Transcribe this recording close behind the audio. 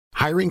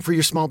Hiring for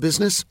your small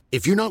business?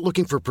 If you're not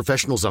looking for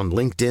professionals on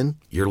LinkedIn,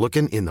 you're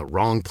looking in the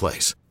wrong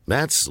place.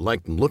 That's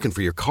like looking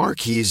for your car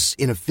keys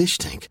in a fish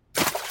tank.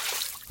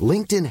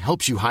 LinkedIn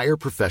helps you hire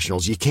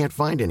professionals you can't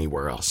find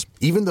anywhere else,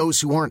 even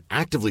those who aren't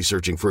actively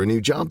searching for a new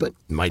job but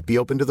might be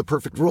open to the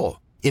perfect role.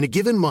 In a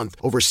given month,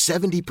 over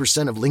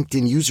 70% of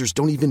LinkedIn users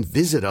don't even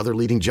visit other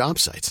leading job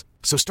sites.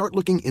 So start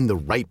looking in the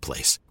right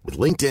place. With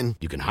LinkedIn,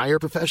 you can hire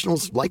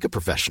professionals like a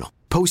professional.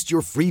 Post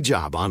your free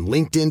job on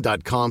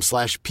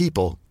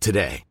linkedin.com/people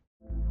today.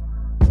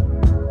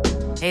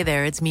 Hey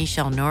there, it's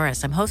Michelle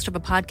Norris. I'm host of a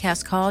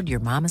podcast called Your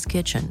Mama's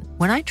Kitchen.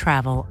 When I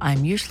travel,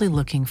 I'm usually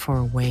looking for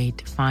a way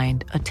to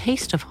find a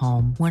taste of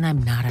home when I'm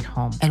not at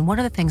home. And one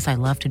of the things I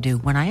love to do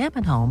when I am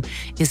at home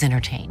is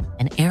entertain.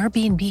 And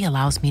Airbnb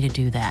allows me to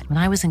do that. When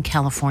I was in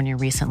California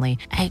recently,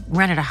 I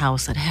rented a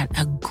house that had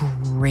a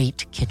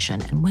great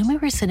kitchen. And when we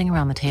were sitting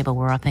around the table,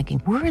 we're all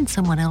thinking, we're in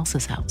someone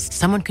else's house.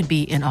 Someone could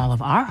be in all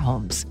of our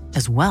homes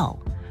as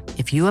well.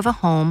 If you have a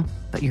home,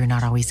 but you're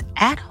not always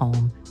at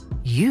home,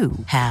 you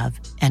have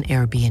an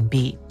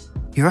Airbnb.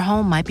 Your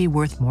home might be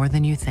worth more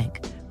than you think.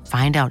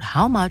 Find out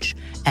how much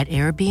at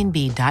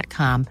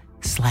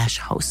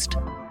airbnb.com/host.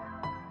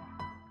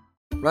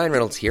 Ryan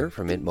Reynolds here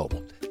from Mint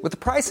Mobile. With the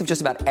price of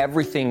just about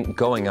everything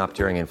going up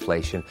during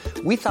inflation,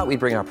 we thought we'd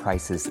bring our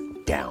prices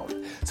down.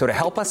 So to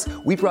help us,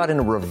 we brought in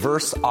a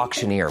reverse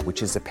auctioneer,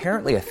 which is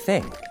apparently a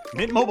thing.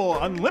 Mint Mobile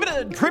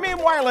Unlimited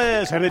Premium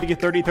Wireless. How to get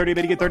 30, 30,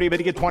 bit to get 30, bit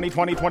to get 20,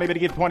 20, 20, bit to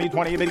get 20,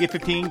 20, bit to get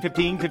 15,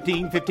 15,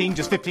 15, 15,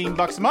 just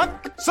 $15 a month?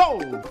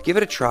 Sold! Give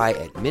it a try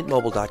at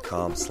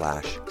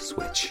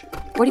mintmobile.com/switch.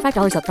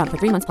 $45 up front for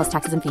 3 months plus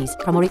taxes and fees.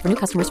 Promo rate for new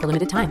customers for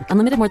limited time.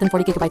 Unlimited more than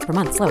 40 gigabytes per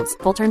month. Slows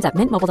full terms at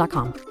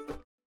mintmobile.com.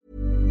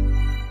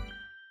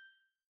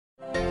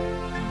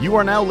 You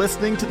are now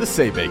listening to the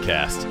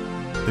SeiBeiCast,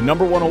 the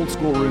 #1 old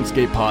school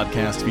RuneScape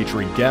podcast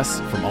featuring guests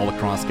from all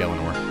across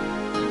Galanor.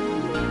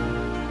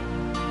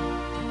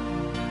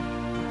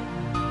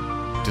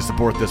 To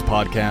support this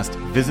podcast,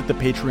 visit the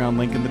Patreon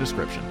link in the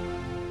description.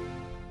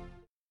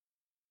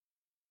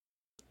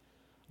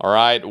 All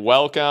right,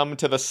 welcome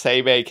to the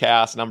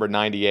SeiBeiCast number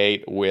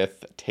 98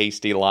 with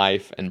Tasty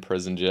Life and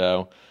Prison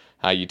Joe.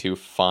 How you two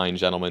fine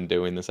gentlemen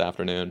doing this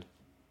afternoon?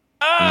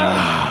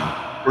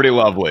 Pretty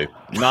lovely.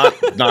 Not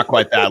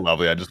quite that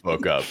lovely. I just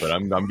woke up, but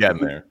I'm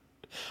getting there.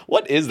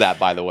 What is that,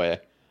 by the way?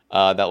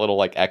 That little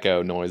like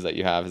echo noise that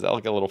you have, is that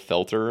like a little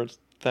filter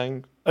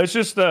thing? It's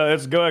just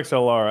it's Go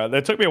XLR.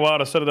 It took me a while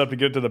to set it up to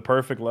get to the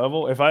perfect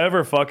level. If I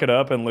ever fuck it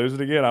up and lose it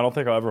again, I don't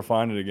think I'll ever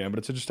find it again. But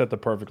it's just at the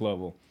perfect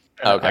level.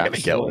 Okay, I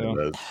gotta get one of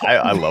those.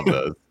 I love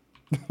those.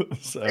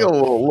 So, Like a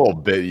little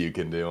bit you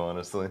can do,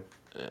 honestly.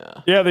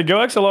 yeah, the Go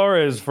XLR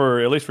is for,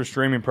 at least for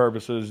streaming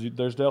purposes.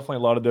 There's definitely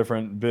a lot of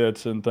different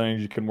bits and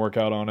things you can work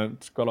out on it.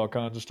 It's got all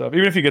kinds of stuff.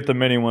 Even if you get the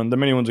mini one, the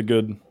mini one's a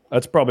good.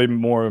 That's probably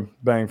more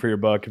bang for your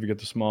buck if you get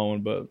the small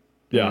one. But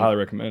yeah, I highly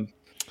recommend.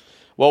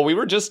 Well, we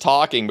were just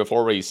talking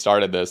before we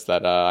started this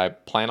that I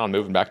plan on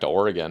moving back to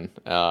Oregon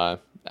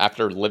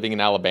after living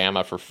in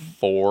Alabama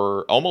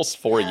for almost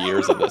 4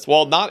 years of this.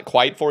 Well, not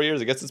quite 4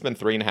 years. I guess it's been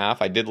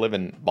 3.5. I did live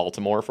in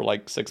Baltimore for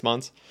like 6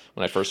 months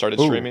when I first started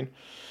streaming.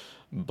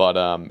 But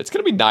it's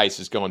going to be nice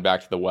just going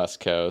back to the West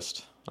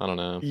Coast. I don't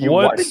know.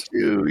 Why did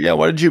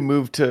you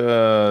move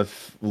to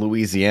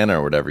Louisiana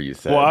or whatever you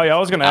said? Well, I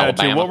was going to add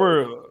too.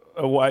 Alabama.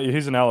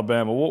 He's in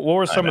Alabama. What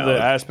were some of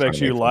the aspects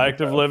you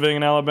liked of living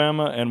in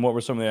Alabama, and what were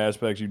some of the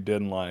aspects you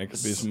didn't like?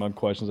 That'd be some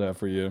questions I have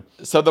for you.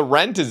 So the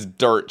rent is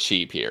dirt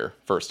cheap here.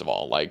 First of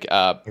all, like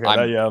I'm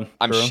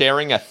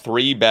sharing a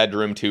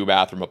 3-bedroom,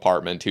 2-bathroom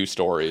apartment, 2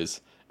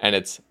 stories, and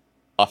it's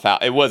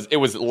it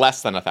was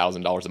less than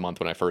 $1,000 a month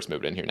when I first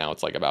moved in here. Now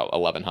it's like about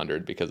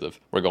 $1,100 because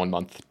we're going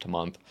month to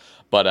month.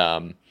 But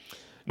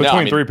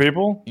between 3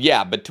 people?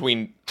 Yeah,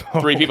 between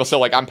 3 people. So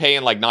like I'm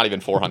paying like not even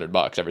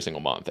 $400 every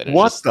single month. And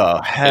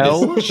the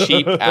hell? It is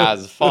cheap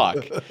as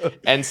fuck.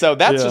 And so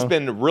that's just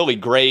been really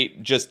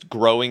great, just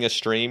growing a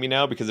stream,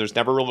 because there's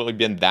never really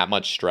been that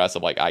much stress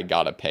of like I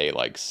gotta pay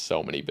like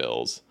so many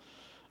bills.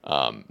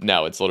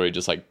 No, it's literally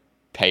just like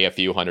pay a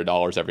few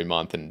 $100s every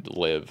month and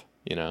live.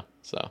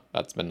 So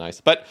that's been nice.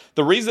 But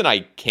the reason I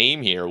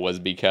came here was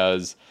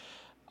because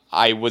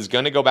I was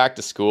going to go back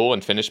to school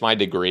and finish my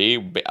degree,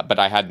 but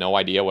I had no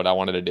idea what I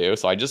wanted to do.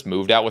 So I just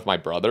moved out with my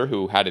brother,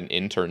 who had an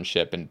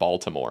internship in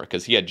Baltimore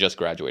because he had just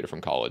graduated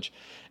from college.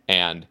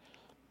 And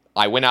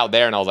I went out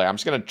there and I was like, I'm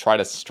just going to try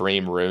to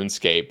stream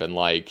RuneScape. And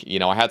like,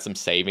 I had some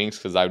savings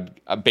because I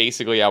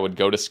would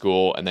go to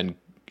school and then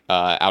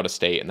out of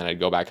state, and then I'd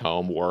go back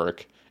home,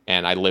 work.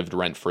 And I lived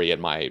rent free at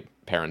my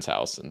parents'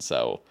 house. And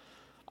so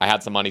I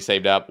had some money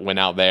saved up, went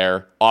out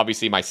there.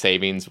 Obviously, my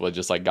savings was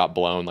just like got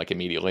blown like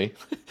immediately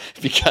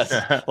because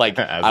like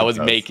I was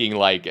making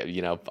like,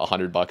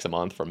 $100 a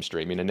month from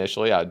streaming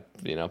initially. I'd,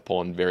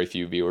 pulling very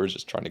few viewers,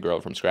 just trying to grow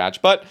it from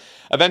scratch. But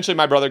eventually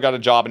my brother got a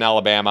job in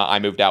Alabama. I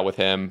moved out with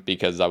him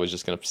because I was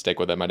just going to stick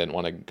with him. I didn't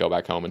want to go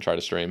back home and try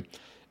to stream.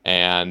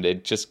 And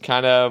it just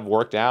kind of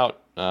worked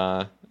out.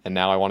 And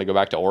now I want to go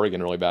back to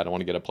Oregon really bad. I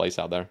want to get a place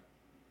out there.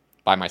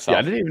 by myself. Yeah,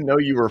 I didn't even know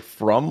you were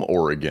from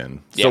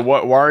Oregon. Yeah. So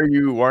why are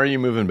you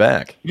moving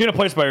back? You get a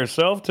place by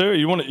yourself too?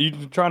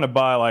 You trying to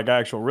buy like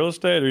actual real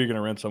estate, or are you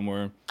gonna rent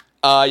somewhere?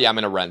 Yeah, I'm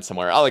gonna rent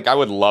somewhere. I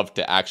would love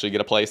to actually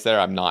get a place there.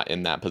 I'm not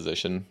in that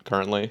position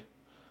currently.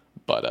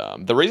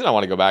 But the reason I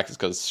want to go back is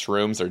because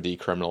shrooms are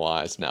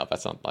decriminalized now.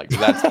 That's not like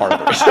that's part of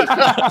the reason.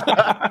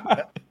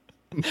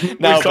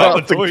 No,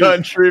 but the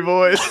country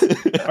voice.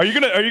 Are you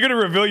gonna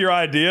reveal your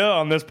idea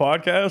on this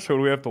podcast, or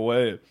do we have to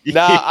wait?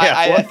 No,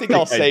 I think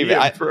I'll save it.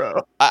 I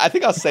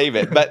think I'll save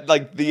it. But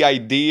like the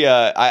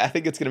idea, I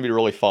think it's gonna be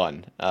really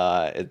fun.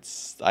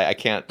 I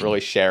can't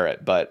really share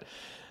it, but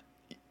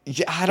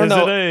yeah, I don't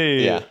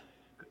know.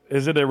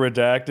 Is it a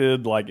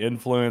redacted, like,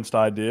 influenced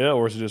idea,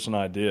 or is it just an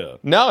idea?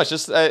 No, it's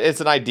just it's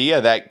an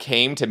idea that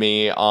came to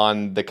me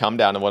on the come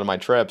down of one of my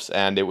trips,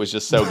 and it was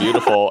just so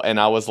beautiful. And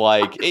I was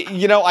like,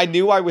 I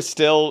knew I was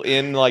still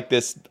in like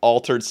this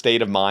altered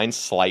state of mind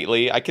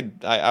slightly.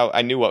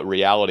 I knew what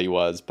reality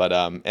was, but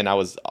and I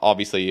was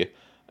obviously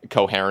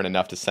coherent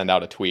enough to send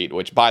out a tweet,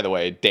 which, by the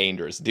way,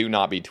 dangerous. Do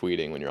not be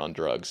tweeting when you're on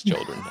drugs,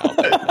 children. Out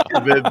there. No.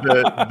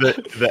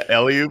 the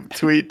Eliu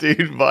tweet, dude.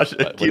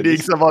 You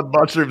need some on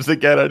mushrooms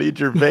again. I need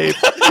your vape.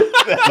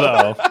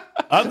 No,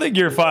 I think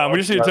you're fine. We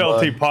just need to tell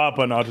T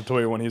Papa not to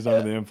tweet when he's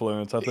under the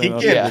influence. I think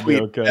he can't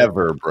tweet okay.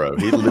 Ever, bro.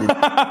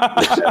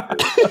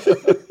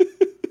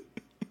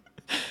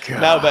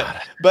 No,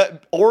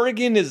 but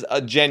Oregon is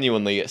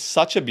genuinely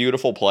such a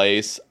beautiful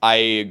place.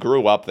 I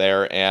grew up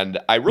there, and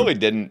I really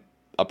didn't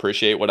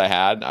appreciate what I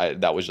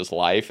had. That was just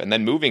life. And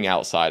then moving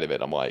outside of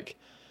it, I'm like,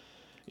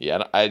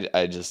 yeah, I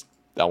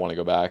want to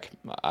go back.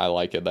 I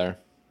like it there.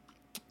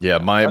 Yeah,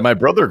 my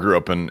brother grew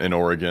up in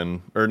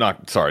Oregon, or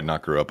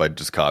not grew up. I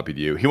just copied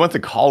you. He went to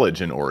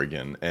college in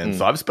Oregon, and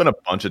so I've spent a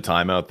bunch of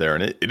time out there,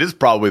 and it is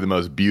probably the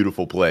most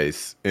beautiful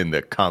place in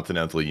the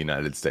continental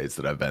United States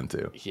that I've been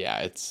to. Yeah,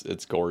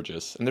 it's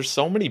gorgeous, and there's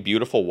so many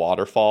beautiful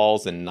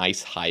waterfalls and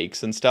nice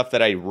hikes and stuff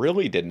that I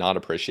really did not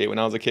appreciate when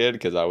I was a kid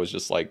because I was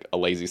just like a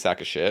lazy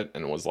sack of shit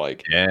and was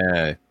like,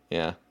 yeah.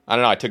 I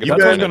don't know. I took it.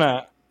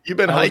 You've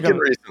been hiking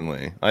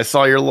recently. I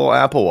saw your little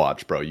Apple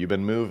Watch, bro. You've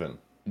been moving.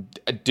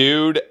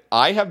 Dude,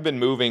 I have been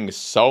moving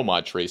so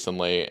much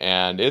recently,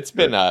 and it's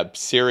been a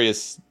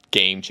serious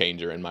game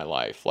changer in my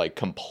life, like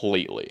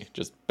completely.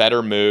 Just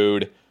better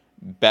mood,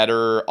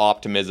 better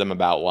optimism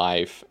about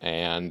life,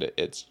 and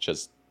it's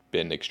just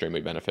been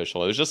extremely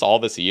beneficial. It was just all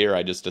this year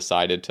I just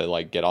decided to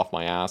like get off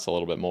my ass a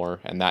little bit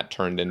more, and that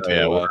turned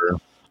into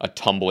a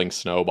tumbling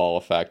snowball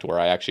effect where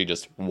I actually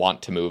just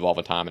want to move all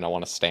the time and I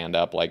want to stand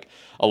up. Like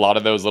a lot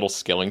of those little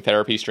skilling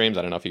therapy streams,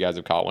 I don't know if you guys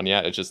have caught one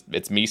yet.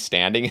 It's me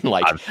standing and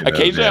like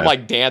occasionally I'm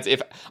like dance.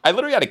 If I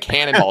literally had a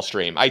cannonball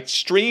stream, I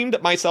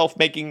streamed myself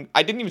I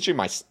didn't even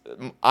stream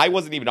I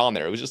wasn't even on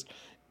there. It was just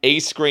a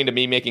screen to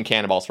me making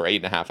cannonballs for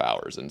 8.5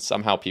 hours, and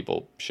somehow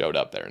people showed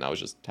up there and I was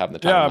just having the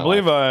time. Yeah, I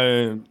believe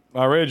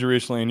I read you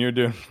recently and you're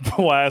doing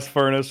blast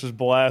furnace, just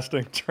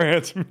blasting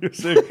trance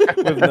music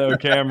with no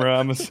camera.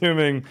 I'm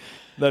assuming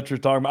that you're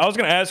talking about. I was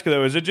going to ask you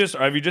though,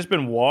 have you just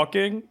been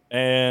walking,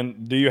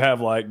 and do you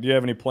have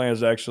any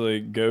plans to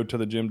actually go to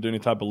the gym, do any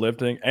type of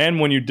lifting? And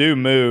when you do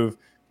move,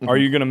 are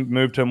you going to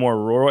move to a more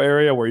rural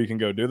area where you can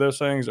go do those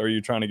things, or are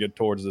you trying to get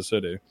towards the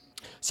city?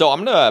 So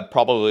I'm going to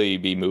probably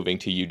be moving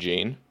to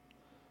Eugene.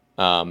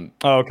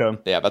 Okay.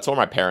 Yeah, that's where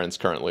my parents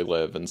currently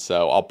live, and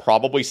so I'll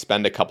probably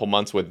spend a couple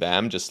months with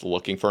them just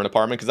looking for an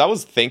apartment, because I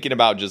was thinking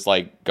about just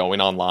like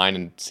going online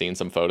and seeing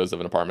some photos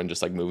of an apartment,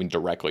 just like moving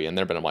directly in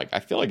there, but I'm like,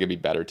 I feel like it'd be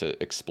better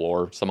to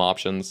explore some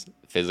options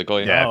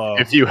physically. Yeah,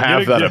 if you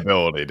have that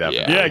ability,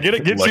 definitely. Yeah,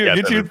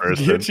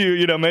 get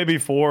you maybe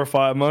 4 or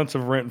 5 months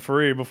of rent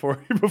free before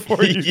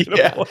you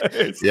get a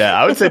place.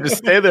 Yeah, I would say just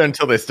stay there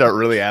until they start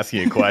really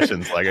asking you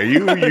questions like, are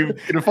you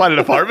gonna find an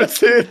apartment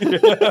soon?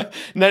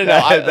 No.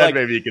 Then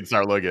maybe you can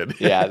start looking.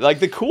 Yeah, like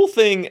the cool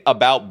thing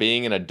about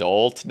being an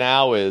adult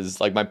now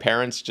is like my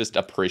parents just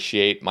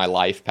appreciate my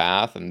life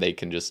path, and they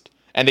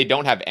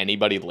don't have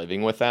anybody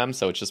living with them,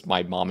 so it's just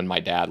my mom and my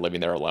dad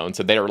living there alone.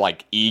 So they're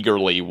like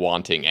eagerly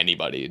wanting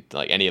anybody,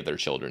 like any of their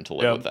children, to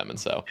live with them. And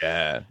so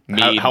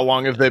how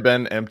long have they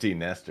been empty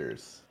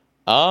nesters?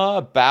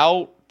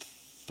 About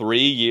 3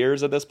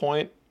 years at this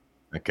point.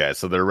 Okay,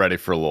 so they're ready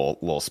for a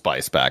little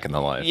spice back in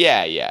the life.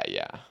 Yeah.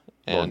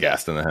 A little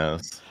gas in the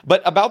house.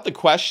 But about the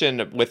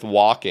question with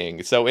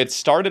walking, so it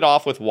started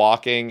off with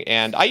walking,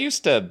 and I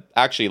used to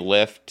actually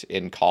lift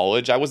in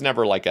college. I was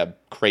never like a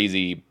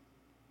crazy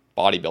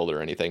bodybuilder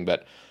or anything,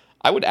 but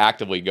I would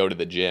actively go to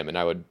the gym and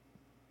I would,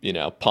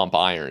 pump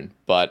iron.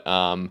 But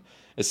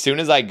as soon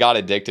as I got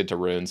addicted to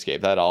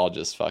RuneScape, that all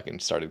just fucking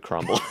started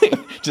crumbling.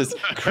 Just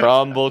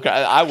crumble.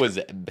 I was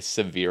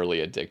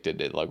severely addicted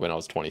to it, like when I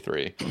was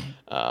 23.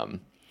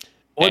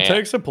 It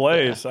takes a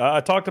place. Yeah. I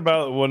talked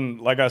about when,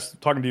 like I was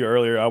talking to you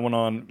earlier, I went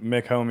on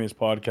Mick Homie's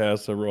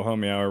podcast, The Real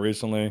Homie Hour,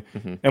 recently,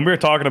 and we were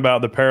talking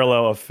about the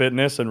parallel of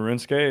fitness and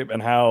RuneScape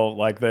and how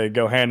like they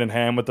go hand in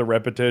hand with the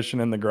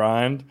repetition and the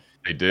grind.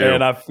 They do.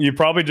 And you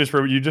probably just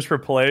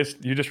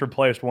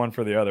replaced one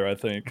for the other. I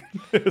think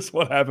is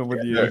what happened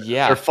with you.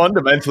 They're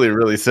fundamentally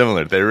really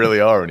similar. They really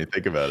are when you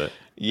think about it.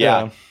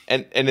 Yeah.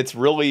 And it's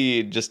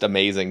really just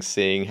amazing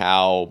seeing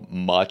how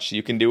much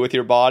you can do with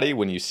your body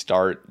when you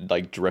start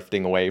like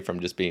drifting away from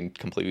just being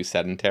completely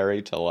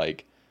sedentary to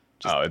like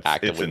just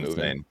actively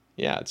moving.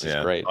 Yeah, it's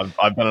just great.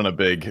 I've been on a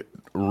big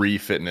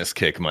re-fitness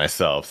kick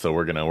myself, so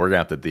we're gonna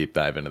have to deep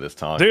dive into this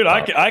talk. Dude,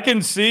 I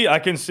can see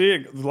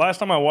it. The last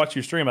time I watched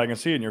you stream, I can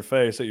see it in your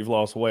face that you've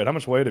lost weight. How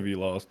much weight have you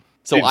lost?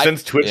 So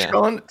since Twitch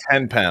gone,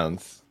 10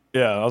 pounds.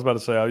 Yeah, I was about to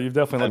say you've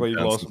definitely looked like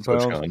you've lost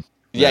some pounds.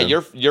 Yeah,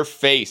 your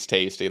face,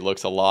 Tasty,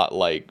 looks a lot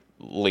like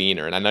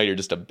leaner, and I know you're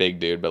just a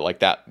big dude, but like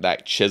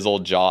that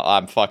chiseled jaw,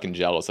 I'm fucking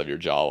jealous of your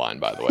jawline,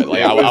 by the way.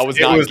 Like I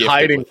was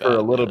hiding for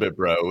a little bit,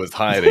 bro. It was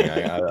hiding.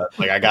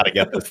 I got to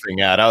get this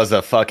thing out. I was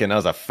a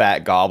fat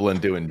goblin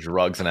doing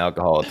drugs and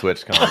alcohol at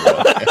TwitchCon.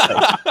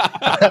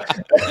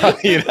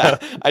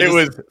 It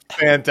was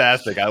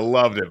fantastic. I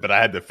loved it, but I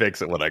had to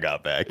fix it when I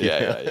got back.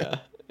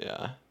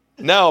 Yeah.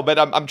 No, but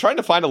I'm trying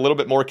to find a little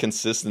bit more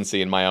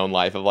consistency in my own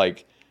life of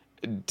like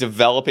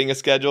developing a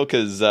schedule,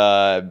 because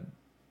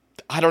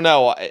I don't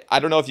know. I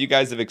don't know if you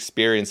guys have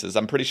experienced this.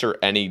 I'm pretty sure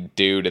any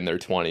dude in their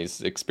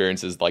 20s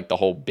experiences like the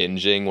whole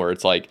binging where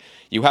it's like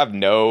you have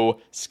no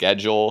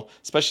schedule,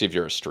 especially if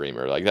you're a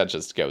streamer. Like that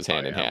just goes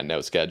hand in hand. No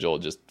schedule,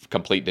 just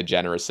complete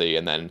degeneracy.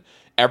 And then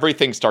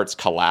everything starts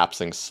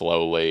collapsing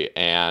slowly.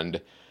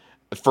 And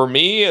for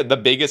me, the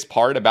biggest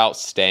part about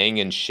staying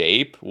in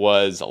shape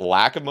was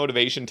lack of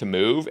motivation to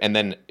move and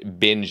then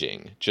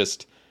binging.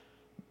 Just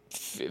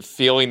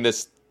feeling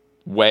this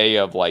way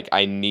of like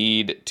I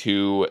need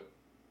to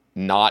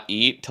not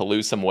eat to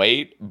lose some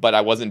weight, but I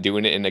wasn't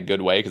doing it in a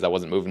good way because I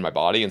wasn't moving my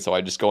body, and so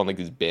I just go on like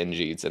these binge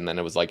eats, and then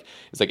it's like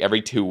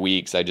every 2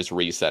 weeks I just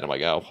reset. I'm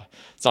like, oh,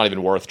 it's not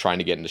even worth trying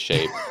to get into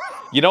shape.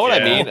 You know what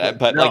I mean?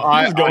 But no,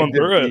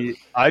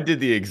 I did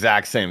the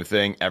exact same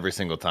thing every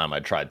single time I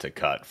tried to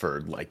cut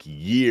for like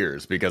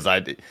years, because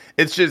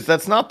it's just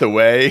that's not the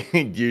way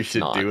you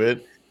should do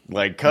it.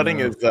 Like cutting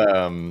is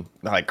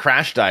like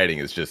crash dieting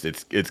is just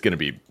it's going to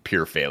be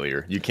pure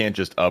failure. You can't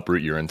just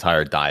uproot your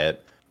entire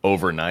diet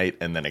overnight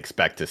and then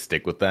expect to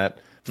stick with that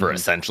for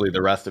essentially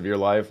the rest of your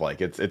life. Like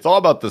it's all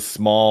about the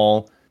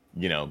small,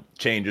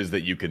 changes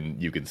that you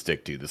can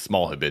stick to, the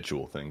small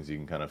habitual things you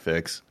can kind of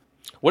fix.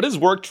 What has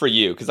worked for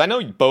you? Because I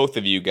know both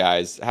of you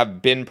guys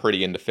have been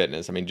pretty into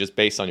fitness. I mean, just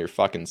based on your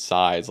fucking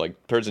size,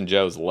 like Person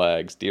Joe's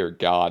legs, dear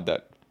God,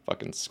 that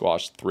fucking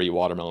squashed 3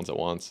 watermelons at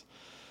once.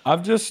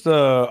 I've just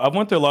I've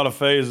went through a lot of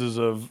phases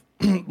of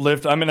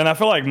lift. I mean, and I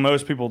feel like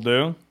most people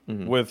do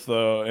with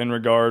in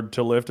regard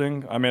to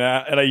lifting. I mean,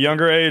 at a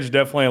younger age,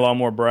 definitely a lot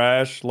more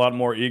brash, a lot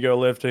more ego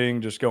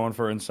lifting, just going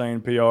for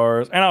insane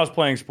PRs. And I was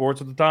playing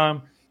sports at the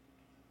time.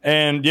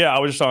 And yeah, I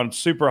was just on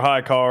super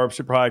high carbs,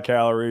 super high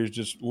calories,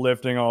 just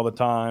lifting all the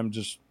time,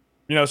 just,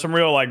 some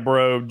real like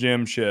bro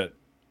gym shit.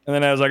 And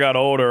then as I got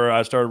older,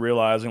 I started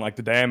realizing like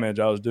the damage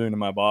I was doing to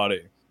my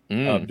body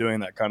doing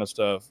that kind of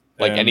stuff.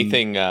 Like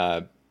anything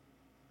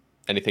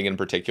in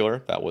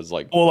particular that was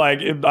like? Well, I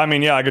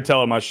could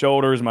tell it my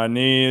shoulders, my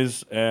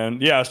knees,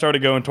 and I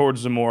started going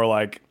towards the more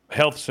like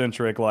health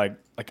centric, like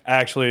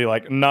actually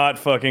like not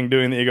fucking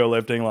doing the ego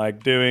lifting,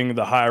 like doing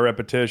the high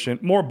repetition,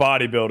 more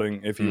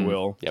bodybuilding, if you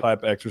will,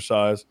 type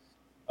exercise.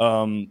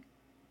 And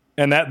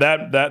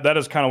that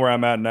is kind of where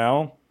I'm at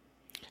now.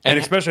 And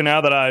especially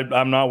now that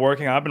I'm not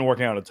working, I've been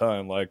working out a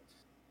ton. Like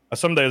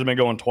some days I've been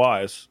going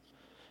twice.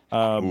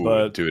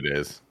 But 2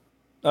 days.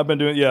 I've been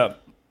doing, Now,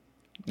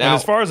 and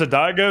as far as the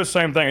diet goes,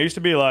 same thing. It used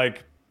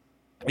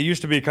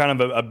to be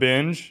kind of a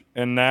binge,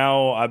 and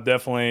now I've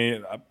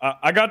definitely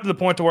I got to the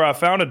point to where I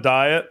found a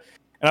diet,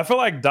 and I feel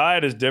like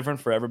diet is different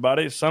for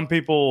everybody. Some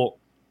people,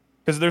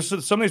 because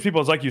there's some of these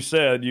people, it's like you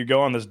said, you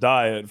go on this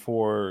diet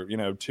for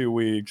 2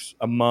 weeks,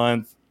 a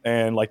month,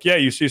 and like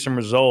you see some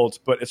results,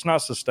 but it's not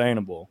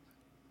sustainable.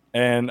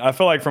 And I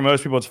feel like for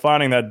most people, it's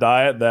finding that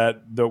diet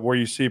where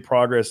you see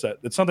progress, that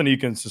it's something you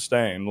can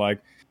sustain.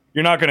 Like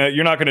you're not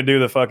gonna do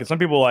the fucking. Some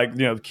people like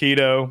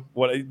keto.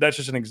 That's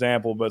just an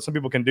example, but some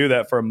people can do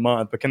that for a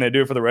month, but can they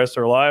do it for the rest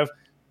of their life?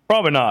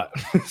 Probably not.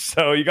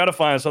 So you got to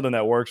find something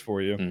that works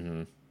for you.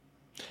 Mm-hmm.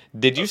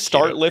 Did you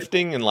start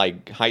lifting in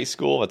like high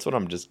school? That's what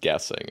I'm just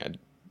guessing.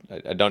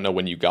 I don't know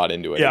when you got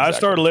into it. Yeah, exactly. I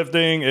started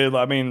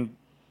lifting.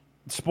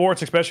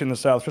 Sports, especially in the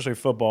South, especially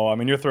football. I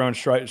mean, you're thrown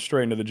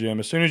straight into the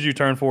gym as soon as you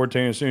turn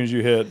 14. As soon as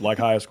you hit like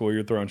high school,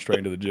 you're thrown straight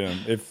into the gym.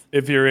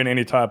 If you're in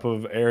any type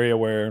of area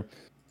where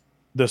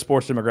the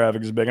sports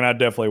demographic is big, and I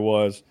definitely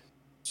was.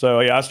 So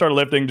I started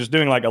lifting, just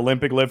doing like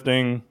Olympic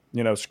lifting,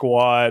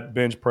 squat,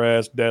 bench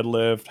press,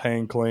 deadlift,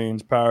 hang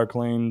cleans, power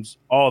cleans,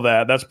 all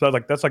that. That's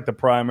like the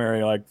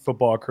primary like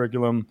football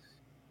curriculum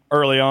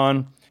early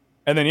on.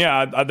 And then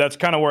that's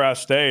kind of where I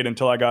stayed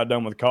until I got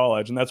done with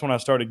college, and that's when I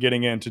started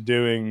getting into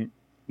doing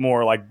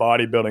more like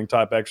bodybuilding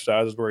type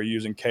exercises where you're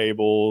using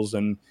cables,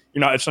 and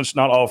it's just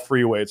not all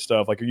free weight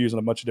stuff. Like you're using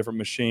a bunch of different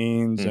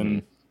machines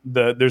and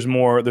there's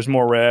more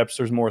reps,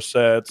 there's more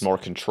sets, more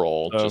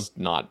control, just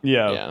not.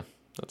 Yeah,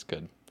 that's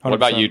good. 100%. What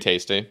about you,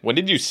 Tasty? When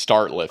did you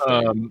start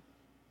lifting?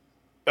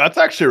 That's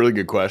actually a really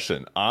good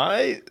question.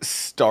 I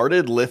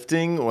started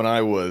lifting when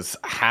I was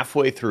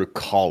halfway through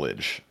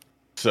college.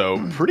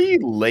 So pretty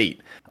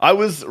late. I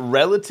was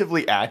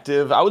relatively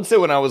active. I would say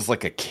when I was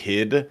like a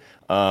kid,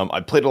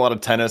 I played a lot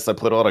of tennis. I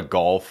played a lot of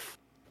golf.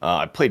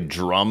 I played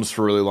drums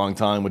for a really long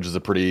time, which is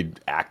a pretty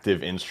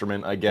active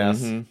instrument, I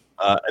guess. And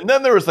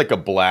then there was like a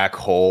black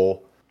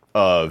hole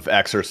of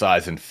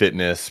exercise and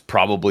fitness,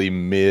 probably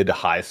mid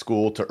high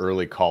school to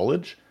early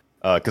college,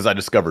 because I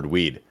discovered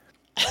weed.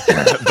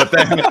 but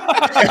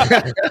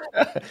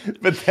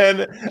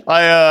then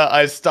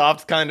I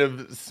stopped kind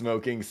of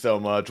smoking so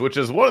much, which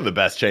is one of the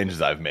best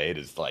changes I've made,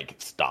 is like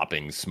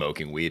stopping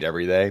smoking weed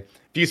every day.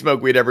 If you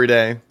smoke weed every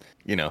day,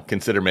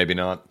 consider maybe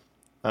not.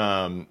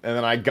 And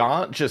then I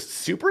got just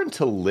super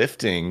into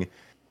lifting.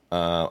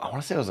 I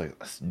want to say I was like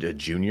a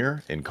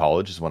junior in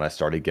college is when I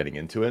started getting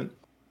into it.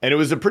 And it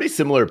was a pretty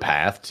similar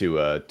path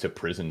to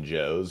Prison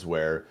Joe's,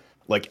 where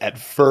like at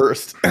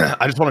first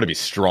I just wanted to be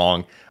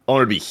strong. I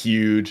wanted to be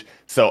huge.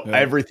 So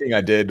everything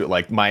I did,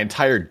 like my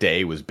entire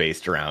day was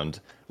based around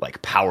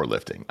like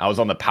powerlifting. I was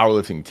on the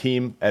powerlifting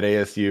team at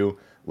ASU.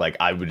 Like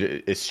I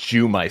would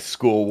eschew my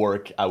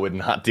schoolwork. I would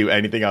not do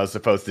anything I was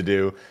supposed to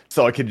do.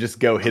 So I could just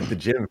go hit the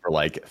gym for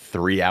like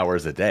 3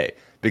 hours a day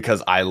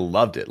because I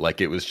loved it.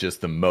 Like it was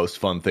just the most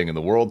fun thing in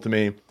the world to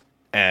me.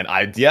 And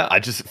I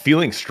just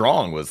feeling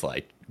strong was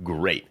like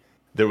great.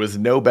 There was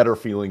no better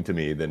feeling to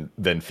me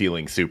than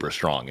feeling super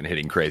strong and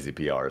hitting crazy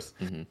PRs.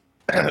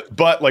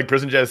 But like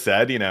Prison Joe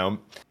said,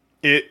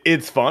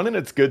 it's fun and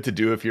it's good to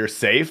do if you're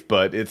safe,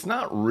 but it's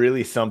not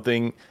really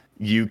something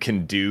you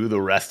can do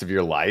the rest of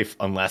your life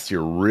unless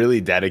you're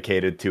really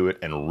dedicated to it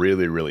and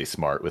really, really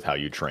smart with how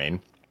you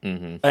train.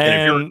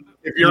 And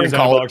if you're in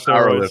college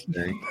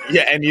powerlifting,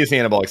 and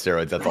using anabolic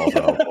steroids, that's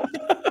also helpful.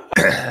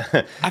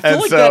 I feel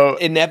like that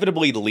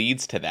inevitably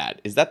leads to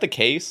that. Is that the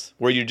case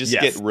where you just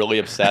get really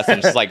obsessed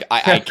and just like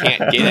I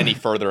can't get any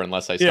further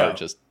unless I start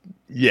just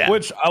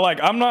Which I like.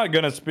 I'm not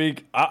gonna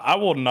speak. I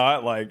will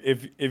not like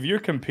if you're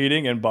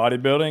competing in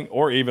bodybuilding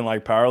or even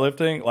like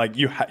powerlifting, like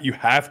you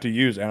have to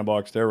use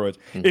anabolic steroids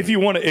if you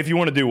want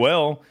to do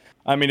well.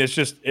 I mean, it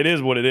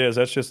is what it is.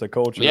 That's just the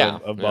culture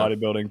of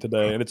bodybuilding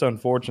today, and it's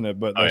unfortunate,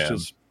 but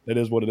that's it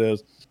is what it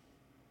is.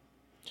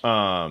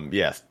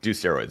 Yes, do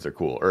steroids. They're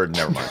cool. Or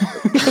never mind.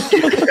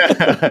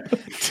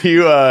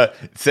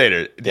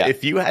 Seder,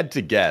 if you had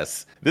to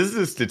guess, this is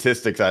the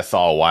statistics I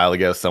saw a while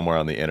ago somewhere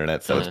on the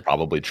internet, so it's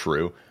probably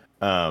true.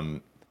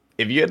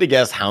 If you had to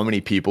guess how many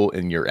people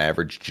in your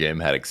average gym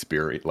had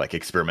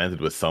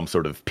experimented with some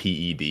sort of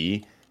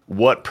PED,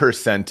 what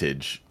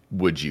percentage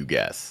would you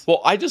guess?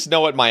 Well, I just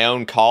know at my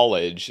own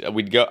college, I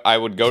would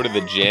go to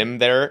the gym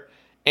there.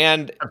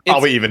 And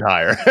probably even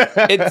higher.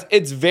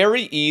 it's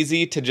very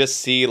easy to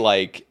just see,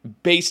 like,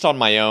 based on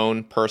my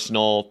own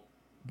personal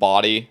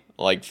body,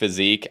 like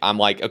physique, I'm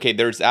like, okay,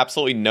 there's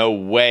absolutely no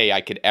way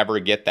I could ever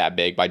get that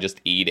big by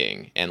just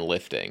eating and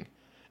lifting.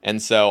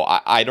 And so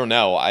I don't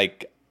know.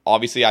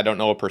 Obviously I don't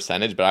know a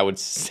percentage, but I would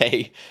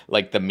say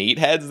like the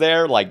meatheads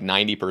there, like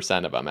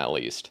 90% of them at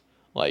least.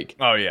 Like,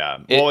 oh yeah,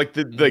 well, like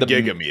the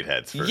giga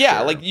meatheads. For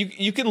sure. Like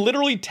you can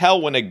literally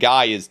tell when a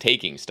guy is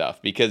taking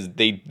stuff because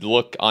they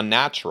look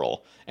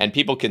unnatural, and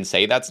people can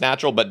say that's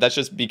natural, but that's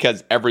just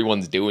because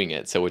everyone's doing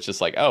it. So it's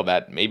just like, oh,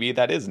 maybe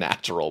that is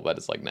natural, but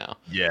it's like no.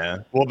 Yeah.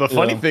 Well, the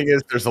funny thing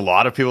is, there's a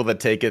lot of people that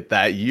take it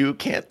that you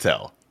can't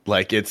tell.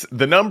 Like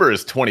the number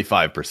is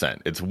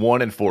 25%. It's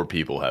 1 in 4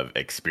 people have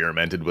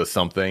experimented with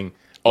something.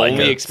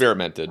 Only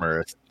experimented.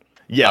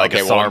 Yeah,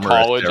 okay, like a in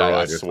college,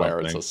 I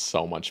swear it's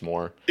so much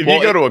more. If you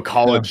go to a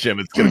college gym,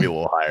 it's going to be a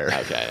little higher.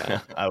 Okay,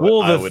 yeah. I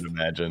would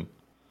imagine.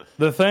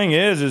 The thing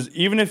is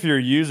even if you're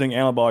using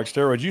anabolic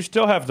steroids, you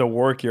still have to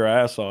work your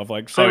ass off.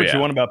 Like, say what you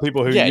want about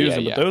people who use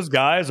them, but those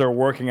guys are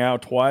working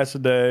out twice a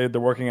day.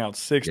 They're working out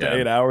 6 to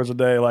 8 hours a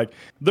day. Like,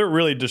 they're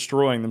really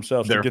destroying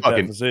themselves to get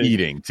that physique.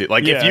 Eating too.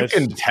 Like, if you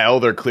can tell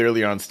they're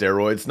clearly on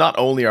steroids, not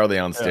only are they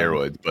on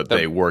steroids, but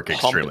they work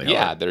extremely hard.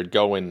 Yeah, they're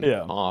going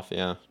off.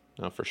 Yeah,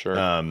 no, for sure.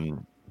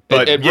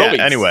 But it really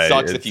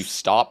sucks if you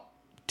stop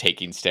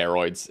taking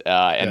steroids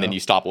and then you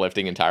stop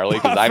lifting entirely,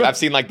 because I've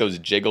seen like those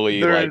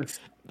jiggly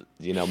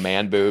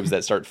man boobs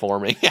that start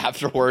forming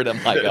afterward.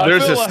 I'm like,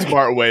 there's a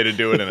smart way to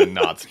do it and a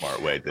not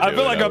smart way to do it. I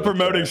feel like I'm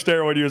promoting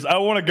steroid use. I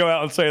want to go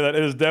out and say that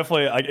it is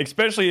definitely, like,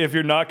 especially if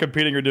you're not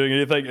competing or doing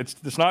anything,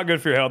 it's not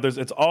good for your health.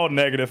 It's all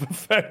negative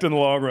effect in the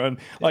long run.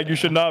 Like, you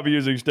should not be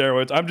using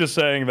steroids. I'm just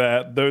saying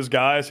that those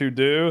guys who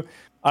do,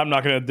 I'm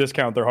not going to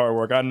discount their hard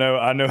work. I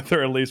know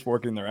they're at least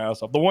working their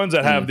ass off. The ones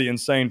that have the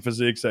insane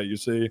physiques that you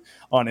see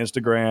on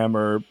Instagram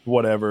or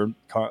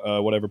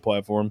whatever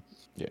platform.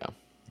 Yeah.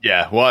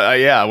 Yeah,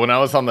 well, when I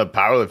was on the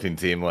powerlifting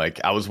team,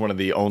 like, I was one of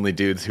the only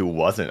dudes who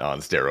wasn't on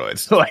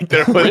steroids. Like,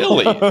 there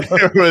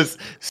was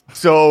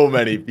so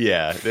many.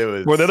 Yeah, there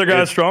was. Were the other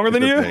guys stronger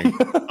than you?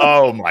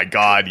 Oh my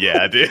god,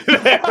 yeah, dude.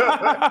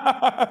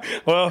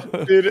 Well,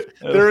 dude,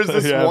 there was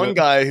this one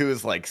guy who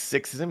was like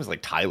 6. His name was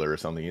like Tyler or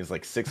something. He was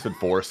like 6'4",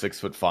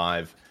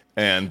 6'5",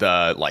 and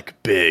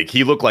like big.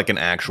 He looked like an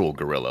actual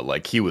gorilla.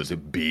 Like, he was a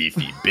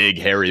beefy, big,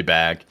 hairy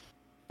back,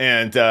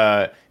 and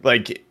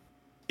like.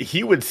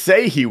 he would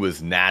say he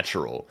was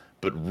natural,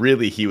 but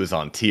really he was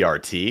on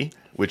TRT,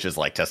 which is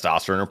like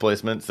testosterone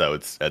replacement. So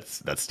that's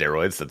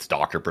steroids. That's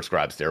doctor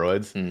prescribed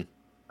steroids.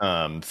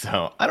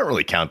 So I don't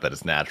really count that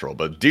as natural,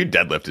 but dude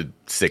deadlifted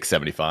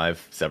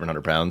 675,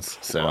 700 pounds.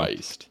 So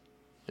Christ.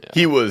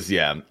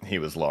 Yeah. He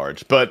was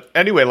large. But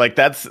anyway, like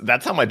that's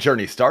how my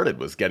journey started,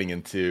 was getting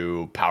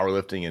into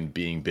powerlifting and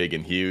being big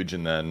and huge.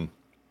 And then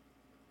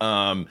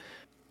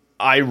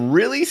I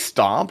really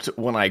stopped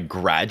when I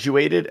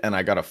graduated and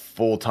I got a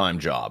full-time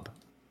job.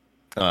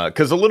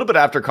 Because a little bit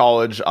after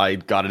college, I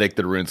got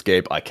addicted to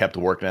RuneScape. I kept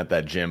working at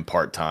that gym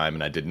part-time,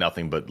 and I did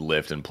nothing but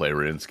lift and play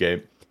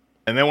RuneScape.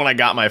 And then when I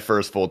got my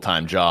first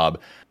full-time job,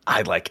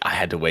 I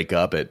had to wake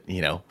up at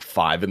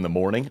 5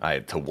 a.m. I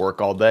had to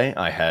work all day.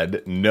 I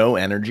had no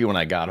energy when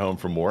I got home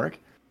from work,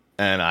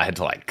 and I had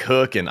to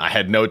cook, and I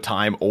had no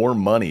time or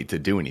money to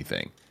do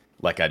anything.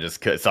 I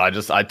just could. So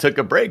I took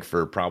a break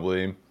for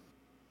probably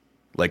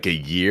a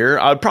year.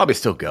 I'd probably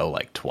still go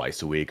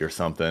twice a week or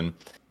something.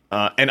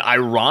 And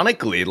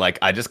ironically,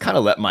 I just kind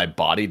of let my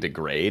body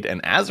degrade,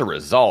 and as a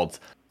result,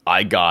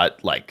 I got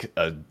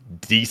a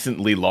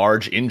decently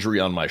large injury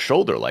on my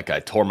shoulder. I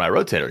tore my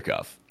rotator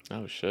cuff.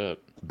 Oh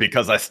shit.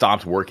 Because I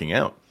stopped working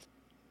out.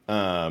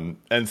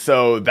 And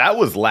so that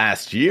was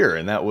last year,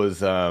 and that was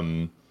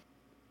something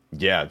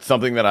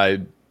that I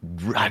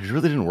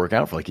really didn't work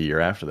out for a year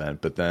after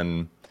that. But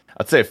then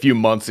I'd say a few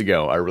months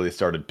ago, I really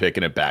started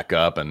picking it back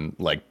up, and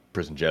like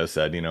Prison Joe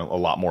said, a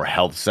lot more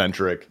health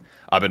centric.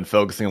 I've been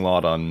focusing a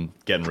lot on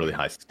getting really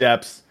high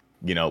steps,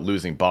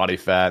 losing body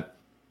fat,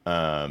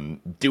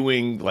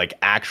 doing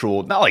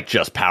actual, not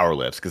just power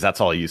lifts, because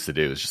that's all I used to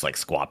do, is just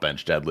squat,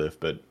 bench, deadlift.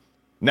 But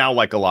now a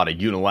lot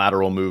of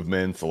unilateral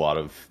movements, a lot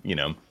of,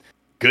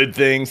 good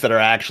things that are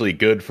actually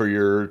good for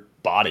your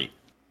body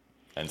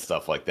and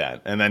stuff like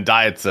that. And then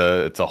diet's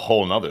it's a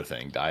whole nother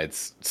thing.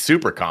 Diet's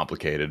super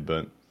complicated,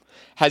 but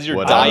has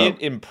your diet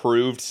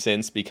improved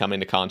since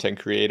becoming a content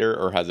creator,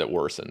 or has it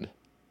worsened?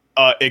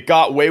 It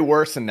got way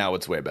worse, and now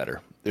it's way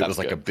better. It That's was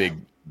good. a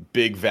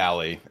big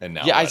valley, and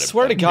now I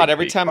swear to God,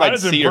 every time I'd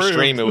see your improved.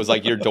 stream, it was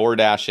you're door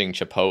dashing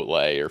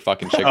Chipotle or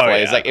fucking Chick-fil-A. Oh,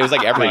 yeah. It was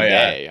every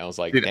day. I was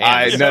Dude,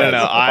 damn.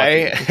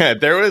 no.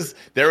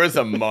 There was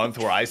a month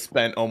where I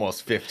spent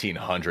almost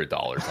 $1,500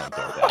 on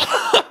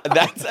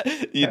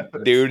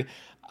DoorDash. Dude.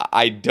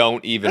 I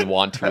don't even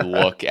want to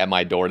look at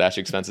my DoorDash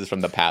expenses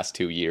from the past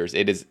 2 years.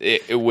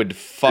 It would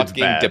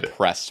fucking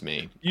depress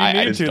me. You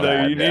need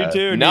to. You need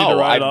to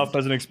write it off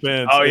as an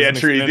expense. Oh yeah,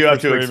 true. You do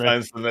have to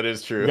expense them. That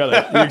is true.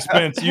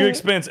 You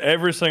expense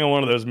every single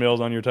one of those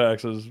meals on your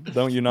taxes,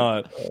 don't you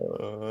not?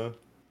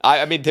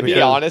 I mean, to be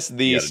honest,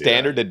 the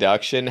standard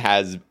deduction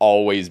has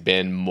always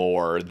been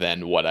more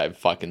than what I've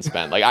fucking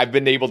spent. I've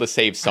been able to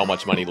save so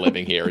much money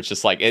living here. It's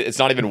just it's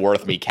not even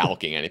worth me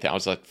calculating anything. I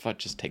was like, fuck,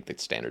 just take the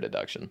standard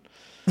deduction.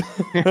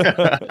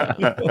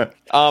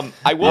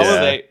 I will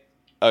say.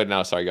 Oh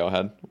no, sorry. Go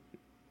ahead.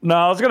 No,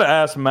 I was gonna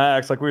ask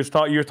Max. You were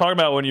talking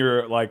about when you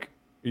were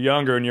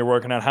younger and you're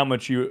working out, how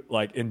much you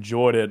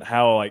enjoyed it.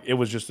 How it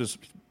was just this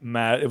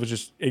mad. It was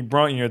just, it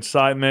brought you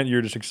excitement.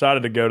 You're just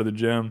excited to go to the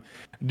gym.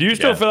 Do you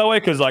still feel that way?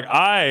 Because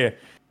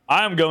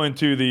I'm going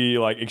to the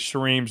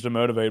extremes to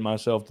motivate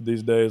myself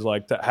these days.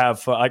 To have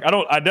fun. I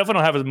definitely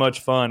don't have as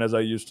much fun as I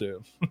used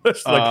to.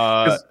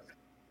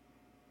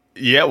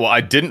 Yeah, well,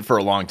 I didn't for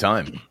a long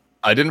time.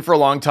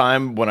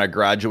 When I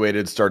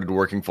graduated, started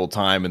working full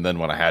time, and then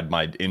when I had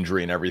my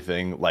injury and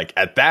everything,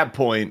 at that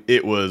point,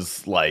 it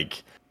was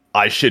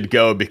I should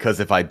go, because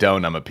if I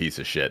don't, I'm a piece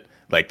of shit.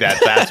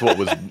 That's what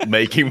was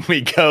making me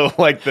go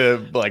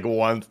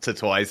once to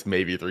twice,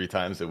 maybe 3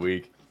 times a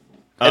week.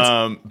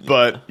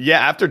 But yeah,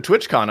 after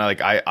TwitchCon,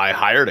 I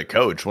hired a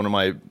coach, one of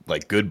my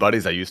good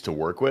buddies I used to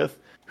work with,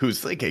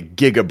 who's a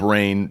giga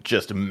brain,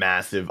 just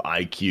massive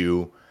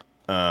IQ.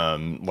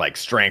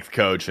 Strength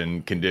coach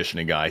and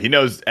conditioning guy. He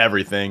knows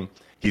everything.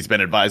 He's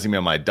been advising me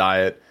on my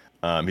diet.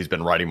 He's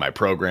been writing my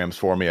programs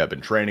for me. I've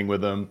been training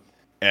with him.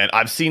 And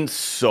I've seen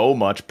so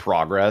much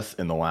progress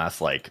in the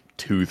last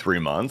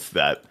 2-3 months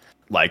that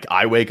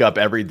I wake up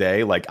every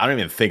day. I don't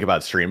even think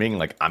about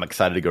streaming. I'm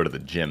excited to go to the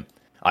gym.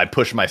 I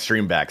push my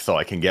stream back so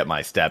I can get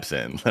my steps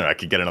in. Or I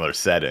could get another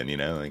set in,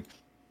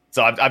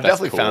 So I've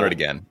definitely found it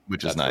again,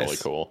 which is nice.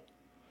 That's really cool.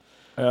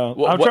 Yeah,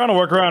 I'm trying to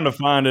work around to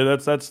find it.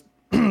 That's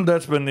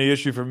that's been the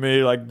issue for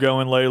me,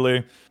 going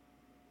lately.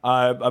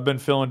 I've been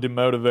feeling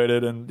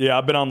demotivated, and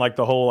I've been on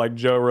the whole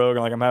Joe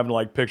Rogan, I'm having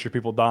to picture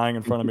people dying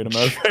in front of me to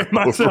motivate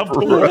myself.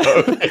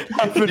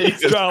 I've been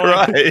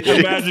trying to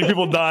imagine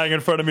people dying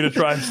in front of me to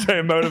try and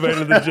stay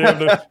motivated at the gym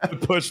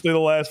to push through the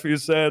last few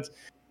sets.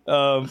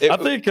 I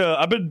think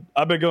I've been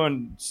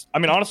going. I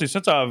mean, honestly,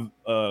 since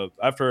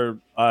after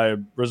I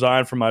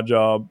resigned from my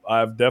job,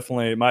 I've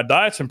definitely, my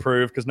diet's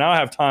improved, because now I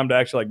have time to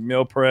actually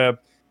meal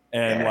prep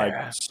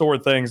and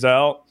sort things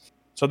out.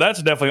 So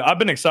that's definitely, I've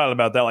been excited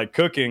about that.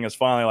 Cooking is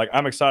finally,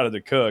 I'm excited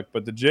to cook,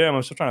 but the gym,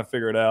 I'm still trying to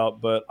figure it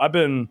out. But I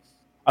think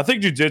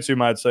jiu-jitsu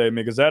might save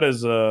me, because that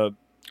is,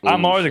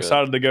 I'm always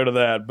excited to go to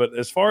that. But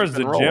as far as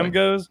the gym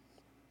goes,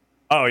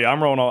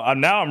 I'm rolling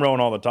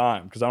all the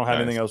time, because I don't have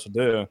anything else to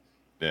do.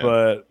 Yeah.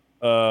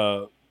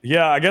 But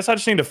Yeah, I guess I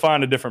just need to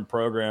find a different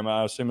program.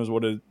 I assume is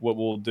what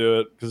will do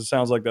it, because it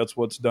sounds like that's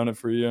what's done it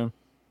for you.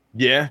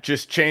 Yeah,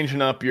 just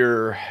changing up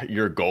your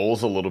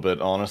goals a little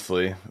bit,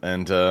 honestly.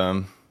 And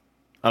I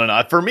don't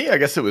know. For me, I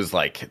guess it was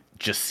like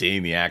just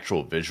seeing the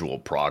actual visual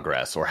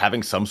progress or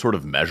having some sort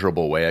of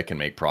measurable way I can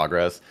make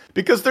progress.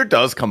 Because there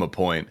does come a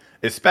point,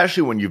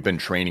 especially when you've been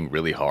training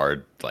really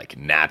hard, like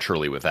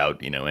naturally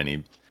without,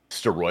 any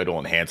steroidal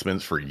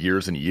enhancements for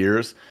years and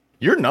years,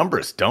 your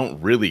numbers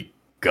don't really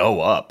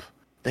go up.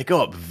 They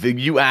go up.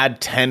 You add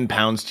 10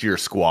 pounds to your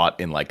squat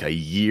in like a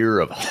year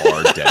of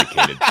hard,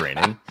 dedicated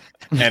training.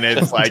 And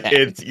it's like,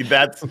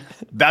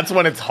 that's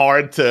when it's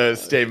hard to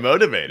stay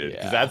motivated.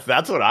 Yeah.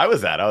 That's what I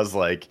was at. I was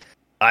like,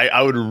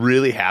 I would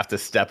really have to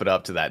step it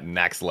up to that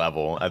next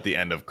level at the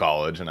end of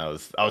college. And I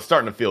was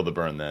starting to feel the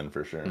burn then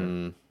for sure.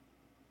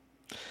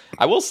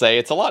 I will say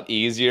it's a lot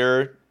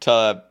easier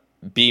to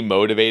be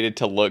motivated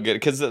to look good.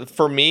 Because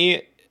for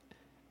me,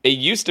 it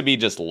used to be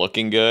just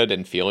looking good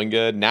and feeling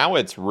good. Now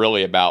it's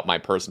really about my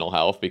personal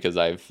health, because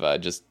I've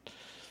just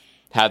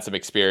had some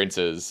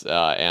experiences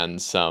and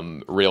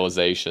some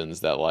realizations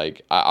that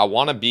like I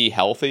want to be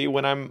healthy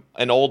when I'm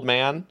an old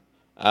man.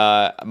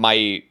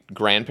 My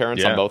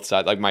grandparents on both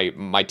sides, like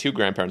my two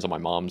grandparents on my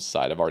mom's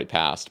side have already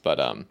passed,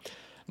 but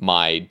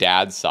my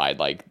dad's side,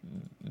 like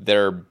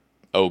they're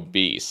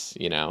obese,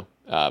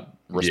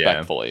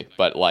 respectfully,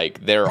 but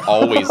like they're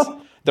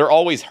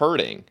always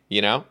hurting,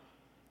 And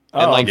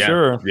like,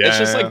 sure. It's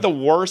just like the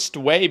worst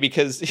way,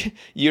 because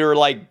you're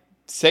like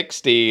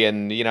 60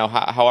 and,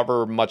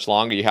 however much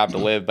longer you have to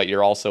live, but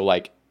you're also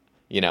like,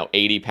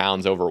 80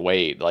 pounds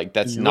overweight. Like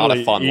that's you're not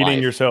really a fun life. You're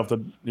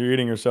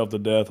eating yourself to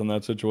death in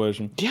that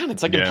situation. Yeah. And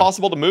it's like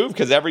impossible to move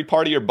because every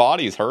part of your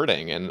body is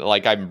hurting. And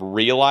like, I'm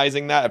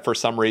realizing that for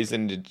some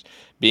reason,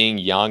 being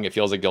young, it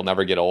feels like you'll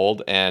never get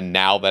old. And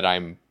now that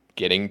I'm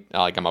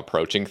I'm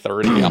approaching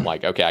 30, I'm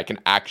like, okay, I can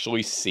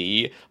actually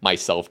see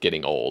myself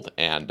getting old,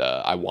 and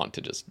I want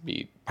to just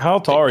be. How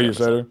tall are you,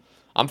 Sutter?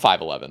 I'm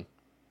 5'11".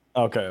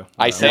 Okay.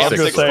 I say I'm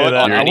 6 foot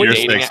on any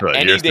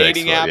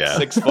dating app, yeah.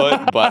 6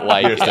 foot, but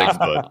like You're 6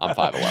 foot. I'm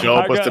 5'11". Show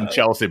up with some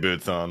Chelsea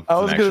boots on. I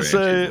was going to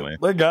say,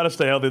 they got to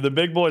stay healthy. The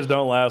big boys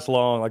don't last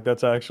long. Like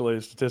that's actually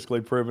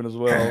statistically proven as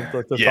well.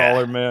 Like the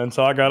taller men.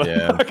 So I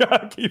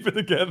gotta keep it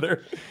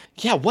together.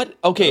 Yeah. What?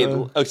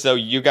 Okay. So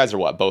you guys are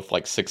what? Both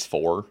like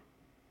 6'4"?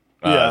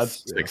 Yeah,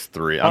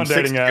 6'3". I'm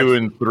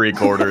 6'2"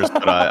 3/4",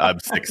 but I'm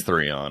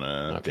 6'3"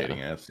 on dating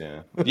apps.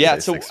 Yeah. Yeah.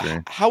 So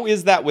how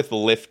is that with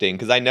lifting?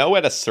 Because I know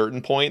at a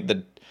certain point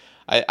that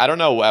I don't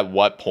know at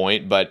what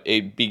point, but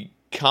it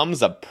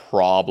becomes a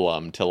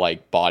problem to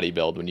like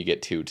bodybuild when you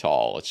get too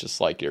tall. It's just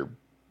like you're.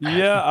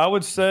 Yeah, I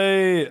would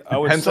say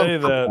Depends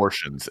on that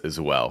proportions as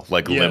well,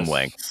 like limb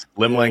lengths.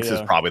 Limb lengths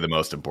is probably the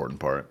most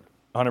important part.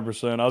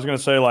 100%. I was going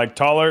to say, like,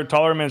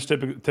 taller men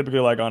typically,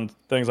 like, on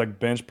things like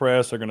bench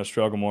press, they're going to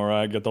struggle more,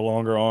 right? Get the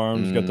longer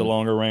arms, get the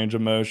longer range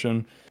of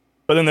motion.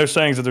 But then there's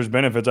saying that there's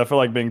benefits. I feel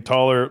like being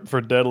taller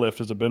for deadlift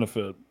is a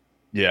benefit.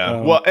 Yeah.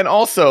 Well, and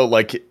also,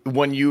 like,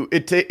 when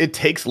it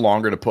takes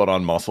longer to put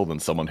on muscle than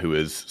someone who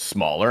is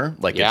smaller.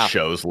 Like, it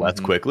shows less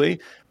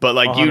quickly. But,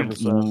 like,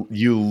 100%.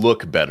 you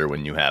look better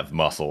when you have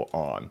muscle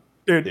on.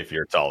 Dude, if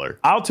you're taller.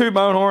 I'll toot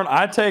my own horn.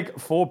 I take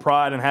full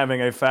pride in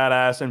having a fat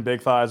ass and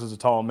big thighs as a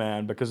tall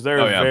man, because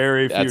there are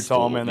very few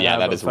tall men that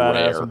have a fat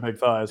ass and big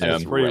thighs.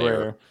 It's pretty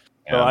rare.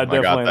 Yeah, so I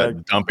definitely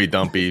got that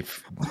dumpy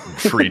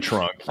tree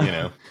trunk,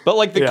 But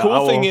like the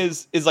cool thing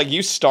is like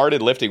you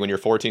started lifting when you're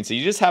 14, so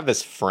you just have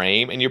this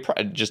frame, and you're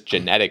just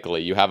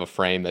genetically you have a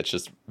frame that's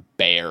just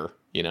bare.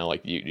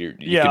 Like you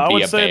I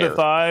would say the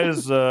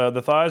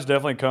thighs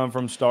definitely come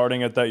from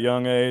starting at that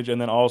young age, and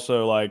then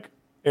also like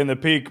in the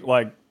peak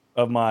like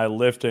of my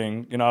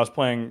lifting, I was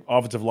playing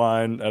offensive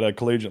line at a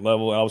collegiate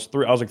level. I was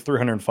like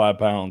 305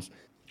 pounds.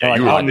 Yeah, like,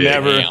 I'll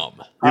never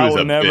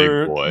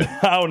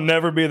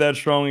be that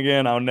strong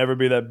again. I'll never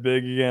be that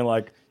big again.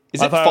 Like,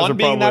 is it fun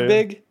being that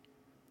big?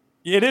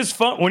 It is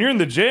fun when you're in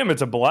the gym.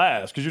 It's a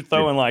blast because you're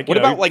throwing like what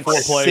about like 4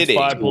 plates,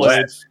 5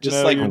 plates.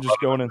 Just like you're just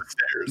going in.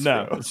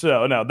 No.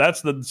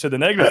 That's the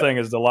negative thing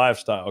is the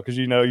lifestyle because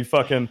you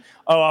fucking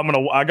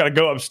I gotta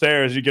go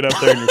upstairs. You get up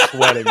there and you're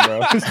sweating,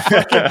 bro.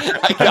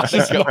 I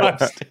gotta go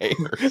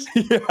upstairs.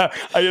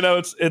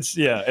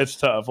 It's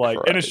tough. Like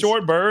in a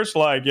short burst,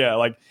 like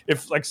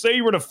if say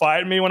you were to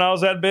fight me when I was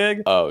that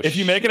big, if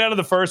you make it out of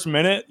the first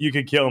minute, you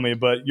could kill me,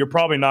 but you're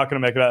probably not gonna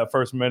make it out of the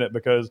first minute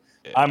because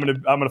I'm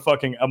gonna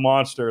fucking a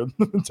monster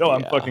until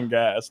I'm fucking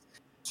gassed.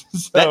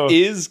 So, that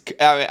is,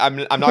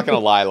 I'm not gonna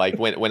lie. Like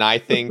when I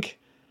think,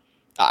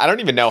 I don't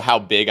even know how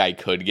big I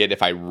could get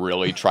if I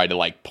really tried to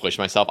like push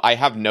myself. I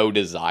have no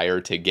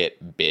desire to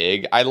get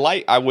big.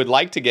 I would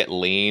like to get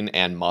lean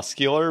and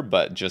muscular,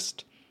 but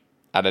just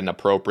at an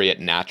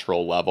appropriate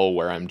natural level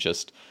where I'm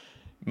just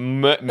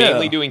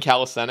mainly doing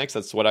calisthenics.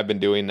 That's what I've been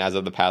doing as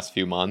of the past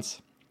few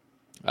months.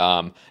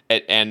 And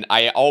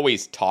I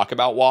always talk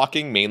about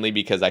walking mainly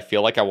because I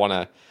feel like I want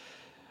to.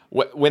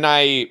 When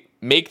I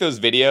make those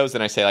videos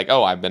and I say like,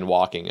 oh, I've been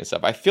walking and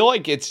stuff, I feel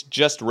like it's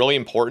just really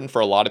important for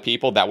a lot of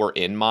people that were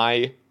in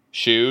my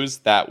shoes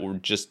that were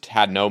just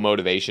had no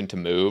motivation to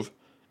move.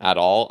 at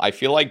all. I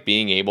feel like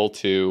being able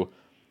to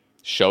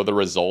show the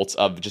results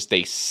of just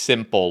a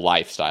simple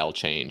lifestyle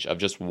change of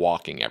just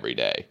walking every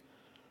day.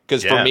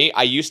 Because for me,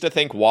 I used to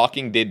think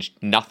walking did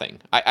nothing.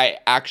 I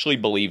actually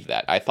believed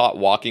that. I thought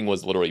walking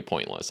was literally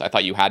pointless. I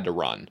thought you had to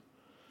run.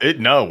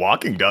 No,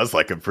 walking does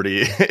like a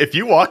pretty. If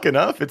you walk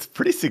enough, it's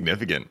pretty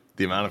significant.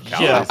 The amount of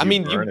calories. Yeah, I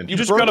mean, you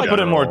just got to put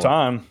in more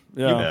time.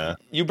 Yeah.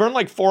 You burn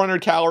like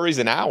 400 calories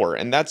an hour,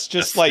 and that's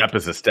just a step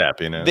is a step,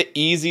 you know, the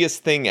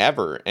easiest thing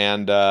ever.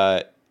 And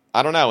I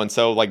don't know. And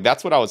so like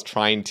that's what I was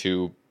trying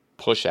to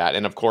push at.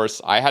 And of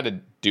course, I had to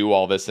do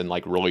all this in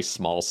like really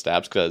small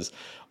steps because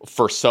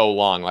for so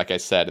long, like I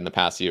said, in the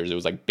past years, it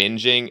was like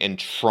binging and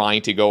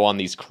trying to go on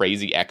these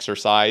crazy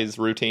exercise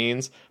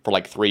routines for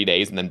like 3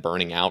 days and then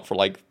burning out for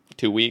like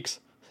 2 weeks.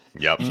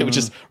 Yep. It would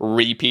just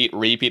repeat.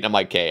 And I'm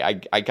like, okay,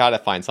 I got to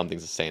find something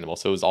sustainable.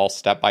 So it was all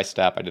step by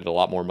step. I did it a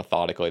lot more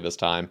methodically this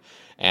time.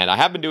 And I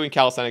have been doing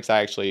calisthenics.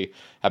 I actually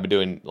have been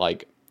doing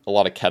like a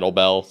lot of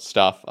kettlebell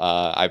stuff.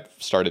 I've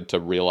started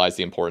to realize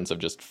the importance of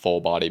just full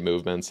body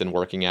movements and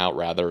working out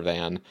rather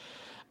than,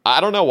 I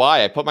don't know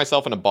why. I put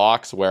myself in a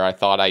box where I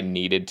thought I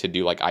needed to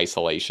do like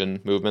isolation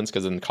movements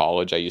because in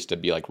college I used to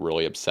be like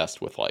really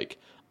obsessed with like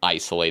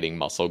isolating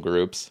muscle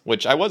groups,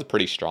 which I was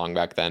pretty strong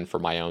back then for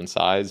my own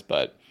size.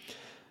 But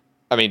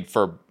I mean,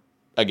 for,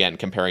 again,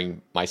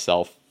 comparing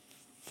myself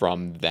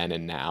from then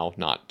and now,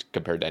 not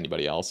compared to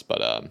anybody else,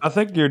 but I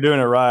think you're doing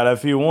it right.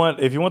 If you want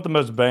the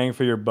most bang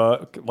for your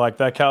buck, like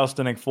that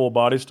calisthenic full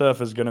body stuff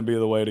is going to be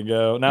the way to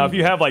go. Now, if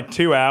you have like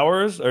 2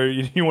 hours or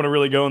you want to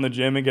really go in the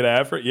gym and get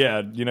after it,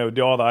 yeah,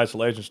 do all the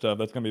isolation stuff.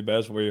 That's going to be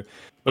best for you.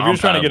 But if you're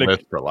just trying to get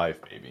lift for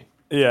life, baby.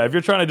 Yeah, if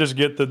you're trying to just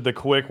get the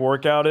quick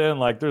workout in,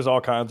 like there's all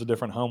kinds of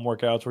different home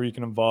workouts where you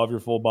can involve your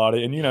full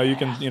body, and you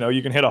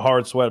can hit a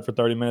hard sweat for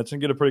 30 minutes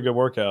and get a pretty good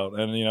workout,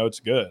 and it's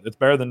good. It's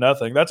better than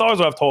nothing. That's always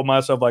what I've told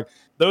myself. Like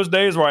those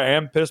days where I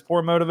am piss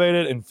poor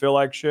motivated and feel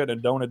like shit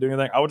and don't want to do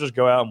anything, I would just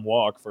go out and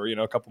walk for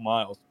a couple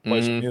miles,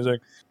 play some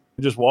music,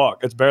 and just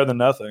walk. It's better than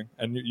nothing,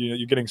 and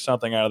you're getting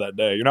something out of that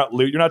day.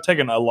 You're not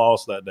taking a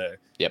loss that day.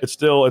 Yep. It's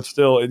still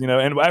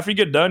and after you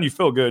get done, you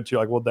feel good too.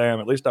 Like, well, damn,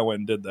 at least I went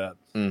and did that.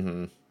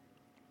 Mm-hmm.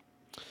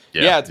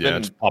 Yeah, it's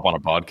been just pop on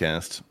a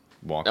podcast.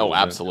 Oh,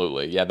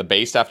 absolutely. Yeah, the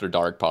Based After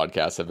Dark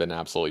podcasts have been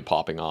absolutely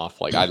popping off.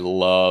 Like, I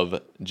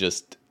love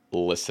just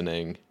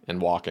listening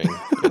and walking.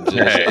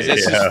 It's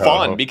just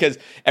fun because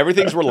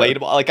everything's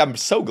relatable. Like, I'm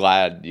so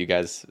glad you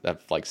guys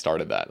have like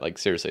started that. Like,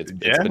 seriously, it's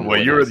been. Well,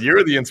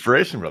 you're the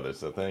inspiration, brother.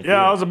 So thank you.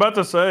 Yeah, I was about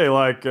to say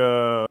like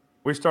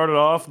we started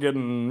off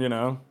getting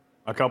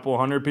a couple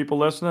hundred people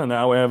listening, and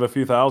now we have a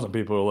few thousand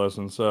people who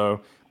listen. So.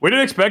 We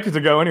didn't expect it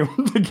to go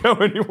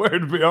anywhere,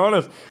 to be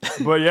honest.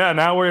 But yeah,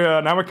 now we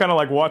kind of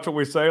like watch what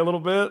we say a little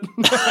bit.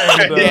 And,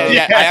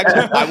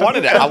 I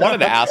wanted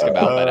to ask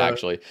about that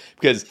actually,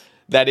 because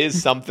that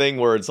is something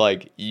where it's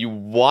like you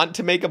want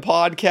to make a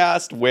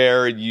podcast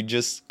where you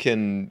just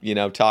can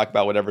talk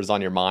about whatever's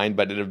on your mind,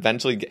 but it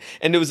eventually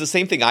and it was the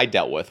same thing I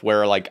dealt with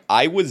where like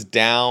I was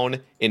down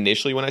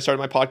initially when I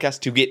started my podcast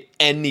to get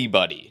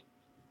anybody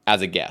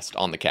as a guest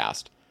on the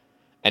cast.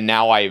 And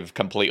now I've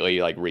completely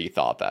like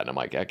rethought that, and I'm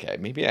like, okay,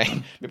 maybe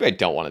I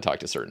don't want to talk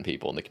to certain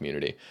people in the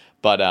community,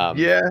 but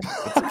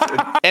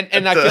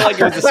and I feel like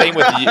it was the same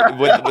with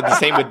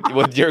you,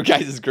 with your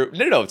guys' group.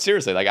 No,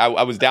 seriously, like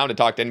I was down to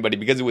talk to anybody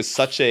because it was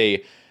such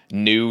a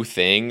new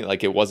thing.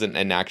 Like it wasn't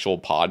an actual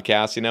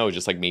podcast, it was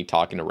just like me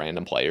talking to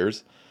random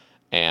players,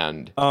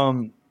 and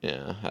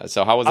yeah.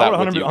 So how was that? I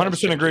would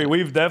 100% agree.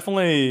 We've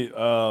definitely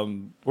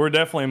we're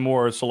definitely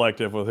more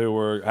selective with who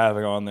we're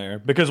having on there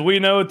because we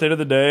know at the end of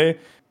the day.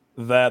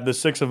 That the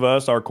 6 of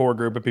us, our core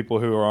group of people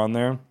who are on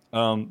there,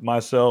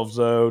 myself,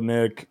 Zoe,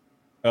 Nick,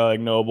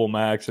 Ignoble,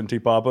 Max, and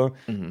T-Papa,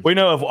 we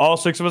know if all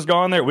 6 of us go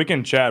on there, we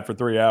can chat for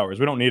 3 hours.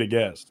 We don't need a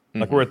guest.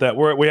 Like we're at that,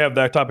 we have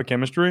that type of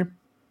chemistry.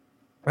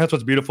 That's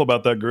what's beautiful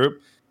about that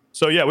group.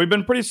 So yeah,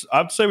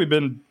 I'd say we've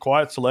been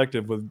quite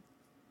selective with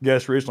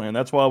guests recently, and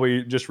that's why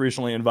we just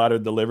recently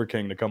invited the Liver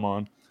King to come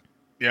on.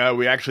 Yeah,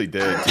 we actually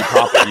did.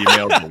 T-Papa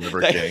emailed the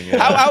Liver King.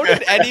 Yeah. How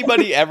did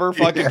anybody ever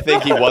fucking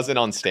think he wasn't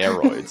on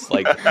steroids?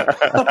 Like,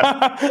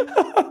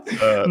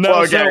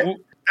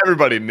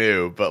 everybody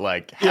knew, but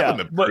like, having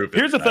the proof. But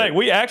here's the thing: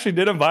 we actually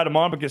did invite him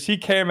on because he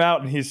came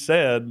out and he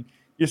said,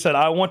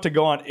 "I want to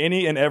go on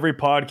any and every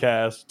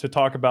podcast to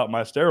talk about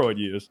my steroid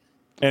use."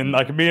 And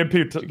like me and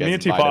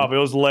T-Pop, it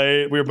was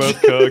late. We were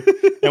both cooked,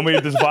 and we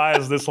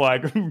devised this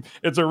like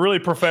it's a really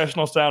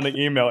professional sounding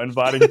email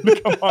inviting him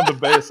to come on the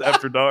Base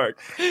After Dark.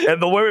 And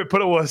the way we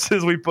put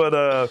it we put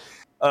it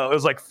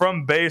was like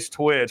from Base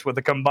Twitch with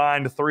a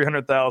combined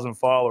 300,000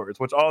 followers,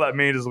 which all that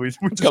means is we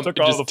just took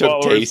all the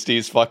followers.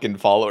 Tasty's fucking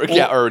followers.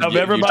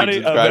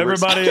 Everybody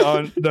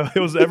on it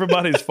was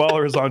everybody's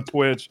followers on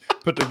Twitch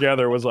put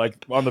together was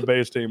like on the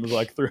Base team was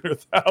like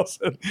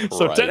 300,000.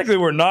 So technically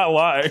we're not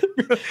lying.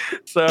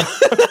 So,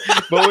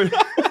 but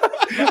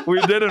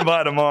we did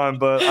invite him on,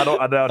 but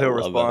I doubt he'll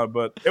respond.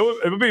 But it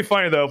would be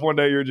funny though if one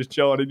day you're just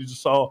chilling and you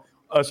just saw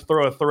us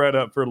throw a thread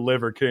up for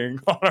Liver King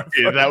on our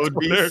Dude, that would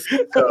be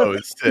so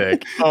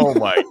sick. Oh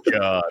my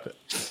god!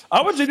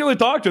 I would genuinely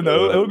talk to him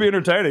though. It would be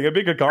entertaining. It'd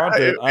be good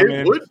content.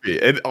 It would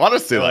be. And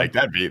honestly, like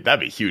that'd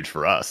be huge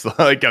for us.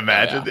 Like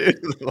imagine,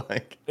 dude.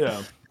 Like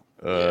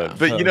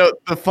But you know,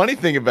 the funny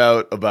thing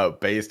about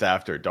Based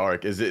After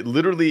Dark is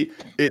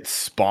it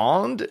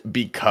spawned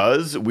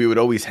because we would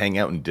always hang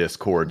out in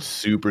Discord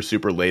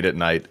super late at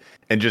night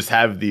and just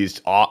have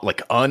these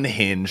like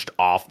unhinged,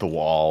 off the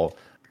wall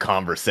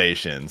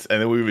conversations,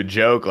 and then we would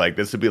joke like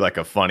this would be like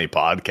a funny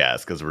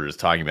podcast because we're just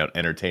talking about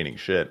entertaining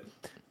shit.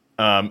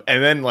 And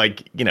then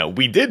like, you know,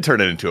 we did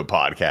turn it into a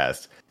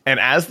podcast, and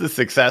as the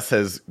success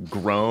has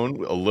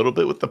grown a little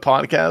bit with the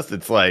podcast,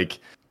 it's like,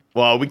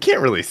 well, we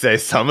can't really say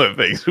some of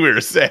the things we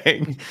were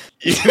saying,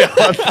 you know,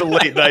 on the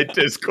late night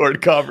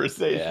Discord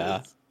conversations.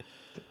 Yeah.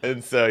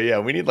 And so, yeah,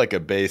 we need like a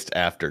Based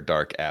After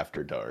Dark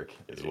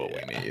is what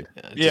we need.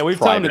 Yeah, we've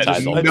found it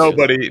just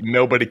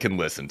nobody can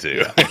listen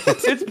to.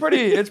 It's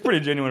pretty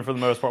genuine for the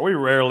most part. We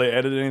rarely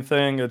edit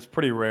anything. It's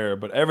pretty rare,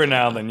 but every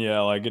now and then,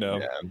 like, you know.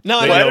 Yeah. No,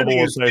 editing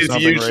is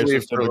usually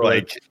for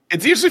like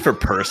it's usually for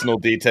personal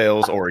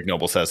details, or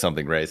Ignoble says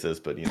something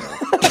racist, but you know.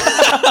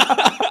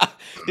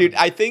 Dude,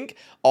 I think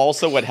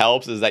also what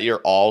helps is that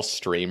you're all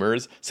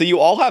streamers, so you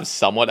all have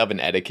somewhat of an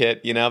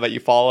etiquette, you know, that you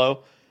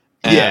follow.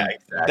 And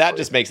exactly. That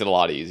just makes it a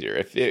lot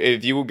easier.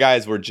 If you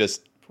guys were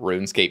just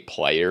RuneScape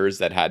players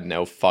that had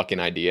no fucking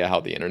idea how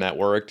the internet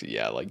worked,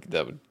 like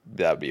that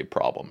would be a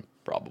problem,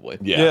 probably.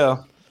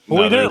 Yeah.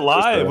 Well, we did it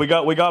live. We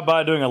got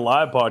by doing a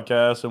live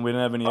podcast, and we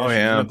didn't have any issues. We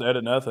didn't have to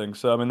edit nothing.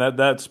 So I mean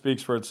that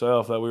speaks for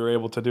itself that we were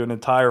able to do an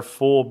entire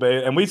full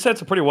base, and we said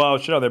some pretty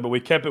wild shit on there, but we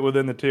kept it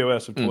within the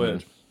TOS of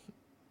Twitch.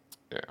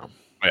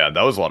 Yeah,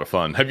 that was a lot of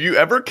fun. Have you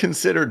ever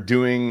considered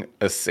doing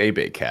a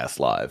Sabecast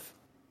live?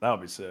 That would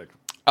be sick.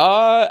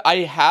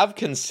 I have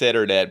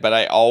considered it, but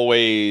I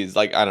always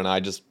like, I don't know,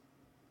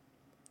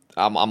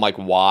 I'm like,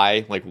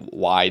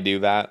 why do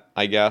that,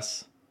 I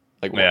guess?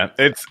 Like,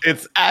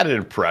 it's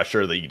added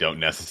pressure that you don't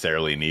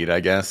necessarily need, I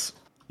guess.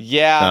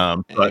 Yeah.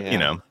 But you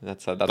know,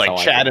 that's like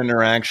chat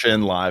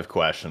interaction, live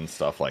questions,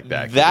 stuff like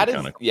that. That is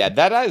cool.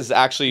 That is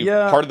actually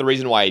part of the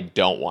reason why I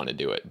don't want to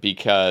do it,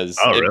 because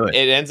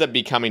it ends up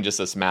becoming just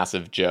this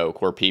massive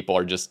joke where people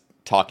are just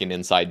talking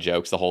inside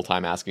jokes the whole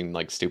time, asking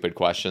like stupid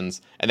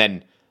questions, and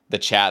then the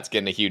chat's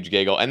getting a huge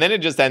giggle, and then it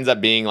just ends up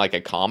being like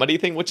a comedy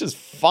thing, which is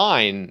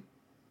fine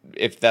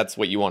if that's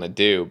what you want to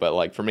do. But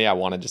like for me, I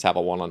want to just have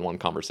a one-on-one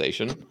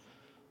conversation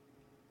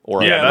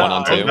or a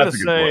one-on-two. I was going to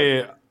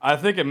say, I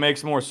think it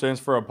makes more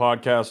sense for a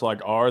podcast like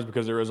ours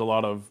because there is a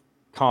lot of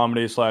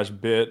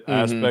comedy/bit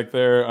aspect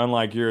there.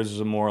 Unlike yours is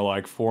a more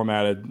like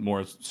formatted,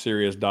 more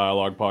serious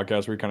dialogue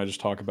podcast where you kind of just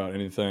talk about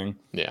anything.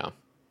 Yeah.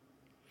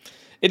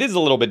 It is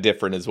a little bit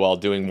different as well,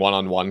 doing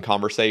one-on-one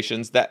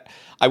conversations. That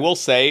I will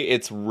say,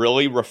 it's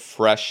really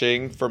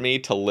refreshing for me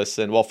to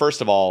listen. Well, first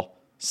of all,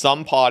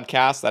 some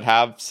podcasts that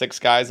have 6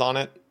 guys on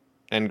it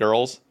and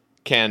girls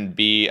can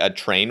be a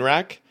train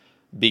wreck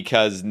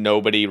because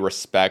nobody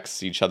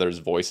respects each other's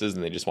voices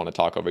and they just want to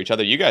talk over each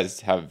other. You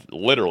guys have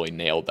literally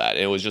nailed that.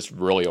 It was just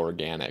really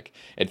organic.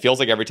 It feels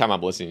like every time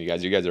I'm listening to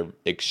you guys are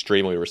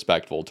extremely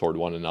respectful toward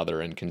one another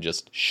and can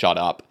just shut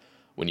up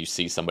when you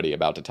see somebody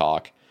about to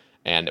talk.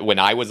 And when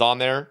I was on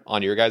there,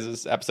 on your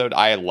guys' episode,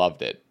 I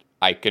loved it.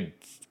 I could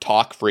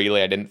talk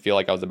freely. I didn't feel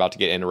like I was about to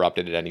get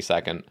interrupted at any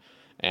second.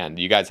 And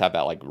you guys have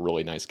that like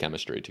really nice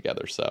chemistry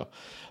together. So,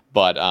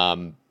 but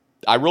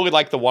I really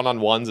like the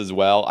one-on-ones as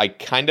well. I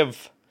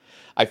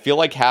feel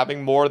like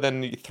having more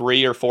than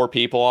 3 or 4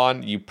 people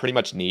on, you pretty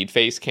much need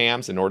face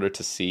cams in order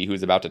to see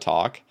who's about to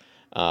talk,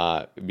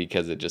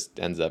 because it just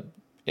ends up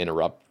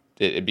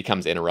it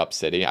becomes interrupt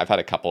city. I've had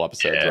a couple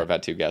episodes where I've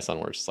had 2 guests on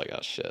where it's just like,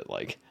 oh shit,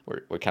 like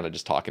we're kind of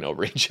just talking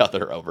over each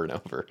other over and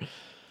over.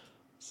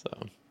 So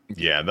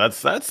yeah,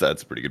 that's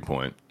a pretty good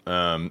point.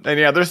 And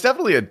yeah, there's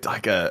definitely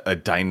a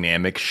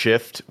dynamic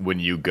shift when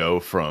you go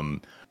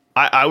from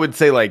I would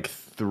say like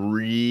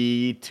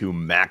 3 to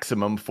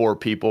maximum 4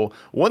 people.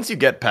 Once you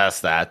get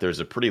past that, there's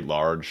a pretty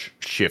large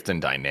shift in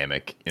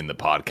dynamic in the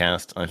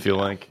podcast, I feel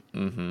like.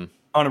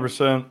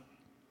 100%.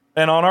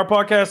 And on our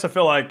podcast, I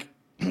feel like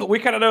we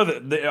kind of know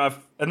that,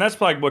 and that's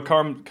like what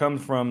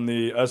comes from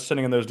us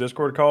sitting in those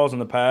Discord calls in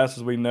the past,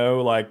 is we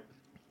know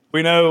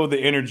the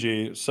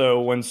energy.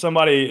 So when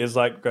somebody is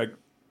like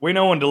we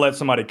know when to let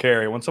somebody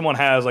carry. When someone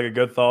has like a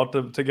good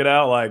thought to get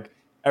out, like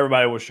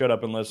everybody will shut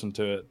up and listen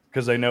to it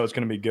because they know it's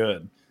going to be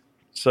good.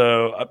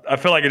 So I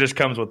feel like it just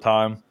comes with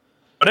time.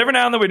 But every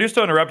now and then we do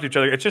still interrupt each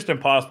other. It's just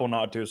impossible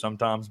not to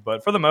sometimes.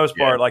 But for the most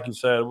part, like you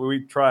said, we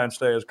try and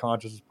stay as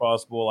conscious as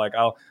possible. Like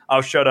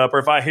I'll shut up, or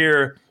if I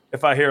hear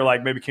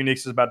like maybe Qnix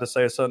is about to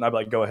say something, I'd be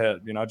like, go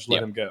ahead. You know, just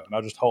let him go. And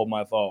I'll just hold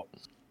my thought.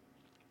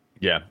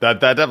 Yeah, that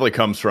definitely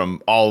comes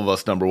from all of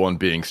us, number 1,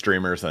 being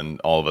streamers,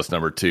 and all of us,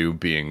 number 2,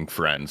 being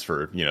friends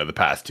for, you know, the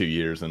past 2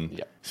 years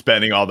and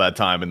spending all that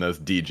time in those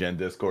DGen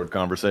Discord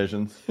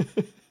conversations.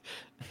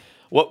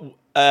 What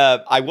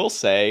I will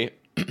say,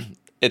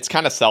 it's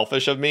kind of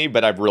selfish of me,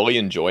 but I've really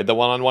enjoyed the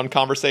one-on-one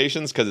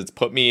conversations because it's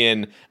put me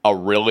in a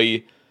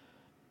really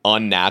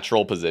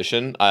unnatural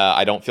position.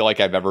 I don't feel like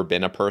I've ever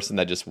been a person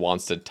that just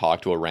wants to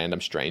talk to a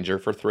random stranger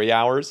for 3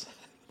 hours.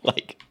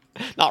 Like,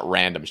 not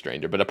random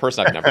stranger, but a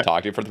person I've never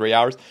talked to for 3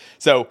 hours.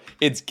 So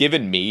it's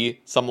given me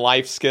some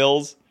life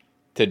skills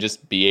to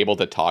just be able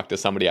to talk to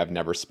somebody I've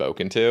never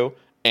spoken to,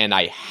 and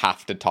I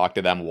have to talk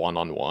to them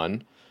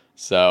one-on-one.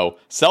 So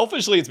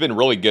selfishly, it's been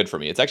really good for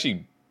me. It's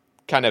actually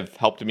kind of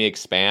helped me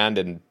expand,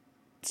 and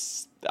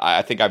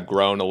I think I've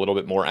grown a little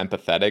bit more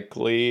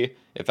empathetically,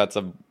 if that's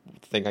a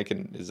thing I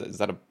can, is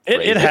that a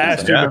phrase? It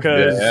has to,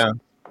 because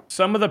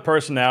some of the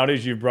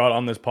personalities you've brought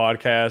on this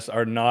podcast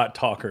are not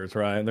talkers,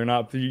 right? They're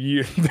not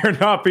they're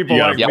not people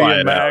like me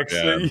and Max.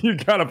 You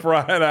gotta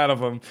pry it out of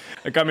them.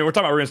 Like, I mean, we're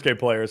talking about RuneScape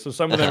players, so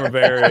some of them are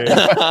very,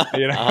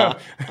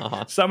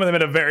 some of them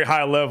at a very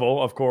high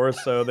level, of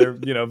course. So they're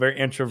very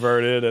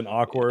introverted and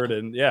awkward,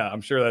 and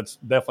I'm sure that's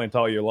definitely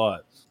taught you a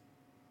lot.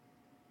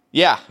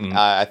 Yeah,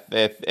 and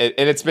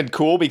it's been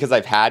cool because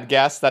I've had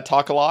guests that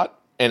talk a lot.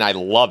 And I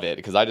love it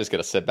because I just get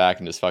to sit back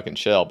and just fucking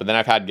chill. But then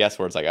I've had guests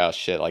where it's like, oh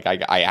shit, like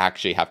I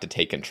actually have to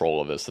take control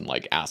of this and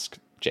like ask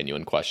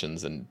genuine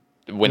questions. And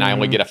when I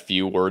only get a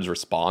few words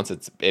response,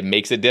 it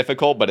makes it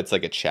difficult, but it's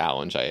like a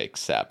challenge I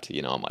accept.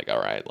 I'm like, all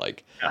right,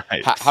 like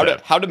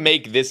how to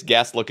make this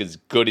guest look as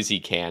good as he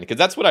can, because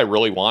that's what I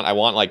really want. I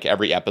want like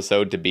every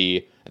episode to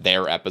be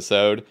their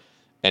episode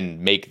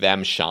and make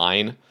them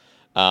shine.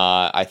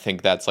 I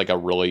think that's like a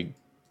really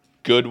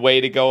good way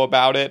to go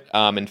about it.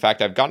 In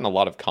fact, I've gotten a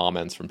lot of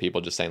comments from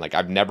people just saying like,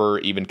 I've never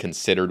even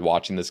considered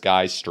watching this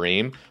guy's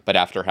stream, but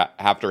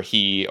after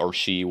he or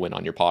she went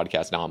on your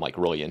podcast, now I'm like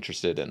really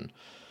interested in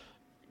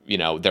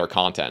their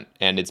content,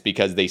 and it's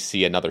because they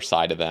see another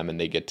side of them and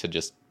they get to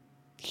just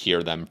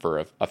hear them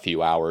for a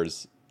few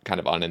hours kind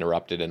of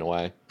uninterrupted in a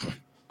way.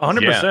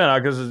 100%,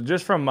 because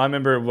just from, I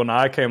remember when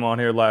I came on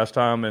here last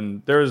time,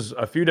 and there's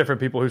a few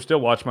different people who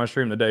still watch my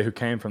stream today who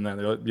came from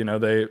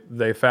that.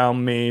 They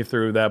found me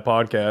through that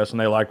podcast and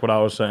they liked what I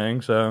was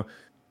saying, so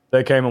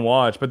they came and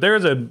watched. But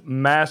there's a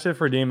massive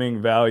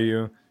redeeming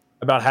value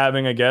about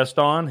having a guest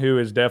on who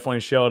is definitely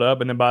shelled up,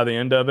 and then by the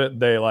end of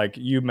it, they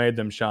you made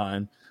them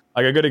shine.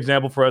 Like a good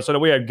example for us, so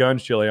we had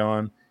Guns Chili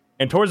on,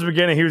 and towards the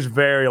beginning he was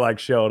very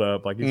shelled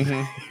up, like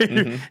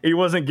he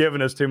wasn't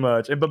giving us too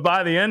much, but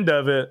by the end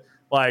of it,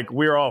 like,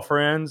 we were all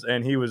friends,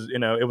 and he was,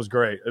 it was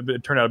great.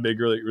 It turned out to be a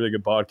really, really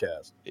good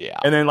podcast. Yeah.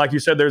 And then, like you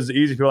said, there's the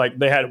easy people. Like,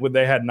 they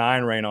had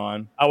Nine Rain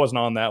on. I wasn't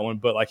on that one,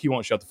 but he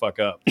won't shut the fuck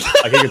up.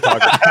 Like, he could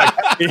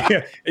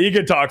talk. He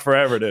could talk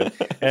forever, dude.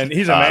 And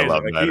he's amazing. I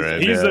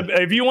love he's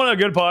if you want a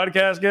good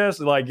podcast guest,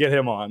 get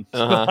him on.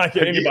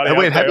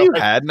 Wait, have you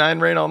had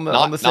Nine Rain on the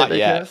not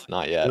yet?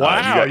 Not yet.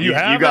 Wow, you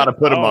got to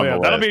put him on the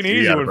list. That'll be an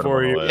easy one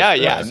for you.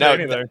 Yeah.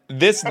 No,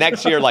 this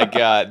next year,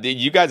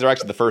 you guys are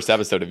actually the first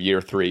episode of year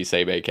 3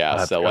 Say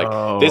Cast.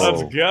 So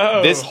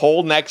this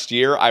whole next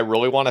year, I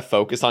really want to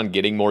focus on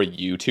getting more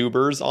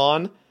YouTubers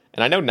on.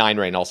 And I know Nine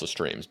Rain also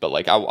streams, but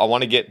I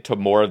want to get to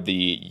more of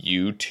the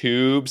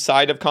YouTube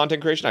side of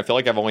content creation. I feel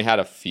like I've only had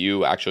a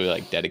few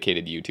actually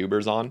dedicated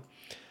YouTubers on.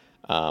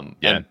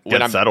 And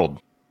when I'm settled.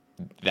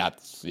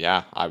 That's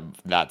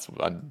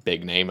a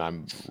big name.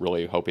 I'm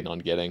really hoping on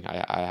getting.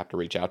 I have to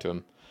reach out to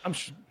him.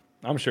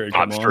 I'm sure he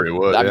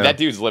would. I mean, that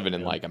dude's living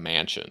in a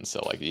mansion,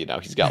 so he's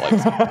got those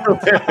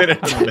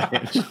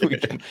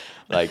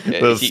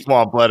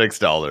Swampletics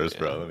dollars,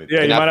 bro.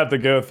 You might have to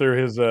go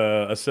through his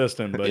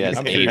assistant, but his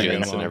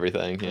agents and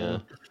everything. Yeah.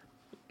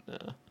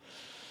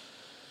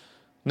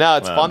 No,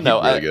 it's fun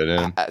though. Really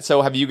good,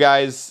 so have you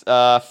guys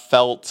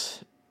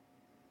felt,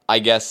 I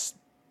guess,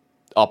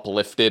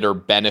 uplifted or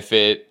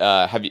benefit?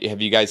 Have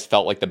you guys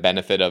felt the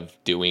benefit of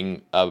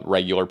doing a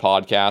regular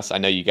podcast? I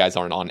know you guys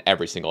aren't on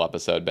every single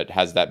episode, but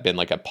has that been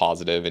a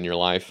positive in your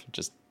life?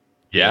 Just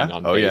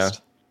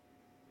based?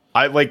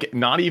 I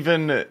not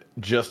even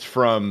just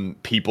from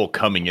people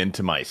coming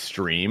into my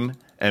stream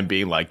and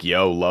being like,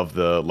 yo, love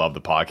the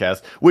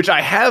podcast, which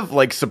I have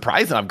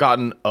surprising. I've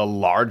gotten a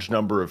large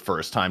number of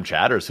first time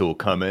chatters who will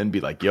come in, be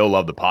like, yo,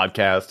 love the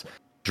podcast,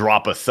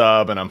 drop a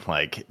sub, and I'm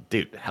like,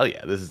 dude, hell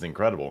yeah, this is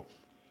incredible.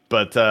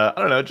 But I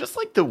don't know, just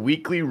the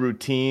weekly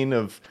routine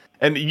of,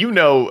 and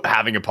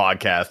having a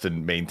podcast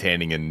and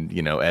maintaining and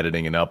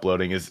editing and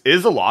uploading is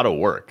a lot of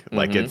work.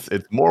 It's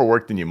more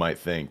work than you might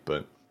think,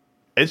 but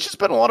it's just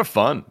been a lot of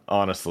fun,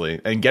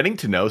 honestly. And getting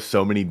to know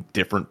so many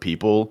different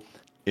people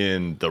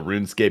in the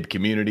RuneScape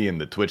community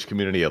and the Twitch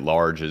community at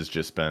large has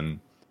just been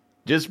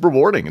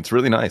rewarding. It's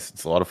really nice.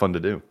 It's a lot of fun to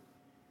do.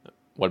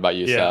 What about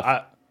you,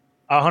 Seth?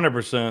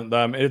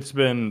 100%. It's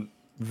been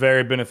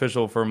very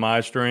beneficial for my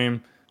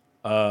stream.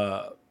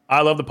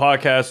 I love the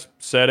podcast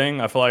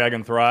setting. I feel like I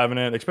can thrive in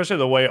it, especially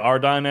the way our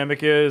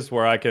dynamic is,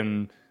 where I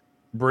can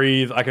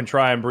breathe. I can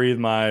try and breathe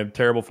my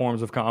terrible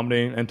forms of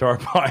comedy into our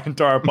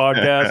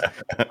podcast.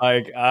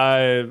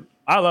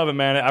 I love it,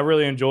 man. I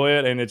really enjoy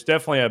it, and it's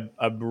definitely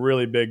a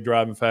really big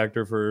driving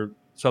factor for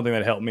something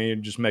that helped me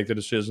just make the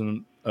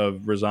decision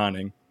of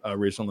resigning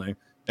recently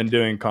and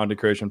doing content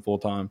creation full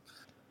time.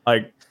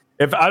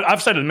 If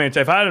I've said it many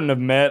times, if I hadn't have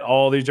met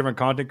all these different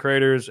content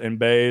creators in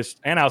Based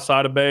and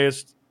outside of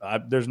Based,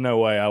 there's no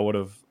way I would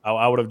have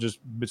I would have just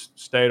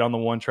stayed on the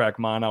one track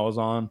mind I was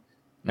on,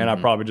 and I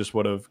probably just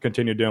would have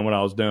continued doing what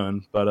I was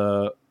doing.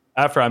 But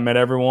after I met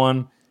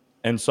everyone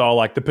and saw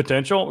like the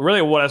potential,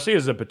 really what I see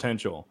is the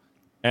potential,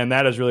 and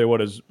that is really what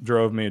has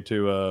drove me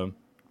to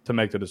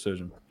make the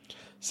decision.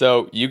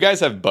 So you guys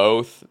have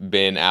both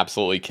been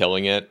absolutely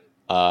killing it,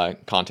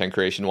 content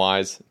creation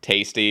wise.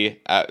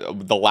 Tasty.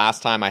 The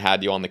last time I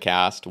had you on the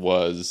cast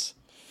was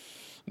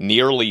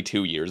nearly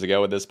 2 years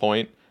ago at this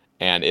point,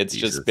 and it's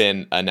just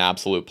been an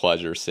absolute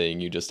pleasure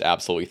seeing you just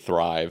absolutely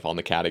thrive on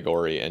the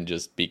category and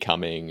just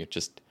becoming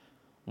just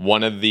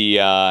one of the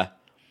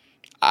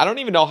I don't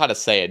even know how to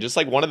say it, just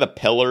like one of the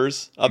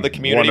pillars of the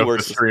community. One of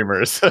the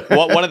streamers.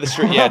 One of the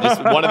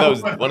just one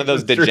of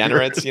those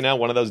degenerates,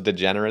 one of those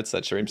degenerates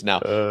that streams now.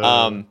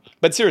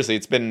 But seriously,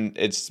 it's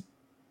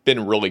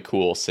been really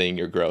cool seeing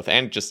your growth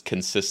and just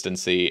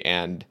consistency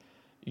and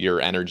your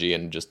energy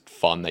and just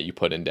fun that you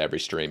put into every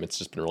stream. It's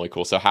just been really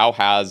cool. So how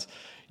has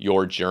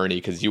your journey,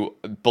 because you,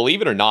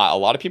 believe it or not, a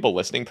lot of people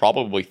listening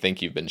probably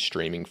think you've been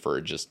streaming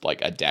for just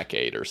like a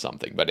decade or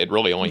something, but it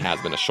really only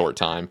has been a short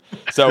time.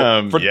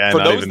 So for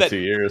those that 2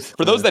 years.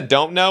 For those that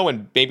don't know,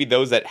 and maybe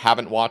those that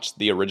haven't watched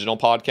the original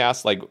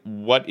podcast, like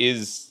what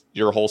is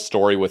your whole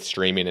story with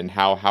streaming and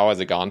how has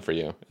it gone for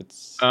you?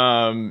 It's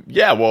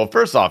well,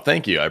 first off,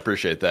 thank you. I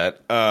appreciate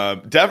that.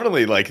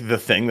 Definitely like the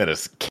thing that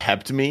has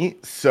kept me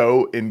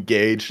so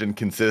engaged and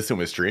consistent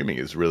with streaming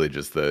is really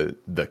just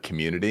the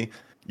community,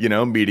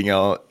 meeting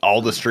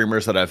all the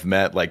streamers that I've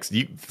met. Like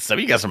some of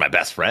you guys are my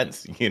best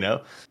friends,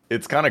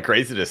 it's kind of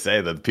crazy to say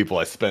that the people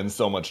I spend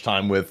so much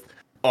time with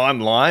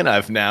online,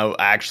 I've now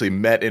actually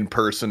met in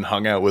person,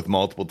 hung out with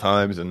multiple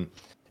times. And,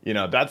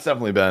 that's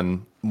definitely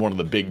been one of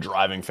the big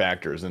driving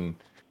factors in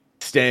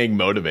staying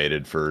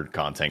motivated for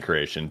content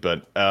creation.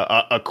 But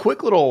a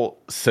quick little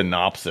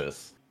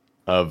synopsis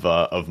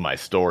of my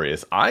story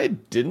is I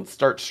didn't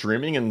start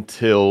streaming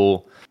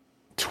until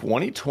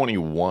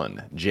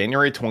 2021,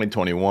 January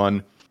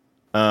 2021.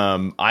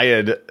 I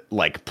had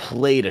like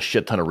played a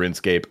shit ton of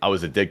RuneScape. I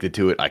was addicted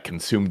to it. I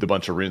consumed a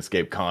bunch of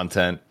RuneScape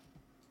content.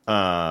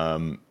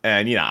 And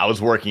I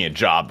was working a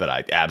job that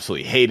I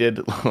absolutely hated.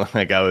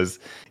 Like I was,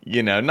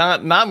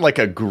 not like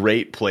a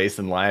great place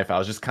in life. I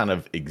was just kind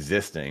of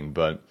existing.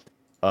 But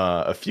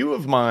a few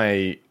of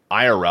my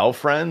IRL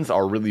friends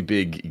are really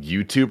big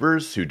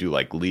YouTubers who do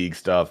like League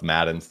stuff,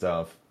 Madden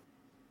stuff.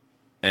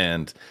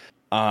 And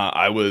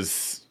I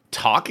was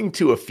talking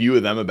to a few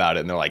of them about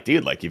it, and they're like,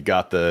 dude, like you've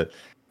got the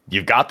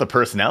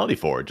personality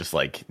for it. Just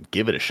like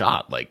give it a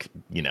shot. Like,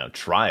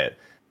 try it.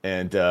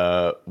 And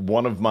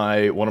one of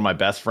my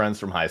best friends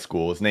from high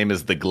school, his name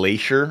is The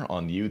Glacier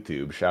on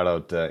YouTube. Shout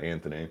out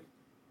Anthony.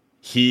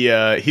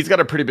 He's got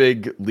a pretty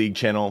big League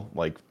channel,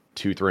 like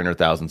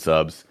 200,000-300,000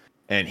 subs,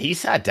 and he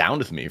sat down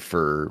with me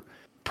for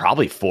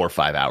probably 4 or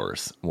 5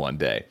 hours one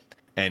day,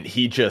 and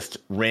he just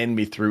ran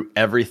me through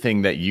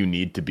everything that you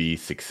need to be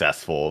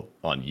successful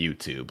on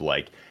YouTube,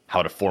 like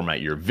how to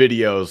format your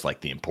videos, like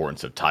the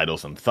importance of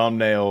titles and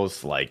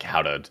thumbnails, like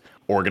how to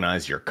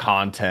organize your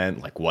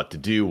content, like what to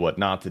do, what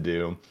not to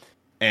do.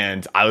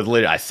 And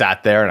I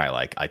sat there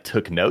and I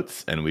took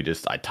notes, and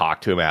I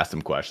talked to him, asked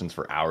him questions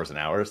for hours and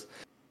hours.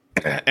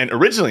 And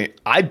originally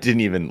I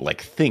didn't even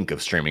like think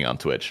of streaming on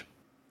Twitch.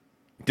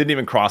 Didn't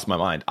even cross my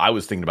mind. I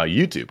was thinking about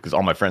YouTube because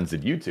all my friends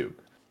did YouTube.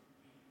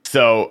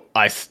 So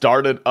I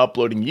started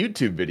uploading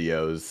YouTube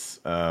videos.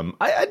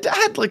 I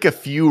had like a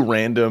few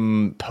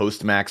random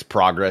Postmax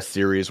progress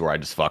series where I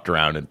just fucked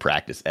around and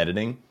practiced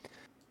editing.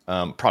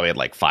 Probably had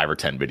like 5 or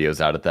 10 videos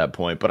out at that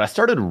point. But I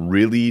started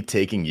really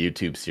taking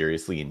YouTube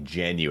seriously in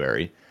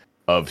January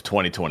of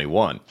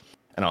 2021.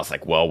 And I was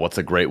like, well, what's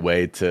a great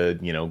way to,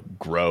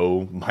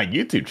 grow my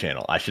YouTube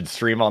channel? I should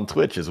stream on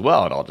Twitch as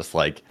well. And I'll just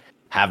like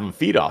have them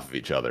feed off of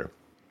each other.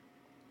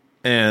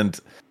 And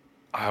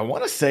I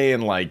want to say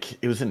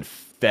it was in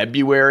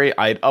February,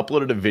 I had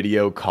uploaded a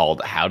video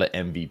called How to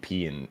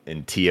MVP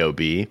in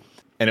TOB.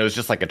 And it was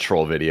just like a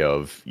troll video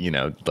of,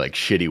 like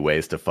shitty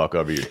ways to fuck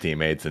over your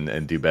teammates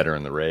and do better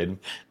in the raid.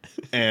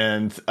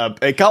 And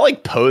it got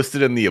like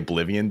posted in the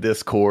Oblivion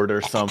Discord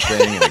or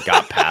something. And it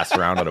got passed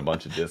around on a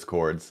bunch of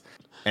Discords.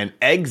 And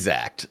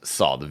Exact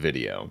saw the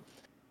video.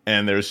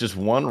 And there was just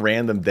one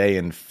random day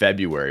in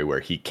February where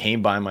he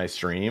came by my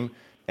stream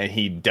and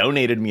he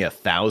donated me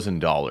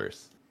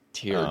 $1,000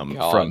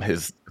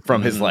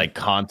 from his like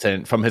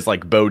content, from his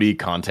like Bodhi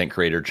content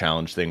creator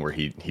challenge thing where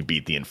he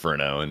beat the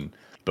Inferno, and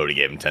Bodhi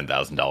gave him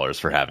 $10,000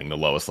 for having the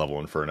lowest level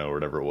Inferno or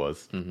whatever it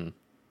was.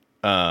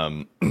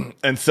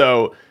 And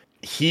so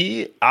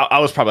I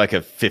was probably like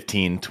a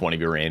 15-20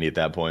 beer Randy at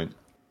that point.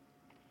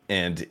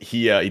 And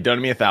he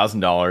donated me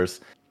 $1,000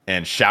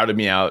 and shouted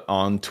me out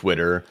on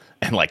Twitter,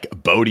 and like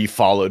Bodhi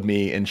followed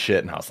me and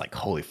shit. And I was like,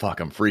 holy fuck,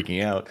 I'm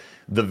freaking out.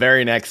 The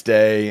very next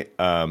day,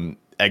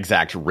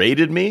 Exact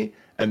raided me.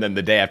 And then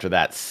the day after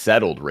that,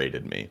 Settled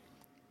raided me.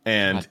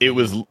 And it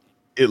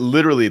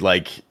literally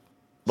like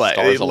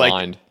stars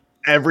aligned.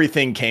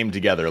 Everything came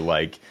together.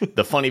 Like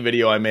the funny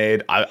video I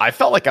made, I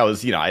felt like I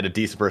was, I had a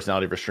decent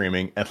personality for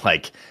streaming, and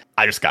like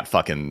I just got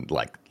fucking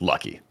like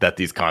lucky that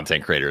these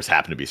content creators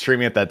happened to be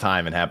streaming at that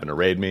time and happened to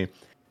raid me.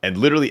 And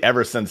literally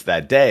ever since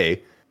that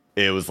day,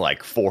 it was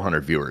like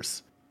 400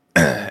 viewers.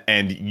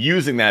 And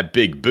using that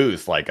big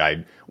boost, like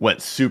I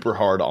went super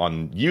hard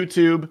on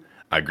YouTube.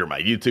 I grew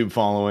my YouTube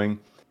following.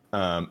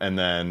 And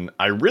then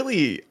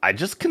I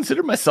just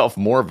considered myself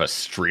more of a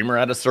streamer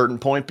at a certain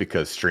point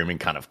because streaming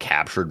kind of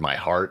captured my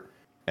heart.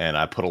 And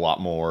I put a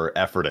lot more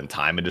effort and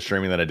time into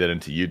streaming than I did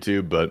into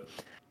YouTube. But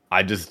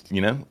I just,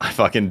 I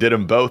fucking did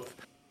them both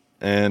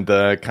and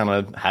kind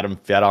of had them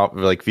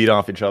feed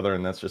off each other.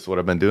 And that's just what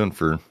I've been doing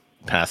for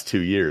past 2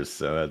 years.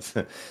 So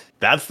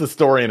that's the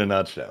story in a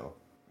nutshell.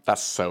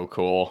 That's so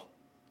cool.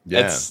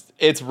 Yeah.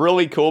 It's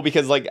really cool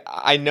because like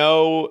I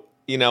know,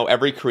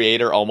 every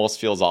creator almost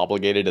feels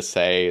obligated to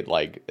say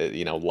like,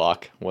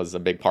 luck was a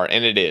big part,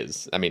 and it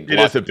is. I mean, it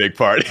is a big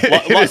part.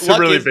 It's a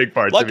really big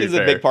part. Luck is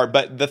a big part,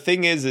 but the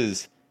thing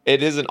is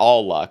it isn't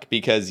all luck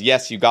because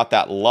yes, you got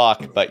that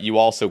luck, but you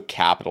also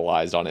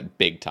capitalized on it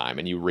big time,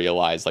 and you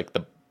realize like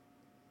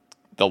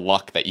the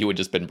luck that you had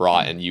just been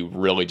brought, and you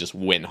really just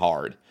win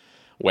hard.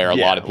 Where a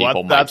lot of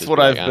people might that's what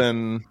I've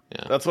been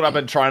that's what I've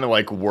been trying to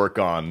like work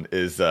on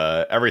is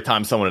every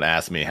time someone would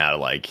ask me how to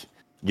like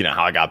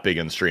how I got big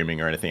in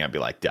streaming or anything, I'd be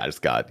like, I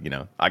just got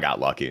I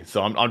got lucky.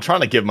 So I'm trying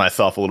to give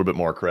myself a little bit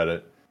more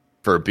credit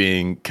for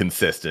being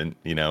consistent,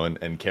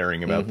 and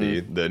caring about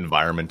the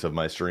environment of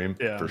my stream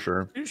for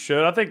sure. You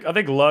should. I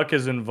think luck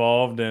is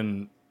involved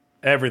in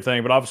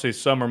everything, but obviously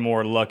some are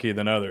more lucky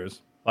than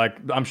others. Like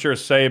I'm sure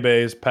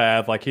Sebe's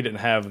path, like he didn't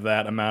have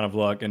that amount of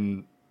luck,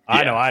 and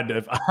I know I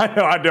did.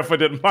 I definitely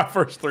did in my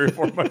first 3 or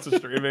 4 months of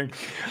streaming.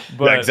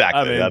 But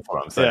exactly, I mean, that's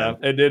what I'm saying.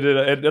 Yeah,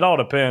 it all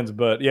depends.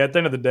 But yeah, at the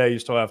end of the day, you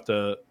still have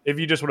to. If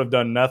you just would have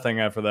done nothing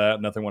after that,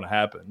 nothing would have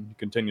happened. You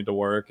continued to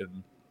work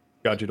and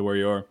got you to where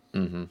you are.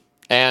 Mm-hmm.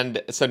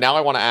 And so now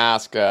I want to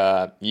ask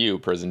you,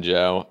 Prison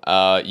Joe.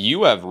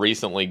 You have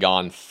recently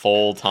gone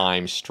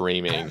full-time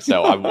streaming,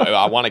 so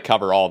I want to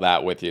cover all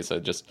that with you. So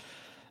just.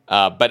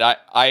 But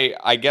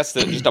I guess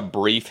that just a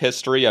brief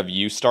history of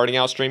you starting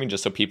out streaming,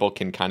 just so people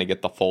can kind of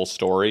get the full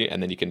story,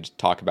 and then you can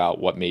talk about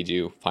what made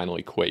you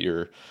finally quit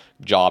your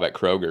job at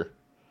Kroger.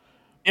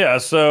 Yeah,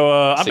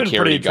 so I've been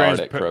pretty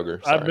transparent at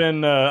Kroger. Sorry.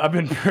 I've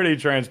been pretty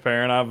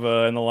transparent.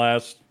 I've in the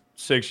last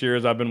 6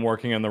 years, I've been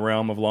working in the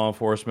realm of law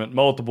enforcement,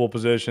 multiple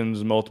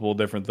positions, multiple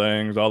different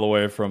things, all the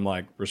way from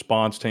like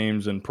response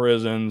teams in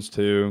prisons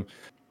to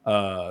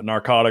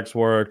narcotics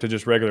work to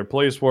just regular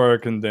police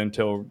work, and then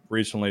till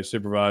recently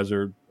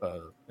supervisor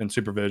and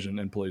supervision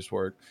in police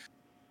work.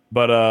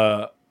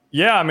 But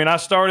yeah, I mean, I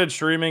started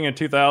streaming in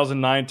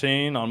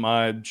 2019 on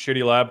my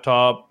shitty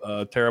laptop,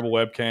 terrible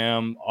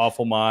webcam,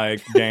 awful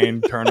mic,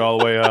 gain turned all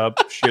the way up,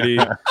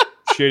 shitty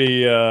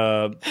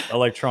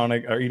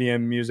electronic or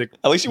EDM music.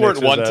 At least you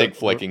weren't one tick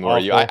flicking, were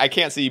you? I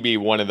can't see you be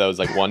one of those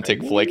like one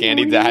tick flick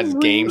Andy that has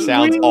game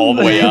sounds all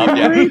the way up.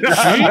 Yeah.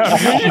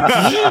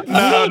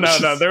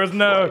 No.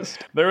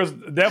 There was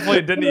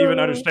definitely didn't even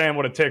understand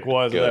what a tick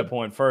was at that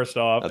point. First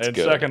off, That's and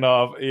good. Second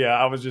off,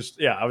 I was just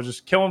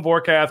killing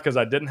Vorkath because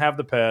I didn't have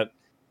the pet,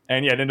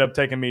 and it ended up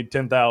taking me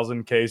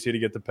 10,000 KC to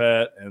get the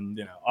pet, and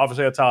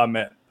obviously that's how I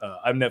met.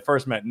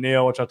 First met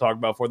Neil, which I talked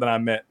about before. Then I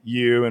met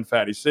you and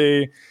Fatty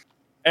C.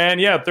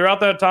 And throughout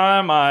that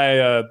time,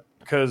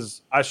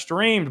 because I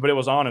streamed, but it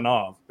was on and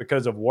off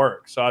because of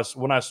work. So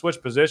when I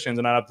switched positions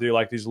and I'd have to do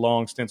like these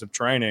long stints of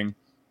training,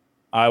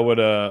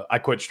 I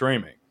quit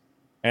streaming.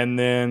 And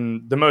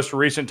then the most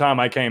recent time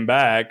I came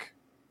back,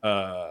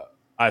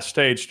 I'd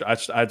stage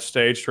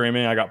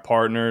streaming. I got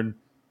partnered,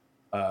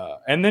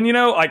 and then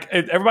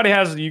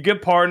everybody you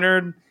get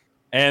partnered,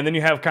 and then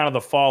you have kind of the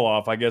fall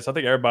off. I guess I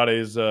think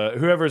everybody's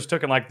whoever's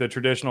taken like the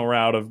traditional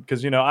route of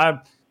because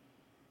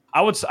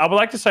I would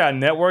like to say I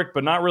networked,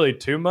 but not really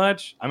too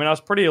much. I mean, I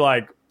was pretty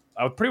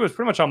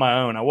much on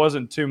my own. I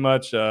wasn't too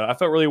much. I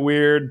felt really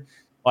weird,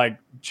 like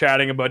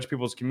chatting a bunch of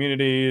people's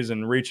communities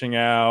and reaching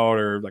out,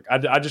 or like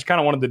I just kind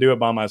of wanted to do it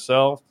by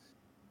myself.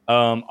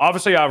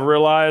 Obviously, I've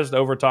realized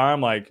over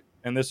time,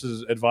 and this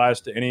is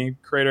advice to any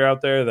creator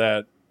out there,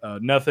 that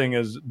nothing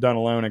is done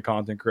alone in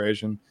content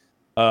creation.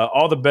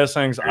 All the best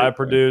things I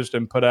produced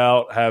and put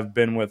out have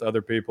been with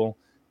other people.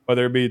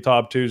 Whether it be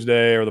Top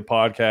Tuesday or the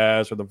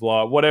podcast or the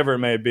vlog, whatever it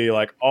may be,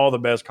 like all the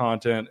best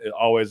content, it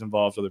always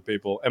involves other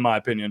people, in my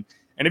opinion.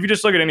 And if you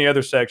just look at any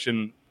other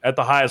section at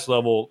the highest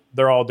level,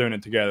 they're all doing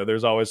it together.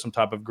 There's always some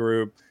type of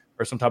group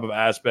or some type of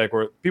aspect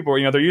where people,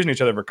 they're using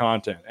each other for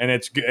content,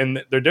 and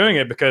they're doing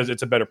it because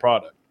it's a better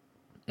product,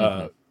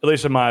 at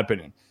least in my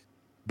opinion.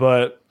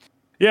 But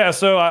yeah,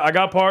 so I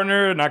got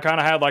partnered, and I kind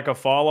of had like a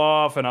fall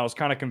off, and I was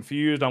kind of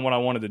confused on what I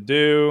wanted to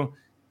do,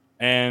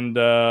 and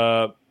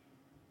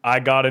I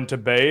got into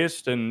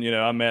Based, and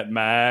I met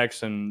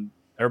Max and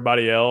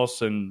everybody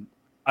else, and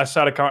I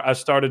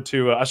started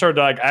to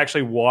like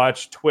actually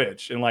watch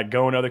Twitch and like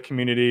go in other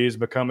communities,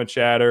 become a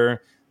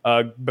chatter,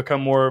 become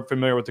more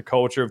familiar with the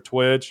culture of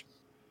Twitch,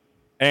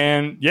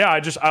 and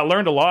I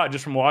learned a lot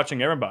just from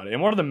watching everybody.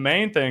 And one of the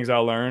main things I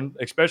learned,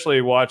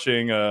 especially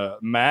watching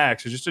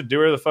Max, is just to do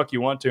whatever the fuck you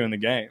want to in the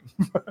game.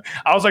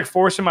 I was like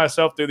forcing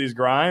myself through these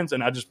grinds,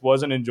 and I just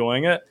wasn't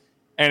enjoying it,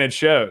 and it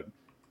showed.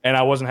 And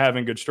I wasn't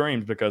having good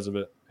streams because of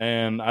it.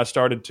 and I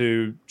started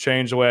to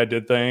change the way I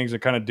did things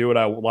and kind of do what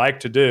I like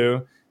to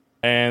do.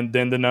 And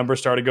then the numbers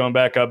started going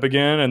back up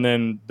again. And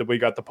then we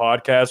got the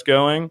podcast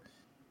going.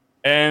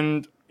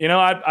 And, you know,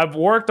 I've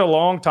worked a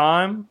long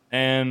time,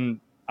 and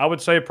I would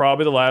say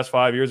probably the last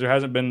 5 years, there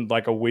hasn't been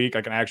like a week,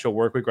 like an actual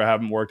work week where I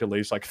haven't worked at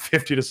least like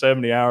 50 to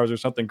 70 hours or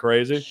something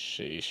crazy.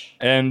 Sheesh.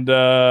 And,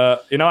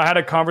 you know, I had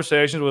a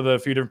conversation with a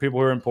few different people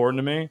who are important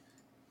to me.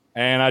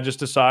 And I just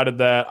decided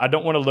that I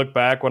don't want to look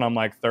back when I'm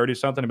like 30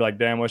 something and be like,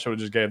 damn, I wish I would have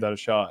just gave that a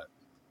shot.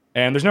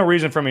 And there's no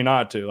reason for me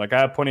not to. Like, I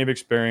have plenty of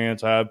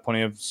experience. I have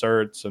plenty of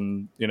certs,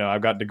 and, you know,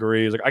 I've got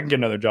degrees. Like, I can get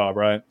another job,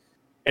 right?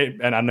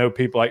 And I know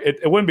people, like,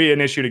 it wouldn't be an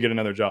issue to get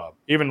another job.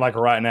 Even like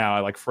right now, I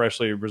like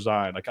freshly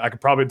resigned. Like, they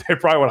probably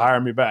would hire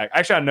me back.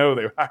 Actually, I know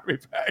they would hire me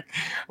back.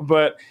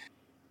 But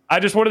I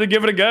just wanted to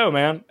give it a go,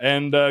 man.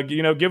 And,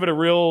 you know, give it a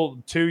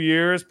real 2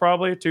 years,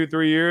 probably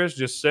 2-3 years.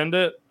 Just send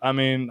it. I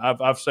mean,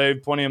 I've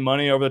saved plenty of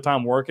money over the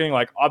time working.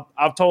 Like,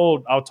 I've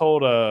told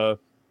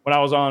when I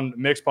was on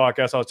Mixed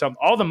Podcast, I was telling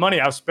all the money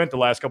I've spent the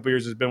last couple of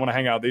years has been when I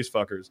hang out with these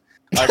fuckers.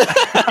 Like,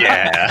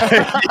 yeah.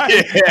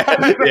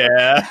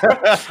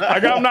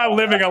 Like, I'm not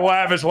living a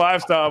lavish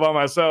lifestyle by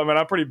myself, man.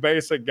 I'm a pretty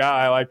basic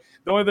guy. Like,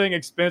 the only thing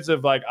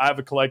expensive, like,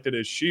 I've collected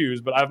is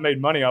shoes, but I've made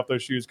money off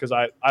those shoes because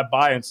I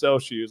buy and sell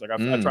shoes. Like, I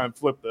try and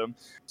flip them.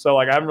 So,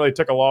 like, I haven't really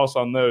took a loss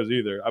on those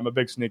either. I'm a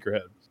big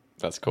sneakerhead.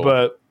 That's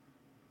cool.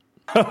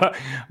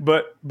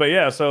 But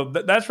yeah, so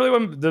that's really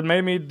what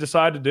made me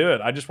decide to do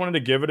it. I just wanted to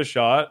give it a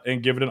shot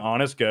and give it an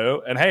honest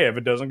go. And hey, if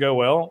it doesn't go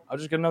well, I'll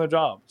just get another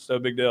job. It's no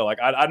big deal. Like,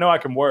 I know I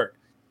can work,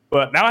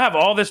 but now I have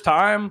all this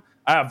time.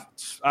 I have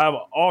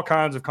all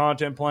kinds of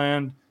content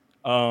planned.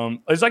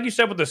 It's like you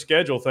said with the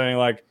schedule thing.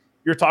 Like,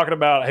 you're talking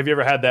about, have you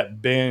ever had that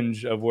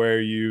binge of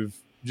where you've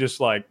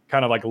just like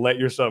kind of like let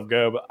yourself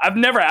go? But I've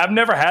never had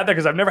that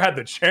because I've never had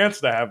the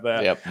chance to have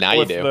that. Yep. Now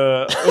you do.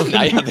 Now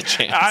you have the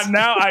chance.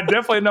 I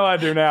definitely know I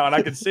do now, and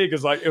I can see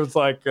because like it was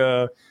like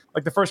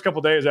the first couple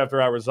of days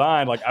after I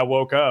resigned, like I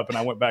woke up and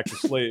I went back to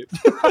sleep.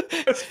 That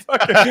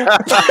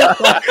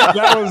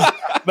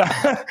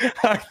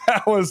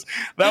was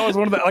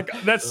one of the, like,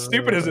 that's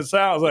stupid as it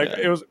sounds. Like,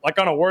 it was like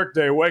on a work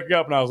day, waking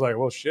up and I was like,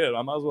 well, shit,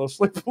 I might as well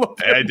sleep a little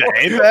bit more.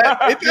 Ain't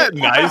that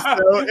nice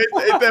though?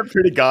 Ain't that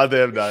pretty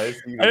goddamn nice?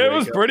 It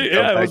was pretty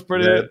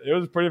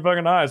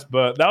fucking nice.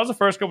 But that was the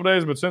first couple of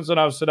days. But since then,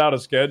 I've set out a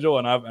schedule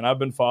and I've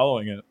been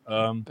following it.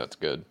 That's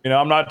good. You know,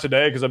 I'm not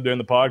today because I'm doing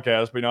the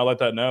podcast, but you know, I'll let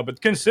that know.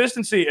 But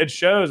consistency, it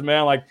shows,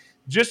 man. Like,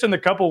 just in the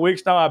couple of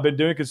weeks now I've been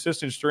doing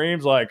consistent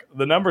streams, like,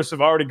 the numbers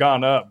have already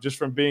gone up just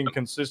from being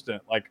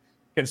consistent. Like,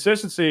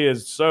 consistency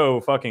is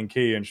so fucking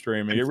key in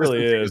streaming. It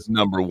really is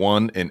number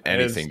one in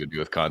anything to do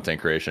with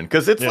content creation,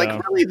 because it's like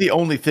really the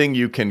only thing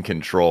you can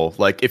control.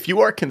 Like, if you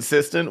are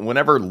consistent,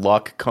 whenever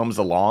luck comes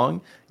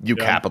along, you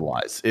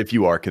capitalize if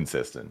you are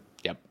consistent.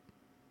 Yep.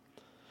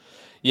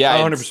 Yeah, I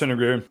 100%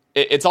 agree.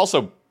 It's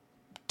also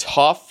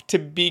tough to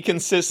be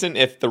consistent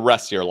if the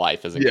rest of your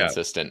life isn't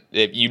consistent.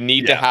 If you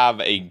need to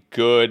have a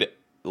good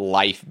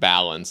life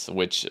balance,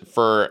 which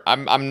for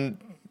I'm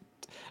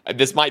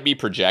this might be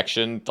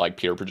projection, like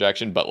pure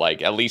projection, but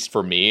like at least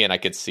for me, and I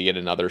could see it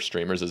in other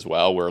streamers as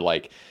well, where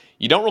like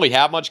you don't really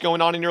have much going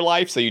on in your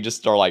life, so you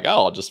just are like,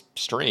 oh, I'll just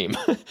stream,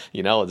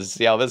 you know, let's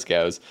see how this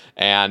goes,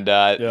 and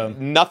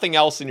nothing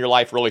else in your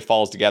life really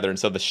falls together, and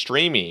so the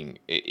streaming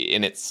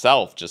in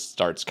itself just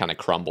starts kind of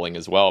crumbling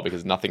as well,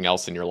 because nothing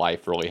else in your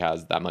life really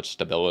has that much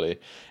stability.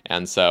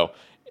 And so,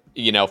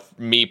 you know,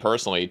 me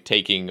personally,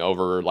 taking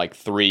over like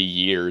 3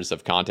 years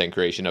of content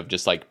creation of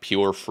just like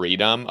pure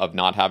freedom of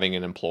not having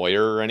an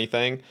employer or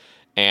anything,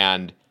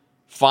 and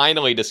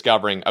finally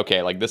discovering,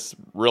 okay, like this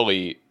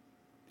really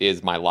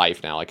is my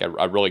life now. Like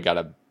I really got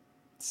to,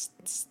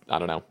 I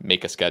don't know,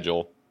 make a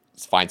schedule,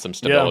 find some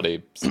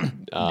stability.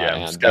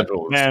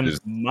 Schedule is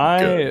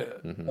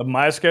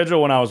my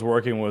schedule when I was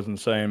working was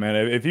insane, man.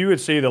 If you would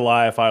see the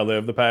life I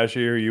lived the past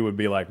year, you would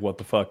be like, what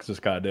the fuck is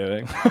this guy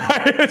doing?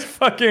 It's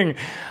fucking,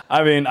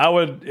 I mean, I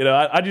would, you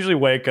know, I'd usually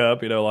wake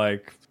up, you know,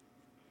 like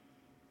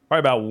probably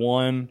about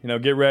 1, you know,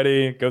 get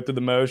ready, go through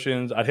the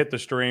motions. I'd hit the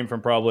stream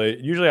from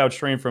usually I would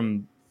stream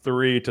from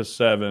 3 to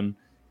 7.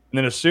 And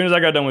then as soon as I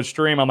got done with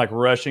stream, I'm like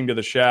rushing to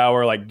the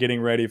shower, like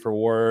getting ready for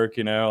work,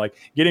 you know, like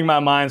getting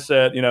my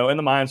mindset, you know, in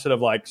the mindset of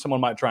like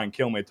someone might try and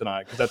kill me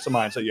tonight, because that's the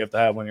mindset you have to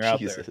have when you're out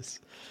there.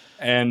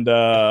 And,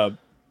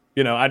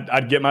 you know,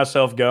 I'd get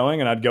myself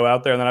going and I'd go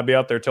out there, and then I'd be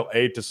out there till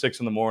 8 to 6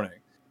 in the morning.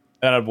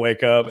 Then I'd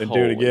wake up and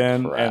do it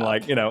again. Crap. And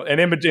like, you know, and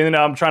in between,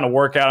 I'm trying to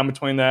work out in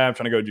between that. I'm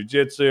trying to go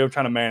jiu-jitsu. I'm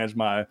trying to manage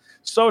my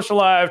social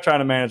life, trying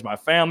to manage my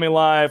family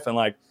life. And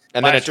like,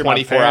 and then a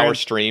 24-hour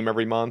stream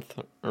every month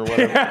or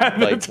whatever.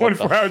 Like, a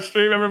 24-hour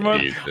stream every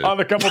month on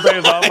the couple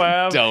days off I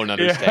have. Don't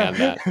understand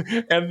that.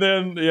 And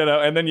then, you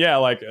know, and then,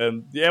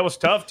 it was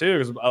tough too.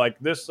 Because like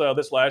this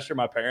last year,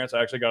 my parents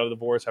actually got a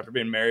divorce after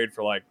being married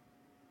for like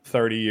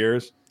 30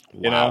 years,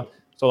 you know?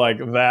 So like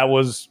that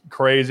was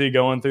crazy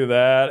going through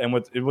that. And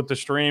with the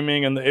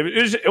streaming and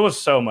it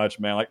was so much,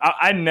 man. Like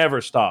I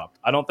never stopped.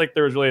 I don't think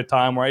there was really a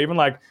time where even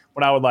like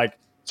when I would like,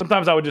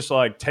 sometimes I would just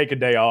like take a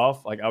day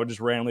off. Like I would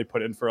just randomly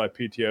put in for like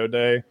PTO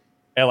day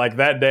And like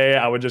that day,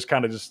 I would just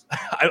kind of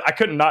I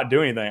couldn't not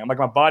do anything. I'm like,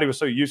 my body was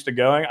so used to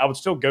going, I would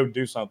still go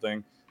do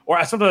something.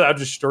 Or sometimes I'd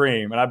just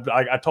stream. And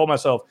I told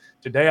myself,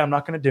 today I'm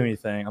not going to do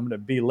anything. I'm going to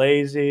be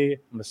lazy. I'm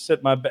going to sit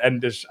in my bed.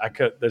 And just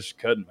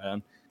couldn't,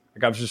 man.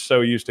 Like I was just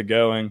so used to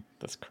going.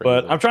 That's crazy.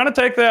 But I'm trying to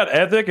take that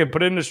ethic and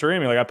put it into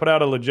streaming. Like I put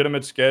out a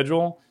legitimate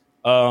schedule.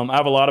 I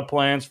have a lot of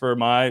plans for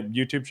my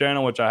YouTube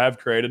channel, which I have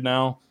created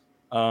now.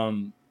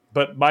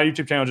 But my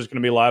YouTube channel is just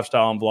going to be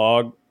lifestyle and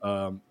vlog.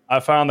 I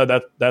found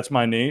that's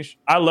my niche.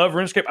 I love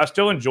RuneScape. I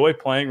still enjoy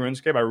playing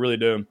RuneScape. I really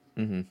do.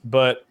 Mm-hmm.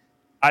 But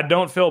I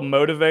don't feel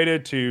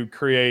motivated to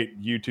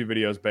create YouTube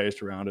videos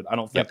based around it. I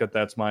don't think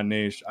that's my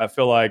niche. I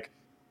feel like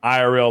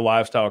IRL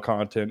lifestyle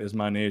content is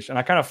my niche. And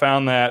I kind of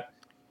found that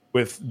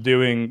with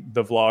doing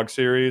the vlog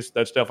series.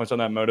 That's definitely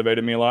something that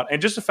motivated me a lot.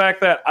 And just the fact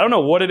that, I don't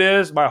know what it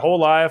is, my whole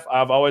life,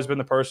 I've always been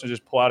the person to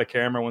just pull out a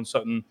camera when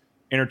something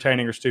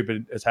entertaining or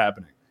stupid is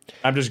happening.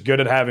 I'm just good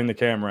at having the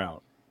camera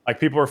out. Like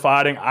people are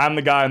fighting, I'm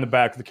the guy in the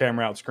back with the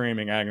camera out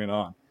screaming, egging it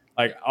on.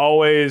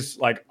 Always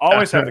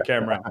have the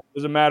camera out.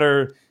 Doesn't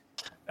matter.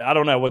 I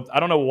don't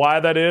know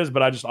why that is,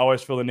 but I just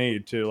always feel the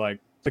need to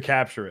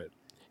capture it.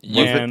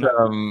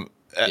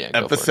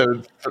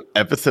 Episode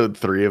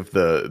 3 of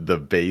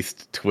the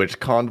based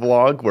TwitchCon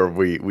vlog where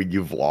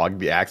you vlogged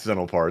the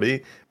accidental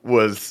party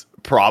was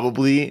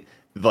probably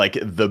like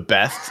the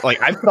best.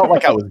 Like I felt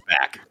like I was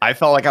back. I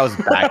felt like I was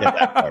back at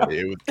that party.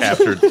 It was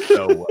captured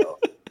so well.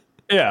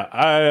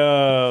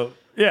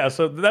 Yeah,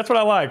 so that's what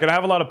I like, and I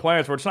have a lot of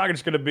plans where it's not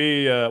just going to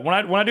be when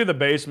I do the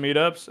base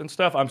meetups and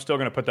stuff. I'm still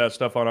going to put that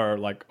stuff on our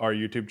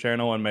YouTube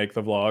channel and make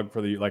the vlog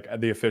for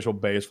the official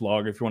base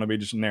vlog if you want to be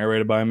just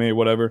narrated by me,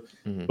 whatever.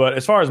 Mm-hmm. But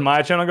as far as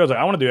my channel goes,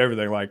 I want to do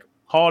everything, like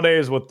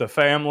holidays with the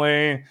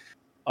family.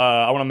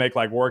 I want to make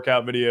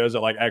workout videos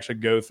that actually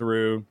go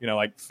through,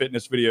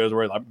 fitness videos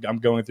where I'm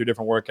going through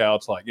different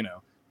workouts,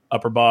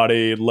 upper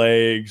body,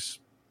 legs,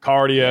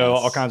 cardio,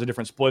 all kinds of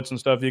different splits and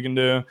stuff you can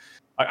do.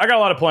 I got a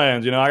lot of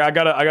plans, I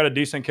got a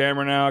decent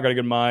camera now. I got a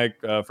good mic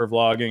for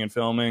vlogging and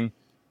filming.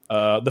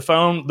 The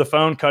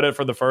phone cut it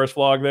for the first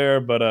vlog there,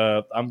 but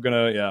I'm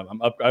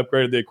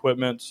upgraded the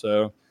equipment,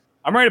 so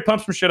I'm ready to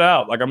pump some shit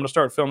out. I'm gonna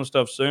start filming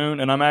stuff soon,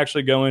 and I'm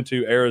actually going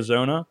to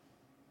Arizona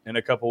in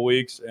a couple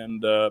weeks,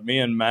 and me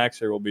and Max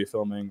here will be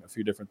filming a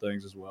few different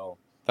things as well.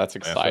 That's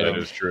exciting.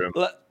 That is true.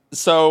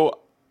 So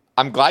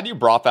I'm glad you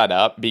brought that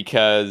up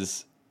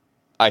because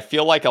I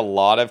feel like a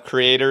lot of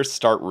creators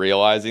start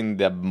realizing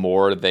the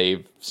more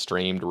they've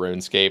streamed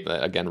RuneScape,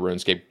 again,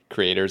 RuneScape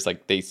creators,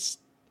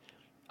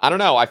 I don't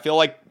know. I feel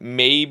like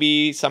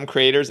maybe some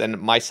creators,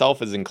 and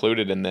myself is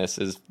included in this,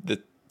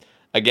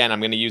 again, I'm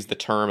going to use the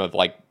term of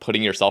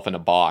putting yourself in a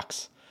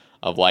box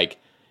of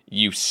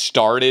you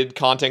started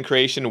content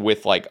creation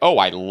with oh,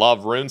 I love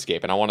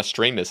RuneScape and I want to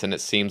stream this and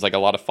it seems like a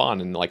lot of fun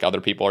and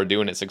other people are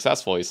doing it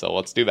successfully, so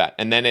let's do that.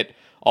 And then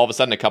all of a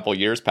sudden a couple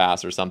years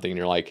pass or something and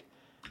you're like,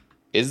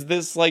 is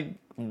this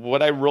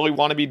what I really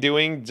want to be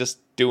doing? Just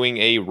doing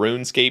a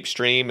RuneScape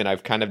stream, and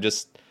I've kind of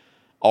just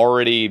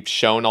already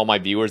shown all my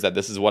viewers that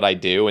this is what I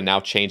do, and now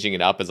changing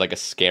it up is a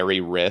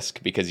scary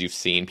risk because you've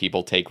seen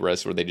people take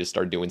risks where they just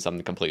start doing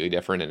something completely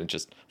different and it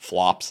just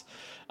flops.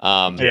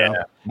 Well,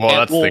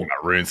 that's the thing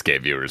about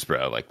RuneScape viewers,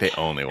 bro. They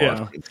only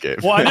watch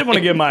RuneScape. Well, I did want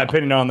to give my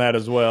opinion on that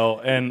as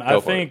well, and I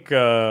think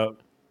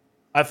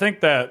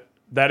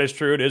that is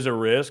true. It is a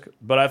risk,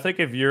 but I think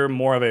if you're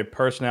more of a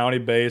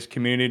personality-based,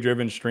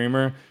 community-driven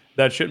streamer,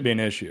 that shouldn't be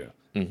an issue.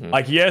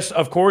 Mm-hmm. Yes,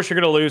 of course, you're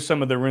going to lose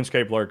some of the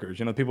RuneScape lurkers.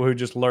 People who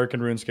just lurk in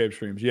RuneScape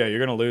streams. Yeah, you're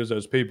going to lose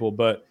those people.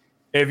 But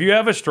if you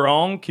have a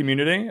strong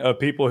community of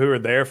people who are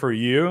there for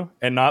you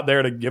and not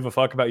there to give a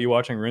fuck about you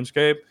watching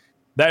RuneScape,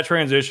 that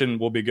transition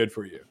will be good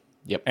for you.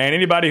 Yep. And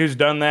anybody who's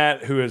done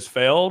that who has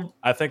failed,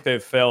 I think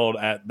they've failed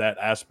at that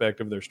aspect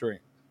of their stream.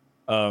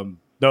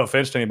 No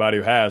offense to anybody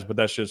who has, but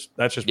that's just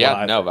what I think.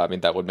 I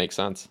mean, that would make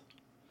sense.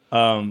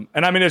 And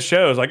I mean, it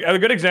shows. A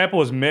good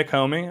example is Mick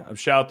Homie.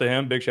 Shout out to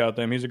him. Big shout out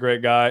to him. He's a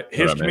great guy.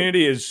 His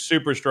community is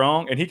super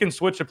strong, and he can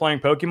switch to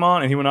playing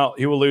Pokemon, and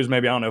he will lose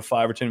maybe,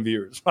 5 or 10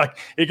 viewers.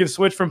 He can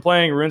switch from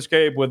playing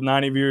RuneScape with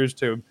 90 viewers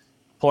to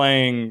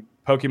playing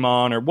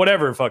Pokemon or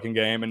whatever fucking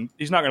game, and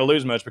he's not going to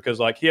lose much because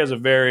he has a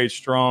very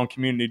strong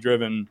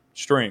community-driven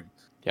stream.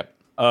 Yep.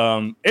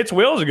 It's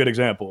Will is a good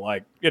example.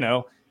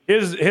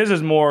 His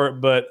is more,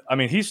 but I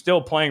mean, he's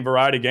still playing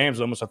variety games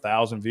with almost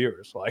 1,000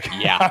 viewers.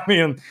 Yeah, I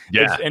mean,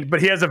 yeah.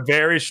 But he has a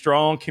very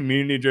strong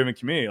community-driven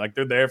community.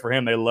 They're there for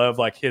him. They love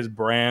his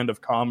brand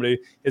of comedy,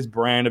 his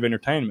brand of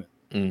entertainment.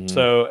 Mm-hmm.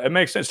 So it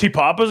makes sense. T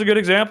Papa is a good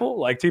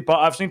example.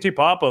 I've seen T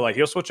Papa.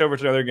 He'll switch over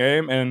to another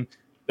game, and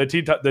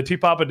the T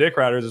Papa Dick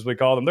Riders, as we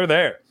call them, they're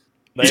there.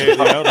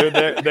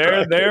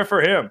 They're there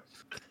for him.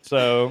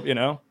 So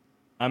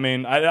I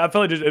mean, I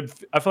feel like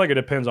it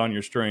depends on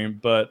your stream,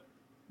 but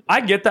I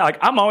get that. Like,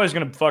 I'm always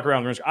going to fuck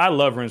around with RuneScape. I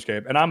love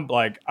RuneScape, and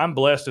I'm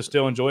blessed to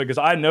still enjoy it because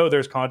I know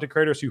there's content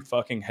creators who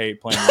fucking hate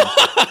playing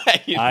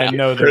RuneScape. I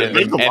know there's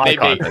that. a lot of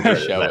content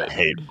creators that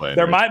hate playing.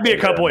 There might be a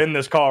couple in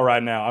this call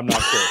right now. I'm not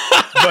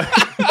sure,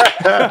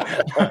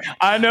 but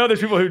I know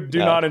there's people who do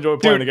not enjoy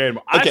playing the game.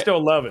 I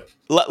still love it.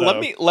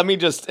 Let me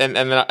just and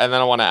then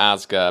I want to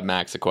ask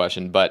Max a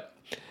question, but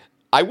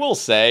I will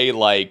say,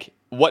 like,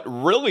 what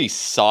really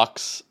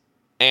sucks.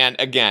 And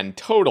again,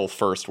 total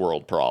first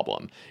world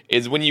problem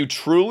is when you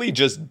truly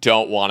just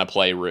don't want to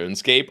play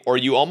RuneScape, or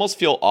you almost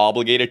feel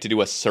obligated to do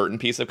a certain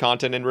piece of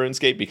content in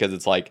RuneScape because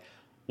it's like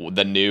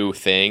the new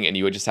thing and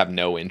you would just have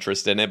no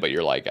interest in it, but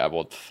you're like,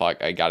 well,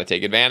 fuck, I got to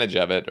take advantage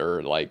of it,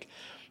 or like,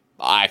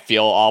 I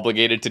feel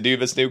obligated to do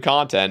this new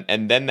content.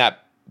 And then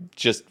that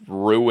just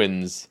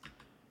ruins,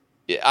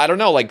 I don't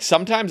know, like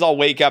sometimes I'll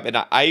wake up and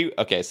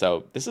okay,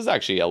 so this is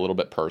actually a little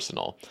bit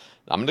personal.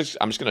 I'm just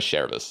going to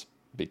share this.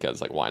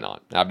 Because, like, why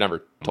not? I've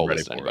never told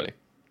this to anybody.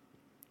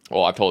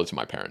 Well, I've told it to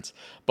my parents.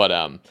 But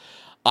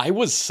I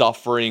was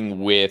suffering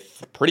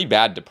with pretty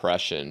bad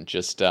depression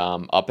just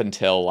up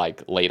until,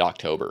 like, late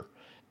October.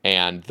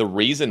 And the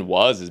reason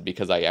is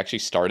because I actually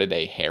started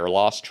a hair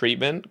loss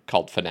treatment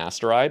called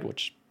finasteride,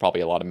 which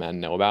probably a lot of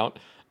men know about.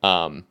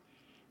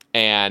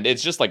 And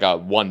it's just like a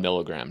 1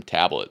 milligram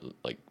tablet.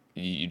 Like,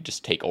 you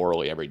just take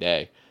orally every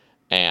day.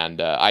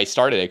 And I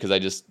started it because I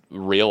just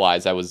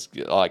realized I was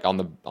like on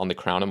the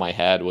crown of my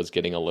head was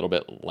getting a little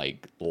bit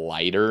like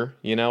lighter.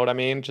 You know what I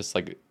mean? Just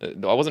like I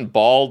wasn't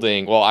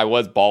balding. Well, I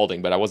was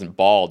balding, but I wasn't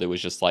bald. It was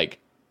just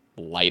like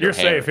lighter. You're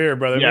hair. safe here,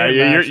 brother. Yeah,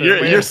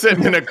 you're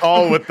sitting in a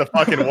call with the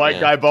fucking white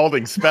guy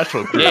balding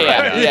special crew.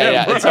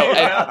 Yeah.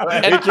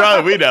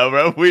 We know,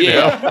 bro. We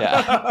know.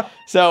 Yeah.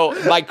 So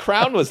my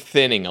crown was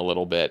thinning a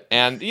little bit,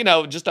 and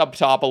just up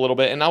top a little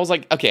bit. And I was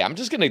like, okay, I'm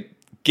just gonna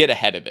get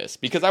ahead of this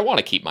because I want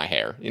to keep my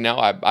hair.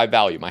 I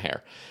value my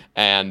hair.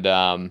 And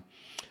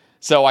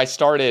so I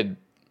started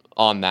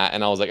on that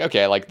and I was like,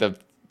 okay, like the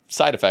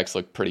side effects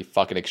look pretty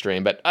fucking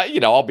extreme, but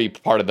I'll be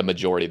part of the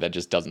majority that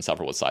just doesn't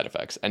suffer with side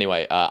effects.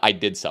 Anyway, I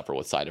did suffer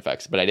with side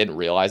effects, but I didn't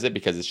realize it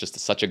because it's just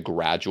such a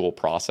gradual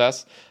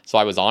process. So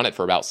I was on it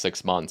for about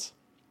 6 months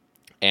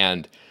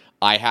and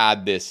I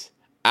had this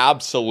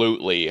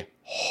absolutely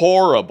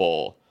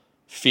horrible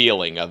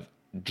feeling of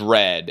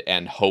dread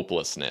and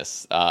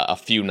hopelessness a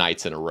few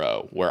nights in a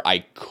row where I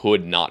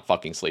could not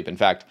fucking sleep. In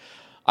fact,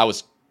 I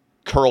was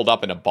curled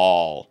up in a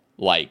ball,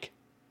 like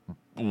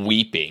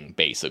weeping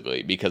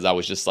basically, because I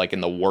was just like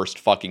in the worst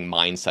fucking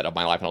mindset of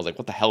my life. And I was like,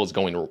 what the hell is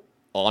going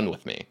on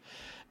with me?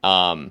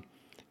 And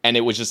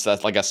it was just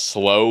like a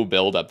slow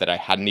buildup that I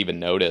hadn't even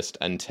noticed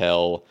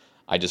until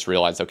I just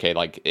realized, okay,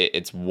 like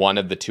it's one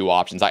of the two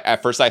options.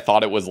 At first I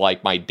thought it was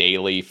like my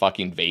daily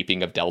fucking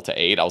vaping of Delta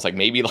 8. I was like,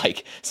 maybe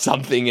like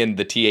something in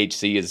the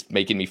THC is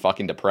making me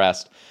fucking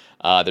depressed.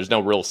 There's no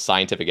real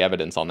scientific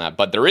evidence on that,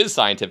 but there is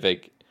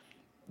scientific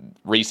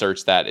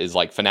research that is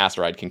like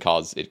finasteride can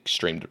cause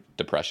extreme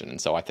depression.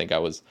 And so I think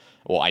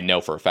I know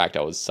for a fact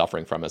I was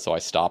suffering from it. So I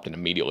stopped and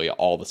immediately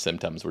all the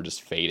symptoms were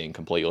just fading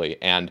completely.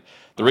 And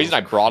the reason I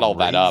brought all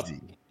that up,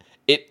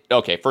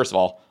 first of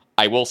all,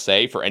 I will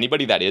say for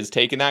anybody that is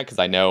taking that, because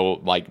I know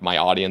like my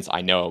audience,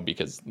 I know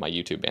because my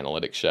YouTube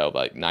analytics show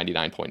like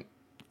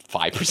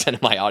 99.5%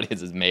 of my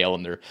audience is male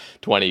and they're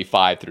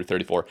 25 through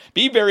 34.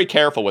 Be very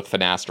careful with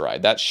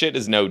finasteride. That shit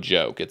is no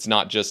joke. It's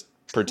not just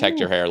protect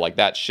your hair. Like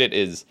that shit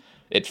it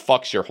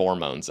fucks your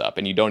hormones up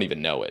and you don't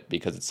even know it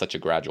because it's such a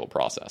gradual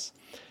process.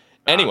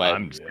 Anyway,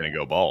 I'm just gonna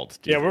go bald.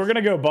 Yeah, we're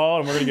gonna go bald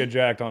and we're gonna get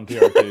jacked on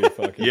TRT.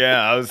 Fucking.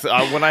 Yeah, I was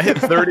when I hit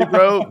 30,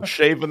 bro,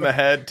 shaving the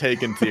head,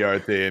 taking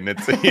TRT, and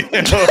it's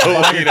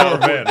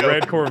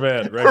red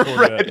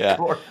Corvette.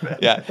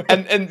 Yeah.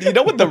 And you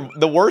know what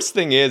the worst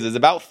thing is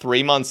about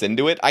 3 months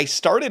into it, I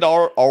started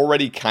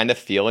already kind of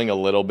feeling a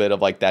little bit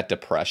of like that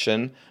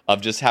depression of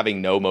just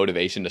having no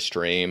motivation to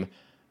stream.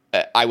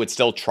 I would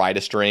still try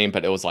to stream,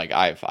 but it was like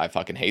I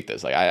fucking hate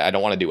this. Like I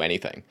don't want to do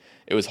anything.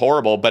 It was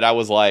horrible, but I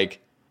was like,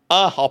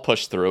 I'll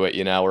push through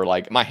it, or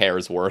like my hair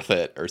is worth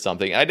it or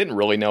something. I didn't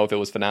really know if it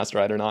was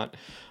finasteride or not,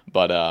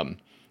 but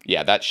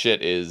yeah, that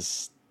shit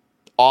is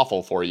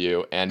awful for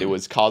you, and it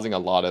was causing a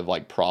lot of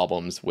like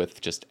problems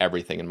with just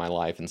everything in my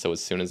life. And so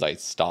as soon as I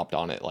stopped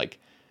on it, like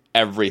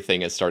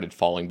everything has started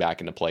falling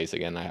back into place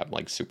again. I have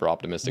like super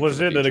optimistic. Was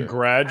it a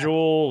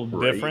gradual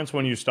difference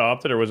when you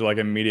stopped it, or was it like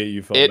immediate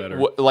you felt better?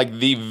 Like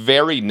the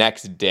very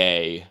next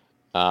day,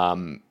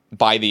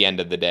 by the end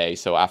of the day,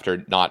 so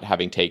after not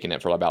having taken it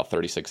for about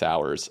 36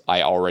 hours,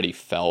 I already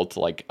felt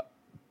like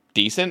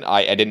decent.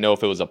 I didn't know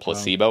if it was a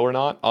placebo or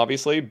not,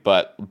 obviously,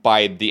 but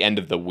by the end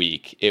of the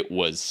week, it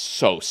was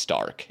so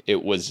stark.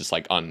 It was just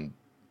like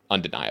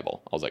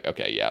undeniable. I was like,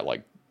 okay, yeah,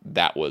 like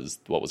that was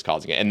what was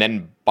causing it. And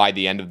then by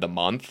the end of the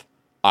month,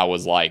 I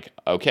was like,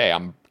 okay,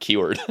 I'm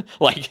cured.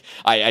 Like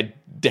I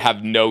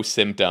have no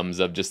symptoms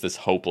of just this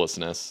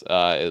hopelessness.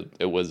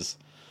 It was,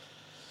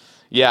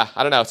 yeah,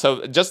 I don't know.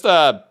 So just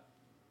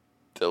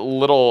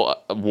little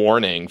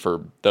warning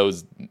for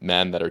those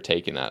men that are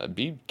taking that.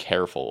 Be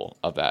careful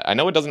of that. I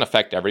know it doesn't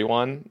affect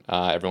everyone.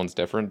 Everyone's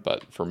different,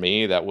 but for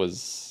me, that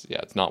was,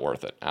 it's not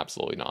worth it.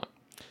 Absolutely not.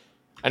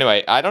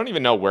 Anyway, I don't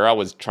even know where I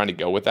was trying to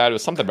go with that. It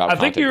was something about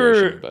content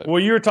creation.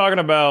 You were talking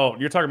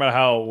about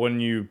how when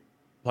you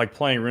like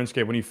playing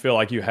RuneScape, when you feel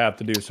like you have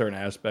to do certain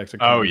aspects of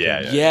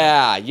content.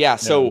 Yeah.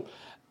 So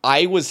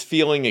I was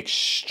feeling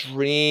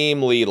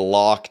extremely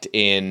locked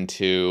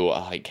into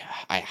like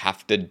I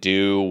have to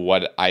do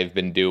what I've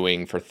been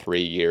doing for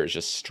 3 years,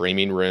 just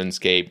streaming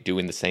RuneScape,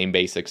 doing the same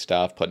basic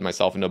stuff, putting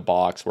myself in a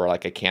box where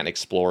like I can't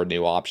explore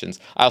new options.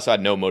 I also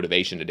had no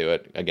motivation to do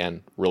it.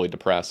 Again, really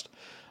depressed.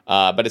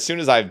 But as soon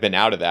as I've been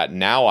out of that,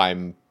 now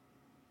I'm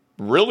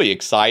really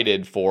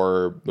excited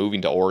for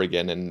moving to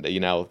Oregon, and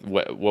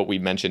what we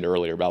mentioned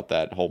earlier about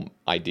that whole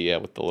idea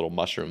with the little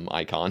mushroom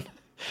icon.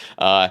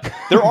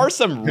 There are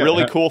some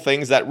really cool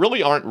things that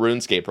really aren't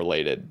RuneScape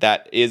related,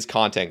 that is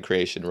content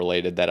creation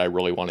related, that I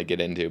really want to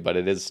get into, but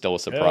it is still a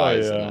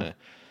surprise. And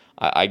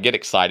I get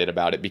excited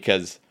about it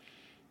because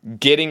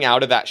getting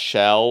out of that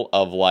shell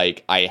of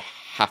like, I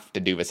have to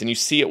do this. And you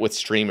see it with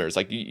streamers.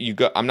 Like you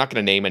go, I'm not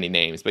going to name any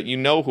names, but you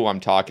know who I'm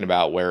talking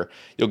about, where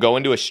you'll go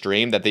into a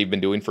stream that they've been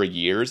doing for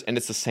years and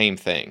it's the same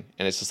thing.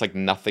 And it's just like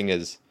nothing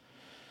is,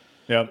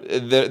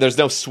 there's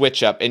no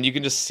switch up, and you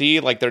can just see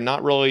like they're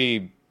not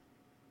really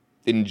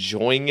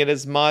enjoying it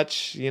as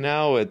much,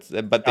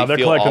 but they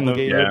feel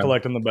obligated. They're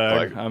collecting the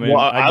bag. I mean,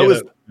 I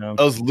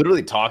was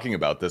literally talking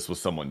about this with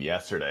someone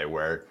yesterday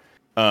where,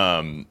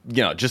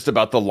 just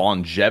about the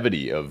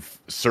longevity of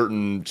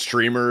certain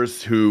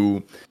streamers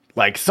who,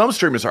 like, some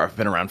streamers have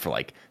been around for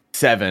like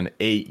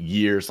 7-8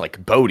 years,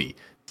 like Bodhi,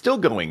 still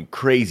going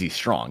crazy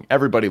strong.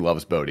 Everybody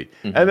loves Bodhi.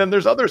 Mm-hmm. And then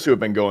there's others who have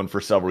been going for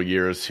several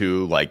years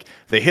who, like,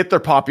 they hit their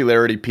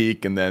popularity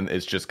peak and then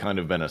it's just kind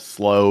of been a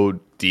slow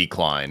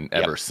decline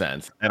ever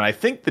since. And I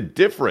think the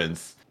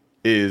difference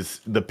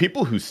is the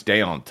people who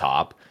stay on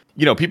top,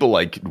 people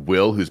like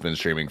Will, who's been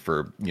streaming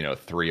for,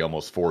 3,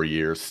 almost 4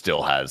 years,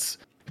 still has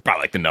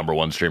probably like the number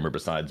one streamer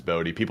besides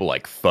Bodhi. People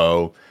like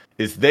Foe,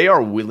 is they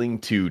are willing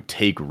to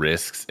take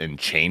risks and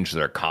change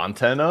their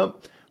content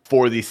up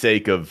for the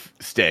sake of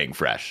staying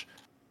fresh.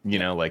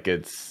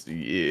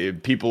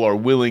 People are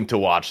willing to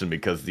watch them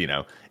because,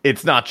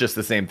 it's not just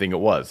the same thing it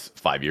was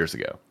 5 years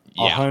ago.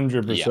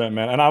 100%,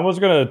 man. And I was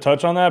going to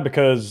touch on that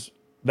because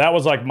that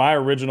was like my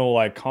original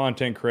like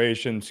content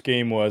creation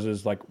scheme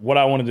is like what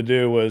I wanted to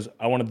do was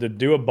I wanted to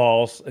do a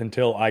boss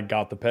until I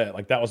got the pet.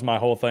 Like that was my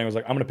whole thing. I was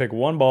like, I'm going to pick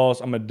one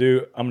boss. I'm going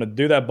to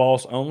do that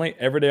boss only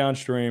every day on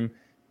stream.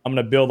 I'm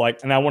going to build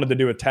and I wanted to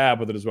do a tab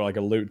with it as well, like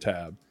a loot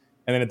tab.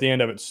 And then at the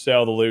end of it,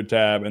 sell the loot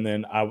tab. And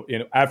then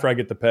after I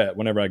get the pet,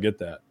 whenever I get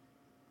that.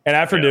 And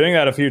after doing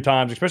that a few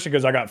times, especially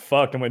because I got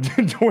fucked and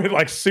went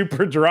like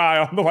super dry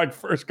on the like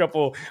first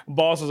couple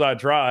bosses I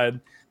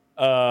tried,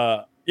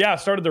 I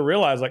started to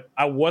realize like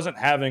I wasn't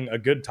having a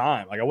good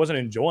time. Like I wasn't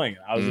enjoying it.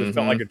 It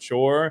felt like a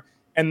chore.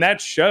 And that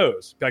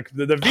shows. Like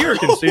the viewer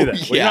can see that.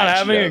 When you're not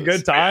having a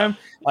good time,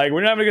 like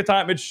when you're having a good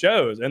time, it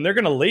shows. And they're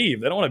going to leave.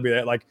 They don't want to be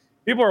there. Like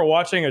people are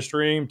watching a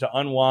stream to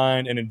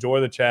unwind and enjoy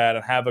the chat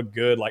and have a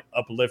good, like,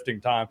 uplifting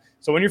time.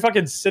 So when you're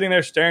fucking sitting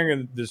there staring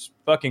at this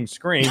fucking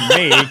screen,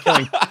 me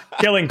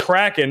killing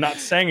Kraken, not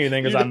saying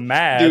anything because I'm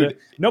mad,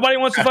 nobody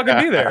wants to fucking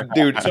be there.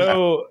 Dude,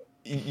 so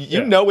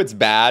you know it's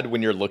bad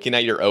when you're looking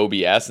at your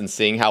OBS and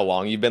seeing how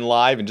long you've been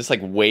live and just, like,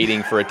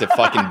 waiting for it to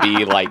fucking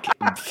be, like,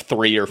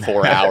 3 or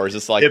 4 hours.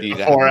 It's like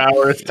 4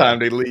 hours,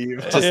 time to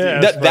leave.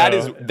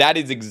 That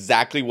is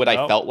exactly what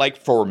I felt like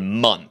for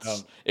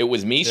months. It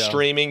was me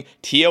streaming.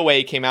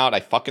 TOA came out.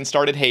 I fucking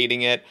started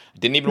hating it.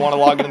 Didn't even want to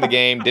log into the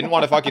game. Didn't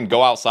want to fucking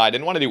go outside.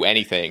 Didn't want to do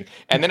anything.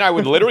 And then I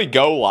would literally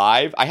go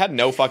live. I had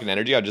no fucking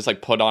energy. I would just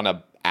like put on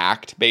a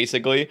act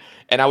basically.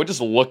 And I would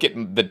just look at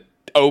the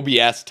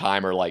OBS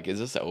timer like, is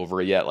this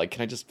over yet? Like,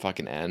 can I just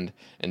fucking end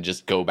and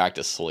just go back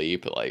to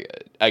sleep?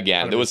 Like,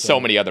 again, 100%. There was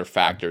so many other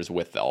factors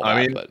with all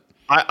that. But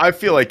I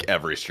feel like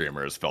every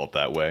streamer has felt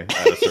that way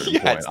at a certain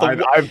point.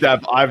 I've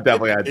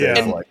definitely had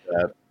days like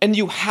that. And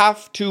you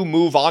have to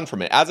move on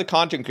from it. As a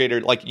content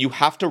creator, like you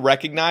have to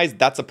recognize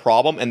that's a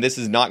problem and this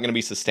is not going to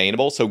be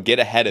sustainable. So get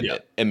ahead of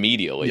it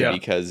immediately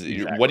because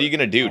what are you going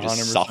to do? Just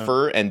 100%.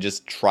 Suffer and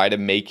just try to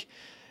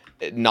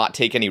not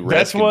take any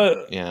risk.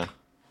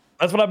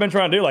 That's what I've been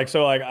trying to do. Like,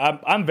 so like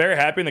I'm very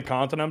happy in the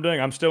content I'm doing.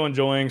 I'm still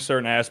enjoying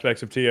certain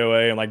aspects of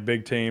TOA and like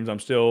big teams. I'm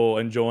still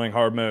enjoying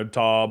hard mode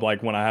TOB,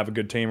 like when I have a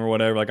good team or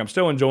whatever. Like I'm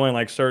still enjoying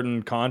like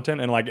certain content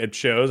and like it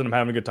shows and I'm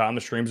having a good time.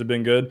 The streams have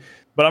been good.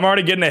 But I'm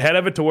already getting ahead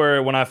of it to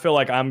where when I feel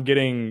like I'm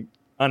getting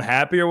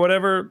unhappy or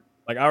whatever,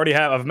 like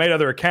I've made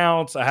other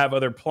accounts. I have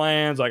other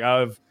plans. Like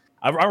I'm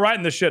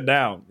writing this shit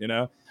down,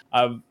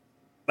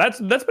 That's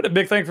been a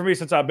big thing for me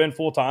since I've been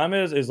full time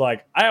is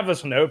like I have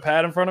this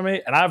notepad in front of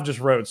me and I've just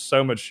wrote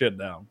so much shit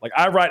down. Like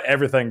I write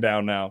everything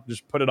down now,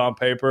 just put it on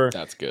paper.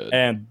 That's good.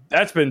 And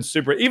that's been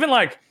super.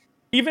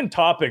 Even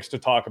topics to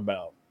talk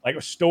about,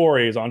 like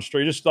stories on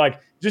street, just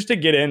to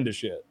get into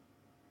shit.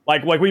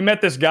 Like we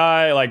met this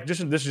guy. Like this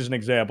is an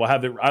example. I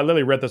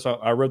literally wrote this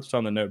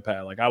on the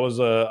notepad. Like I was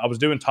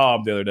doing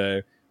TOB the other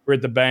day. We're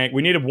at the bank.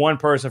 We needed one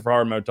person for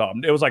hard mode top.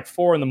 It was like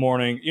 4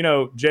 a.m. You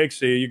know, Jake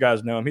C, you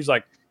guys know him. He's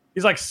like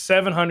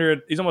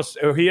 700.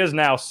 He is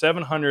now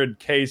 700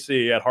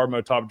 KC at hard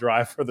mode top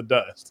drive for the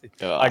dust.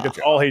 Like it's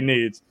all he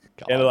needs.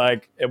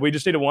 God. And we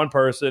just needed one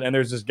person. And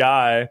there's this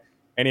guy,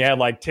 and he had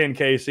like 10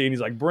 KC, and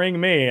he's like,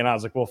 bring me. And I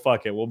was like, well,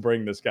 fuck it, we'll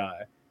bring this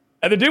guy.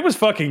 And the dude was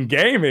fucking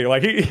gaming.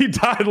 Like he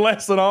died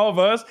less than all of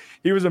us.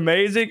 He was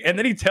amazing. And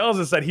then he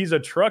tells us that he's a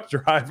truck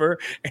driver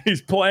and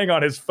he's playing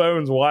on his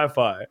phone's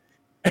Wi-Fi.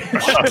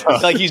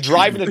 Like he's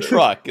driving a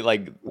truck.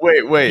 Like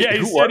wait. Yeah,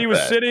 he said he was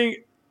sitting.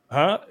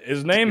 Huh?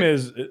 His name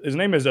is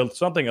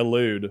something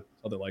Elude,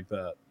 something like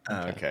that.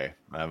 Okay.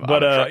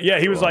 But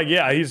yeah, he was like,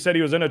 yeah, he said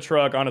he was in a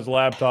truck on his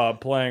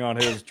laptop playing on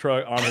his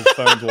truck on his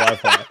phone's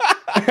Wi-Fi.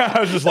 I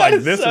was just like,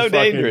 this so is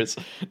dangerous.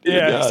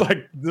 Yeah, God. it's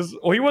like this.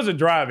 Well, he wasn't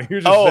driving. He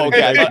was just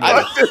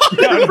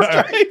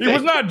he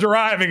was not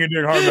driving and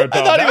doing hard mode.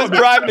 I thought he was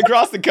driving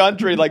across the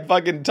country, like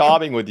fucking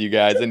tomming with you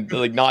guys and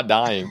like not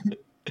dying.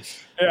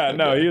 Yeah,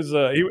 no, he was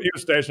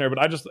stationary, but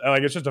I just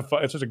like it's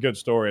just a good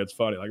story. It's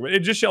funny, like it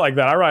just shit like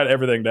that. I write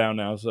everything down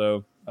now,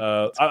 so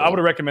cool. I would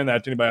recommend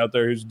that to anybody out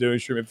there who's doing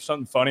stream. If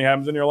something funny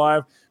happens in your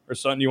life or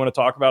something you want to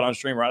talk about on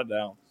stream, write it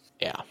down.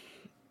 Yeah.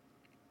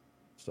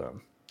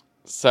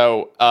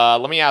 So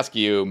let me ask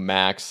you,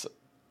 Max,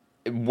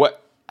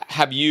 what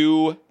have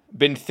you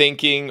been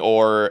thinking,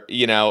 or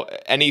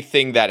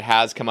anything that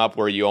has come up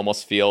where you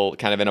almost feel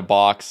kind of in a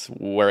box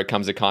where it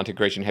comes to content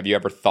creation? Have you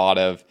ever thought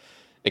of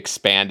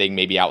expanding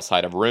maybe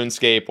outside of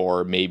RuneScape,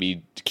 or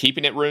maybe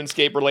keeping it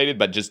RuneScape related,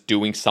 but just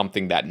doing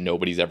something that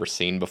nobody's ever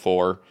seen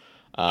before?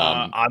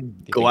 I'm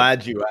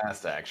glad you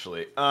asked,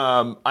 actually.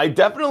 I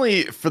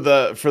definitely, for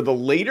the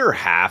later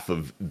half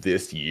of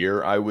this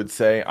year, I would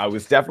say I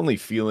was definitely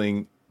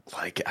feeling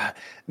like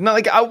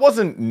I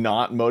wasn't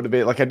not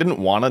motivated. Like I didn't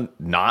want to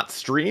not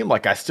stream.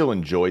 Like I still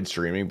enjoyed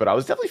streaming, but I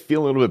was definitely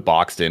feeling a little bit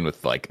boxed in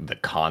with like the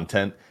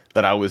content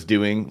that I was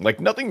doing. Like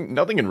nothing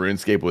in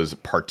RuneScape was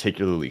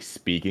particularly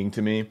speaking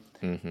to me.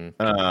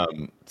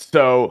 Mm-hmm.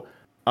 So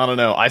I don't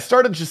know. I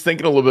started just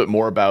thinking a little bit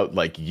more about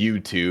like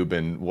YouTube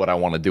and what I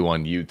want to do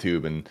on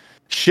YouTube, and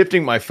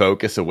shifting my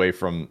focus away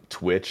from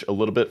Twitch a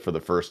little bit for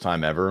the first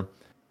time ever.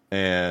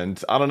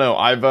 And I don't know.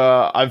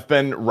 I've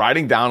been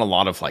writing down a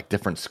lot of like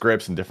different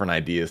scripts and different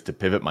ideas to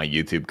pivot my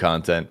YouTube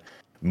content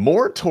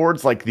more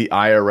towards like the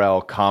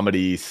IRL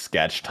comedy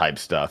sketch type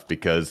stuff,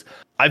 because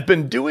I've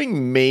been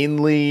doing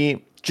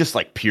mainly just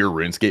like pure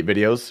RuneScape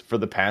videos for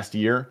the past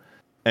year.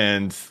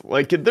 And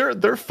like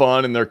they're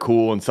fun and they're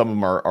cool, and some of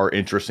them are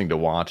interesting to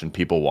watch and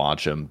people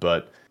watch them,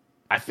 but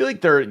I feel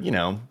like they're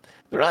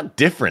not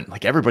different.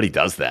 Like everybody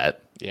does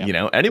that.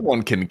 Yeah.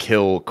 Anyone can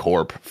kill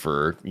Corp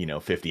for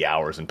 50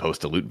 hours and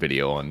post a loot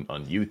video on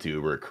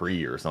YouTube or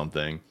Cree or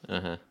something.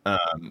 Uh-huh.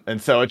 And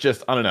so it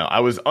just, I don't know, I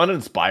was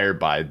uninspired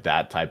by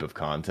that type of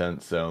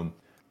content. So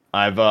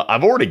I've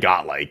already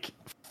got like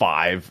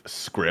 5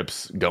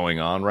 scripts going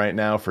on right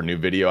now for new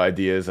video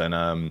ideas,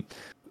 and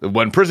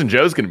when Prison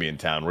Joe's going to be in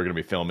town, we're going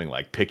to be filming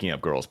like Picking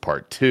Up Girls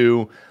Part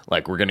 2.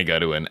 Like we're going to go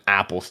to an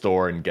Apple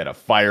store and get a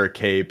fire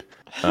cape.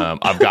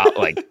 I've got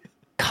like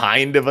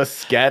kind of a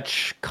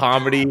sketch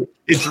comedy.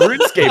 It's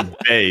RuneScape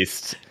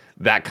based,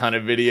 that kind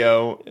of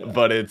video,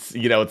 but it's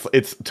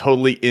it's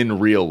totally in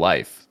real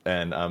life.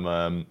 And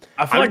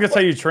I feel like that's how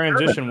you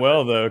transition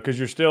well though, because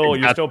you're still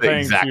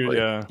paying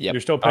you're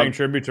still paying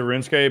tribute to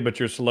RuneScape, but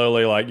you're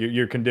slowly like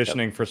you're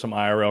conditioning for some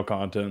IRL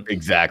content.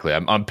 Exactly.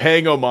 I'm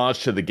paying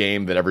homage to the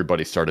game that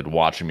everybody started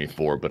watching me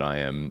for, but I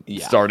am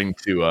starting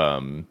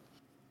to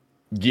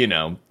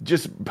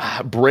just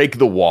break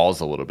the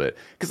walls a little bit,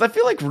 because I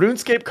feel like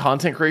RuneScape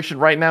content creation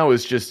right now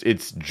is just,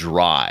 it's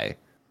dry.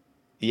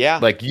 Yeah.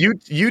 Like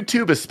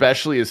YouTube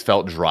especially has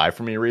felt dry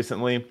for me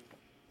recently.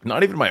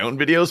 Not even my own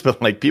videos,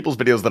 but like people's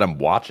videos that I'm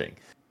watching.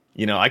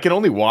 I can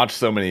only watch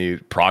so many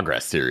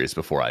progress series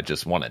before I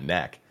just want a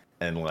neck.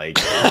 And like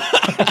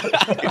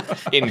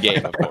in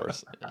game, of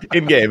course.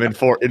 In game, in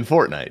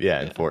Fortnite,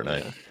 yeah, in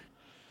Fortnite.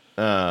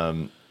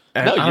 And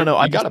no, I don't know.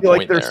 I got just feel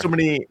like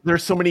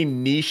there's so many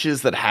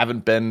niches that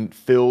haven't been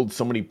filled,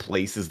 so many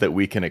places that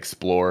we can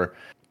explore.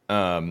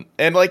 And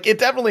like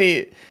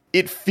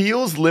it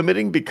feels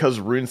limiting because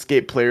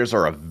RuneScape players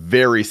are a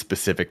very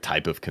specific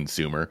type of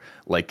consumer.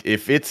 Like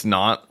if it's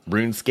not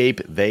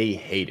RuneScape, they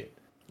hate it.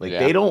 Like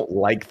they don't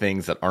like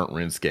things that aren't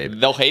RuneScape.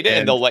 They'll hate it,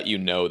 and they'll let you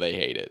know they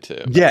hate it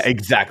too. Yeah,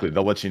 exactly.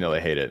 They'll let you know they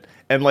hate it.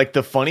 And like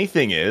the funny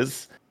thing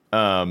is,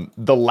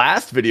 the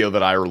last video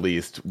that I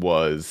released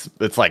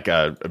it's like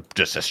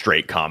just a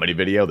straight comedy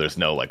video. There's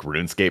no like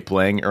RuneScape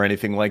playing or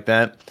anything like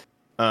that.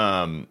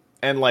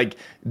 And like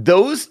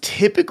those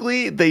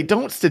typically, they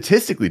don't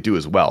statistically do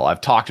as well.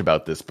 I've talked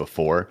about this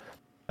before.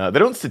 They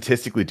don't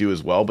statistically do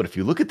as well, but if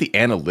you look at the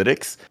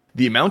analytics,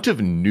 the amount of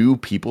new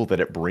people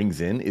that it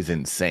brings in is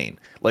insane.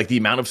 Like the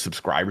amount of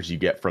subscribers you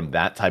get from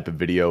that type of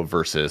video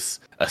versus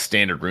a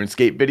standard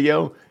RuneScape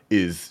video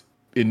is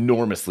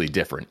enormously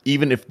different.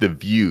 Even if the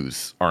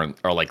views are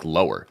like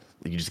lower,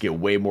 like you just get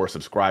way more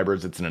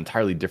subscribers. It's an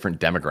entirely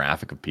different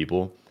demographic of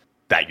people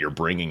that you're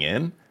bringing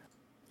in.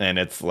 And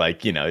it's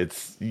like,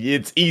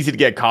 it's easy to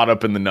get caught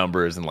up in the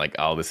numbers and like,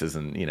 oh, this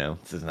doesn't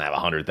have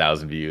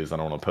 100,000 views. I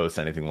don't want to post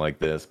anything like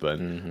this. But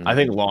I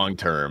think long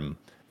term,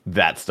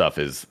 that stuff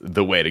is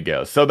the way to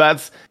go. So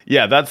that's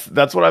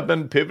what I've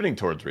been pivoting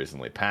towards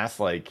recently.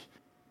 Past like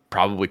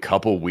probably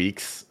couple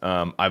weeks,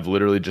 I've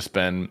literally just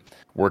been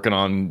working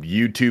on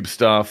YouTube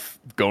stuff,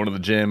 going to the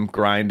gym,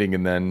 grinding,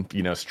 and then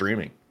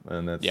streaming.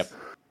 And that's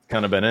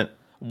kind of been it.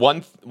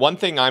 One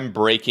thing I'm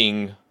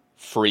breaking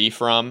free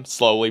from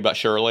slowly but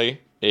surely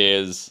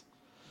is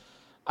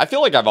I feel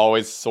like I've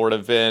always sort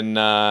of been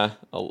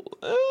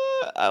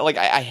like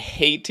I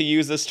hate to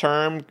use this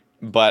term,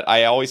 but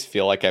I always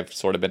feel like I've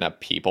sort of been a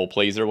people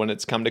pleaser when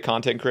it's come to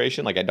content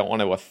creation. Like I don't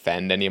want to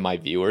offend any of my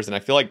viewers, and I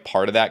feel like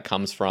part of that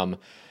comes from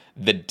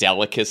the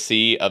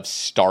delicacy of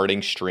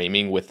starting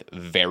streaming with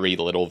very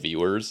little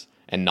viewers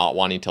and not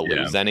wanting to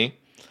lose any.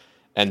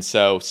 And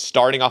so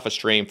starting off a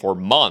stream for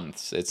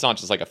months, it's not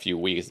just like a few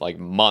weeks, like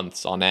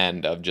months on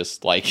end of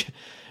just like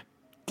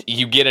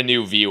you get a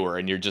new viewer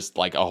and you're just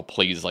like, oh,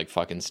 please, like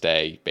fucking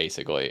stay,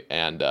 basically.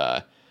 And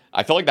I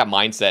feel like that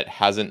mindset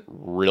hasn't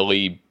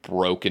really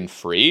broken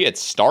free.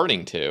 It's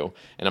starting to.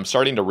 And I'm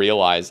starting to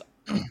realize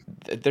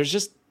there's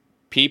just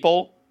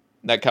people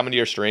that come into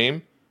your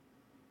stream.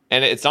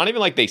 And it's not even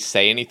like they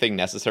say anything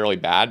necessarily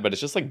bad, but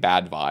it's just like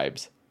bad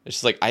vibes. It's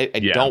just like, I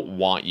don't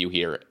want you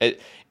here.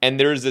 And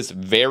there's this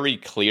very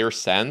clear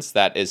sense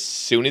that as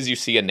soon as you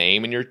see a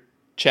name in your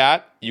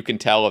chat, you can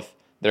tell if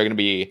they're going to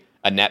be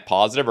a net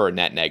positive or a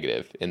net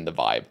negative in the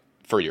vibe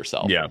for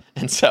yourself. Yeah.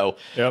 And so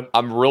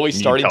I'm really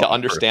starting to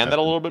understand that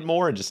a little bit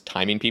more and just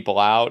timing people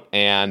out.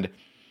 And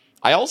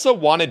I also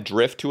want to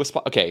drift to a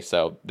spot. Okay,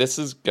 so this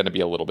is going to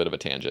be a little bit of a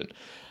tangent.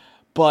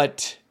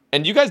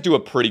 And you guys do a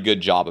pretty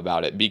good job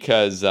about it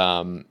because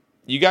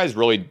you guys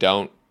really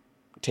don't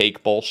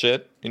take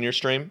bullshit in your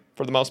stream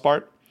for the most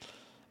part.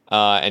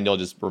 And you'll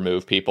just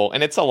remove people.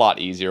 And it's a lot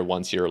easier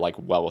once you're like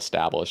well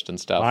established and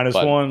stuff.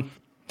 -1.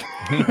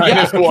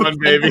 -1,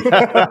 baby.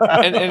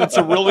 and it's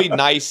a really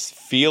nice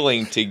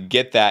feeling to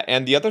get that.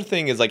 And the other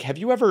thing is like, have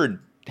you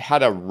ever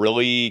had a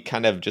really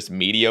kind of just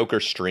mediocre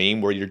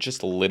stream where you're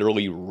just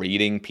literally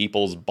reading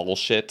people's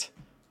bullshit?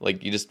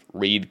 Like you just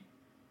read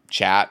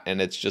chat and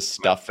it's just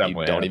stuff you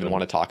don't even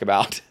want to talk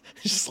about.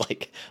 It's just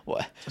like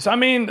what? So I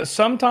mean,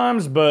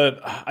 sometimes,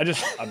 but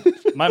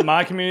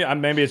my community,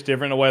 maybe it's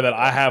different in a way that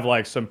I have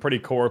like some pretty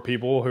core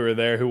people who are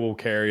there who will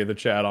carry the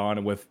chat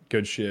on with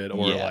good shit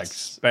or like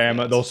spam.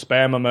 They'll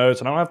spam emotes,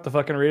 and I don't have to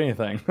fucking read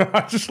anything.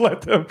 I just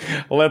let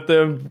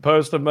them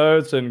post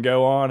emotes and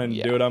go on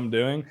and do what I'm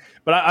doing.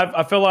 But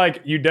I feel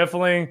like you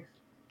definitely.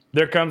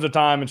 There comes a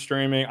time in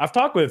streaming. I've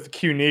talked with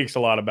QNeeks a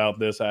lot about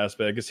this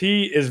aspect because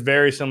he is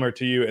very similar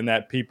to you in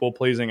that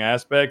people-pleasing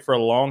aspect. For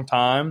a long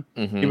time,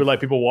 he would let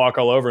people walk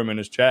all over him in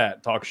his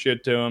chat, talk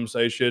shit to him,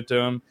 say shit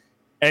to him.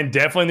 And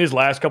definitely in these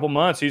last couple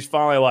months, he's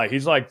finally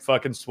he's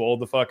fucking swole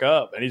the fuck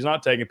up. And he's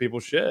not taking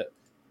people's shit.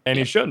 And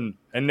he shouldn't.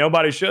 And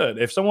nobody should.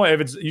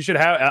 You should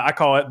have, I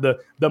call it the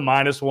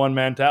 -1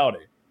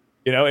 mentality.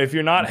 If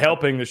you're not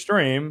helping the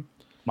stream,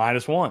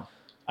 -1.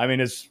 I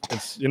mean, it's.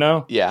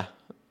 Yeah.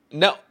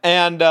 No,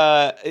 and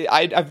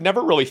I've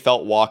never really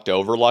felt walked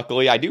over,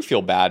 luckily. I do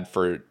feel bad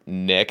for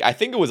Nick. I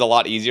think it was a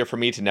lot easier for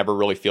me to never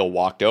really feel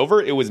walked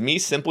over. It was me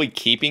simply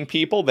keeping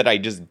people that I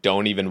just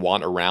don't even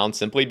want around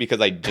simply because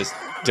I just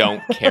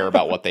don't care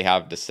about what they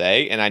have to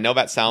say. And I know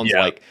that sounds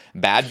like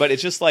bad, but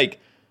it's just like,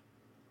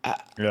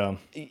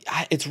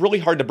 it's really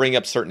hard to bring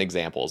up certain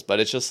examples,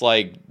 but it's just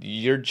like,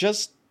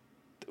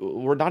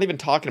 we're not even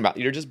talking about.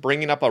 You're just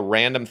bringing up a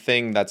random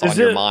thing that's on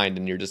your mind,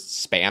 and you're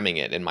just spamming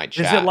it in my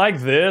chat. Is it like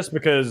this?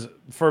 Because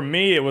for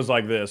me, it was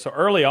like this. So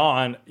early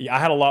on, I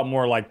had a lot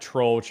more like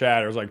troll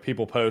chatters, like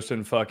people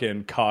posting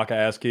fucking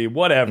cock-ass-key,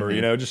 whatever,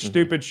 just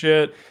stupid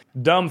shit,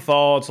 dumb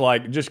thoughts,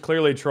 like just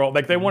clearly troll.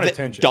 Like they want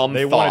attention.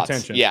 They want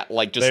attention. Yeah,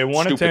 like just they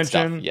want stupid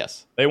attention. Stuff.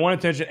 Yes, they want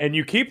attention, and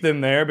you keep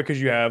them there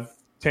because you have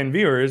 10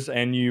 viewers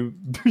and you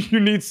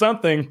need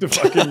something to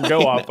fucking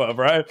go off of,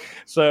 right?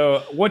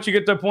 So once you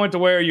get to a point to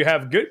where you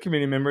have good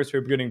community members who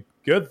are getting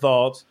good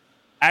thoughts,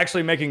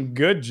 actually making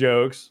good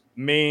jokes,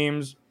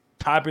 memes,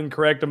 typing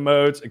correct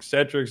emotes,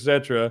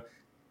 etc.,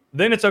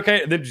 then it's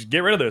okay. Then just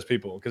get rid of those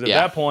people because at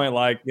that point,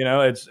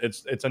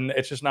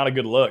 it's just not a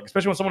good look,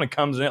 especially when someone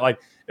comes in. Like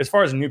as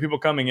far as new people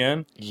coming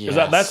in, because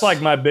that's like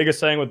my biggest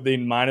thing with the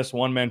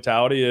 -1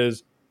 mentality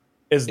is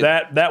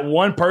that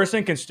one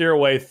person can steer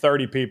away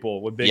 30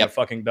 people with being a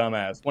fucking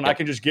dumbass. When I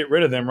can just get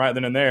rid of them right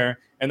then and there,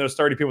 and those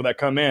 30 people that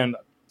come in,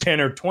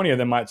 10 or 20 of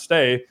them might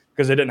stay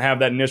because they didn't have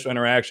that initial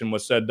interaction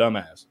with said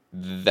dumbass.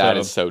 That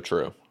is so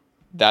true.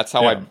 That's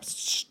how I've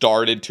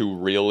started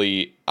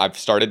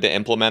to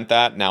implement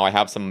that. Now I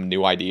have some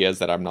new ideas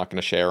that I'm not going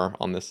to share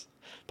on this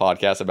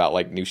podcast about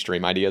like new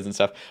stream ideas and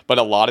stuff. But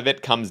a lot of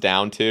it comes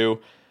down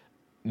to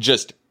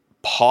just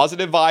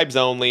positive vibes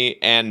only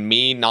and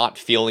me not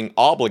feeling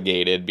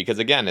obligated because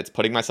again, it's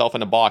putting myself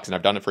in a box and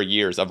I've done it for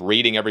years of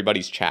reading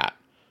everybody's chat.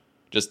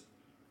 Just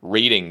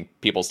reading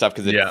people's stuff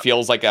because it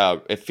feels like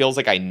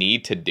I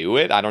need to do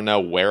it. I don't know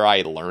where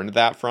I learned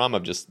that from,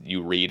 of just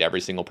you read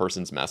every single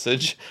person's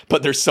message,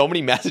 but there's so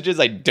many messages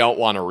I don't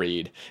want to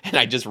read, and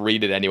I just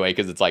read it anyway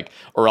because it's like,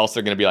 or else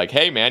they're gonna be like,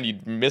 hey man, you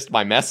missed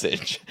my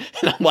message.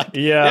 And I'm like,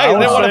 I don't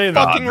want to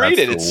fucking read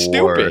it. It's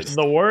stupid.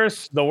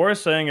 The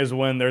worst thing is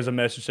when there's a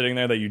message sitting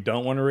there that you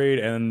don't want to read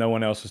and no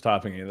one else is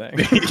typing anything.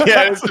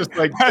 It's just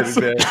like that's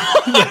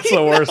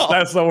the worst.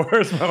 That's the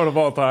worst moment of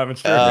all time.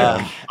 It's true.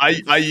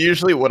 I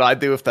usually, what I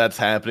do if that's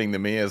happening to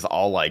me is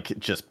I'll like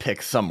just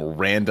pick some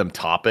random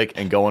topic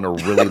and go on a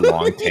really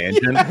long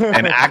tangent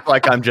and act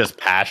like I'm just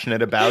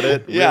passionate about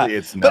it. Really,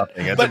 it's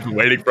nothing. I'm just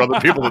waiting for other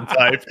people to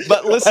type.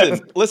 But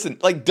listen,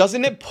 like,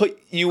 doesn't it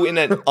put you in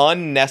an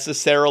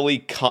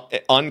unnecessarily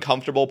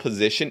uncomfortable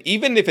position,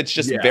 even if it's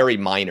just very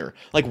minor?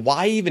 Like,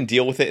 why even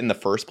deal with it in the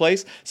first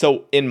place?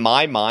 So in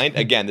my mind,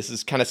 again, this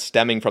is kind of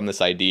stemming from this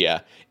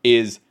idea,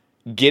 is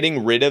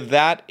getting rid of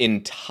that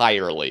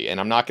entirely. And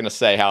I'm not going to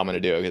say how I'm going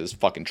to do it because it's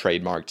fucking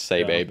trademarked,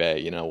 say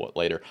baby, you know what,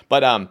 later.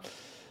 But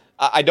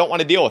I don't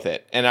want to deal with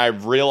it. And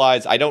I've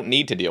realized I don't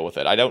need to deal with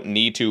it. I don't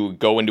need to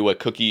go into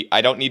I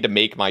don't need to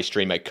make my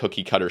stream a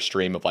cookie cutter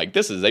stream of like,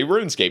 this is a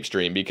RuneScape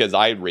stream, because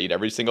I read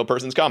every single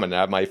person's comment and I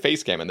have my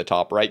face cam in the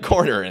top right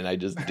corner and I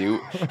just do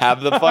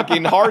have the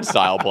fucking hard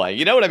style playing.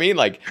 You know what I mean?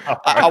 Like,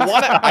 I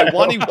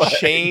want to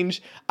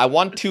change. I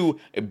want to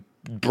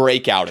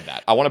break out of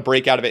that. I want to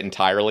break out of it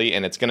entirely,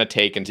 and it's going to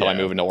take until I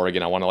move into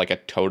Oregon. I want to like a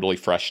totally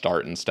fresh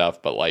start and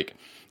stuff, but like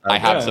I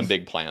have some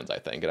big plans, I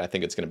think, and I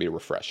think it's going to be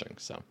refreshing.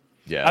 So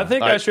yeah, I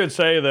think I should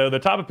say though, the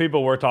type of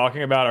people we're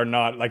talking about are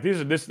not like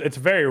it's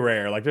very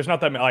rare. Like there's not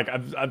that many. Like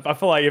I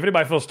feel like if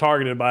anybody feels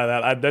targeted by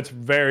that, that's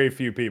very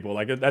few people.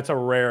 Like that's a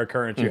rare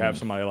occurrence. You have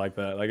somebody like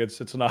that. Like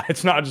it's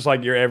not just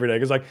like your everyday.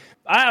 Because like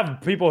I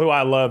have people who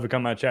I love who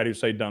come on my chat who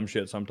say dumb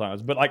shit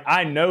sometimes, but like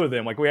I know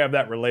them. Like we have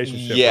that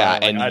relationship. Yeah,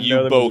 right? Like, and I you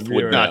know both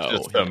would know. Not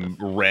just some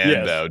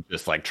rando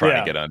just like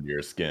trying to get under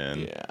your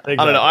skin. Yeah, exactly.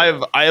 I don't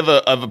know. I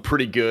have a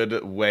pretty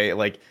good way,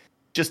 like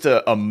just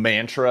a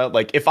mantra.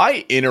 Like if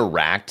I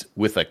interact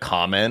with a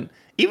comment,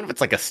 even if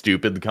it's like a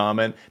stupid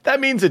comment,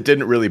 that means it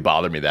didn't really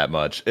bother me that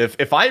much.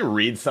 If I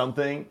read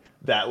something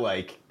that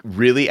like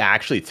really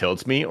actually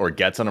tilts me or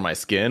gets under my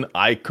skin,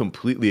 I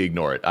completely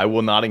ignore it. I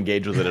will not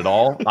engage with it at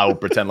all. I will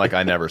pretend like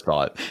I never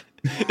saw it.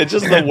 It's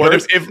just the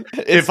worst.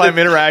 If I'm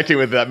interacting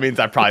with it, that means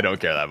I probably don't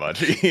care that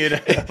much. You know?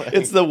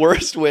 It's the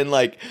worst when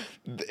like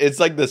it's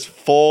like this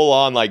full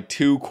on like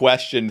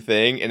 2-question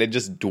thing, and it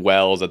just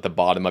dwells at the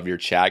bottom of your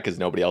chat because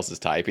nobody else is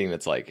typing. And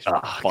it's like,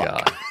 fuck.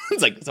 God.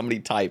 It's like, somebody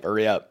type,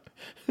 hurry up.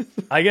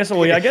 I guess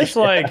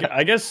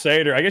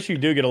Sater, I guess you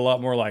do get a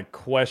lot more like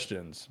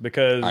questions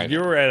because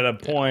you're at a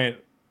point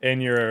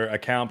in your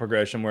account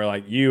progression where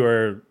like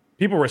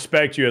people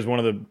respect you as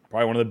probably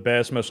one of the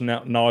best, most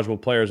knowledgeable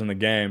players in the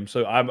game.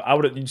 So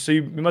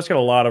you must get a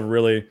lot of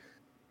really,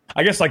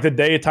 I guess, like the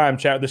daytime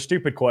chat, the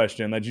stupid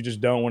question that you just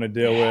don't want to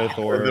deal with,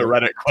 or the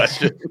Reddit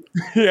question.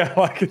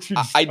 like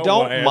I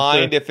don't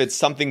mind if it's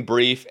something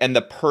brief and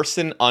the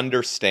person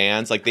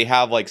understands, like they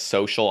have like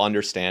social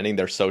understanding,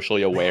 they're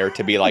socially aware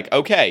to be like,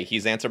 okay,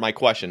 he's answered my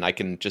question, I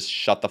can just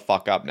shut the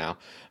fuck up now.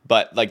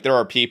 But like there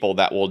are people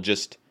that will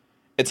just,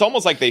 it's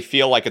almost like they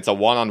feel like it's a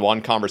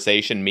one-on-one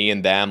conversation, me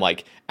and them,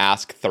 like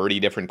ask 30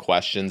 different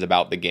questions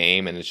about the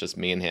game, and it's just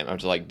me and him. I'm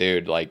just like,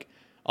 dude, like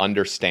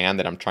understand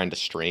that I'm trying to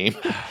stream.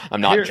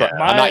 I'm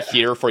not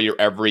here for your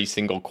every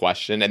single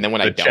question. And then when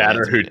I don't, the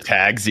chatter who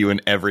tags you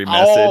in every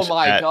message. Oh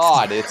my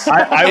god, it's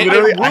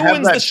it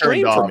ruins the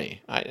stream for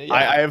me.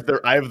 I have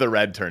the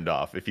red turned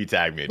off. If you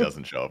tag me, it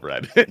doesn't show up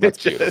red.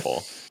 That's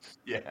beautiful.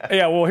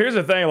 Yeah. Well, here's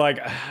the thing. Like,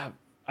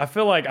 I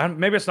feel like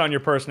maybe it's not in your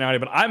personality,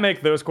 but I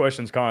make those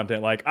questions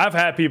content. Like I've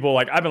had people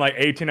like I've been like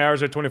 18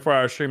 hours or 24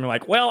 hours streaming.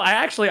 Like, well,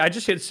 I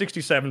just hit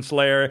 67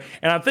 Slayer,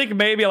 and I think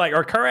maybe like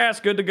are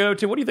Kurass good to go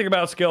to? What do you think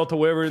about Skeletal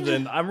Wyverns?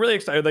 And I'm really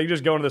excited. They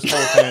just go into this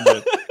whole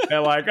tangent,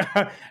 and like,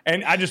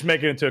 and I just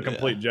make it into a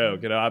complete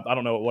joke. You know, I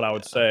don't know what I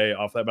would say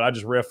off that, but I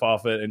just riff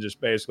off it and just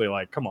basically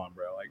like, come on,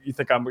 bro. Like, you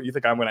think I'm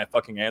gonna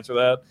fucking answer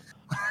that?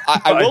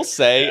 I will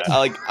say,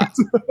 like,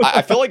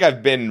 I feel like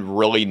I've been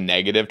really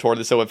negative toward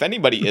this. So if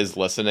anybody is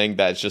listening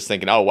that's just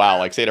thinking, oh wow,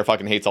 like Sater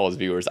fucking hates all his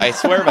viewers, I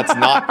swear that's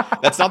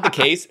not the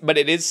case. But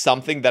it is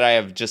something that I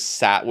have just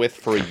sat with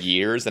for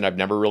years, and I've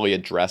never really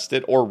addressed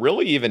it or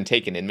really even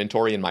taken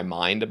inventory in my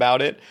mind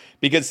about it.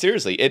 Because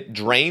seriously, it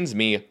drains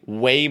me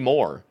way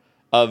more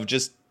of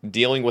just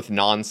dealing with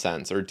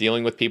nonsense or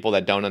dealing with people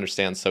that don't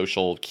understand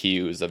social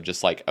cues of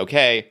just like,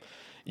 okay,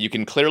 you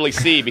can clearly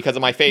see because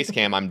of my face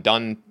cam, I'm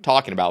done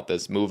talking about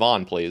this. Move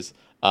on, please.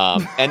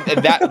 And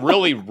that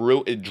really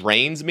it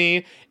drains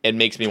me. It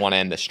makes me want to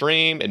end the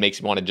stream. It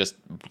makes me want to just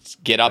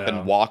get up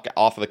and walk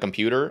off of the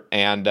computer.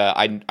 And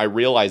I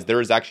realize there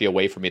is actually a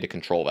way for me to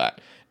control that.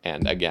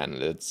 And again,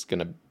 it's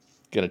gonna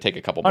take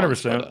a couple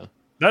months. 100%.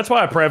 That's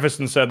why I prefaced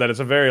and said that it's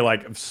a very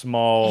like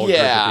small group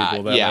of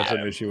people that's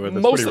an issue with.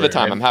 It's most of the rare.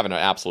 time, I'm having an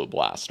absolute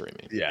blast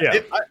streaming. Yeah.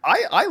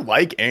 I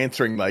like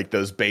answering like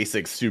those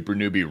basic super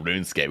newbie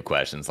RuneScape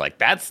questions. Like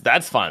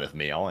that's fine with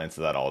me. I'll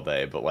answer that all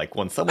day. But like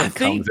when someone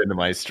comes into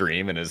my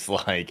stream and is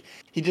like,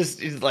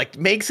 he's like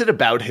makes it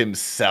about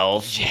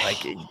himself.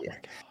 Like,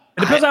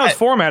 it depends how it's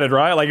formatted,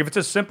 right? Like if it's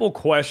a simple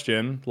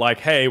question, like,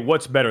 "Hey,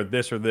 what's better,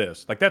 this or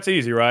this?" Like that's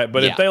easy, right?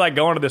 But if they like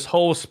go into this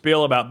whole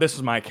spiel about this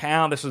is my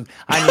account, this is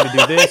I need to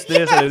do this,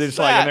 and it's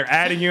like, and they're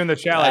adding you in the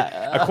chat,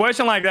 like a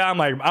question like that,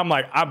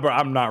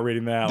 I'm not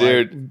reading that,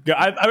 dude.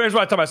 Like, here's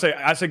what I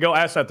say, go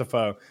ask that to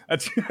Foe.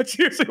 That's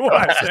usually what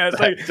I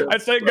say. I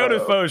say go to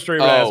Foe's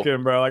stream and ask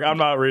him, bro. Like I'm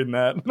not reading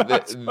that.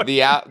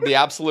 The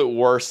absolute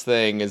worst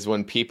thing is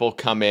when people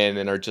come in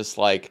and are just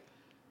like,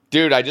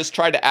 dude, I just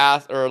tried to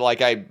ask, or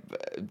like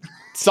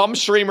some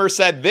streamer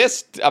said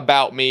this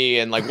about me,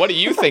 and like, what do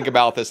you think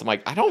about this? I'm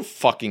like, I don't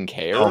fucking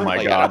care. Oh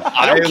my God.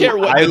 I don't care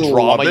what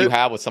drama you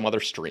have with some other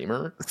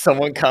streamer.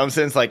 Someone comes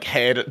in, it's like,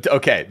 hey,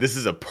 okay, this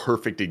is a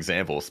perfect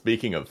example.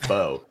 Speaking of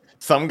Foe,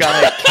 some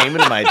guy came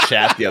into my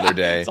chat the other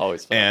day, it's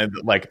always fun. And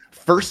like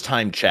first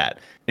time chat,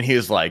 and he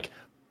was like,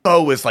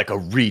 Foe is like a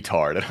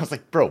retard. And I was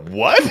like, bro,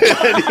 what?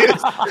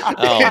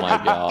 Oh my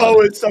God.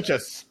 Foe is such a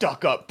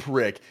stuck-up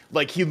prick.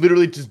 Like, he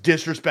literally just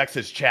disrespects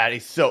his chat.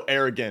 He's so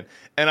arrogant.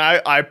 And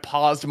I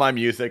paused my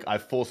music. I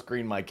full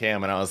screened my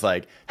cam, and I was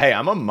like, hey,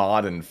 I'm a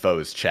mod in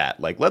Foe's chat.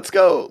 Like, let's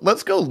go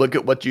look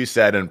at what you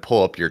said and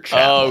pull up your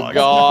chat. Oh,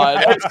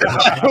 God.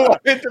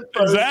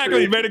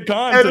 Exactly. You made it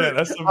content.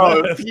 That's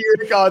the best.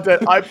 Pure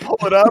content. I pull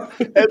it up,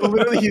 and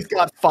literally he's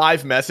got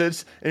 5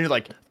 messages, and you're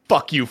like,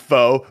 fuck you,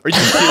 Foe. Are you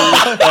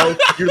serious, Foe?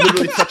 You're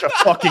literally such a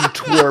fucking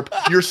twerp.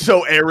 You're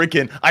so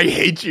arrogant. I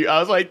hate you. I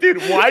was like, dude,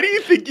 why do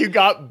you think you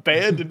got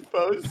banned in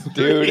Foe's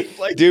stream?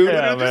 Dude,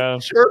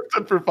 just chirped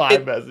him for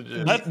 5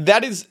 messages.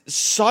 That is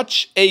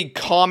such a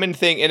common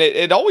thing, and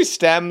it always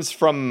stems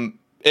from.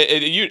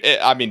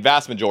 I mean,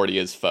 vast majority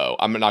is Foe.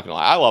 I'm not gonna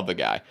lie. I love the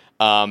guy.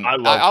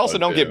 I also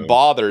don't get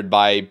bothered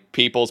by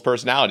people's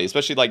personality,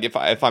 especially like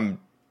if I'm.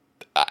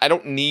 I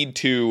don't need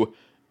to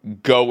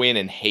go in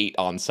and hate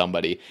on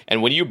somebody,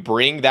 and when you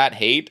bring that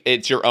hate,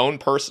 it's your own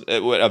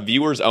a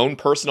viewer's own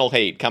personal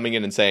hate coming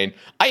in and saying,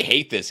 I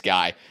hate this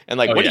guy, and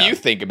like, what do you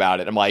think about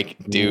it? I'm like,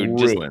 dude,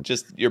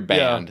 just you're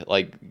banned. Yeah.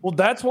 Like, well,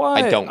 that's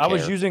why I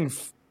was using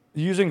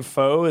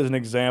Foe as an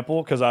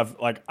example, because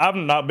I've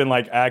not been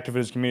like active in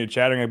his community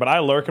chatting, but I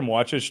lurk and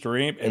watch his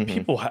stream, and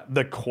people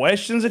the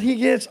questions that he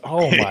gets,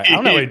 oh my, I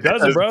don't know how he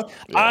does it, bro.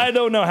 Yeah. I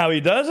don't know how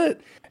he does it.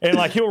 And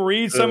like he'll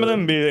read some of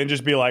them and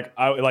just be like,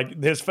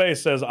 like his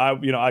face says, I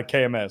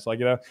KMS, like,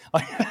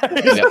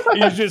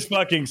 he's just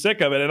fucking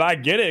sick of it, and I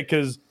get it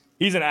because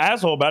he's an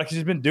asshole about it because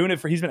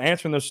he's been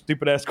answering those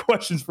stupid ass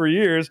questions for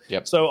years.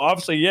 Yep. So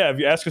obviously, if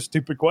you ask a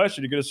stupid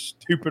question, you get a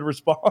stupid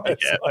response.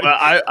 Yeah, like,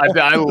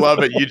 I love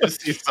it. You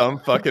just see some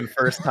fucking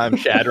first time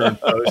chatter in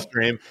post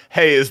stream.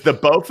 Hey, is the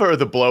Bofa or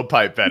the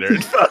blowpipe better?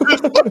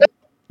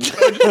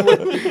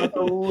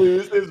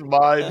 Lose his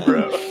mind,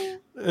 bro.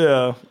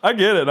 Yeah, I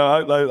get it.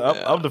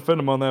 I'll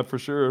defend him on that for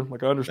sure.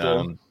 Like I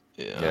understand.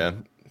 Yeah.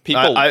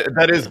 People,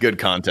 that is good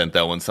content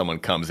though. When someone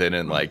comes in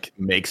and like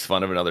makes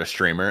fun of another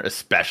streamer,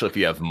 especially if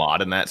you have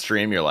mod in that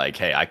stream, you're like,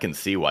 hey, I can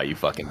see why you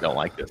fucking don't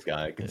like this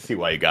guy. I can see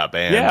why you got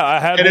banned. Yeah, I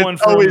had one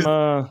from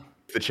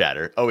the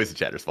chatter. Always the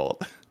chatter's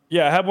fault.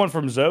 Yeah, I had one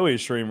from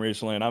Zoe's stream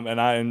recently, and I'm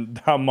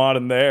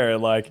modding there.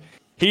 Like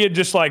he had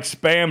just like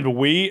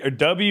spammed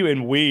W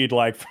and weed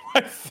like for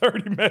like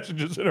 30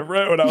 messages in a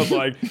row, and I was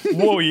like,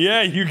 whoa,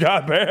 yeah, you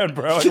got banned,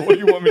 bro. Like, what do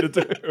you want me to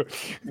do?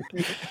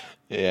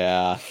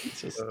 Yeah,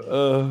 it's just,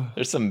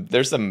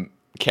 there's some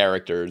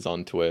characters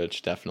on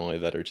Twitch definitely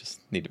that are just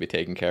need to be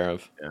taken care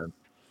of. Yeah.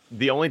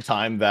 The only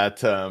time that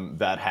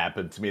that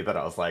happened to me that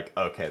I was like,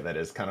 okay, that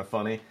is kind of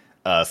funny.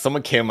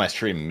 Someone came on my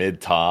stream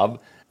mid-tob,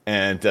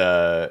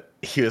 and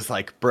he was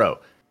like, bro,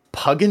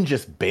 Puggin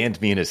just banned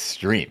me in his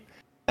stream.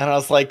 And I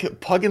was like,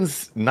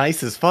 Puggin's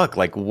nice as fuck.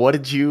 Like, what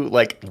did you,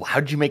 like,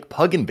 how'd you make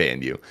Puggin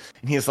ban you?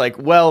 And he's like,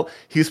 well,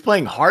 he was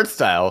playing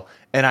hardstyle,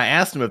 and I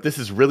asked him if this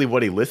is really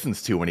what he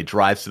listens to when he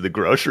drives to the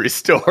grocery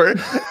store.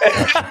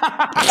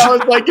 I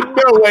was like,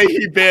 no way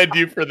he banned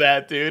you for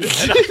that, dude.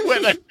 And I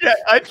went,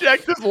 I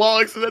checked his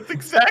logs, and that's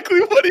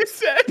exactly what he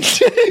said.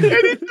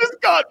 And he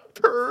just got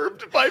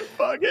perved by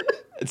Puggin.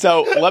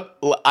 So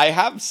I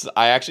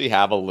actually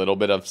have a little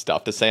bit of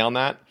stuff to say on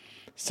that.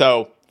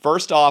 So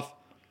first off,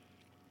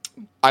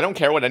 I don't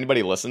care what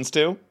anybody listens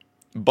to,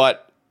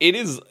 but it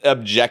is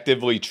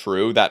objectively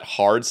true that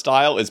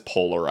hardstyle is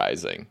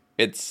polarizing.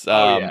 It's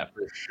for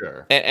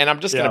sure. And I'm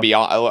just gonna be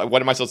on.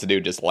 What am I supposed to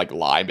do? Just like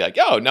lie and be like,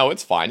 oh no,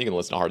 it's fine. You can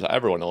listen to hardstyle.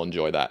 Everyone will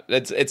enjoy that.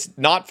 It's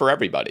not for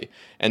everybody.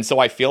 And so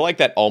I feel like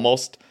that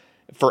almost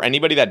for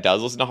anybody that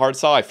does listen to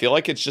hardstyle, I feel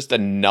like it's just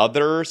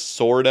another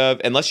sort of,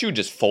 unless you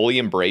just fully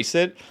embrace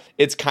it,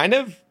 it's kind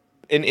of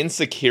an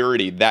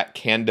insecurity that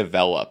can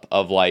develop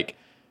of like,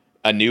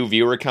 a new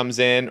viewer comes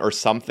in or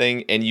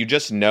something, and you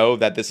just know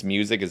that this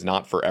music is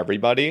not for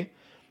everybody.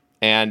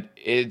 And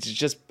it's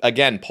just,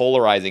 again,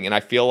 polarizing. And I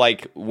feel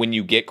like when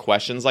you get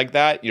questions like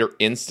that, you're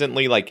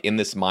instantly like in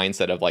this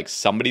mindset of like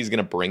somebody's going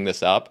to bring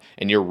this up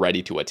and you're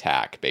ready to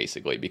attack,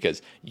 basically,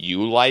 because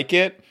you like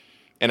it.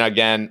 And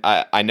again,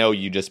 I know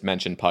you just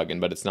mentioned Puggin,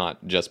 but it's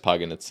not just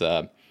Puggin. It's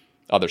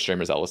other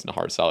streamers that listen to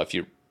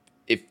hardstyle.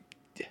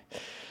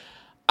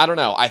 I don't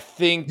know. I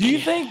think. Do you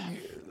think?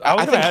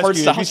 I think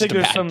hardstyle is just a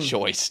bad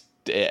choice.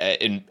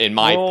 In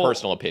my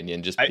personal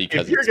opinion, just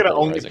because if you're going to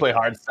only play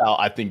hardstyle,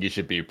 I think you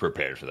should be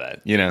prepared for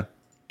that. You know,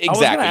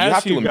 exactly. You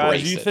have to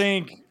embrace it.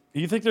 Do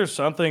you think there's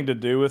something to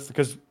do with,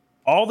 because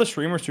all the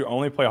streamers who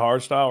only play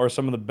hardstyle are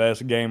some of the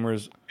best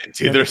gamers.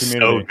 Dude, they're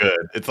so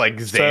good. It's like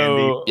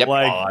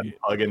Zandy,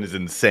 Puggin is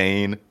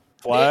insane.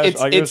 Flash,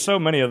 there's so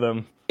many of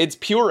them. It's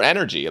pure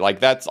energy.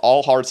 Like that's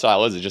all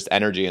hardstyle is. It's just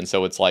energy, and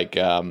so it's like.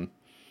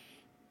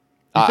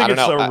 You think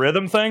it's a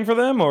rhythm thing for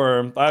them,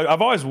 or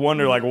I've always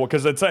wondered, like, well,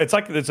 because it's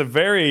a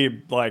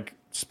very like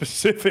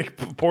specific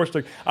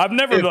portion. I've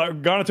never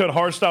gone into a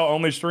hardstyle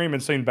only stream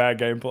and seen bad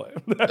gameplay.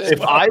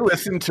 If I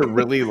listen to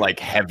really like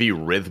heavy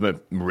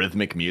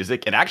rhythmic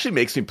music, it actually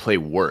makes me play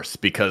worse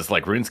because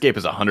like RuneScape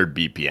is 100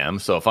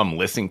 BPM. So if I'm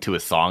listening to a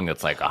song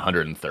that's like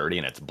 130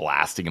 and it's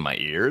blasting in my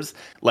ears,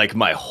 like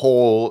my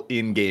whole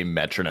in-game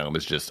metronome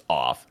is just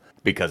off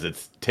because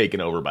it's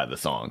taken over by the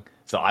song.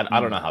 So I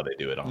don't know how they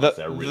do it.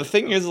 Honestly. The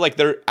thing is, like,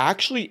 there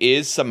actually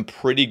is some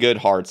pretty good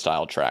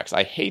hardstyle tracks.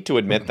 I hate to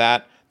admit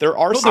that. There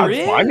are some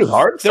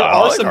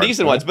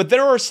decent ones, but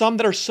there are some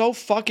that are so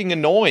fucking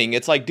annoying.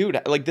 It's like,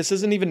 dude, like this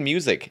isn't even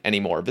music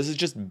anymore. This is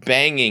just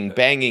banging. That's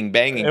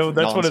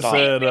nonstop. What it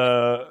said.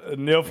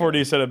 Neil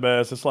 4D said it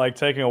best. It's like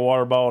taking a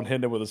water ball and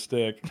hitting it with a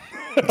stick.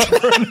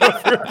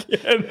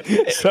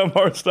 Some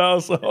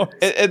hardstyle songs.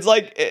 It's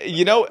like,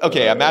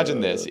 okay, imagine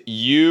this.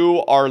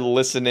 You are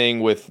listening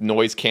with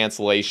noise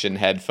cancellation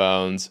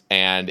headphones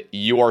and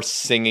you are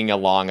singing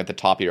along at the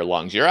top of your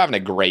lungs. You're having a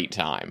great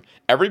time.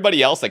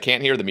 Everybody else that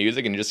can't hear the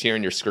music and just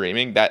hearing your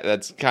screaming,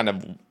 that's kind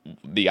of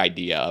the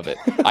idea of it.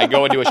 I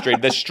go into a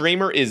stream. The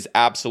streamer is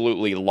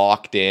absolutely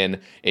locked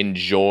in,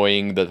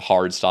 enjoying the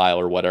hardstyle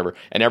or whatever.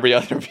 And every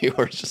other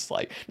viewer is just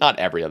like, not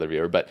every other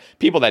viewer, but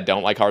people that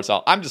don't like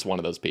hardstyle. I'm just one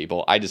of those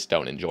people. I just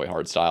don't enjoy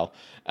hardstyle.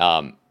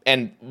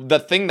 And the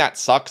thing that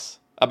sucks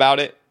about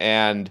it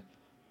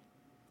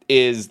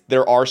is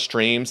there are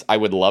streams I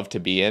would love to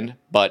be in,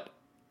 but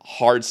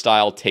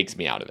hardstyle takes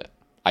me out of it.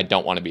 I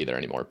don't want to be there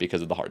anymore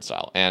because of the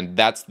hardstyle. And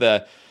that's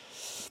how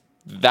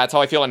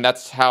I feel, and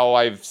that's how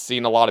I've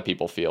seen a lot of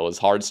people feel, is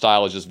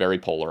hardstyle is just very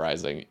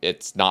polarizing.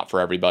 It's not for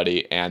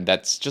everybody, and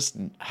that's just,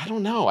 I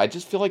don't know. I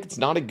just feel like it's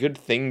not a good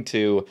thing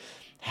to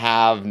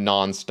have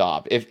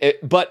nonstop.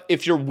 But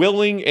if you're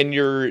willing and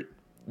you're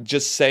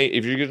just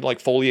if you're going to like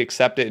fully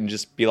accept it and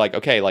just be like,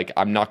 okay, like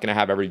I'm not going to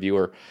have every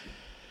viewer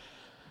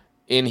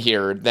in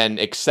here, then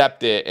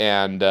accept it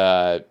and,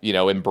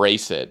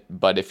 embrace it.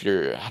 But if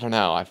you're, I don't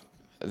know,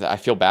 I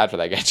feel bad for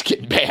that guy just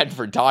getting banned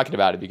for talking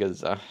about it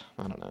because I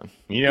don't know.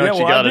 You know what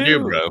you got to do,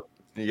 bro?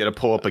 You got to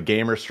pull up a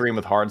gamer stream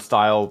with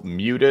hardstyle,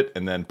 mute it,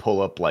 and then pull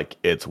up like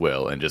It's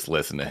Will and just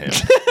listen to him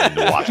and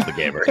watch the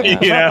gamer.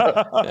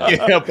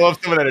 Pull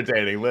up something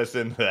entertaining,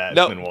 listen to that,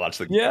 and then watch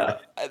the gamer. Yeah,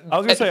 I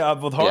was gonna say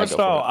with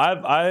hardstyle,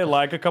 I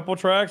like a couple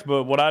tracks,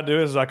 but what I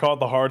do is I call it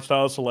the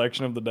hardstyle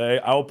selection of the day.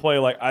 I will play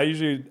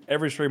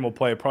every stream will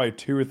play probably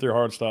 2 or 3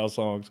 hardstyle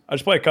songs. I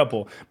just play a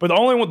couple, but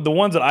the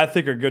ones that I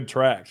think are good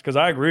tracks, because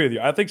I agree with you.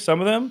 I think some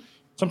of them.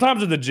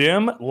 Sometimes at the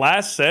gym,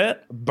 last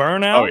set,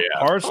 burnout,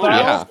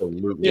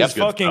 hardstyle is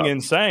fucking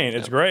insane.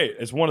 It's great.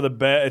 It's one of the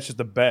best. It's just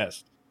the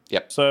best.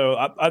 Yep. So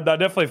I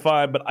definitely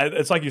find, but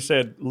it's like you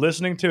said,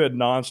 listening to it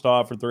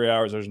nonstop for 3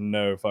 hours, there's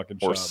no fucking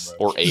shot,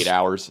 bro. Or 8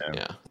 hours.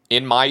 Yeah.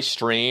 In my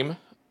stream,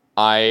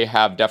 I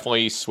have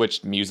definitely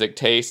switched music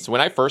tastes. When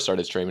I first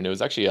started streaming, it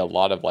was actually a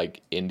lot of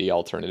like indie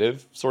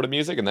alternative sort of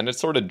music, and then it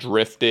sort of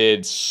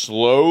drifted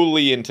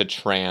slowly into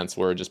trance,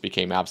 where it just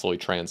became absolutely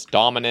trance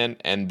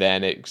dominant, and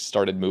then it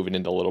started moving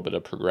into a little bit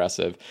of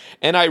progressive.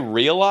 And I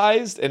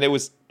realized, and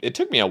it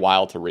took me a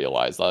while to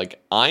realize,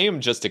 like, I am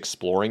just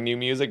exploring new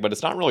music, but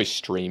it's not really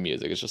stream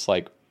music. It's just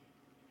like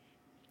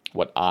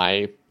what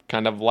I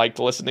kind of liked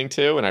listening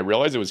to, and I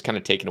realized it was kind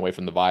of taken away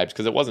from the vibes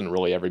because it wasn't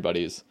really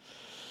everybody's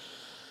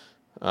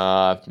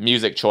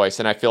music choice,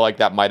 and I feel like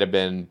that might have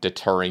been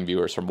deterring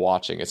viewers from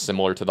watching. It's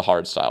similar to the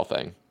hardstyle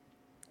thing.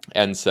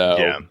 And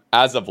so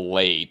as of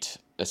late,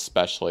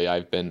 especially,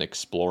 I've been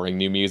exploring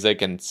new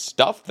music and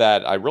stuff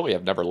that I really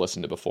have never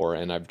listened to before,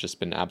 and I've just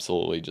been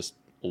absolutely just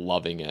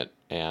loving it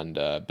and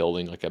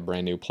building like a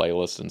brand new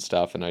playlist and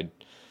stuff. And I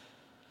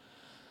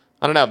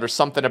don't know, there's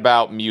something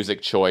about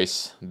music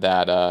choice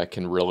that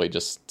can really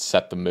just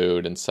set the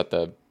mood and set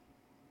the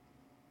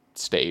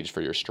stage for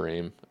your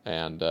stream.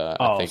 And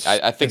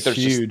I think there's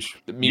huge.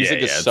 Just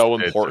music is so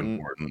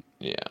important.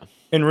 Yeah.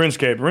 In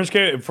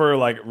RuneScape for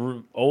like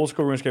old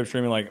school RuneScape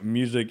streaming, like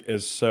music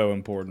is so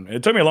important.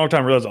 It took me a long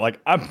time to realize that.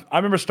 Like I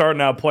remember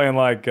starting out playing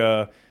like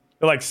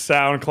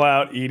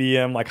SoundCloud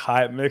EDM like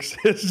hype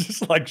mixes,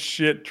 just like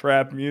shit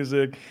trap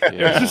music.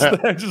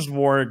 It just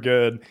weren't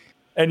good.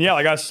 And yeah,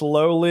 like I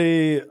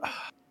slowly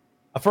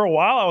For a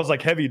while, I was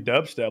like heavy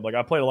dubstep. Like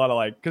I played a lot of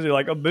like, because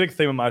like a big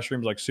theme of my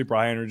stream is like super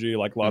high energy,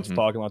 like lots of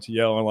talking, lots of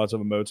yelling, lots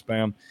of emote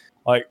spam.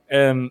 Like,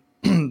 and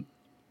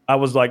I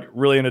was like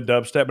really into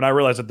dubstep, and I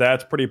realized that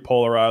that's pretty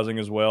polarizing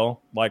as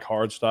well, like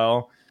hard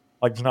style.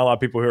 Like there's not a lot of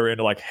people who are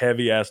into like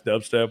heavy ass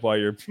dubstep while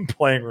you're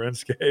playing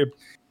RuneScape.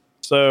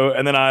 So,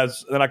 and then I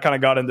kind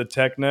of got into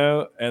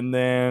techno, and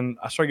then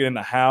I started getting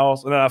into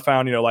house, and then I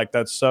found, you know, like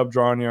that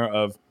subgenre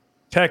of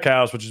tech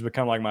house, which has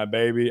become like my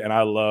baby, and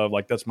I love,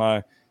 like, that's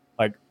my,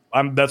 like,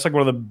 that's like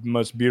one of the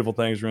most beautiful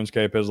things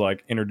RuneScape has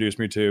like introduced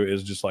me to,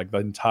 is just like the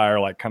entire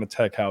like kind of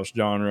tech house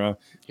genre.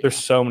 Yeah. There's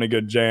so many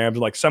good jams.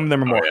 Like some of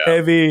them are more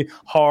heavy,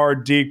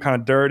 hard, deep, kind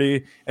of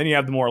dirty, and you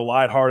have the more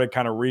lighthearted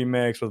kind of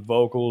remix with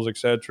vocals,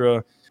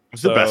 etc.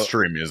 It's the best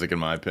stream music in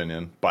my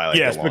opinion. By like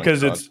yes,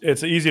 because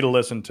it's easy to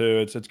listen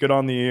to. It's good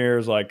on the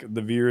ears. Like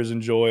the viewers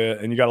enjoy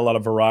it, and you got a lot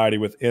of variety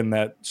within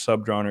that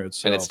subgenre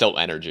itself. And it's still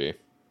energy.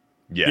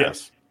 Yeah.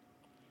 Yes.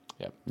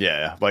 Yep.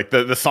 Yeah, like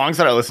the songs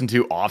that I listen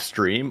to off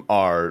stream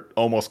are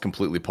almost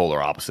completely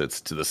polar opposites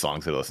to the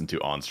songs that I listen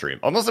to on stream.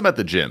 Unless I'm at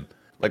the gym.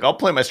 Like I'll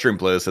play my stream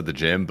playlist at the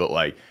gym, but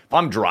like if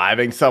I'm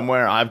driving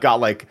somewhere, I've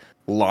got like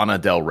Lana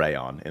Del Rey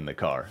on in the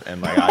car,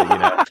 and like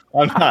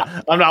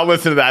I'm not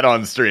listening to that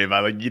on stream.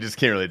 You just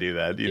can't really do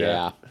that. You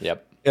know?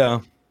 Yep. Yeah.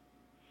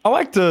 I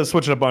like to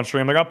switch it up on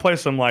stream. Like I'll play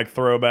some like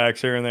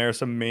throwbacks here and there,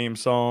 some meme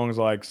songs,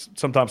 like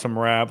sometimes some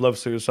rap. Love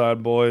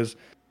Suicide Boys.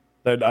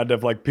 That I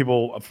definitely like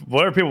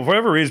for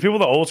whatever reason, people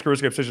with the old school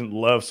RuneScape station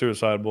love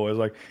Suicide Boys.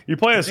 Like you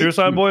play a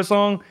Suicide Boys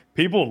song,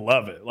 people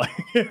love it. Like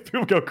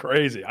people go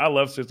crazy. I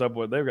love Suicide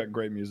Boys. They've got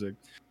great music.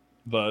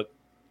 But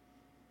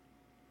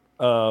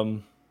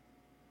and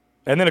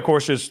then of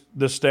course just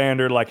the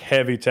standard like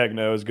heavy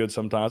techno is good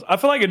sometimes. I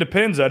feel like it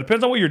depends though. It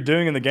depends on what you're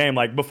doing in the game.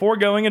 Like before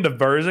going into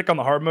Verzik on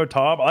the hard mode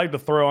top, I like to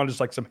throw on just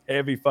like some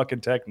heavy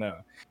fucking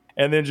techno.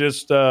 And then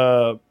just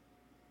what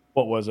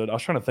was it? I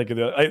was trying to think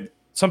of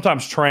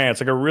sometimes trance,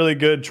 like a really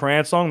good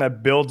trance song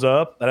that builds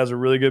up, that has a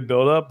really good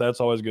build up. That's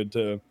always good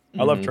too.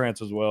 I love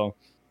trance as well.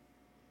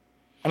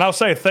 And I'll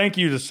say thank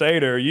you to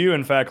Seder. You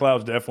and Fat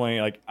Cloud's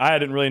definitely like, I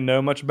didn't really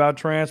know much about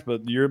trance,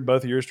 but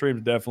both of your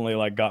streams definitely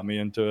like got me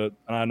into it.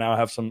 And I now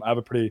have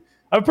a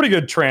pretty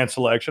good trance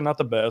selection. Not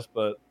the best,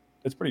 but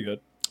it's pretty good.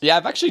 Yeah,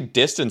 I've actually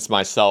distanced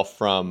myself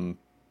from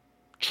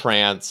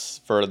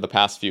trance for the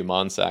past few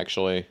months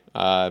actually.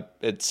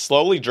 It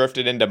slowly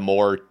drifted into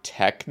more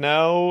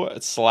techno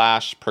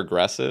 /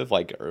 progressive,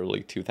 like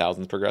early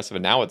 2000s progressive,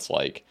 and now it's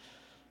like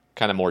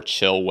kind of more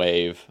chill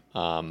wave,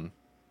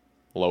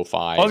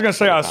 lo-fi. I was gonna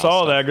say I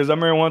saw that because I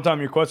remember one time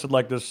you requested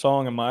like this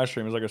song in my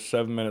stream. It was like a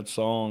 7-minute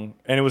song,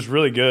 and it was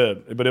really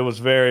good, but it was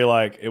very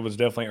like, it was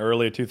definitely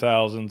early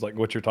 2000s, like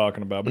what you're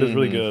talking about, but it was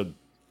really good.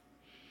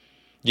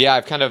 Yeah,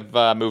 I've kind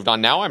of moved on.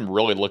 Now I'm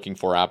really looking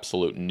for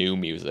absolute new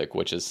music,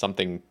 which is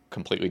something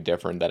completely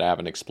different that I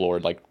haven't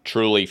explored. Like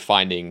truly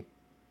finding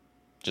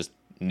just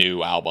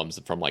new albums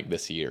from like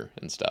this year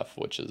and stuff,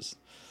 it's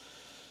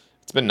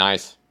been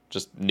nice.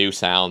 Just new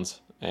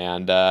sounds.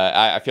 And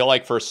I feel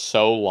like for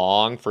so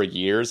long, for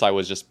years, I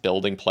was just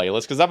building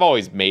playlists because I've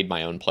always made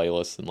my own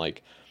playlists and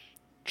like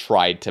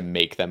tried to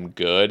make them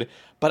good.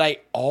 But I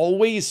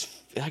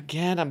always,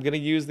 again, I'm going to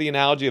use the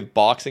analogy of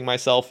boxing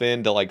myself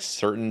into like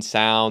certain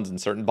sounds and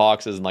certain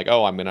boxes and like,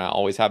 oh, I'm going to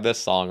always have this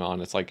song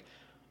on. It's like,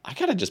 I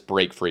got to just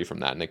break free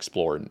from that and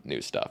explore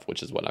new stuff,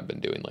 which is what I've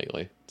been doing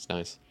lately. It's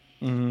nice.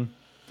 Mm-hmm.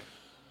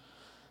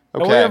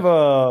 Okay. We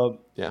have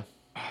yeah.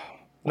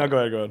 No, go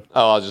ahead.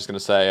 Oh, I was just going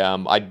to say,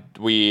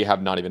 we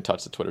have not even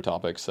touched the Twitter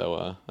topic,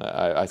 so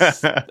I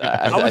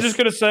was just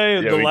going to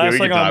say the last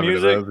thing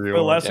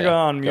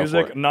on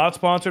music, not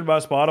sponsored by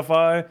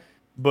Spotify,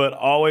 but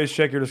always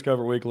check your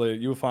Discover Weekly.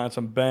 You'll find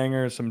some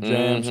bangers, some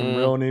jams, some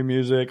real new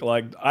music.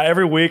 Like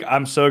every week,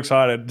 I'm so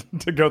excited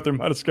to go through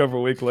my Discover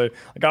Weekly.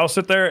 Like I'll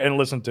sit there and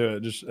listen to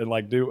it, just and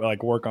like do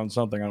like work on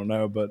something. I don't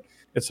know, but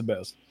it's the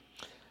best.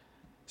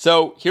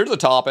 So here's a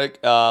topic,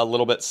 a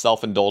little bit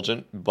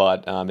self-indulgent,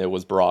 but it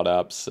was brought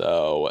up.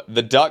 So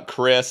the Duck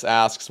Chris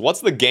asks,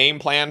 what's the game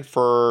plan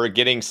for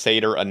getting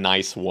Seder a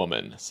nice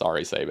woman?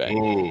 Sorry, Sebe.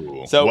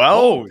 Ooh.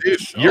 So,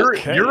 dude, you're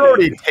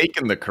already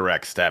taking the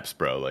correct steps,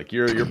 bro. Like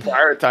you're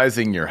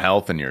prioritizing your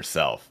health and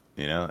yourself,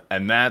 you know,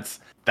 and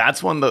that's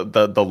when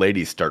the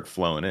ladies start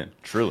flowing in,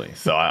 truly.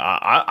 So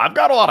I've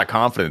got a lot of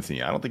confidence in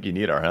you. I don't think you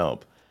need our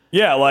help.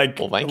 Yeah, like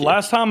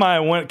last time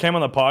I came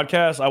on the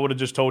podcast, I would have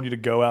just told you to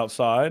go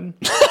outside.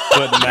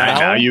 But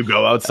now you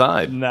go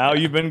outside. Now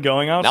you've been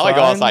going outside. Now I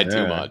go outside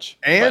too much.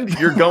 And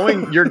you're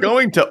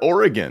going to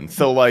Oregon.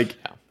 So like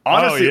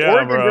honestly,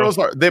 Oregon girls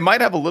they might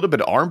have a little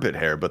bit of armpit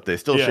hair, but they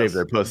still shave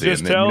their pussy.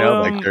 Just tell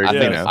them,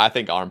 I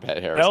think armpit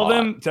hair is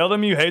hot. Tell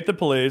them you hate the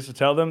police.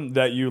 Tell them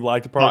that you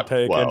like to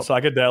partake in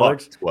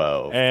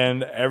psychedelics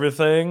and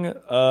everything.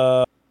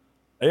 Yeah,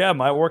 it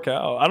might work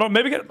out. I don't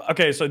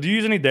okay, so do you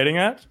use any dating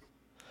apps?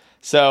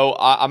 So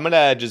I'm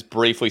gonna just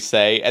briefly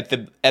say at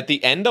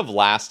the end of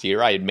last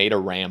year, I had made a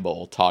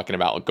ramble talking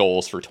about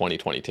goals for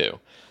 2022,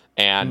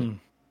 and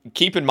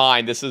keep in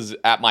mind this is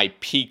at my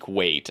peak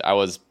weight. I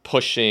was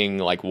pushing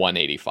like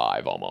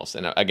 185 almost,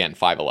 and again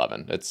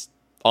 5'11".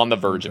 on the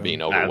verge of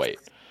being overweight.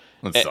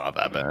 That's not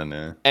that bad,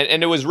 yeah.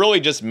 And it was really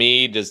just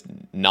me just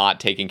not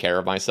taking care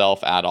of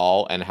myself at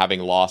all and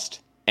having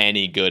lost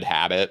any good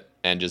habit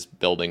and just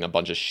building a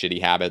bunch of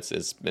shitty habits.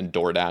 And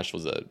DoorDash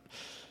was a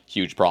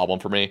huge problem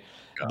for me.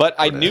 But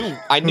I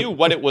knew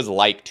what it was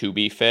like to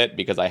be fit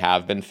because I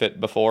have been fit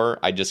before.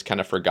 I just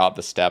kind of forgot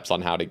the steps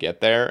on how to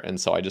get there.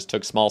 And so I just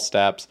took small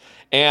steps.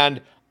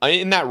 And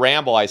in that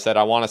ramble, I said,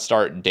 I want to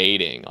start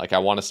dating. Like, I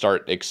want to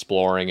start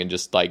exploring and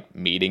just like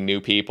meeting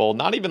new people.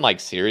 Not even like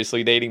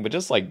seriously dating, but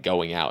just like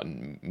going out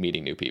and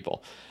meeting new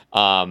people.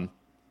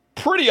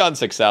 Pretty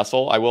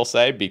unsuccessful, I will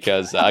say,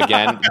 because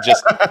again,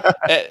 just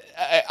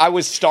I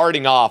was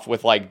starting off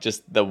with like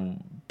just the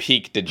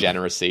peak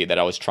degeneracy that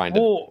I was trying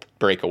to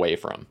break away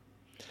from.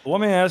 Let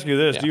me ask you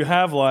this. Yeah. Do you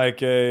have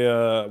like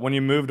when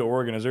you moved to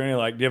Oregon, is there any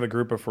like, do you have a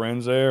group of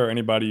friends there or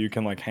anybody you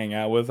can like hang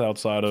out with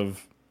outside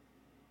of?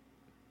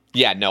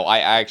 Yeah, no, I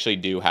actually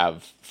do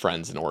have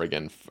friends in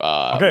Oregon.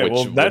 Okay,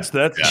 well, that's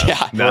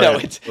yeah. No,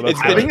 it's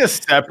having a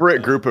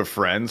separate group of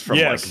friends from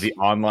like the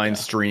online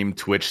stream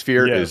Twitch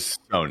sphere is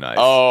so nice.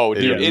 Oh,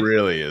 dude, it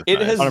really is. It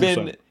nice.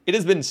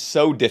 has been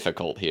so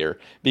difficult here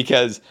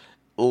because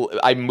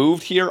I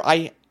moved here.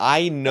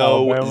 I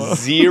know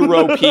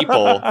zero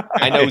people.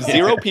 I know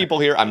zero people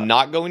here. I'm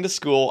not going to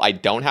school. I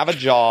don't have a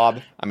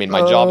job. I mean,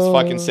 my job's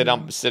fucking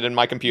sit in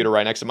my computer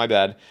right next to my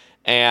bed.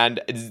 And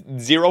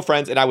zero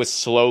friends, and I was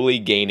slowly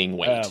gaining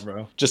weight. Yeah,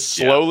 bro. Just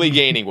slowly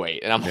gaining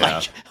weight. And I'm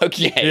like,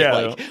 okay. Yeah,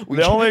 like,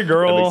 the only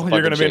girl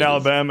you're going to be in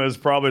Alabama is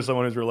probably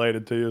someone who's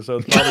related to you, so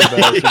it's probably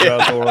best to go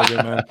out to Oregon,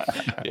 man.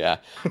 Yeah.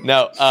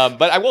 No,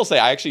 but I will say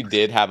I actually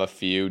did have a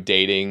few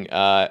dating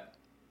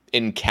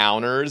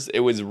encounters. It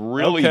was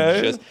really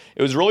just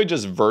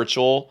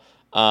virtual,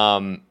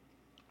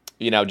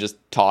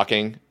 just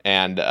talking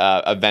and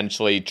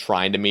eventually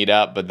trying to meet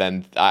up, but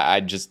then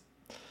I just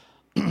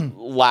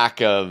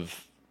lack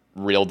of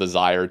real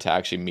desire to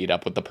actually meet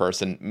up with the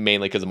person,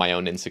 mainly because of my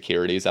own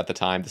insecurities at the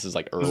time. This is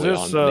like early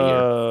on in the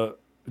year.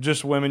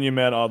 Just women you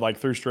met like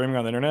through streaming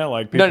on the internet,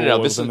 like people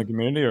within the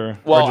community, or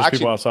just actually,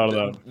 people outside of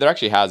that? There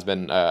actually has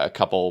been a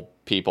couple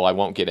people I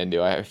won't get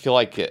into. I feel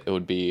like it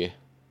would be.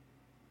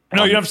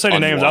 No, you don't have to say the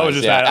names. I was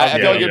just. I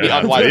feel like it'd be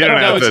unwise. You don't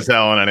have to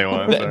tell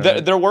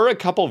anyone. There were a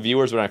couple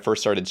viewers when I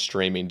first started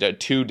streaming.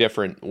 Two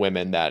different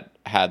women that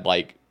had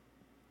like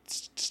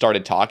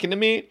started talking to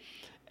me.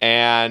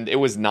 And it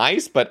was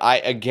nice, but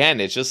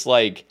it's just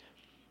like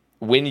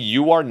when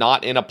you are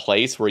not in a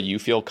place where you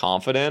feel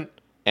confident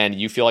and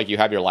you feel like you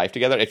have your life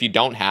together, if you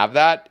don't have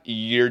that,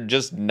 you're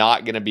just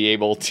not going to be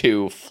able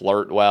to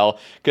flirt well.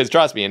 Because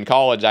trust me, in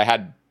college, I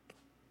had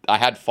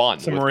fun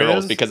with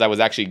girls because I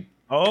was actually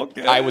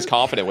I was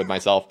confident with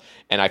myself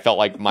and I felt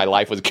like my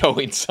life was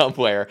going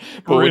somewhere.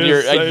 But when you're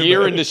a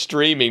year into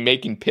streaming,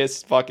 making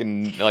piss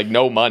fucking like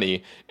no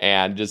money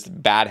and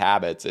just bad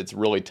habits, it's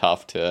really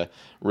tough to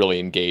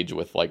really engage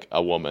with like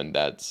a woman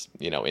that's,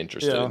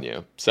 interested in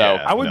you. So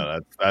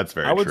that's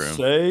very true. I would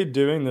say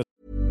doing this.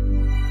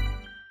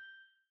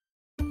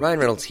 Ryan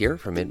Reynolds here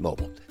from Mint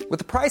Mobile. With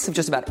the price of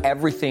just about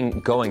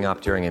everything going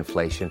up during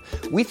inflation,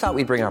 we thought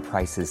we'd bring our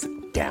prices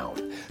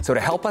down. So to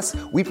help us,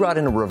 we brought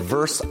in a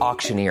reverse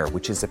auctioneer,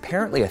 which is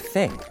apparently a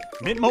thing.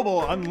 Mint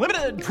Mobile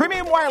Unlimited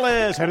Premium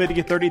Wireless. How to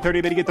get 30,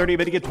 30, bit to get 30,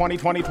 bit to get 20,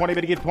 20, 20,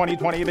 bit to get 20,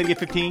 20, bit to get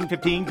 15,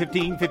 15,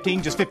 15,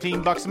 15, just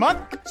 $15 a month?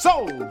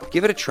 Sold!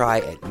 Give it a try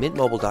at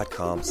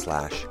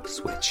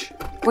mintmobile.com/switch.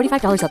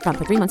 $45 up front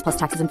for 3 months plus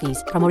taxes and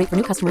fees. Promo rate for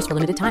new customers for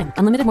limited time.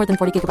 Unlimited more than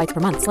 40 gigabytes per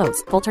month.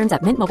 Slows full terms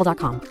at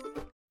mintmobile.com.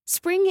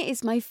 Spring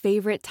is my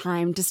favorite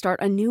time to start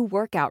a new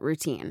workout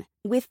routine.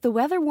 With the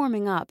weather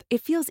warming up,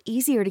 it feels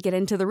easier to get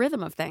into the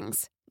rhythm of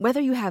things.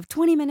 Whether you have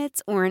 20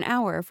 minutes or an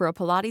hour for a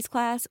Pilates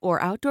class or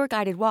outdoor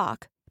guided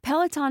walk,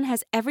 Peloton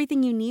has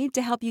everything you need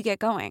to help you get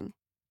going.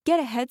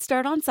 Get a head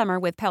start on summer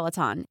with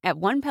Peloton at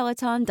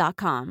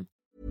onepeloton.com.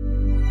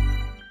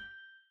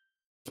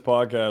 This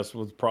podcast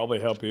would probably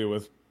help you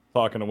with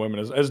talking to women.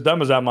 As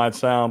dumb as that might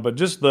sound, but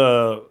just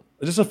the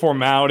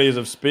formalities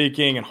of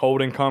speaking and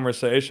holding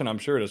conversation, I'm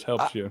sure it just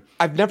helps you.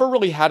 I've never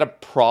really had a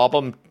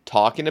problem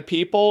talking to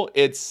people.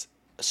 It's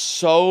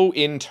so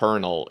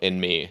internal in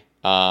me.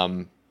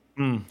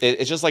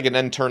 It's just like an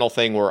internal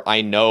thing where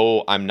I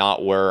know I'm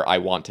not where I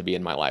want to be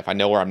in my life. I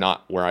know where I'm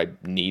not where I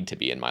need to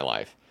be in my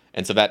life.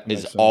 And so that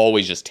is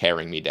always just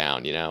tearing me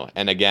down,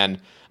 And again,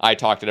 I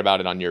talked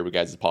about it on your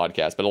guys'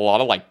 podcast, but a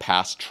lot of like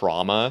past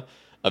trauma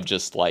of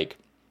just like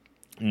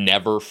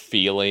never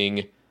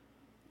feeling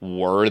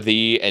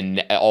worthy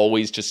and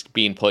always just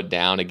being put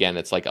down. Again,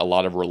 it's like a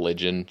lot of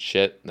religion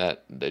shit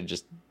that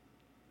just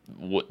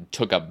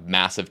took a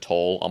massive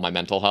toll on my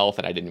mental health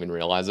and I didn't even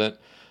realize it.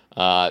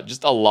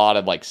 Just a lot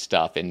of like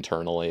stuff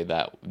internally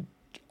that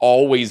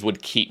always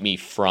would keep me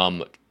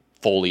from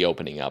fully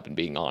opening up and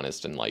being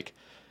honest and like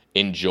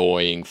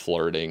enjoying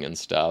flirting and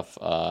stuff.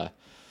 I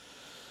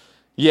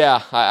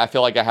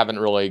feel like I haven't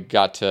really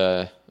got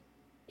to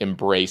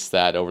embrace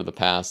that over the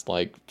past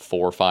like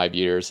 4 or 5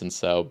 years. And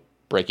so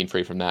breaking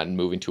free from that and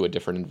moving to a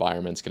different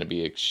environment is going to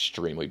be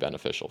extremely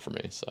beneficial for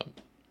me. So,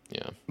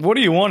 yeah. What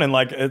do you want? And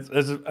like,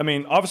 I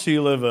mean, obviously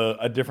you live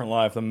a different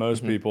life than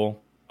most people.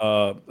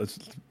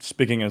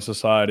 speaking in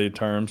society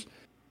terms,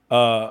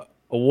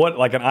 what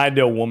like an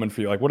ideal woman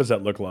for you? Like, what does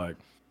that look like?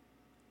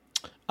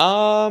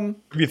 Have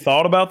you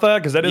thought about that?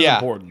 Because that is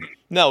important.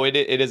 No, it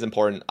is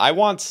important. I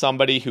want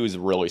somebody who's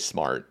really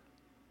smart.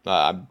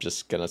 I'm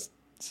just gonna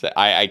say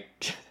I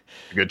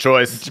good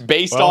choice.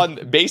 Based on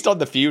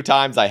the few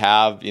times I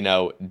have,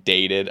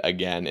 dated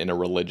again in a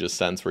religious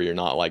sense where you're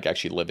not like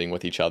actually living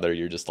with each other,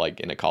 you're just like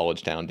in a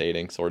college town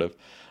dating sort of.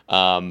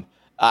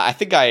 I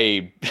think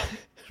I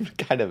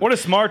kind of. What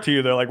is smart to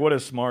you though? Like, what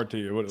is smart to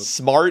you?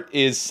 Smart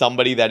is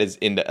somebody that is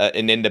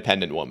an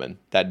independent woman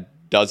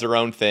that does her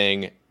own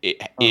thing,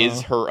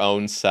 is her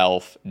own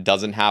self,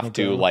 doesn't have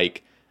to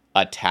like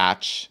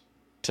attach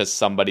to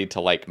somebody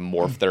to like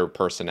morph their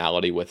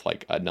personality with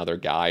like another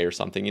guy or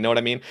something. You know what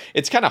I mean?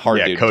 It's kind of hard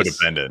to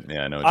codependent.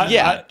 I know.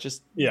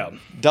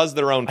 Does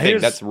their own thing.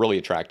 That's really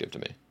attractive to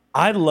me.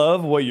 I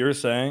love what you're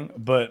saying,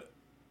 but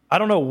I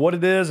don't know what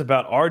it is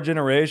about our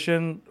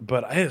generation,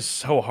 but it's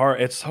so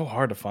hard. It's so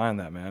hard to find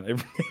that, man.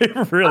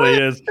 It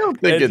really is. I don't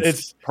think it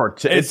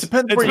depends. It's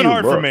been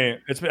hard for me.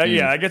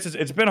 I guess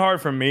it's been hard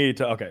for me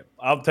to. Okay,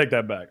 I'll take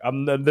that back.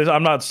 I'm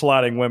not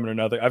sliding women or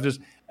nothing. I've just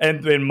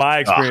and in my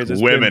experience,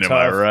 it's women. Been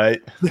tough. Am I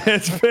right?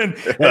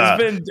 It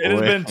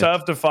has been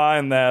tough to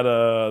find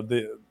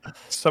that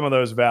some of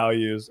those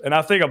values, and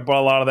I think a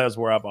lot of that is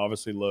where I've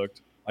obviously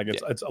looked. Like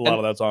it's a lot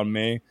of that's on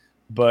me.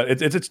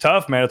 But it's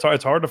tough, man.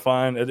 It's hard to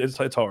find.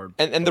 It's hard.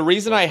 And the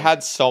reason I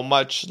had so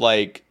much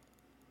like,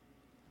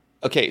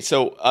 okay,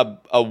 so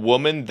a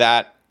woman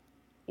that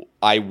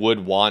I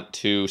would want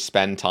to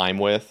spend time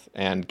with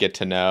and get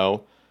to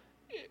know,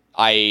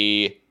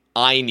 I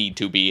need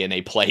to be in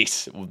a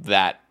place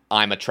that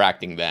I'm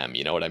attracting them.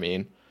 You know what I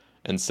mean?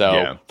 And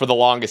so for the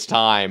longest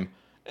time,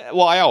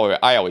 well,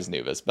 I always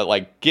knew this, but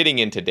like getting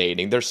into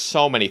dating, there's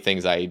so many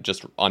things I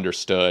just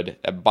understood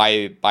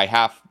by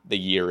half the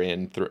year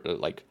in through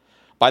like.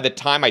 By the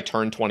time I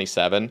turned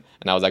 27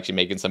 and I was actually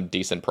making some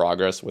decent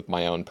progress with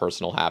my own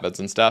personal habits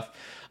and stuff,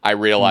 I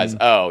realized,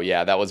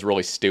 that was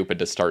really stupid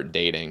to start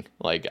dating.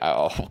 Like,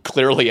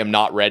 clearly I'm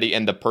not ready.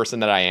 And the person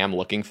that I am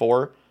looking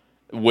for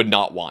would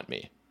not want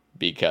me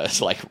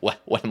because, like, what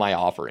am I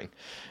offering?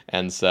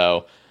 And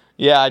so,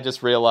 I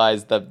just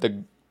realized that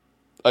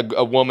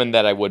a woman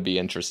that I would be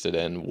interested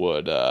in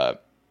would,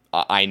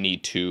 I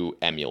need to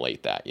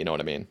emulate that. You know what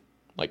I mean?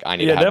 Like I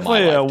need to have definitely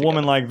my life a together.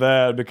 woman like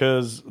that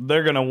because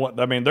they're gonna want.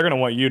 I mean, they're gonna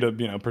want you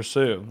to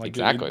pursue. Like,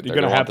 exactly. You're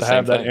gonna have to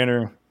have that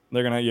inner.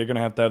 You're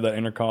gonna have to have that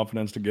inner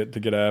confidence to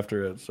get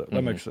after it. So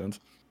that makes sense.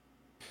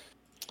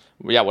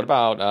 Yeah. What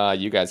about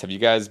you guys? Have you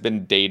guys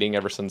been dating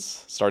ever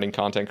since starting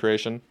content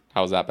creation?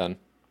 How's that been?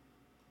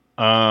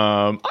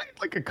 I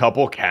like a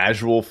couple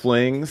casual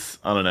flings.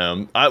 I don't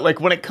know. I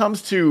like when it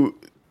comes to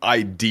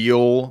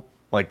ideal.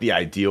 Like the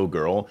ideal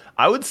girl,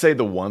 I would say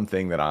the one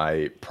thing that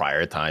I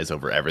prioritize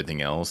over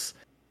everything else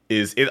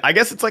is, I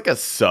guess it's like a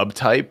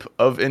subtype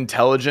of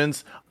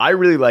intelligence. I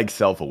really like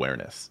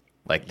self-awareness.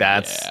 Like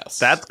that's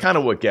kind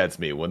of what gets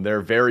me when they're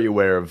very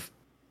aware of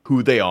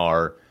who they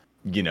are,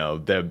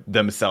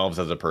 themselves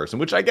as a person,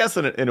 which I guess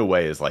in a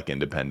way is like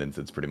independence.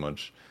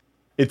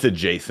 It's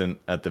adjacent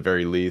at the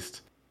very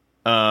least.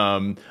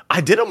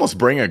 I did almost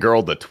bring a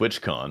girl to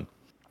TwitchCon.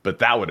 But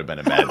that would have been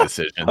a bad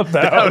decision.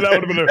 that would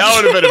have been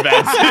a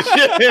bad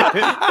decision.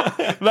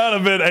 That would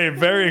have been a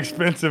very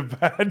expensive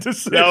bad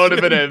decision. That would have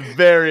been a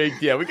very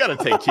we got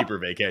to take cheaper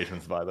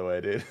vacations, by the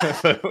way, dude.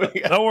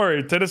 Don't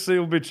worry, Tennessee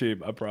will be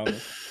cheap, I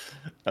promise.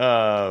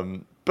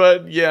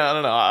 But yeah, I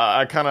don't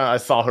know. I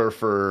saw her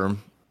for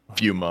a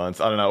few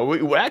months. I don't know.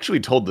 We actually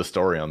told the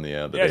story on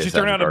the she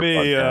turned out to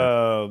be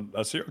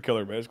a serial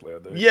killer, basically. I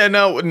think. Yeah,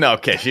 no,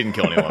 okay, she didn't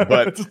kill anyone,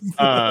 but.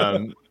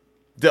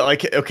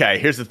 Okay,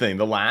 here's the thing.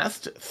 The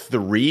last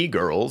 3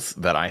 girls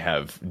that I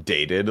have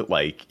dated,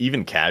 like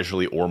even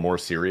casually or more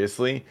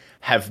seriously,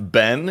 have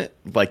been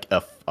like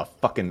a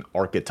fucking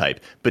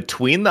archetype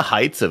between the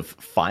heights of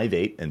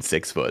 5'8" and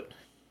 6 foot,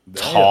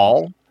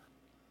 tall,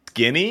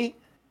 skinny,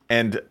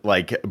 and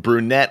like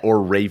brunette or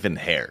raven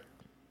hair.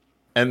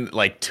 And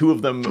like 2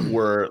 of them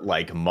were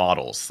like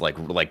models,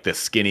 like the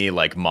skinny,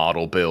 like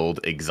model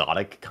build,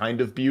 exotic kind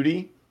of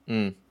beauty.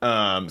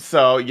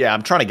 So yeah,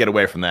 I'm trying to get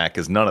away from that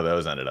because none of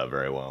those ended up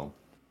very well.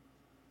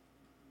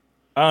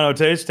 I don't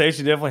know.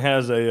 Tasty definitely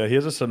has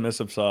a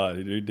submissive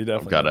side. He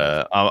definitely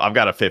I've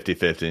got a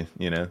 50-50,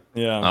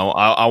 Yeah.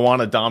 I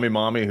want a Dami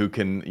mommy who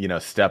can,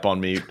 step on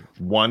me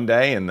one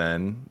day and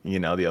then,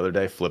 the other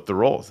day flip the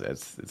roles.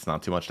 It's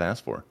not too much to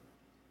ask for.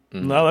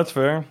 No, that's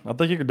fair. I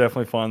think you could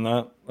definitely find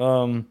that.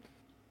 I'm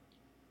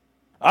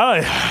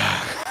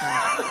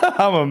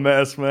a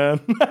mess,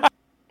 man.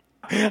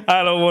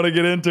 I don't want to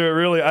get into it,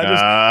 really. I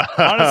just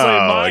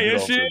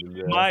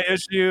honestly, my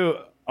issue,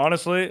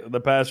 honestly,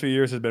 the past few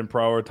years has been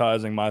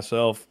prioritizing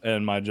myself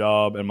and my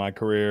job and my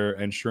career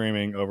and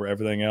streaming over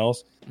everything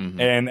else.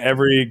 Mm-hmm. And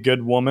every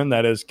good woman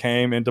that has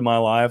came into my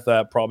life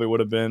that probably would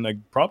have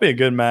been probably a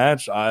good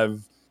match,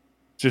 I've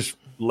just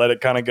let it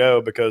kind of go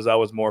because I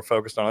was more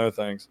focused on other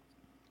things.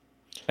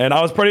 And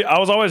I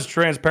was always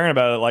transparent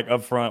about it, like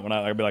up front when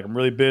I'd be like, I'm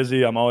really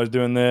busy, I'm always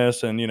doing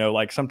this, and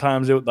like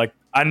sometimes it like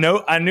I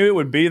knew it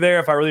would be there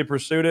if I really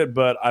pursued it,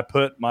 but I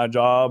put my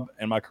job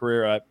and my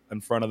career in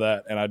front of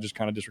that, and I just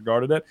kind of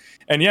disregarded it.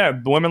 And yeah,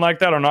 women like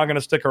that are not going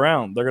to stick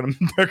around. They're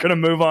gonna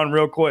move on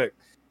real quick.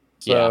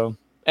 So,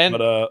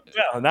 now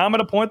I'm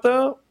at a point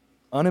though.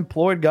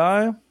 Unemployed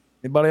guy.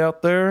 Anybody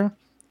out there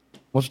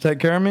wants to take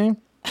care of me?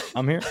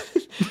 I'm here.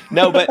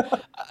 No,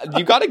 but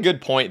you got a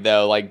good point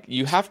though. Like,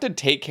 you have to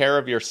take care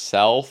of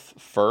yourself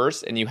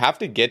first, and you have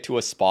to get to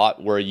a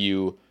spot where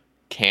you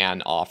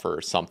can offer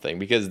something,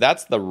 because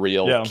that's the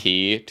real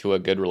key to a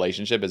good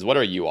relationship is what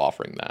are you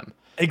offering them?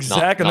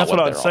 Exactly. And that's what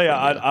I'd say.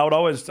 I would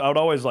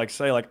always like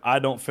say, like, I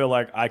don't feel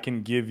like I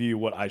can give you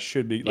what I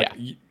should be. Like,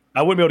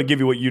 I wouldn't be able to give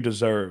you what you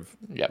deserve.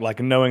 Yep.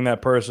 Like, knowing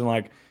that person,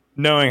 like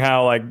knowing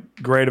how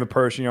like great of a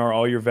person you are,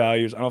 all your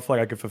values. I don't feel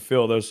like I could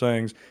fulfill those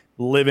things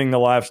living the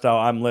lifestyle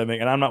I'm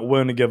living. And I'm not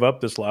willing to give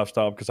up this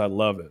lifestyle because I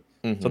love it.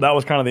 Mm-hmm. So that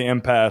was kind of the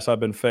impasse I've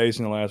been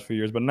facing the last few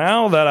years. But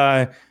now that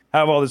I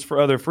have all this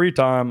other free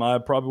time, I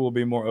probably will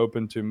be more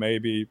open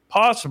to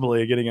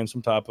possibly getting in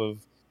some type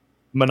of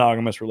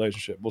monogamous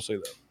relationship. We'll see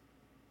though.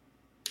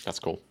 That's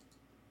cool.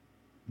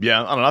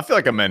 Yeah, I don't know. I feel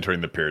like I'm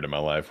entering the period of my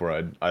life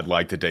where I'd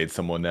like to date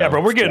someone now. Yeah,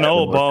 bro, we're getting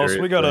old, boss.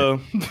 We gotta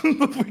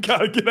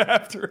get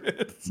after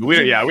it.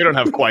 We don't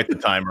have quite the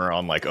timer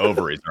on like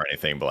ovaries or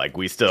anything, but like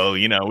we still,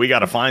 we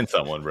gotta find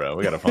someone, bro.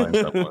 We gotta find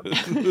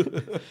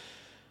someone.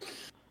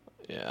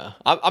 Yeah,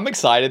 I'm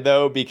excited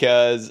though,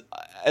 because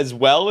as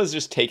well as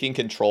just taking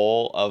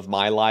control of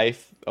my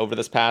life over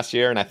this past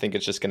year, and I think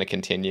it's just going to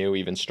continue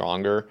even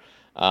stronger,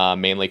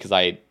 mainly because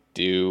I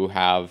do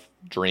have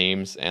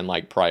dreams and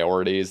like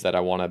priorities that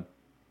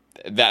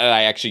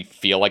I actually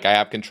feel like I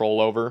have control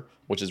over,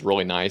 which is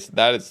really nice.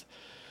 That is,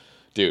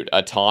 dude,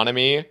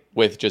 autonomy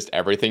with just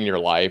everything in your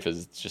life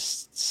is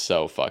just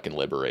so fucking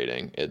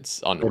liberating.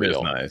 It's unreal. It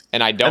is nice.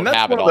 And I don't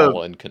have it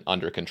all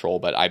under control,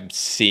 but I'm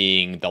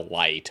seeing the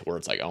light where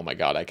it's like, oh my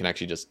God, I can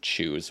actually just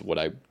choose what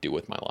I do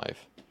with my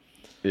life.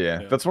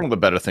 Yeah, that's one of the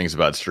better things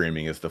about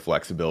streaming is the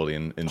flexibility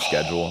in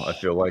schedule. I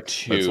feel like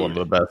that's one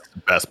of the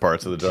best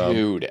parts of the job.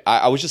 Dude,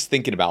 I was just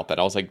thinking about that.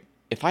 I was like,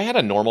 if I had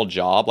a normal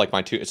job like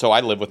so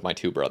I live with my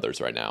two brothers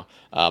right now.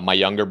 My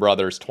younger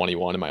brother's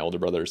 21 and my older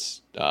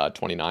brother's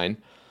 29.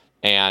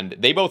 And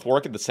they both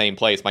work at the same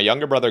place. My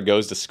younger brother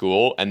goes to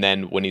school, and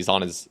then when he's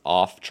on his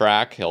off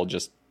track, he'll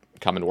just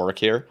come and work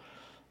here.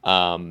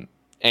 And,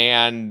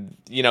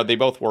 they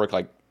both work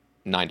like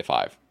 9 to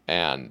 5.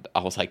 And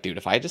I was like, dude,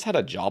 if I just had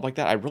a job like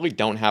that, I really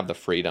don't have the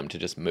freedom to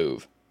just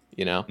move,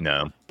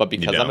 No. But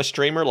because I'm a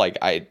streamer, like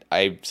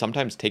I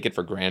sometimes take it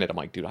for granted. I'm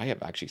like, dude, I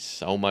have actually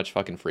so much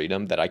fucking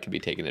freedom that I could be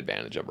taking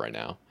advantage of right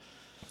now.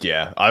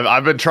 Yeah,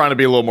 I've been trying to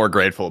be a little more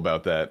grateful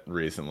about that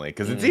recently,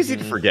 because it's easy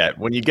to forget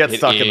when you get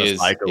stuck in the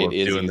cycle of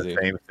doing the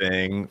same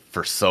thing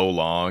for so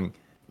long.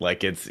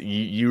 Like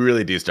you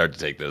really do start to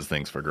take those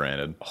things for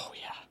granted. Oh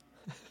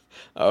yeah,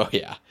 oh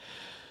yeah,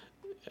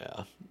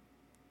 yeah.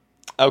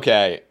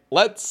 Okay,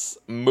 let's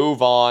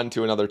move on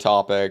to another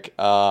topic.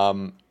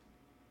 Oh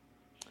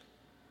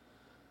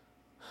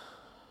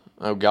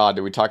God,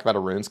 did we talk about a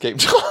RuneScape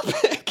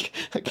topic?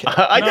 Okay.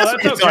 I guess we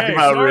can talk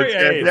about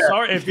RuneScape.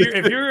 Sorry, if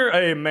you're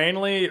a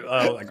mainly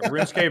like a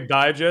RuneScape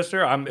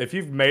digester, if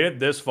you've made it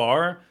this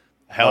far,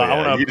 hell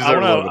yeah,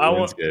 I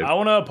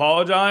want to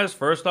apologize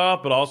first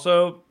off, but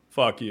also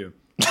fuck you.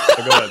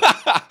 So go ahead.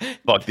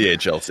 Fuck the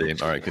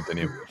HLC. All right,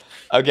 continue.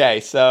 Okay,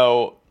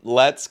 so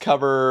let's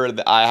cover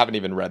I haven't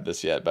even read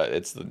this yet, but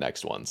it's the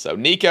next one. So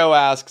Nico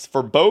asks,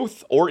 for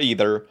both or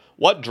either,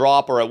 what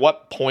drop or at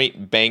what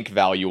point bank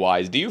value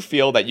wise do you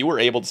feel that you were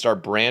able to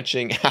start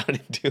branching out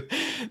into?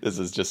 This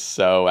is just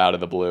so out of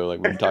the blue. Like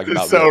we've been talking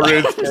about. So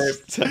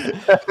it's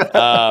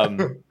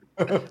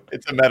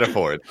a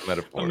metaphor. It's a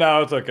metaphor.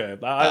 No, it's okay.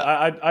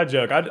 I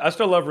joke. I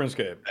still love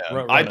RuneScape.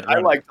 Yeah. I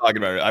like talking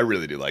about it. I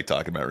really do like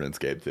talking about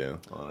RuneScape too,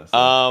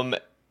 honestly.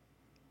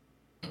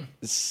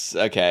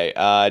 Okay.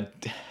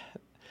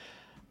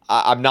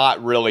 I'm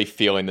not really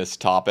feeling this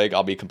topic,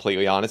 I'll be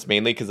completely honest,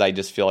 mainly because I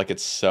just feel like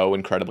it's so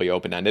incredibly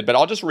open-ended. But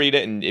I'll just read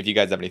it, and if you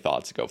guys have any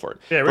thoughts, go for it.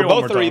 Yeah, for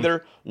both or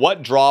either,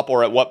 what drop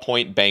or at what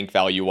point bank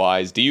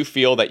value-wise do you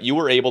feel that you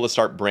were able to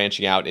start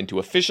branching out into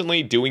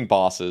efficiently doing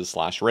bosses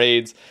 /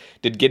 raids?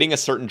 Did getting a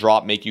certain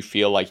drop make you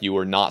feel like you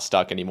were not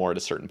stuck anymore at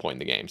a certain point in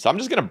the game? So I'm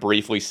just going to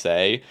briefly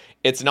say,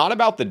 it's not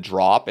about the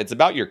drop, it's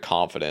about your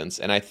confidence.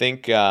 And I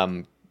think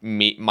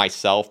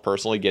myself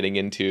personally getting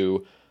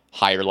into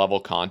higher level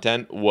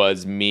content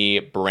was me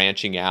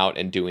branching out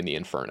and doing the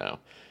Inferno.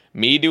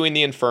 Me doing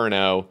the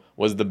Inferno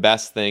was the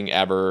best thing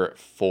ever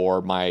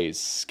for my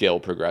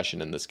skill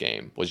progression in this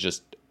game. Was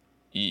just,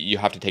 you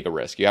have to take a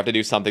risk. You have to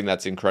do something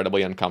that's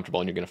incredibly uncomfortable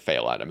and you're going to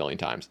fail at a million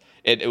times.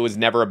 It was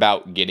never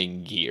about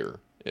getting gear.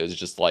 It was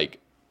just like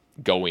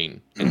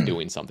going and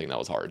doing something that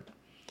was hard.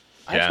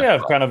 I actually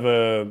have kind of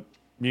a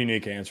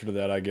unique answer to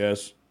that, I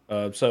guess.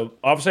 So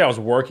obviously I was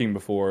working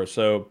before,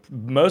 so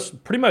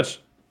pretty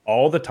much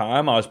all the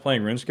time I was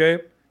playing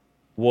RuneScape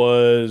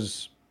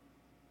was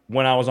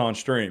when I was on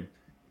stream.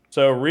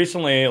 So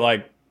recently,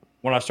 like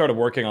when I started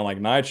working on like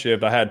night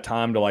shift, I had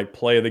time to like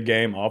play the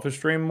game off the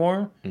stream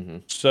more.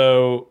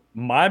 So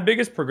my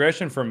biggest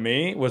progression for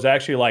me was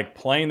actually like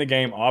playing the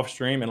game off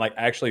stream and like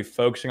actually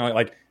focusing on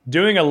like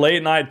doing a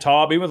late night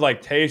top, even with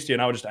like Tasty,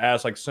 and I would just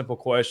ask like simple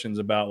questions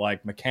about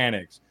like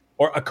mechanics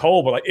or a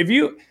Cole. But like if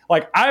you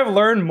like, I've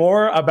learned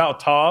more about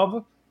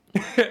Tob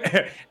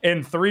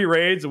in 3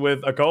 raids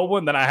with a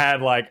Colbin than I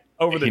had like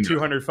over the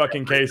 200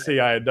 fucking KC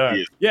I had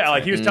done. Yeah,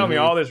 like he was telling me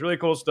all this really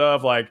cool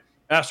stuff. Like,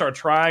 and I started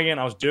trying it, and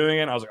I was doing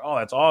it, and I was like, oh,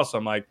 that's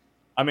awesome. Like,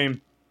 I mean,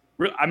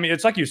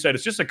 it's like you said,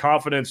 it's just a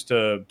confidence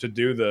to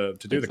do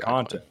the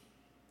content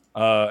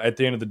at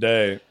the end of the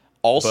day.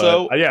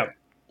 Also, but, yeah.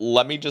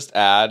 Let me just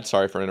add,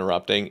 sorry for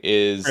interrupting,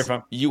 is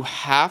you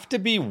have to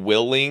be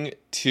willing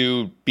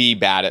to be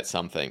bad at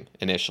something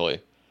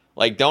initially.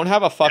 Like, don't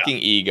have a fucking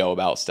ego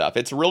about stuff.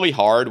 It's really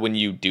hard when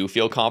you do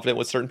feel confident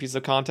with certain pieces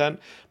of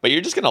content, but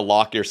you're just going to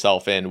lock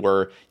yourself in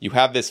where you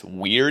have this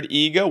weird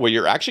ego where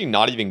you're actually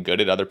not even good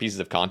at other pieces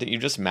of content. You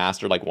just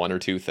master like 1 or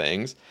 2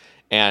 things,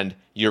 and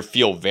you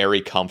feel very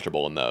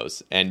comfortable in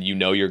those, and you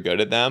know you're good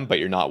at them, but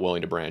you're not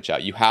willing to branch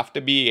out. You have to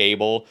be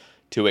able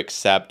to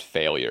accept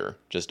failure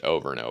just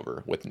over and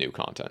over with new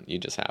content. You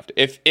just have to.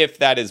 If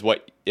that is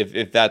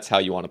if that's how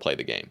you want to play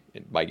the game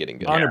by getting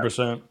good.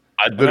 100%.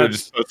 I literally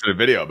just posted a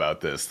video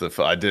about this.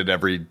 I did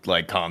every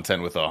like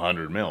content with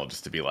 100 mil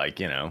just to be like,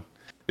 you know,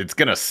 it's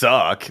gonna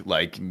suck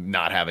like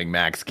not having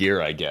max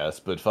gear, I guess,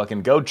 but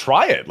fucking go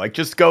try it. Like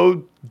just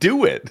go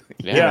do it.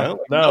 Yeah. You know?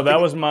 No, that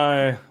was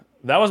my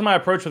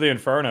approach with the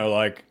Inferno.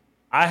 Like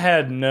I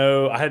had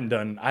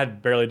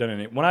barely done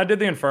any. When I did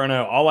the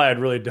Inferno, all I had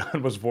really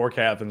done was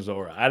Vorkath and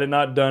Zora. I had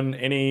not done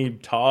any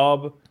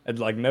Tob. I had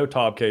like no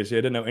Tob Casey.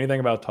 I didn't know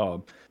anything about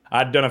Tob.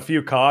 I'd done a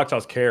few cocks. I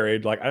was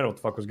carried. Like, I don't know what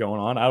the fuck was going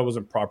on. I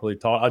wasn't properly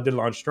taught. I did it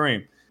on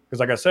stream.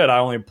 Because, like I said, I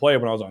only played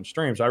when I was on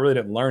stream. So I really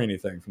didn't learn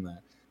anything from that.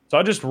 So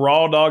I just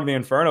raw dogged the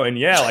Inferno. And,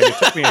 yeah, like, it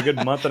took me a good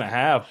month and a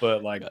half.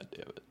 But, like,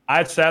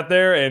 I sat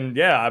there and,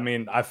 yeah, I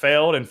mean, I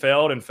failed and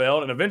failed and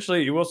failed. And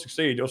eventually you will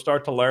succeed. You'll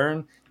start to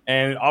learn.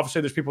 And,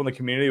 obviously, there's people in the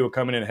community who will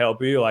come in and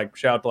help you. Like,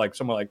 shout out to, like,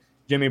 someone like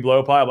Jimmy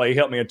Blowpipe. Like, he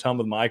helped me a ton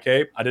with my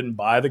cape. I didn't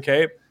buy the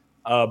cape.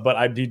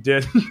 But he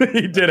did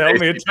help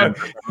me a ton.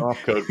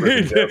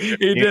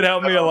 He did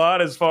help me a lot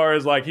as far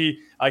as like he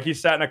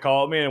sat in a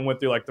call with me and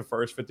went through like the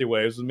first 50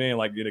 waves with me and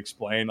like he'd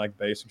explain like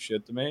basic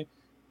shit to me.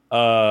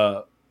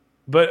 But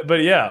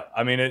yeah,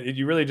 I mean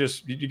you really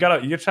just you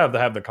just have to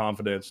have the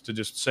confidence to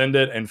just send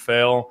it and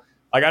fail.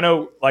 Like I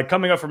know like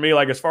coming up for me,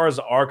 like as far as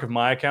the arc of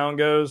my account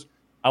goes,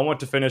 I want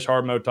to finish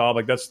hard mode top.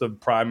 Like that's the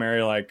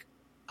primary like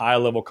high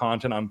level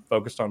content I'm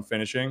focused on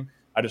finishing.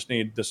 I just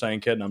need the same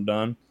kit and I'm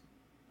done.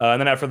 And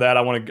then after that,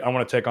 I want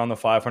to take on the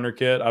 500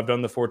 kit. I've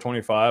done the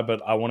 425,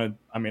 but I want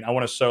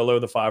to solo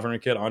the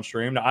 500 kit on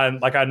stream.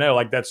 I know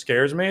like that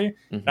scares me.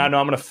 Mm-hmm. I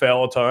know I'm going to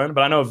fail a ton, but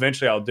I know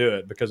eventually I'll do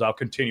it because I'll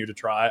continue to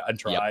try and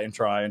try and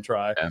try and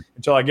try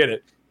until I get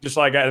it. Just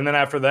like, and then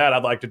after that,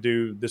 I'd like to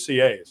do the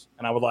CAs,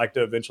 and I would like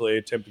to eventually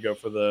attempt to go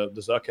for the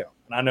Zuck count.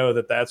 And I know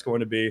that that's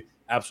going to be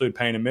absolute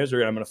pain and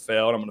misery. And I'm going to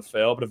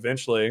fail, but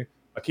eventually, if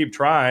I keep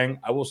trying,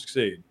 I will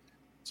succeed.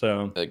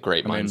 So a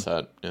great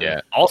mindset.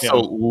 Yeah.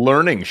 Also,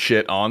 learning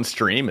shit on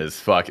stream is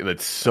fucking.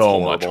 It's so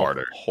much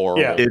harder.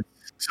 Horrible. Yeah. It's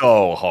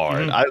so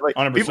hard.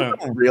 Mm-hmm. People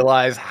don't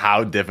realize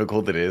how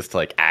difficult it is to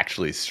like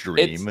actually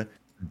stream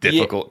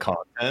difficult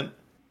content.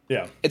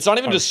 Yeah. It's not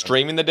even 100%. Just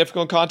streaming the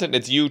difficult content.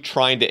 It's you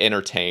trying to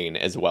entertain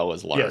as well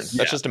as learn. Yes.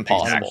 That's just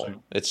impossible.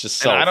 Exactly. It's just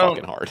so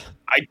fucking hard.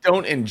 I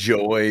don't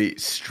enjoy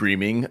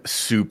streaming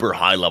super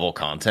high level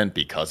content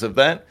because of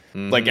that.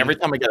 Mm-hmm. Like every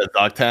time I get a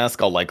Zuck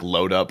task, I'll like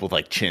load up with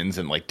like chins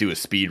and like do a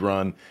speed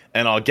run,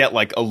 and I'll get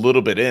like a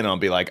little bit in. And I'll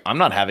be like, I'm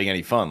not having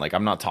any fun. Like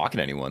I'm not talking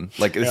to anyone.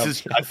 Like this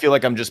is. I feel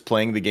like I'm just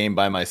playing the game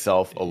by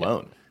myself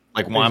alone.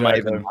 Like why am I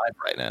even live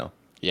right now?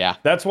 Yeah,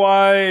 that's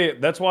why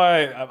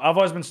I've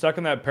always been stuck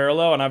in that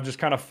parallel, and I've just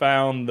kind of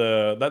found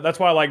that's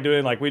why I like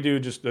doing like we do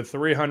just the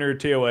 300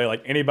 TOA.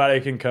 Like anybody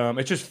can come.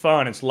 It's just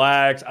fun. It's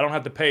lax. I don't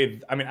have to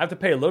pay. I mean, I have to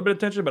pay a little bit of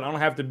attention, but I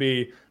don't have to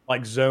be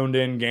like zoned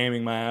in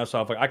gaming my ass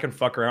off. Like I can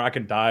fuck around. I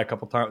can die a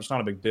couple times. It's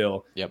not a big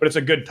deal. But it's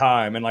a good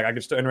time, and like I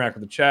can still interact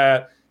with the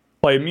chat,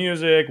 play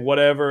music,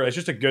 whatever. It's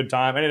just a good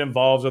time, and it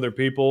involves other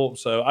people.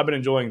 So I've been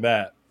enjoying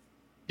that.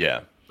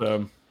 Yeah.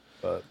 But.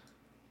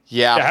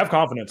 Yeah, have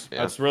confidence. Yeah.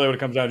 That's really what it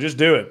comes down to. Just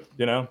do it.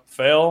 You know,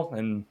 fail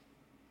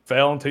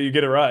until you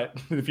get it right.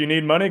 If you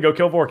need money, go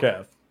kill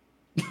Vorkath.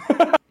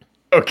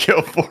 Go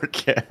kill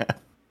Vorkath.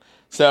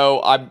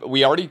 So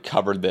we already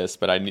covered this,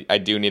 but I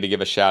do need to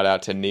give a shout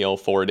out to Neil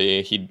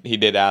 4D. He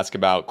did ask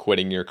about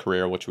quitting your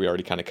career, which we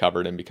already kind of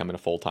covered, and becoming a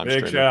full-time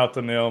streamer. Big shout out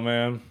to Neil,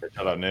 man.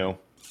 Shout out Neil.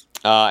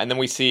 And then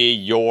we see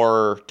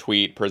your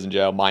tweet, Prison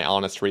Joe, my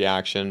honest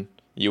reaction.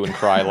 You and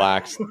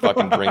Krylax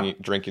fucking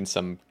drinking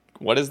some.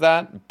 What is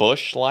that?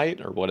 Busch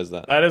Light or what is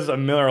that? That is a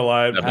Miller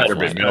Light. That better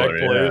be Miller,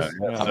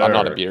 yeah. I'm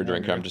not a beer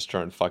drinker. I'm just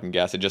trying to fucking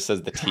guess. It just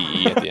says the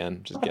TE at the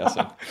end. Just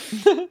guessing.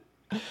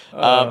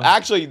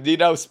 Actually, you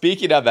know,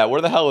 speaking of that,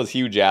 where the hell is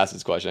Hugh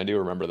Jass's question? I do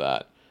remember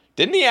that.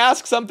 Didn't he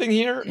ask something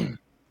here?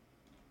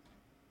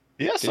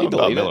 Yeah, something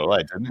about Miller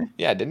Lite, didn't he?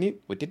 Yeah, didn't he?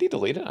 Wait, did he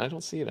delete it? I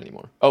don't see it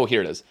anymore. Oh,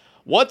 here it is.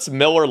 What's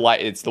Miller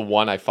Lite? It's the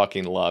one I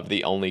fucking love.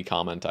 The only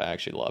comment I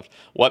actually loved.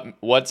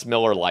 What's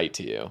Miller Lite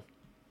to you?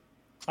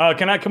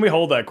 Can we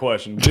hold that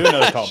question? Do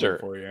another topic Sure.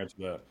 before you answer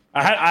that.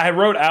 I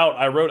wrote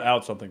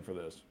out something for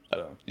this.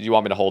 So. Do you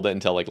want me to hold it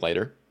until like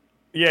later?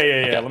 Yeah.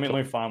 Okay, let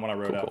me find what I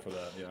wrote out for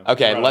that. Yeah.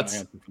 Okay,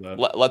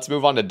 let's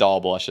move on to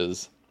doll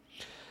blushes.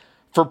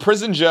 For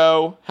Prison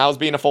Joe, how's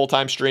being a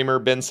full-time streamer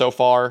been so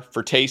far?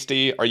 For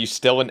Tasty, are you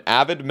still an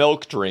avid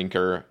milk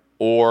drinker,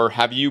 or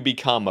have you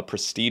become a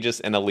prestigious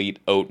and elite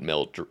oat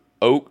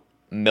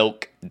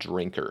milk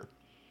drinker?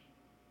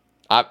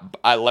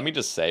 Let me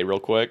just say real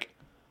quick,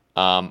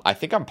 I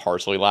think I'm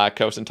partially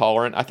lactose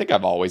intolerant. I think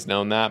I've always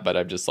known that, but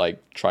I've just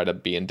like tried to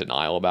be in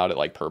denial about it,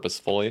 like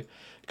purposefully.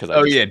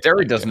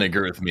 Derry doesn't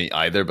agree with me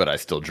either, but I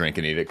still drink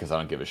and eat it because I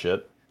don't give a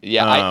shit.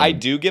 Yeah, I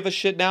do give a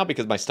shit now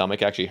because my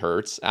stomach actually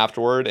hurts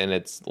afterward, and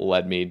it's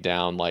led me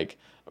down like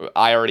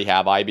I already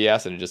have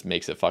IBS, and it just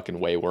makes it fucking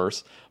way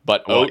worse.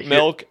 But oat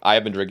milk, I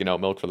have been drinking oat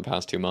milk for the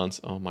past 2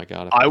 months. Oh my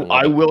god!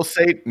 I will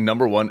say,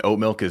 number one, oat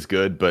milk is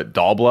good, but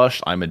doll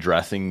blush, I'm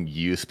addressing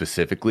you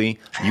specifically.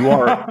 You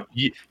are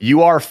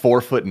you are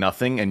 4 foot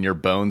nothing, and your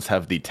bones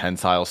have the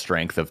tensile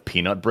strength of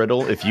peanut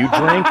brittle. If you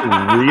drink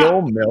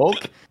real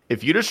milk.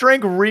 If you just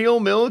drank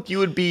real milk, you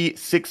would be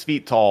 6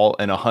 feet tall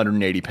and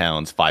 180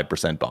 pounds,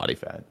 5% body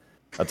fat.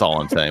 That's all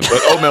I'm saying. But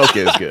oat milk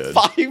is good.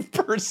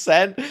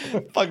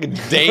 5%? Fucking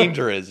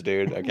dangerous,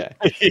 dude. Okay.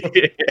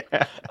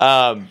 Yeah.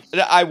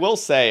 I will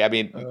say, I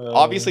mean,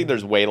 obviously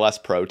there's way less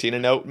protein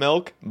in oat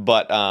milk,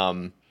 but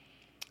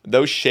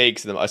those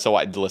shakes. So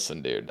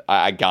listen, dude.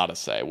 I gotta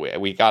say,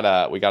 we got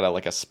a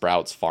like a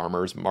Sprouts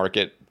Farmers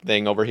Market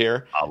thing over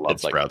here. I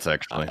love Sprouts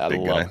actually.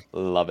 I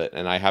love it,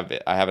 and I have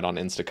it on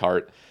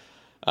Instacart.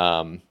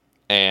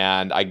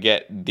 And I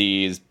get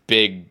these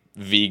big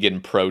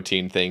vegan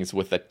protein things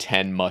with a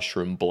 10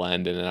 mushroom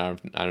blend, and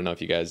I don't know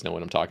if you guys know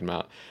what I'm talking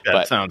about.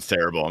 That sounds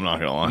terrible. I'm not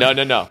gonna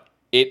lie. No.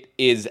 It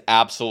is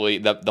absolutely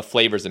the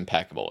flavor's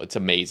impeccable. It's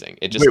amazing.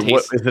 It just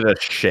tastes. What, is it a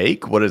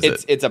shake? What is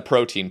it? It's a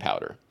protein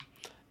powder.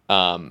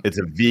 It's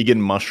a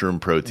vegan mushroom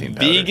protein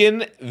powder.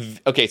 Vegan.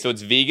 Okay, so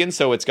it's vegan.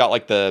 So it's got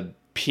like the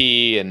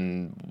pea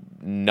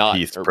and nut.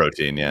 Yeast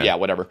protein, yeah. Yeah,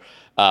 whatever.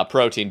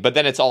 Protein, but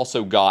then it's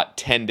also got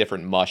 10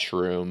 different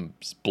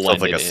mushrooms blended in.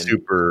 So it's like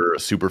a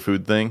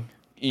superfood thing?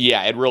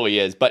 Yeah, it really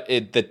is. But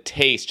the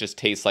taste just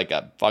tastes like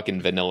a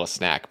fucking vanilla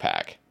snack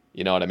pack.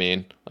 You know what I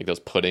mean? Like those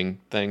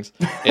pudding things.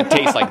 It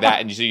tastes like that.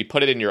 And you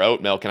put it in your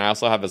oat milk. And I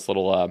also have this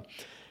little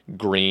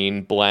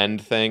green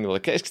blend thing.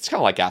 Like it's kind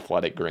of like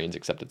Athletic Greens,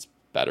 except it's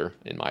better,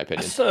 in my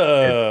opinion. It's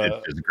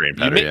a green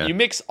powder, you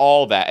mix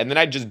all that, and then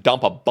I just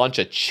dump a bunch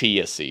of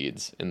chia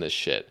seeds in this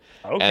shit.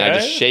 Okay. And I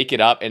just shake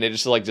it up, and it's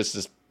just like just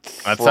this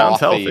that sounds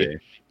healthy.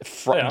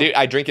 Dude,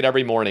 I drink it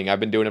every morning. I've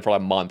been doing it for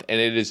like a month,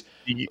 and it is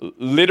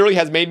literally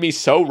has made me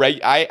so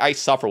I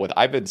suffer with.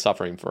 I've been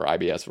suffering for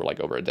IBS for like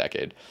over a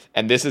decade,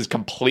 and this has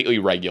completely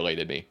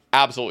regulated me.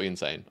 Absolutely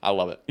insane. I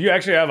love it. You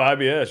actually have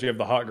IBS. You have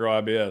the hot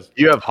girl IBS.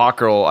 You have hot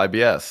girl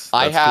IBS.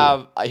 I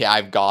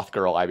have goth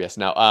girl IBS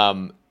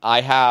now.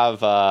 I have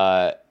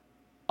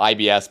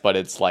IBS, but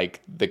it's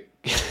like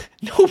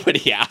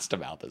nobody asked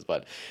about this,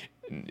 but.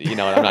 You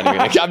know, I'm not even.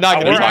 I'm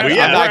not going to talk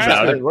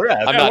about it. We're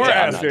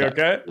asking.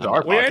 Okay.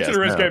 We answered the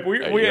Risk-Cape.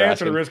 We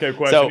answered the Risk-Cape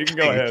question. So, you can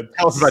go ahead.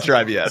 Tell us about your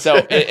IBS.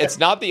 So it's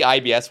not the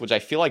IBS, which I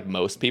feel like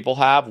most people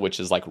have, which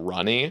is like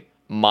runny.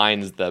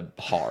 Mine's the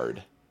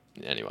hard.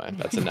 Anyway,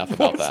 that's enough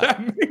about that.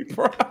 Mean,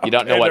 bro? You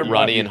don't know what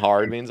runny and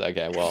hard means?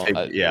 Okay, well,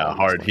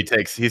 hard.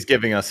 He's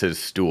giving us his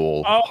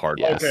stool hard.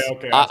 Yes.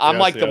 Okay. I'm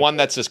like the one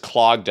that's just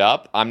clogged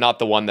up. I'm not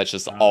the one that's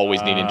just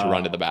always needing to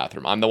run to the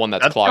bathroom. I'm the one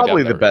that's clogged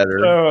probably up. The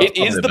better. It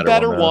is the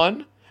better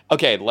one.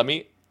 Okay, let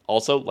me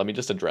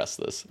just address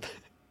this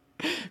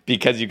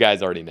because you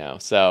guys already know.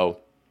 So,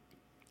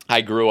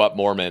 I grew up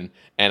Mormon,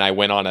 and I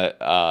went on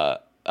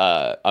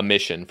a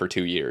mission for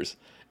 2 years.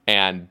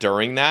 And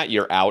during that,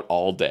 you're out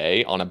all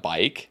day on a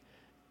bike.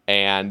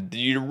 And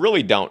you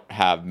really don't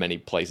have many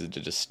places to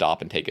just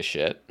stop and take a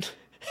shit.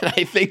 And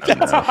I think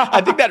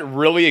that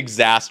really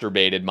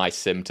exacerbated my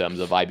symptoms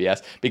of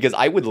IBS because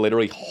I would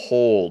literally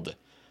hold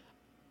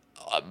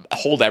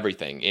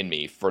everything in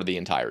me for the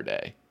entire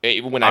day.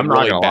 When I'm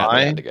really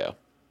badly had to go.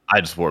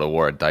 I just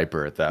wore a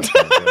diaper at that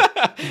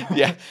point.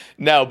 Yeah,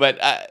 no, but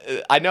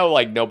I know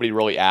like nobody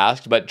really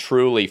asked, but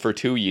truly for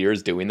 2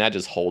 years doing that,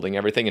 just holding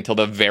everything until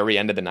the very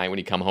end of the night when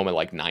you come home at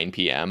like 9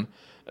 p.m.,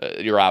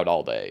 you're out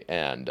all day.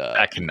 And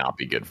that cannot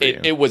be good for you.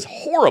 It was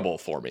horrible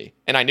for me,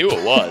 and I knew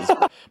it was,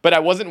 but I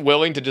wasn't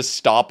willing to just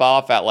stop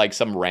off at like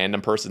some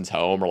random person's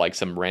home or like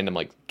some random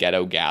like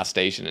ghetto gas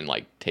station and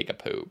like take a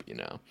poop, you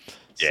know?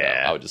 So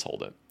I would just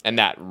hold it. And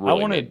that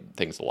really made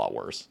things a lot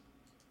worse.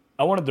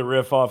 I wanted to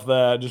riff off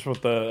that just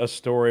with a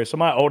story. So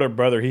my older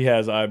brother, he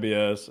has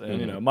IBS. And,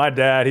 you know, my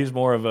dad, he's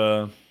more of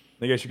a,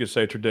 I guess you could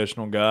say,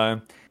 traditional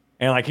guy.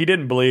 And, like, he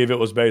didn't believe it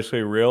was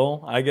basically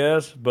real, I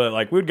guess. But,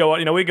 like, we'd go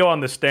on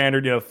the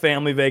standard,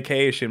 family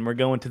vacation. We're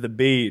going to the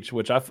beach,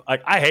 which I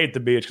hate the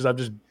beach because I've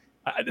just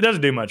It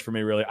doesn't do much for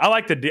me, really. I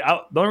like the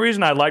only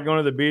reason I like going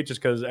to the beach is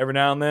because every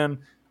now and then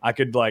I'd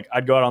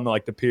go out on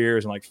the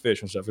piers and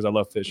fish and stuff because I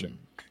love fishing.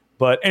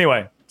 But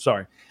anyway,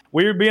 sorry.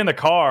 We would be in the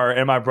car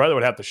and my brother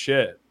would have to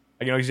shit.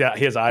 He has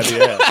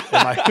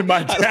IBS. And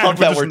my dad I love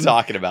that we're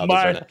talking about this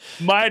right now.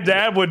 My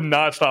dad would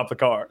not stop the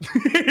car.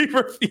 He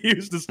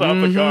refused to stop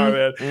the car,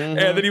 man.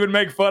 And then he would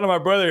make fun of my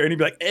brother, and he'd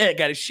be like, I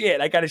got to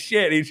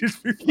shit. He'd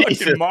just be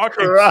fucking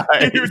mocking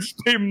him. He would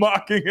just be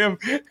mocking him,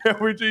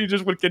 and he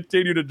just would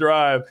continue to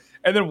drive.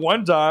 And then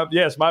one time,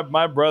 yes,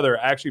 my brother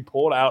actually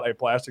pulled out a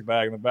plastic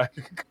bag in the back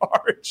of the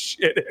car and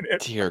shit in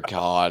it. Dear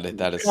God,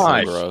 that is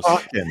so gross.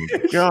 Fucking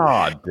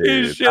God,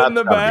 dude. He shit in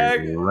the bag.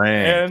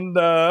 And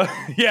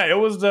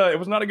it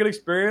was not a good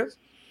experience.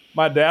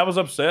 My dad was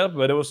upset,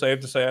 but it was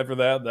safe to say after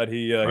that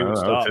he would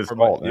stop. His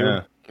fault,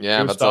 yeah.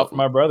 Yeah, that's stop for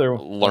my brother.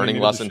 Learning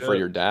lesson for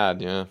your dad,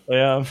 yeah.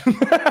 Yeah.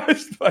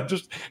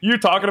 You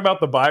talking about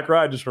the bike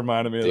ride just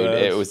reminded me of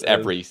that. It was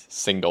every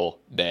single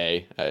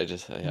day.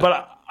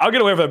 But I'll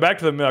get away from that. Back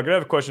to the milk. I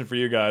have a question for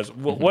you guys.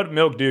 What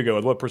milk do you go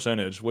with? What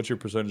percentage? What's your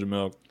percentage of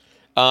milk?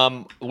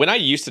 When I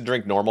used to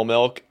drink normal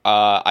milk,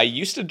 I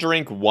used to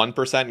drink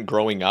 1%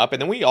 growing up,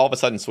 and then we all of a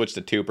sudden switched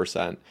to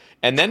 2%.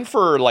 And then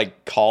for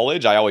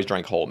college, I always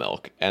drank whole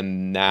milk,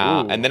 and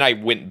then I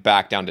went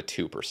back down to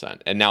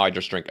 2%, and now I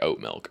just drink oat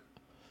milk.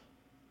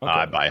 Okay.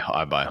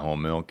 I buy whole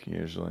milk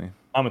usually.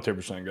 I'm a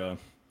 2% guy.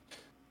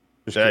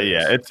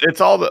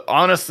 It's all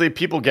honestly,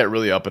 people get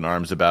really up in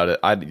arms about it.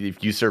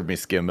 If you serve me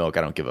skim milk,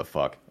 I don't give a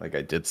fuck.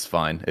 It's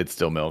fine. It's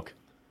still milk.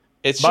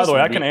 By the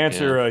way, I can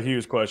answer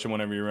Hugh's question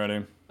whenever you're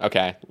ready.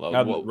 Okay.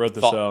 I wrote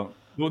this out.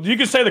 Well, you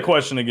can say the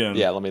question again.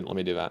 Yeah, let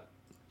me do that.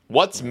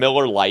 What's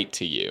Miller Lite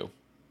to you?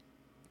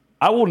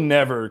 I will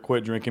never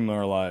quit drinking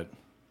Miller Lite.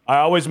 I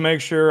always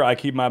make sure I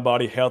keep my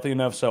body healthy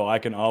enough so I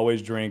can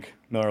always drink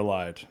Miller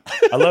Lite.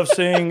 I love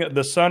seeing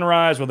the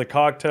sunrise with a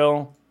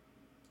cocktail,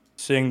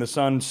 seeing the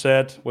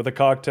sunset with a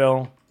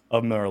cocktail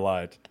of Miller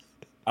Lite.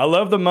 I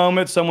love the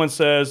moment someone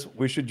says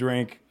we should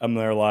drink a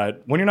Miller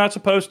Lite when you're not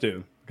supposed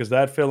to, because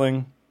that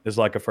feeling is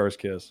like a first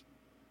kiss.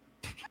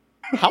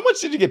 How much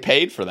did you get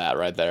paid for that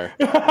right there?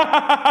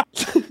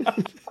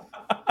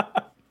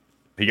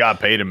 He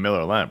got paid in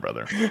Miller Lite,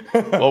 brother.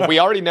 Well, we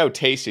already know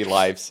Tasty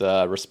Life's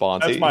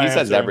response. He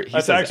says everything.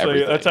 That's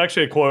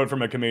actually a quote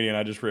from a comedian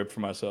I just ripped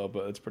for myself,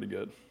 but it's pretty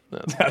good.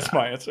 That's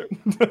my answer.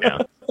 Yeah.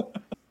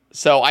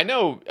 So I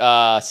know,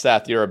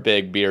 Seth, you're a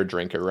big beer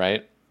drinker,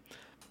 right?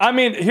 I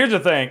mean, here's the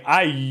thing.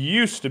 I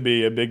used to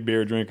be a big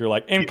beer drinker.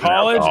 In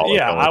college,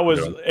 I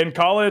was in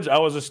college. I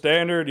was a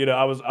standard.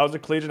 I was a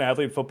collegiate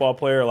athlete, football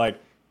player.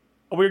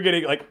 We were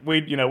getting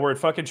we're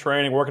fucking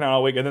training, working out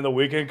all week, and then the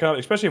weekend comes.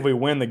 Especially if we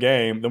win the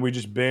game, then we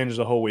just binge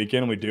the whole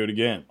weekend and we do it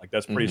again.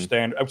 That's pretty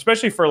standard.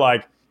 Especially for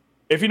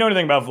if you know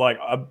anything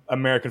about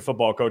American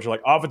football coach,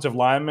 offensive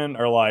linemen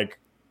are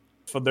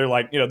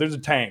there's a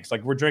tanks.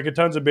 We're drinking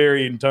tons of beer,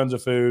 eating tons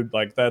of food.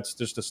 That's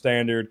just a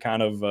standard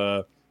kind of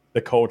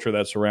the culture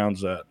that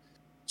surrounds that.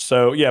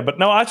 So yeah, but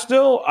no,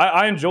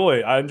 I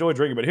enjoy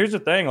drinking. But here's the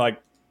thing: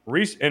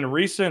 in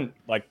recent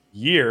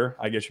year,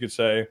 I guess you could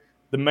say,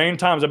 the main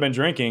times I've been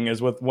drinking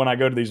is when I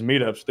go to these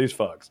meetups. These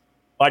fucks.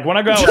 When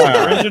I go out with some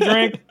friends to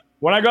drink.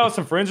 When I go out with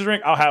some friends to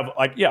drink, I'll have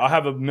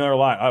a Miller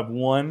Lite. I have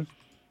 1,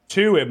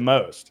 2 at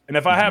most. And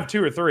if I have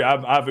 2 or 3,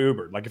 I've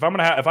Ubered. If I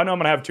know I'm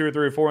gonna have 2 or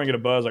 3 or 4 and get a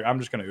buzz, I'm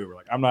just gonna Uber.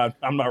 I'm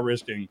not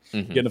risking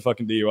getting a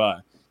fucking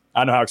DUI.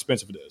 I know how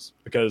expensive it is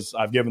because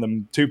I've given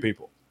them 2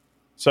 people.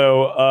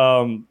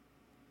 So,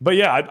 but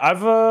yeah, I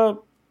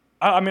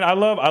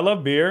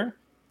love beer.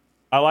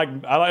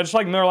 I just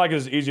like Miller Lite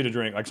is easy to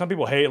drink. Some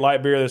people hate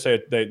light beer. They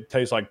say they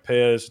taste like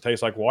piss. It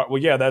tastes like water.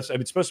 Well, yeah,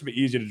 it's supposed to be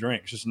easy to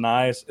drink. It's just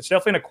nice. It's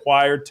definitely an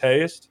acquired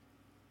taste.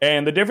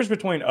 And the difference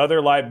between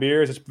other light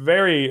beers, it's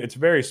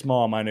very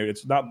small, minute.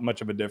 It's not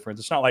much of a difference.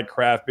 It's not like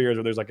craft beers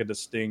where there's a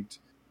distinct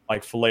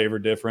flavor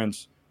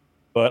difference.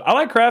 But I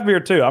like craft beer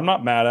too. I'm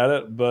not mad at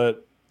it.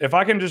 But if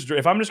I'm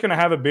just gonna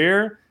have a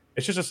beer,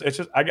 I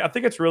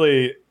think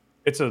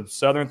it's a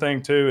Southern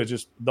thing too. It's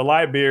just the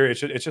light beer.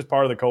 It's just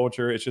part of the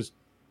culture. It's just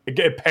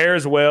it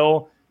pairs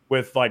well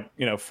with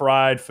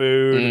fried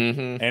food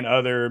and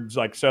other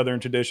Southern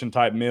tradition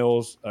type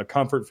meals,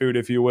 comfort food,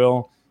 if you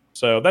will.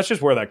 So that's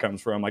just where that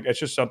comes from. It's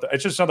just something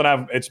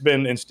it's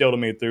been instilled in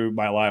me through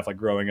my life,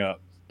 growing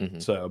up.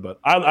 So, but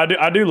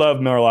I do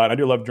love Miller Lite. I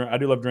do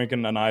love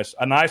drinking a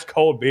nice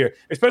cold beer,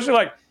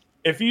 especially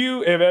if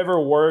you have ever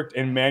worked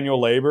in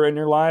manual labor in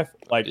your life,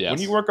 when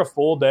you work a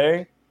full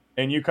day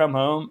and you come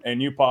home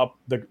and you pop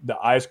the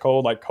ice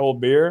cold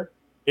cold beer,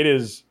 it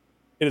is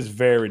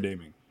very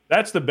redeeming.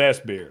 That's the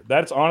best beer.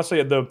 That's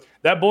honestly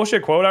that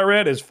bullshit quote I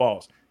read is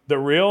false. The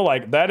real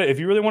that if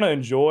you really want to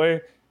enjoy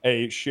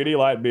a shitty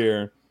light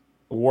beer,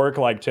 work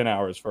 10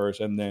 hours first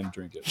and then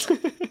drink it.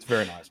 It's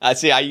very nice.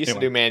 I used to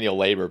do manual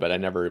labor, but I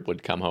never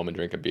would come home and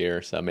drink a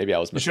beer. So maybe I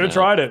was missing out. You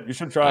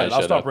should have tried it.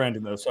 I'll stop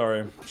ranting though.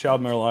 Sorry. Shout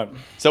out Miller Lite.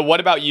 So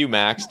what about you,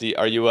 Max? Do you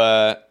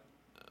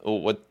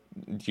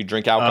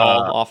drink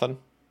alcohol often?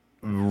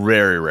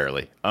 Very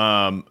rarely.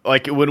 I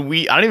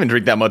don't even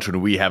drink that much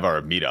when we have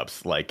our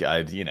meetups.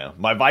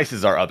 My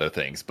vices are other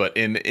things, but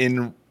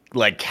in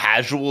like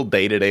casual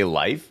day-to-day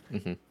life,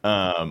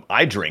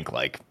 I drink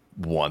like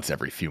once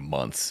every few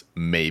months,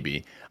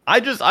 maybe. I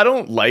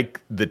don't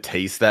like the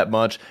taste that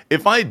much.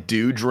 If I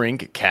do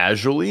drink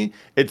casually,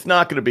 it's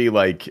not going to be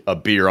like a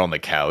beer on the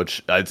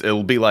couch.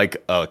 It'll be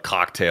like a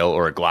cocktail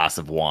or a glass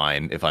of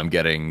wine if I'm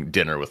getting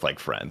dinner with like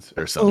friends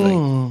or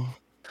something.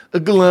 A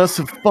glass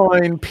of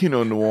fine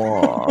Pinot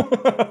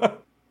Noir.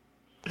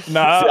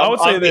 No, I would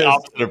say the this.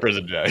 opposite of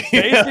Prison J.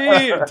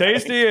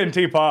 Tasty and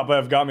T-Pop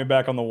have got me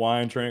back on the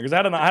wine train because I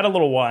had a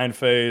little wine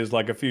phase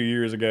like a few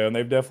years ago, and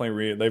they've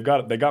definitely they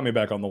got me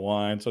back on the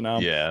wine. So now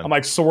I'm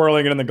like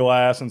swirling it in the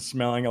glass and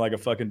smelling it like a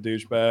fucking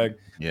douchebag.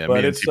 Yeah,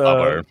 but me and T-Pop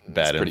are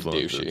bad pretty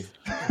influences.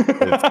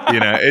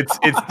 douchey.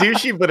 It's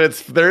douchey, but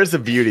there is a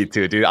beauty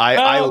to it, dude.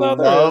 I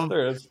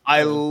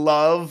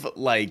love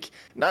like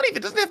not even,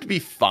 it doesn't have to be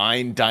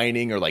fine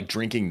dining or like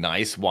drinking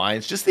nice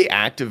wines, just the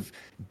act of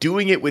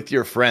doing it with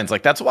your friends.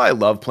 Like that's why I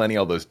love planning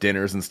all those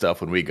dinners and stuff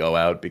when we go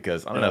out,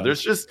 because I don't know,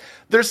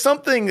 there's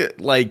something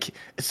like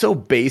so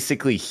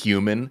basically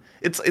human.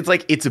 It's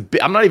like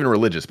I'm not even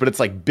religious, but it's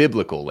like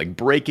biblical, like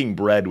breaking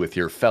bread with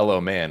your fellow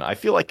man. I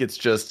feel like it's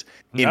just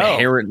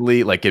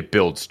inherently like it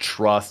builds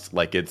trust,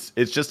 like it's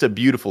just a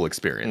beautiful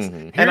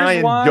experience. And I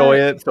enjoy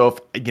it. So if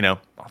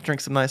I'll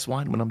drink some nice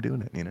wine when I'm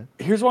doing it,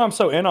 Here's why I'm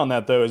so in on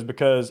that though, is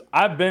because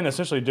I've been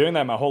essentially doing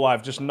that my whole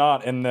life, just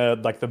not in the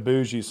like the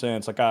bougie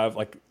sense. Like I've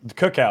like the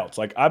cookouts.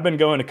 Like I've been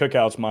going to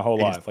cookouts my whole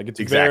life. Like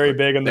it's very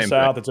big in the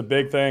South. It's a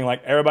big thing.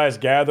 Like everybody's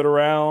gathered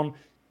around.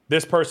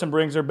 This person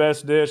brings their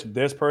best dish.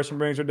 This person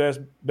brings their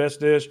best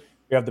dish.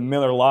 We have the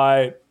Miller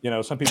Lite.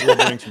 Some people will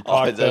bring some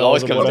cocktails. It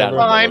always comes down to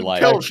Miller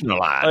Lite.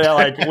 Yeah,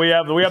 like we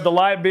have the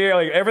light beer.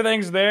 Like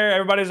everything's there.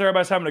 Everybody's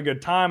having a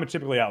good time. It's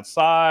typically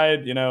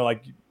outside.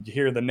 Like you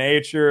hear the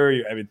nature.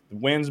 The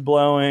wind's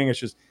blowing. It's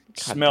just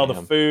smell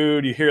the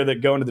food. You hear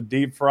that going to the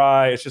deep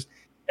fry. It's just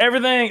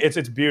everything.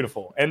 It's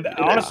beautiful. And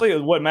honestly,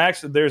 what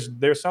Max,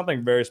 there's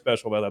something very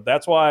special about that.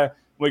 That's why when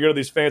we go to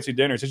these fancy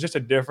dinners, it's just a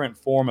different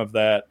form of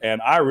that.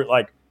 And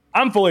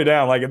I'm fully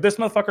down. Like if this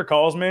motherfucker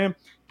calls me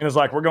and is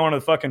like, we're going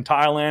to fucking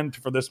Thailand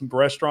for this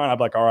restaurant, I'm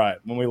like, all right,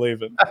 when we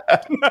leave it.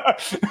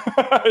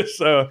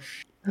 So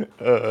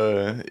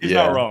he's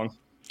not wrong.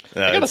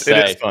 No, I gotta say,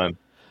 it is fun.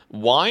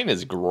 Wine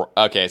is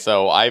okay.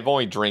 So I've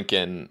only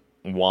drinking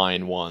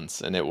wine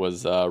once, and it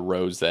was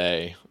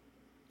rosé,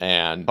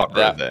 and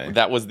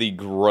that was the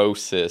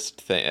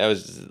grossest thing. It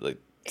was just, like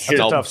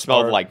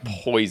smelled like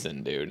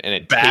poison, dude, and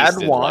it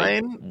tasted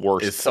wine like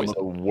worse. Is some of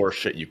the worst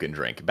shit you can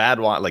drink. Bad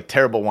wine, like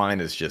terrible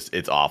wine, is just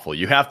it's awful.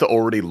 You have to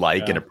already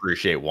and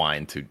appreciate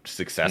wine to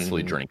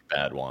successfully drink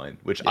bad wine,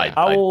 which I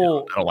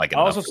don't like. I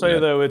also say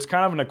though, it's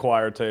kind of an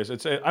acquired taste. I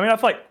feel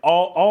like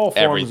all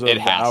forms of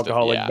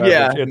alcoholic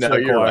beverage, it's an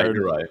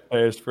acquired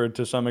taste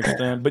to some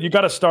extent. But you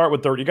got to start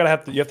with you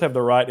have to have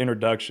the right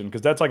introduction,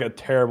 because that's like a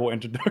terrible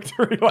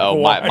introductory.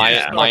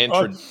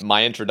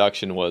 My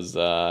introduction was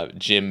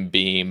Jim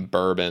Beam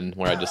bourbon,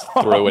 where I just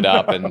threw it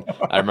up, and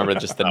I remember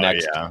just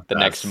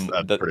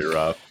pretty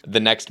rough. The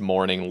next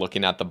morning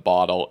looking at the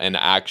bottle and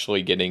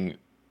actually getting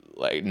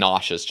like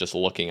nauseous just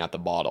looking at the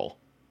bottle.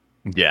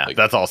 Yeah,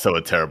 that's also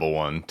a terrible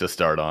one to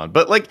start on.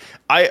 But like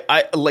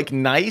I like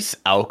nice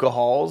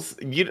alcohols.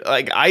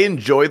 I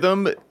enjoy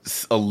them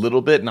a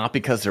little bit, not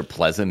because they're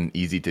pleasant and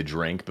easy to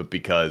drink, but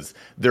because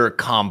they're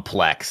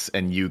complex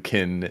and you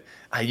can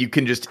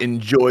just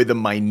enjoy the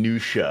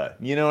minutia.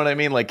 You know what I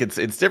mean? Like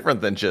it's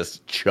different than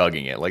just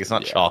chugging it. Like it's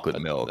not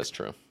chocolate milk. That's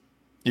true.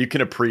 You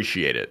can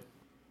appreciate it.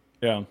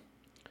 Yeah.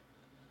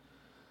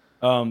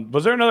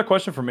 Was there another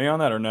question for me on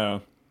that or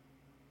no?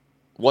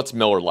 What's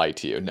Miller Lite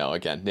to you? No,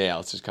 again,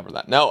 let's just cover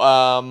that. No,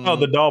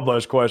 the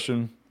Dahlblush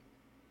question.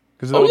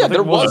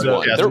 There was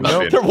one.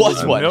 There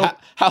was one.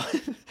 How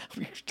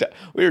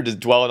we were just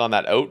dwelling on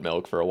that oat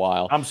milk for a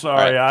while. I'm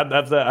sorry, right.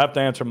 I have to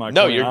answer my.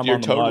 No, you're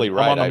totally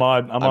right. I'm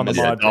on the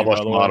mod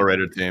team,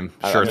 moderator team.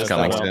 Sure, it's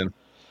coming soon.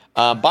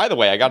 By the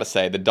way, I got to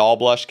say the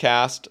Dahlblush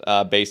cast,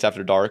 Based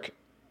After Dark,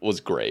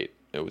 was great.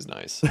 It was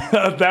nice.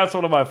 That's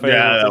one of my favorites.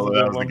 Yeah, that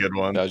was a good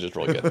one. That was just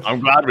really good.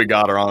 I'm glad we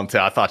got her on too.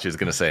 I thought she was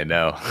going to say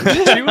no.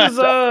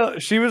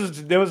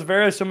 It was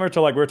very similar to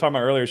like we were talking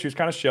about earlier. She was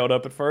kind of shelled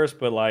up at first,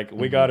 but like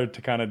we got her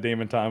to kind of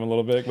demon time a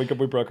little bit. We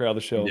broke her out of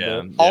the shell.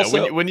 Yeah.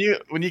 Also, when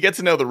you get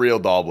to know the real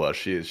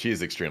Dahlblush,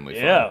 she's extremely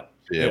fun.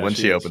 Yeah, when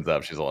she opens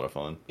up, she's a lot of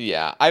fun.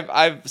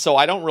 Yeah, so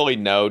I don't really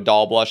know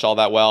Dahlblush all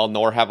that well,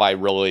 nor have I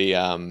really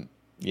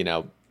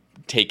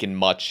taken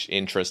much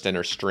interest in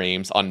her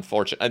streams.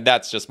 Unfortunately,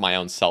 that's just my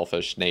own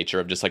selfish nature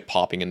of just like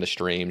popping into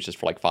streams just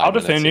for like 5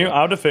 minutes.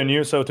 I'll defend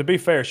you. So to be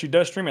fair, she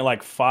does stream at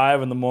like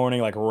 5 a.m,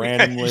 like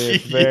randomly.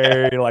 It's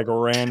very like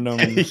random.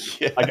 Like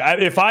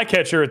if I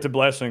catch her, it's a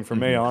blessing for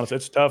me. Honestly,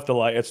 it's tough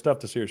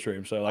to see her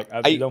stream. So like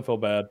I don't feel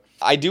bad.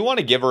 I do want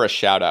to give her a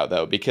shout out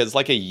though, because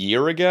like a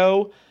year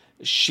ago,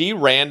 she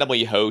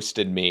randomly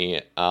hosted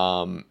me.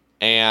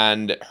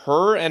 And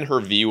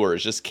her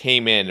viewers just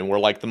came in and were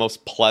like the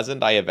most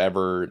pleasant I have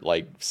ever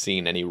like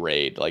seen any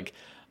raid. Like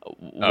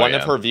One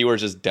of her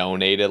viewers just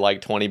donated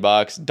like $20.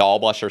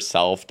 Dollblush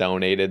herself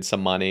donated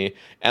some money,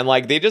 and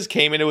like they just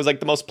came in. It was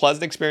like the most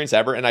pleasant experience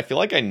ever, and I feel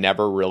like I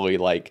never really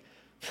like,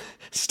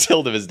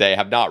 still to this day,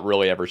 have not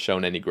really ever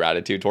shown any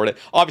gratitude toward it.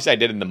 Obviously, I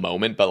did in the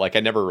moment, but like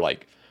I never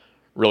like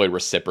really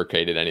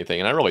reciprocated anything,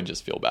 and I really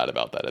just feel bad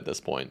about that at this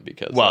point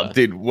because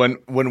dude, when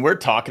we're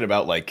talking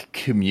about like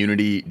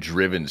community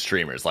driven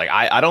streamers, like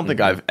I don't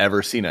think I've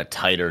ever seen a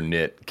tighter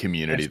knit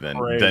community than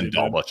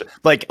Dollblush.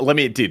 Like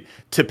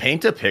to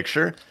paint a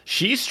picture,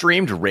 she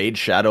streamed Raid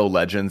Shadow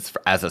Legends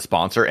as a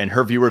sponsor and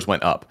her viewers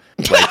went up.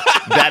 Like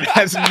that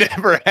has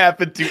never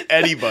happened to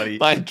anybody.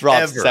 Mine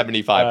dropped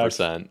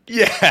 75%.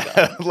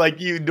 Yeah,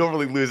 like you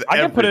normally lose. I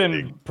can put it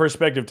in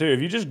perspective too.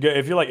 If you just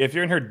if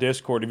you're in her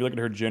Discord, if you look at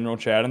her general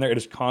chat in there, it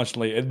is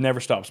constantly, it never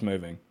stops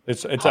moving.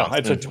 It's a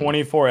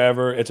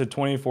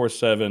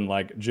 24/7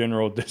 like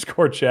general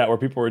Discord chat where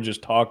people are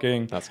just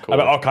talking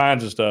about all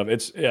kinds of stuff.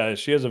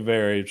 She has a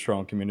very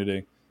strong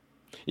community.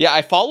 Yeah,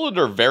 I followed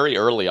her very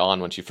early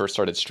on when she first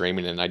started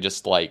streaming, and I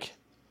just like,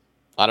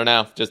 I don't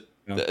know, just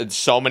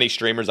so many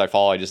streamers I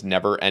follow, I just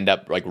never end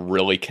up like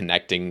really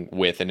connecting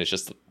with, and it's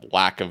just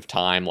lack of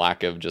time,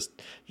 lack of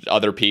just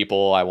other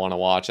people I want to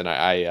watch, and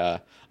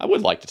I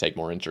would like to take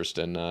more interest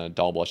in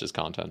Dollblush's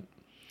content.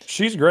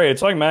 She's great.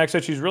 It's like Max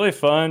said, she's really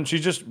fun.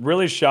 She's just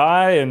really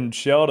shy and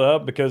shelled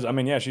up because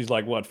she's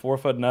like 4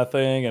 foot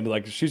nothing, and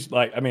like she's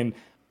like,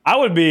 I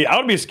would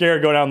be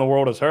scared to go down the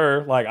world as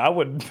her. Like I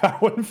wouldn't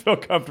feel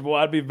comfortable.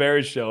 I'd be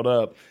very shelled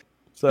up.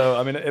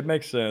 So it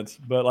makes sense.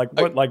 But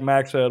like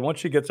Max said, once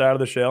she gets out of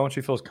the shell and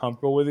she feels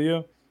comfortable with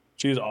you,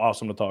 she's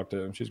awesome to talk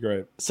to. She's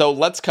great. So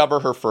let's cover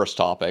her first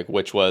topic,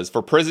 which was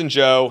for Prison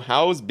Joe.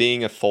 How's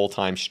being a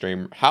full-time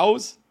streamer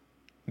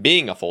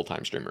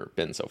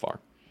been so far?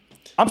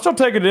 I'm still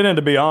taking it in,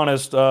 to be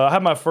honest. I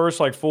had my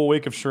first full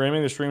week of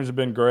streaming. The streams have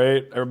been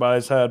great.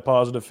 Everybody's had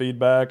positive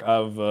feedback.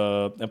 I've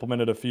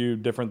implemented a few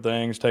different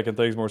things, taken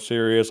things more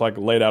serious, like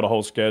laid out a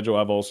whole schedule. I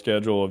have a whole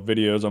schedule of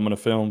videos I'm going to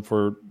film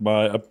for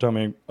my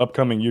upcoming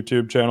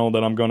YouTube channel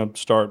that I'm going to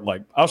start.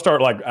 I'll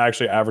start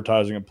actually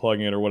advertising and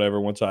plugging it or whatever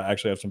once I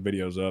actually have some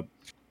videos up.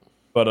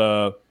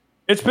 But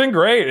it's been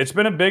great. It's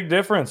been a big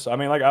difference.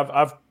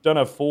 I've done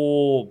a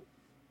full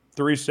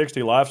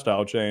 360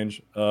 lifestyle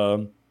change.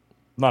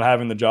 Not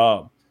having the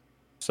job.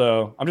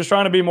 So I'm just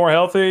trying to be more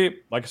healthy.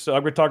 Like I said,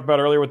 like we talked about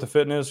earlier with the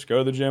fitness, go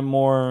to the gym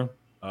more,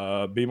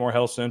 be more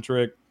health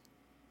centric.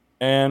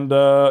 And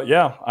I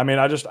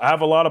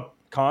have a lot of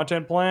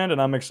content planned,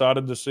 and I'm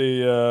excited to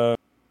see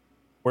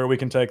where we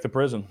can take the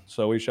prison.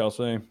 So we shall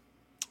see.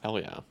 Hell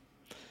yeah.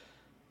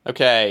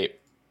 Okay.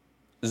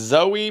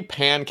 Zoe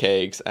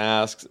Pancakes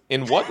asks,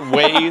 in what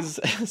ways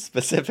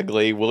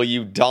specifically will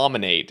you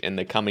dominate in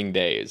the coming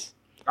days?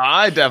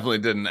 I definitely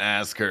didn't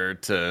ask her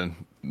to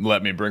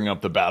let me bring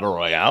up the Battle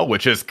Royale,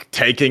 which is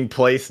taking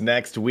place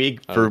next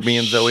week for me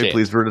and Zoe. Shit.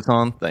 Please root us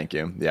on. Thank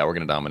you. Yeah, we're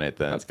going to dominate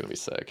that. That's going to be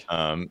sick.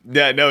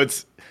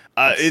 It's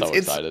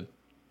excited.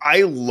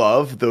 I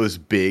love those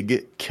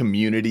big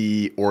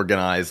community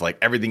organized, like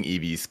everything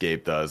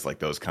EVscape does, like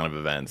those kind of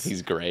events.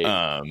 He's great.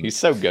 He's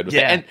so good with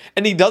it.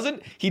 And he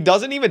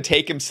doesn't even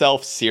take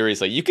himself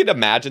seriously. You could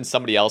imagine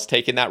somebody else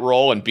taking that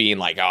role and being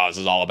like, oh, this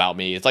is all about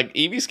me. It's like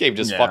EVscape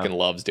just fucking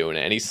loves doing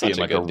it. And he's such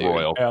a good dude.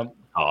 Royal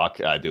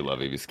talk. I do love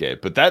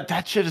EVscape. But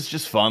that shit is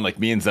just fun. Like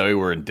me and Zoe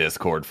were in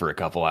Discord for a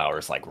couple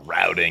hours, like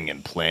routing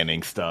and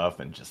planning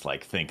stuff and just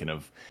like thinking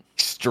of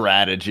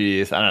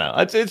strategies. I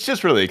don't know. It's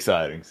just really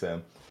exciting.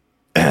 So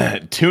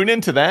tune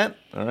into that.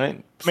 All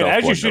right.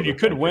 As you should, you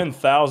could win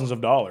thousands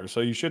of dollars, so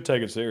you should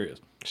take it serious.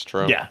 It's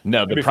true. Yeah.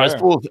 No, the prize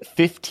pool is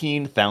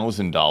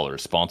 $15,000,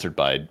 sponsored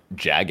by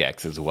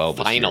Jagex as well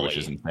this year, which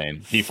is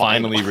insane. He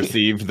finally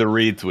received the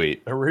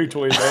retweet. A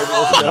retweet,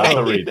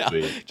 baby.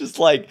 Retweet. Just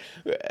like,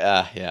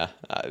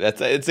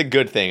 it's a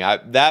good thing.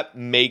 That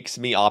makes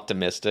me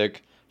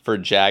optimistic for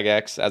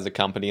Jagex as a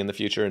company in the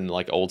future, and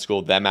like old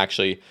school, them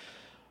actually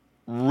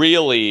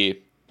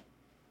really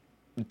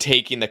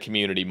taking the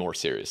community more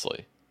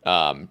seriously,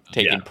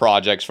 taking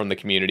projects from the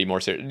community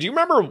more seriously. Do you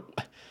remember?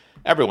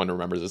 Everyone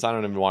remembers this. I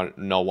don't even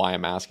know why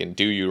I'm asking.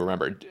 Do you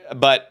remember?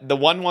 But the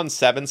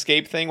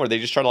 117scape thing where they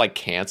just try to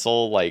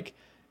cancel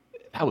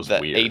that was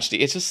weird. HD.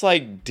 It's just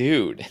like,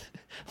 dude,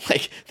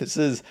 this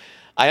is.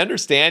 I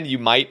understand you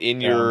might in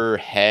your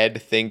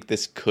head think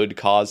this could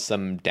cause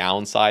some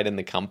downside in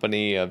the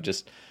company of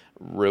just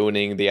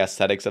ruining the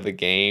aesthetics of the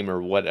game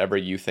or whatever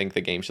you think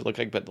the game should look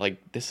like. But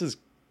this is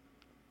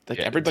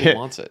everybody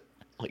wants it.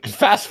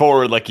 Fast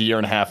forward a year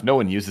and a half, no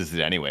one uses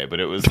it anyway. But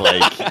it was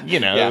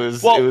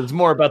it was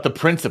more about the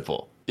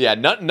principle. Yeah,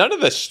 none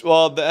of this.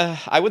 Well,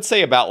 I would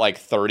say about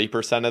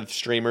 30% of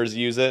streamers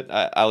use it,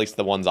 at least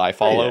the ones I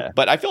follow. Yeah.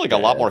 But I feel like a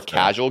lot more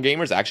casual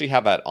gamers actually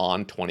have that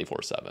on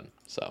 24/7.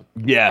 So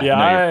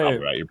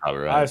you're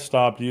probably right. I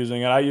stopped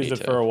using it. I used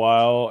it for a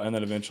while, and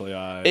then eventually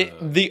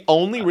the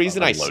only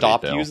reason I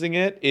stopped using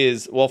it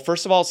is, well,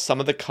 first of all, some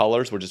of the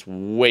colors were just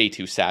way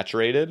too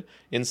saturated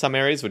in some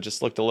areas, which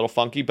just looked a little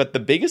funky. But the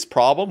biggest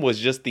problem was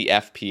just the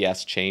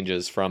FPS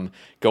changes from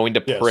going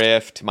to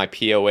Prift, my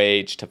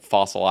POH, to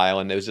Fossil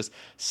Island. It was just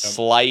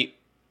slight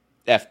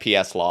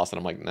FPS loss, and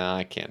I'm like, nah,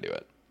 I can't do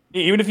it.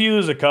 Even if you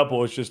lose a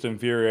couple, it's just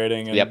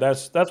infuriating, and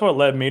that's what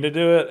led me to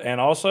do it. And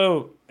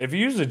also, if you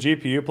use a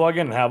GPU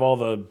plugin and have all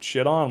the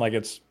shit on, like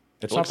it's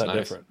not that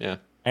different. Yeah.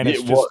 And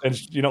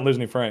it's you don't lose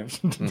any frames.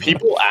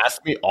 People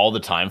ask me all the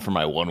time for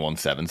my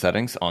 117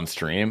 settings on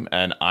stream,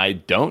 and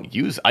I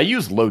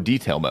use low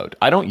detail mode.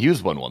 I don't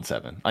use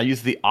 117. I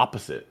use the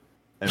opposite.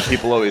 And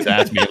people always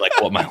ask me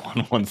like what my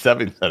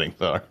 117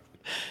 settings are.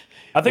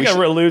 I think it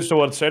alludes to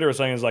what Seder was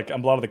saying is like a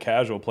lot of the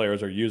casual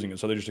players are using it,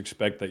 so they just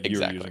expect that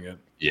you're using it.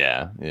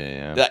 Yeah.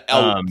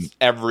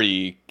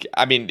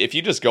 I mean, if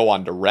you just go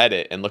on to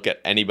Reddit and look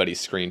at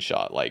anybody's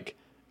screenshot, like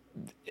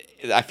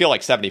I feel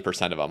like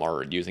 70% of them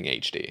are using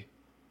HD.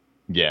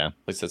 Yeah. At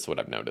least that's what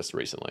I've noticed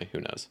recently.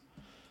 Who knows?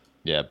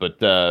 Yeah, but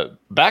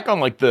back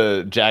on like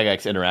the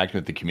Jagex interacting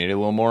with the community a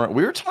little more.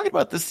 We were talking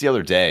about this the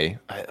other day.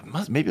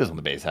 Maybe it was on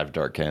the Base After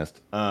Dark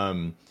cast.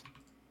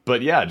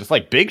 But yeah, just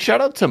like big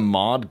shout out to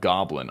Mod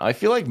Goblin. I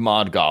feel like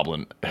Mod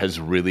Goblin has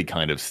really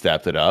kind of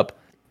stepped it up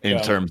in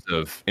terms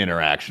of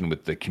interaction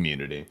with the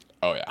community.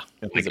 Oh yeah,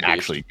 and like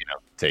actually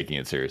taking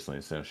it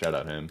seriously. So shout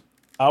out him.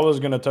 I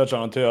was going to touch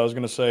on it too. I was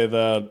going to say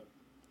that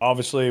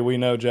obviously we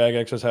know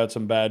Jagex has had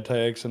some bad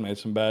takes and made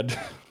some bad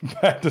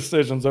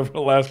decisions over the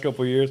last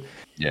couple of years.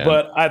 Yeah.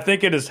 But I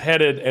think it is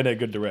headed in a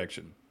good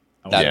direction.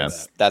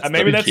 That's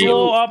maybe that's a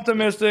little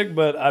optimistic,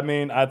 but I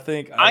mean, I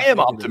am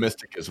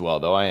optimistic as well,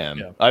 though. I am.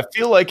 Yeah. I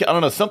feel like, I don't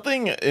know,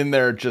 something in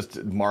their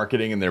just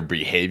marketing and their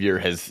behavior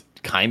has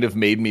kind of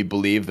made me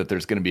believe that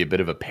there's going to be a bit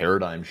of a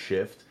paradigm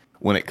shift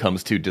when it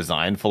comes to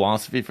design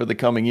philosophy for the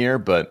coming year,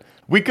 but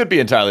we could be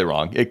entirely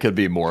wrong. It could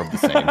be more of the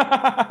same.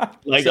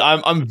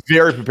 I'm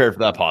very prepared for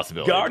that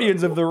possibility.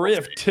 Guardians of the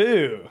Rift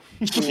 2.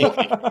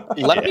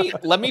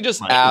 Let me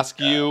just ask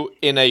you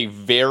in a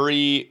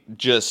very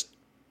just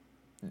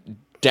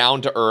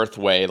down to earth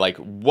way, like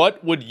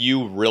what would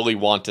you really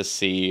want to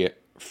see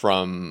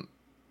from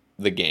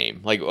the game?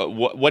 Like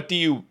what do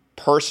you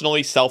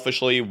personally,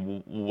 selfishly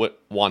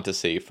want to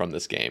see from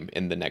this game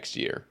in the next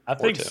year? I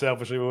think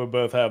selfishly we would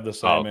both have the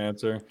same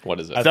answer.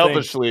 What is it?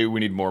 Selfishly, we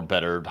need more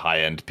better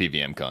high-end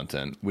PvM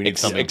content. We need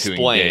something to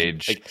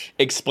engage.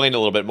 Explain a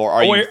little bit more.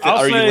 Are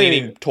you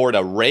leaning toward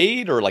a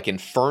raid or like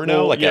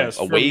Inferno,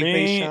 a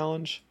wave-based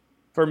challenge?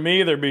 For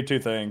me, there'd be two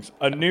things: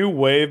 a new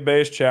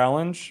wave-based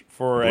challenge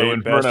for Blue a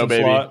Inferno, best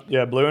in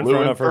slot, Blue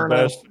Inferno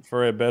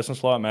for a best in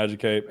slot Magic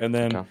Cape, and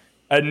then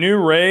a new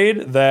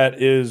raid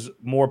that is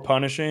more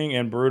punishing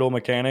and brutal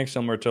mechanics,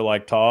 similar to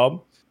like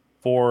Tob,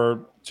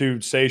 to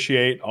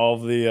satiate all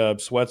of the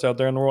sweats out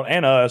there in the world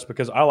and us,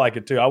 because I like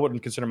it too. I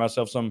wouldn't consider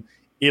myself some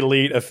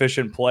elite,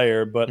 efficient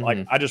player, but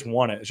like I just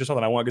want it. It's just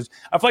something I want because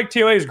I feel like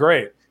TOA is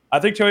great. I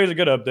think TOA is a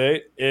good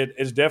update.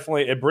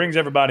 It brings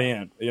everybody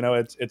in. You know,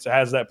 it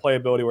has that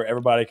playability where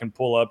everybody can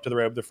pull up to the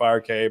raid with their Fire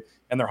Cape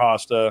and their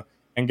Hosta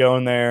and go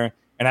in there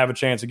and have a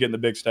chance of getting the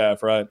big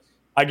staff, right?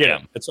 I get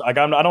it. It's like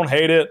I don't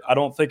hate it. I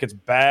don't think it's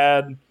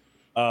bad.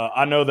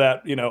 I know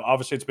that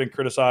obviously it's been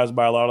criticized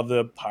by a lot of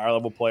the higher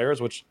level players,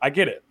 which I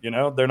get it.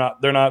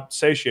 They're not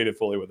satiated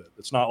fully with it.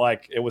 It's not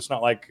like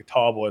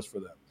Tob was for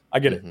them. I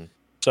get it.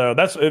 So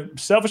that's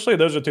selfishly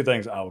those are two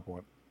things I would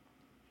point.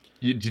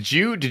 Did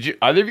you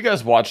either of you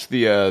guys watch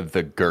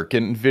the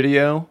Gherkin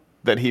video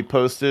that he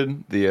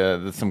posted?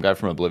 The some guy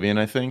from Oblivion,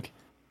 I think.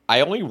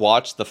 I only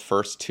watched the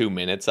first 2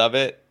 minutes of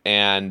it,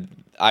 and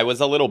I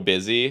was a little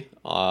busy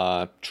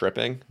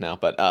tripping.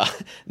 But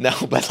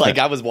like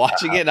I was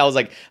watching it, and I was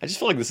like, I just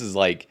feel like this is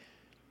like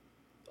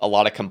a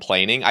lot of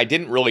complaining. I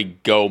didn't really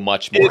go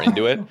much more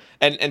into it,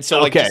 and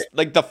so like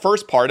like the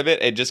first part of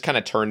it just kind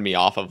of turned me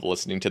off of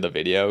listening to the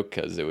video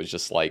because it was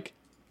just like.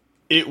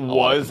 It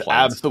was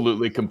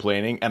absolutely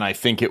complaining, and I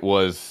think it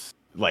was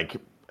like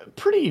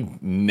pretty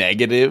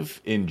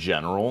negative in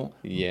general.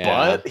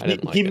 Yeah,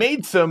 but he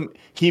made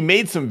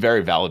some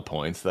very valid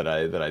points that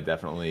I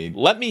definitely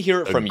let me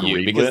hear it from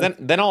you because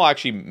then I'll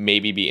actually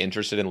maybe be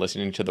interested in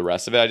listening to the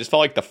rest of it. I just felt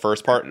like the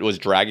first part was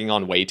dragging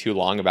on way too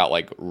long about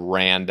like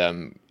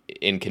random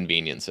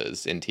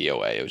inconveniences in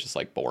TOA. It was just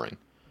like boring.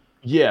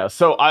 Yeah,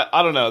 so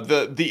I don't know.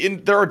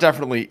 There are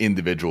definitely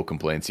individual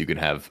complaints you can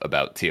have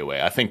about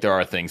TOA. I think there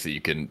are things that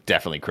you can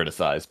definitely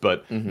criticize,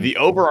 but the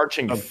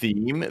overarching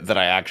theme that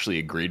I actually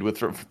agreed with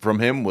from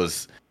him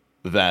was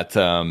that,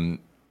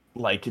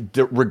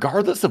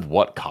 regardless of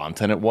what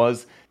content it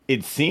was,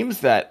 it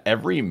seems that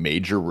every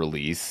major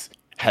release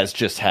has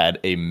just had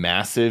a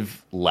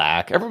massive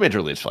lack. Every major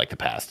release for like the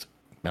past,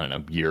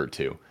 year or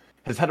two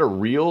has had a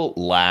real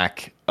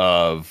lack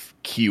of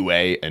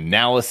QA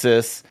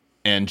analysis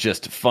and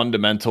just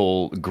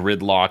fundamental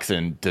gridlocks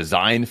and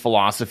design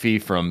philosophy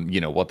from,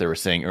 what they were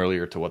saying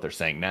earlier to what they're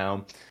saying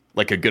now.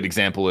 Like a good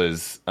example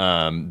is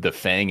the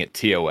Fang at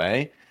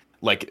TOA.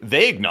 Like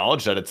they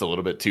acknowledge that it's a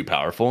little bit too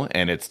powerful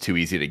and it's too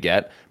easy to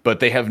get, but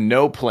they have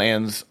no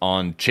plans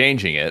on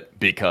changing it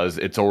because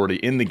it's already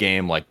in the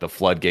game. Like the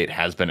floodgate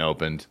has been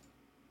opened.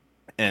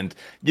 And,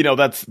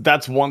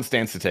 that's one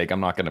stance to take.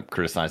 I'm not going to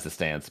criticize the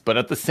stance, but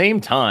at the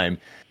same time,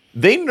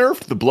 they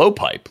nerfed the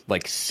blowpipe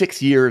like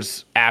 6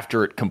 years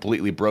after it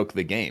completely broke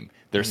the game.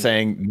 They're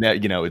saying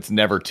that, it's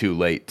never too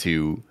late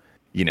to,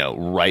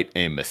 right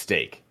a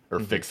mistake or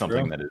fix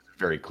something that is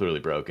very clearly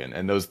broken.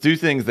 And those two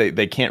things,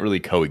 they can't really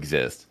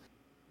coexist.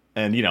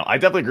 And, I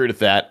definitely agree with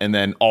that. And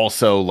then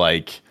also,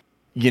 like,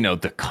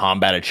 the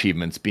combat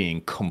achievements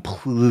being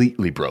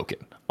completely broken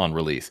on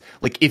release.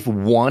 Like, if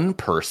one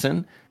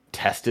person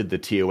tested the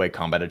TOA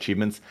combat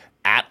achievements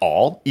at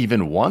all,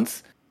 even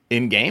once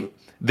in game,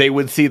 they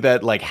would see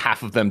that, like,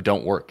 half of them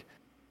don't work.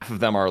 Half of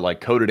them are,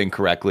 like, coded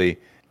incorrectly.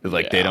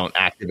 Like, they don't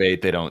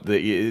activate.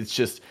 It's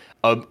just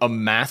a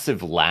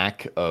massive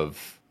lack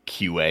of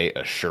QA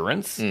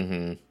assurance.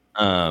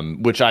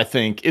 Which I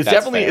think is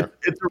definitely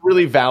it's a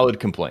really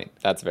valid complaint.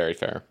 That's very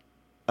fair.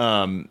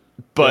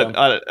 But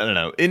I don't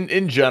know.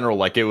 In general,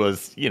 like it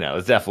was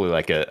definitely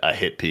like a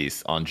hit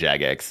piece on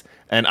Jagex,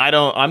 and I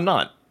don't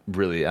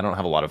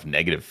have a lot of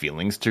negative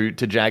feelings to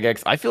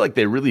Jagex. I feel like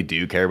they really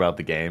do care about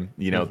the game.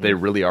 They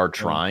really are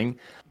trying.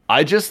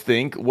 I just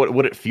think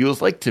what it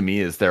feels like to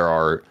me is there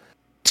are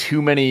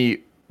too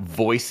many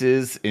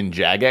voices in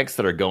Jagex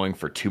that are going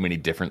for too many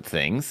different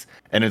things,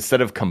 and instead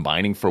of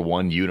combining for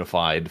one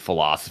unified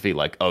philosophy,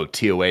 like, oh,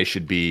 TOA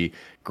should be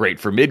great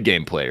for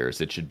mid-game players,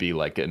 it should be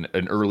like an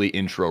early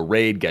intro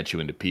raid, get you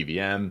into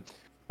PVM,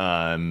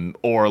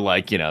 or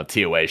like,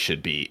 TOA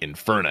should be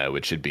Inferno,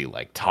 it should be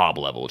like top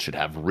level, it should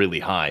have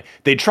really high.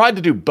 They tried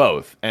to do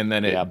both, and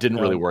then it didn't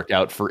really work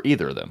out for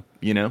either of them,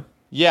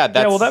 Yeah,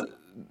 that's...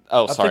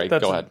 Oh, sorry,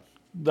 go ahead.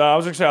 I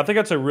was going to say, I think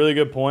that's a really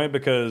good point,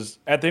 because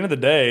at the end of the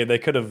day, they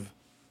could have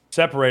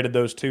separated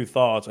those two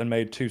thoughts and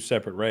made two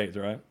separate raids,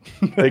 right?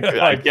 They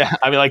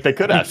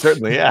could have,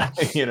 certainly, yeah.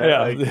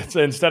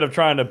 Instead of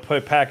trying to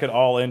pack it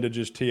all into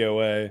just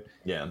TOA.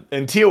 Yeah,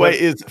 and TOA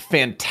is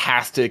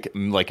fantastic,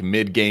 like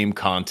mid-game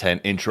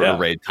content, intro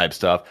raid type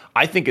stuff.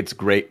 I think it's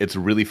great. It's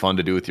really fun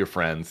to do with your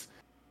friends.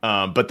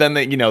 But then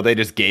they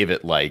just gave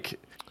it like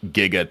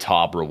giga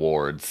top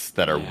rewards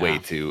that are way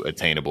too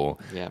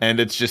attainable, and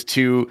it's just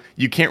you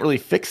can't really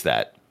fix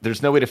that.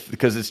 There's no way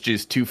because it's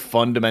just two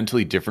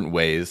fundamentally different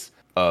ways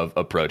of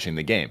approaching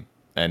the game,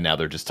 and now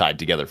they're just tied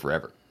together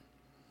forever.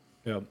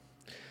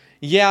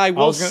 I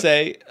will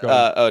say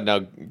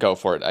no, go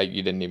for it.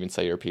 You didn't even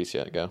say your piece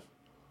yet. Go.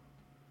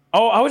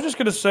 I was just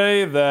gonna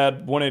say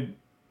that when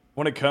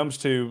it comes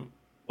to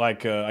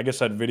like I guess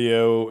that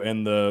video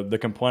and the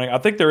complaining, I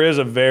think there is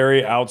a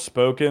very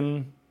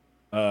outspoken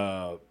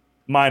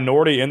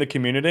minority in the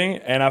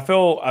community, and I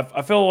feel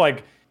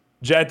like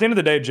at the end of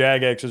the day,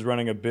 Jagex is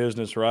running a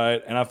business,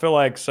 right? And I feel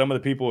like some of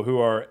the people who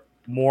are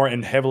more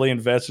and heavily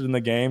invested in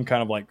the game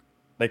kind of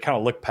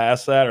look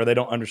past that, or they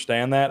don't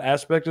understand that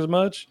aspect as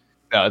much.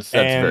 Yeah, that's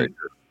very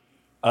true.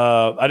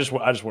 I just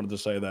wanted to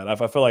say that I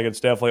feel like it's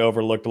definitely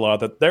overlooked a lot,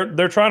 that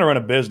they're trying to run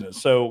a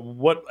business. So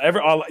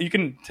whatever you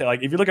can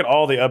like, if you look at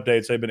all the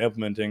updates they've been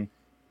implementing,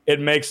 it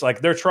makes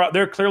like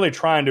they're clearly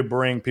trying to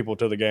bring people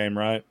to the game,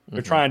 right?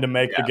 They're trying to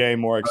make the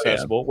game more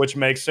accessible, which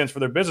makes sense for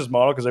their business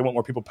model because they want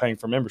more people paying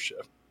for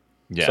membership.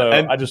 Yeah, so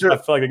I feel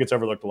like it gets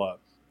overlooked a lot.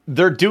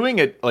 They're doing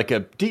it like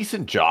a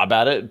decent job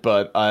at it,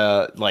 but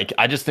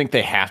I just think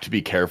they have to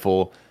be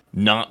careful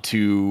not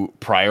to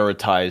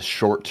prioritize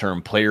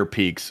short-term player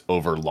peaks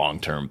over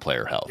long-term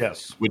player health.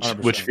 Yes,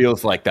 which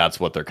feels like that's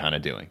what they're kind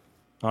of doing.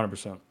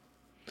 100%.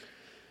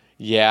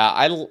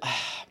 Yeah,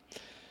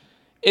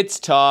 it's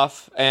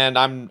tough, and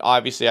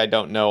I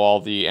don't know all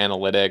the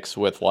analytics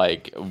with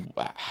like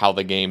how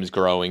the game's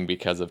growing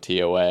because of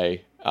TOA.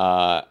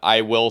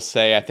 I will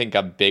say I think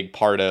a big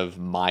part of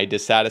my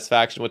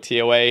dissatisfaction with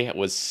TOA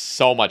was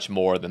so much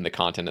more than the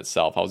content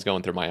itself. I was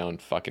going through my own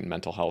fucking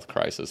mental health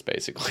crisis,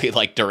 basically,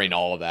 like during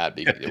all of that.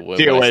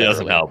 TOA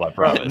doesn't help, I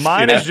promise.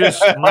 Mine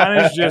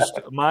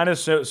is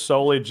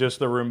solely just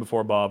the room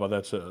before Baba.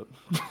 That's it.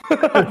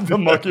 The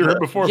monkey room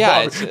before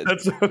Baba.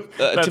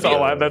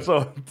 That's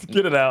all.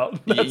 Get it out.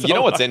 You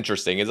know what's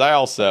interesting is I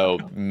also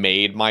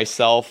made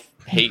myself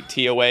hate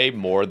TOA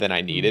more than I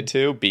needed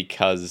to,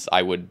 because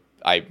I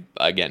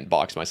again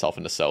boxed myself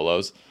into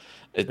solos,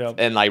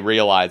 and I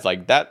realized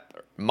like that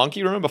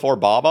monkey room before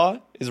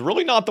Baba is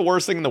really not the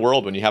worst thing in the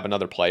world when you have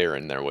another player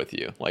in there with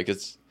you. Like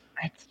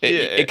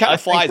it kind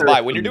of flies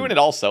by when you're doing it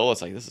all solo.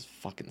 It's like, this is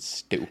fucking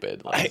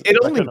stupid. Like, it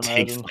only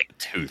takes like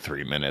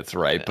 2-3 minutes,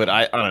 right? But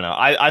I don't know.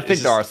 I think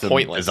there are some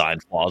design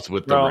flaws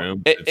with the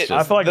room.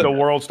 I feel like the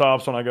world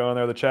stops when I go in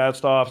there. The chat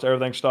stops.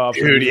 Everything stops.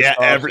 Dude,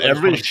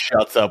 everybody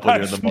shuts up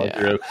when you're in the monkey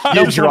room.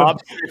 You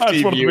drop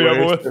 50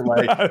 viewers.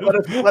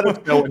 Let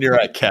us know when you're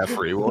at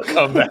Kefri. We'll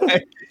come back.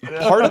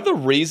 Part of the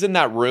reason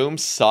that room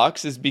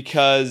sucks is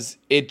because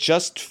it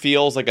just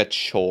feels like a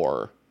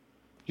chore.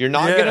 You're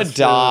not gonna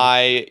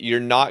die. You're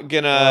not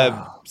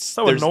gonna.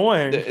 So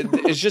annoying.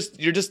 It's just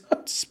you're just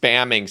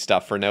spamming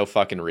stuff for no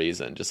fucking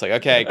reason. Just like,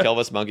 okay, kill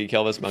this monkey,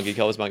 kill this monkey,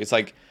 kill this monkey. It's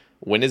like,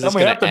 when is this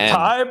gonna end?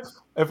 Type,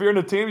 if you're in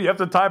a team, you have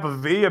to type a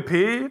V, a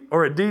P,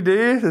 or a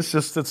DD.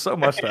 It's so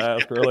much to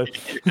ask, really.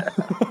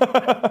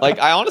 Like,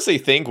 I honestly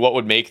think what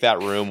would make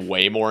that room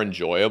way more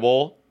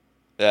enjoyable.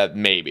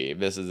 Maybe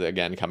this is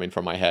again coming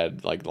from my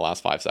head, like the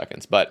last 5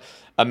 seconds. But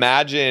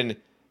imagine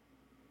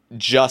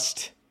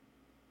just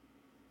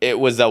it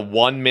was a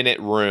 1 minute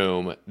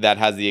room that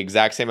has the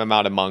exact same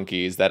amount of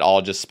monkeys that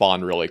all just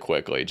spawn really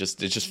quickly. It's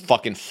just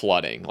fucking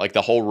flooding. Like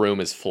the whole room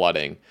is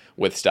flooding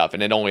with stuff,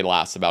 and it only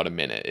lasts about a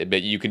minute.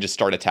 But you can just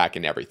start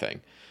attacking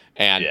everything,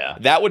 and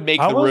that would make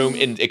the room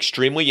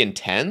extremely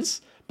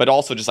intense. But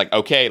also just like,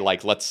 okay,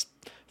 like let's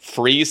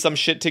freeze some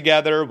shit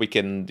together. We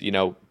can,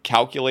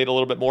 calculate a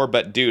little bit more.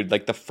 But dude,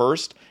 like the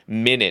first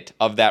minute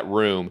of that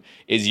room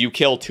is you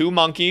kill 2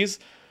 monkeys.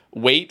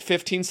 Wait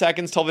 15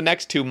 seconds till the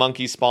next 2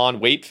 monkeys spawn.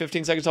 Wait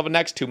 15 seconds till the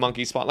next 2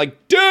 monkeys spawn.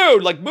 Like,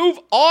 dude, like move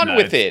on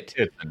with it.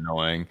 It's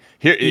annoying.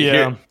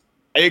 Here,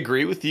 I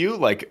agree with you.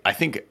 Like, I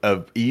think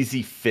an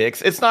easy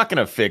fix. It's not going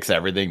to fix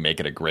everything, make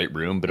it a great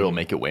room, but it'll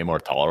make it way more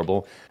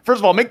tolerable. First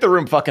of all, make the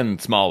room fucking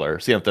smaller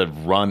so you have to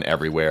run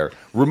everywhere.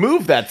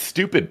 Remove that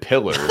stupid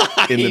pillar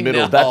in the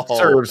middle. That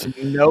serves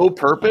no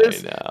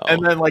purpose.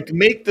 And then, like,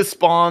 make the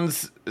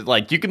spawns,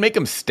 like, you can make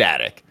them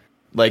static.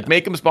 Like,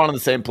 make them spawn in the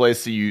same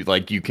place so you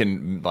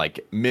can, like,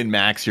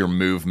 min-max your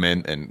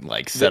movement and,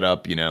 like, set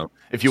up,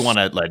 if you want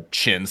to, like,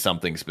 chin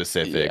something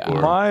specific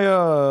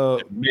or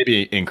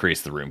maybe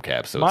increase the room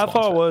cap. So my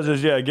thought was,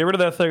 get rid of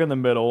that thing in the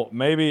middle.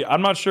 Maybe,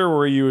 I'm not sure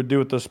where you would do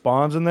with the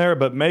spawns in there,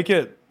 but make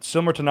it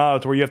similar to Nile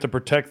to where you have to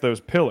protect those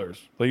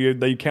pillars. Like, you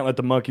can't let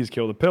the monkeys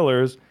kill the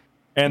pillers.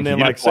 And then,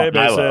 like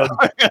Sebe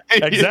said,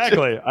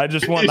 exactly. I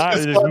just want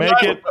Nilo.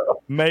 Just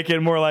make it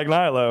more like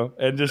Nilo,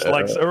 and just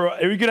like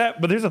you could have.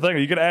 But here's the thing: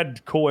 you could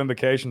add cool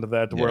invocation to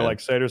that, to where, like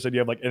Sader said, you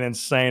have like an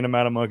insane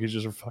amount of monkeys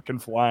just fucking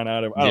flying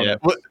out of.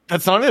 Well,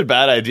 that's not even a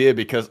bad idea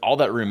because all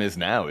that room is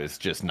now is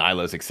just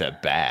Nilo's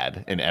except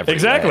bad in every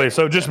way.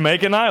 So just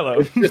make it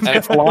Nilo.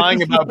 It's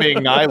lying about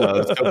being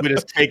Nilo. So we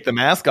just take the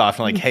mask off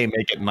and like, hey,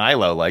 make it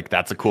Nilo. Like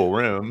that's a cool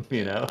room.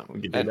 We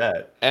can do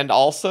that. And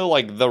also,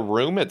 like the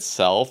room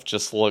itself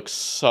just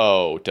looks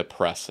so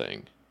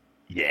depressing.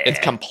 Yeah, it's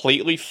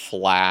completely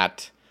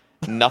flat.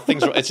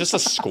 Nothing's. It's just a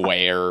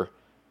square.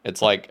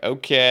 It's like,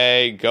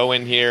 okay, go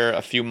in here.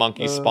 A few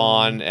monkeys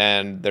spawn,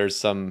 and there's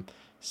some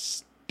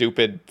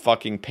stupid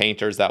fucking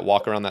painters that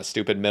walk around that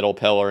stupid middle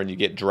pillar, and you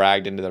get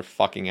dragged into their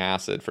fucking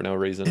acid for no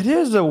reason. It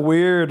is a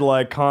weird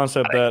like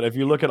concept that if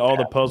you look at all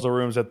the puzzle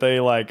rooms that they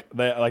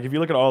if you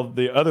look at all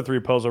the other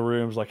 3 puzzle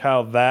rooms, like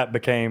how that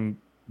became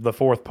the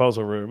 4th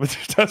puzzle room. It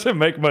just doesn't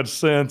make much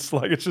sense.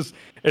 Like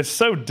it's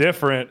so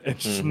different.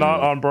 It's just not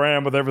on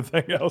brand with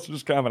everything else. It's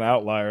just kind of an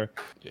outlier.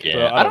 Yeah,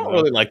 so, I don't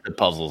really like the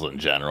puzzles in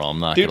general. I'm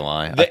not gonna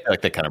lie. I feel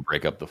like they kind of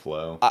break up the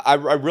flow. I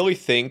really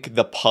think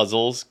the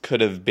puzzles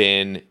could have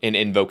been an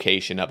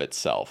invocation of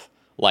itself.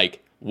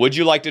 Like, would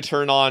you like to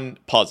turn on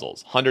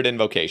puzzles? 100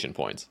 invocation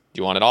points.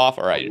 Do you want it off?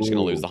 All right, you're just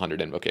gonna lose the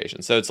 100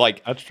 invocation. So it's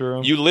like that's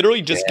true. You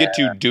literally just get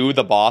to do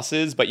the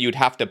bosses, but you'd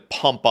have to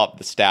pump up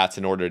the stats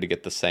in order to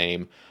get the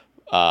same.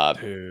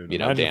 Dude,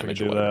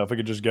 damage. If we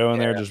could just go in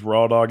there, just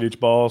raw dog each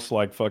boss,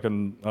 like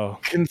fucking. Oh.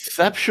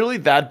 Conceptually,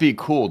 that'd be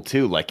cool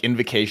too. Like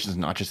invocations,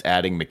 not just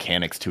adding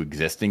mechanics to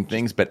existing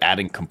things, but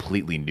adding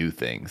completely new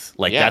things.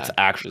 Like that's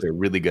actually a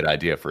really good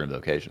idea for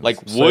invocations. Like,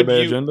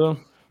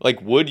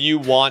 would you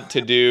want to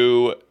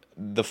do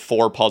the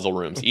 4 puzzle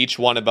rooms? Each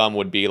one of them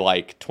would be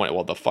like 20.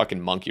 Well, the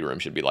fucking monkey room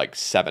should be like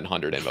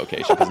 700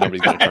 invocation because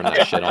nobody's going to turn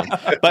that shit on.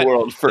 But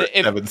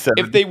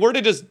if they were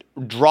to just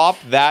drop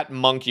that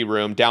monkey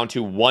room down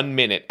to 1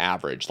 minute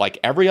average, like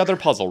every other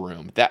puzzle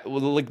room, that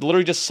would like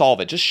literally just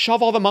solve it. Just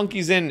shove all the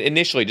monkeys in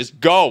initially. Just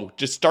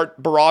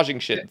start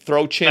barraging shit.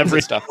 Throw chins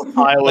and stuff.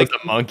 Like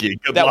a monkey.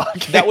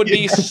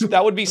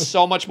 That would be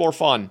so much more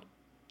fun.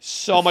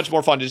 So much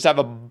more fun to just have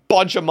a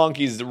bunch of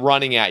monkeys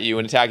running at you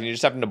and attacking you,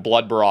 just having to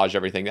blood barrage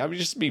everything. That would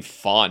just be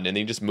fun, and then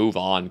you just move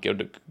on.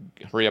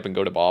 Hurry up and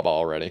go to Baba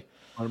already.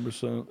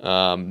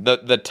 100%.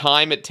 The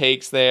time it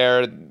takes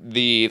there,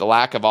 the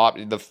lack of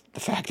the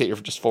fact that you're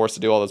just forced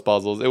to do all those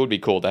puzzles. It would be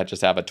cool to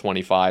just have a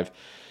 25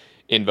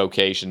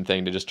 invocation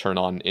thing to just turn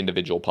on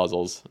individual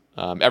puzzles.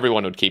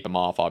 Everyone would keep them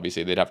off.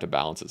 Obviously, they'd have to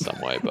balance it some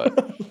way, but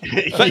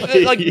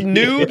like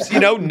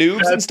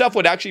noobs and stuff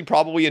would actually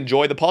probably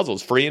enjoy the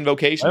puzzles, free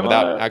invocation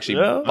without actually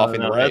buffing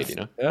the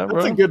raid.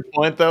 That's a good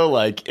point though.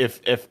 Like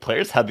if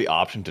players had the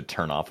option to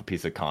turn off a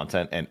piece of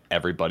content and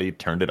everybody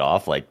turned it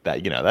off, like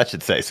that, that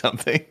should say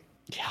something.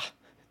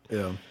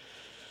 Yeah.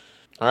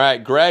 All right.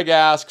 Greg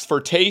asks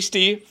for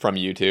Tasty from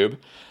YouTube.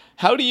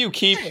 How do you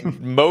keep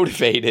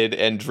motivated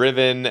and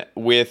driven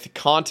with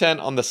content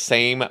on the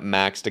same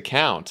maxed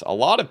account? A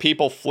lot of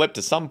people flip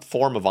to some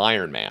form of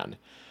Iron Man.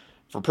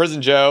 For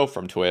Prison Joe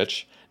from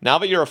Twitch, now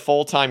that you're a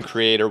full-time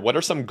creator, what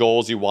are some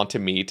goals you want to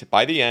meet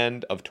by the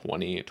end of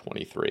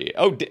 2023?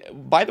 Oh,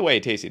 by the way,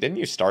 Tasty, didn't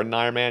you start an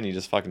Iron Man? You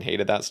just fucking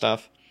hated that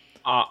stuff?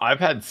 I've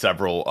had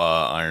several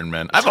Iron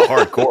Men. I have a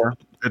hardcore.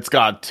 It's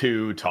got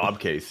 2 Top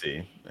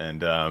KC.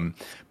 And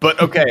but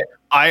okay,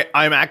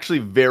 I'm actually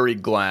very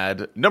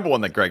glad, number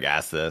 1, that Greg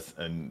asked this,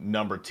 and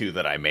number 2,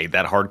 that I made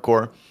that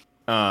hardcore.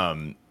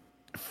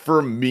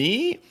 For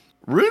me,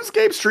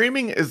 RuneScape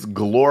streaming is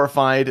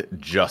glorified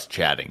just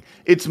chatting.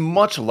 It's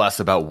much less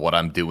about what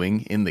I'm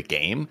doing in the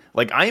game.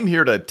 Like, I'm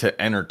here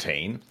to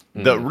entertain.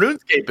 The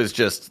RuneScape is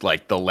just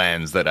like the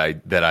lens that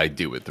I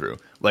do it through.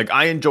 Like,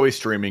 I enjoy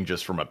streaming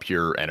just from a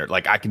pure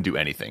like I can do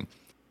anything.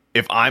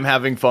 if I'm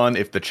having fun,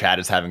 if the chat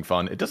is having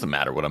fun, it doesn't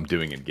matter what I'm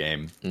doing in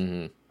game.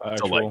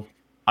 So like,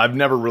 I've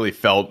never really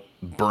felt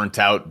burnt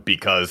out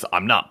because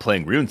I'm not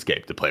playing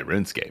RuneScape to play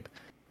RuneScape.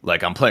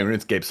 Like, I'm playing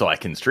RuneScape so I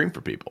can stream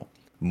for people,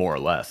 more or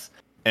less.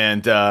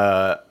 And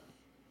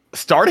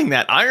starting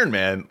that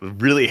Ironman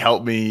really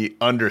helped me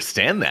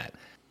understand that.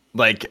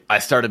 Like, I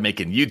started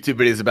making YouTube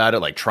videos about it,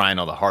 like trying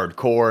all the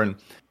hardcore, and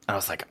I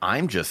was like,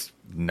 I'm just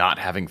not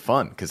having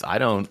fun because I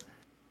don't.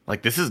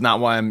 Like, this is not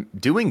why I'm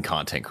doing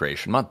content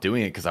creation. I'm not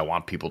doing it because I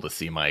want people to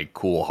see my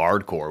cool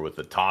hardcore with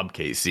the Tob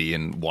KC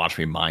and watch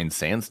me mine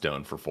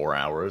sandstone for 4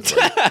 hours.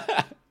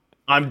 Like,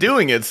 I'm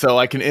doing it so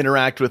I can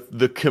interact with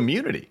the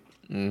community.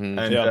 And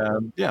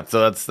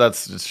so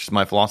that's just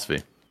my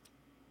philosophy.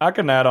 I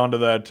can add on to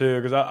that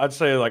too, because I'd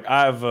say like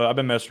I've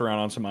been messing around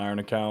on some Iron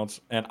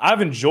accounts and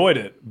I've enjoyed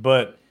it,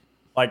 but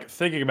like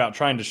thinking about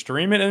trying to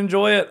stream it and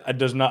enjoy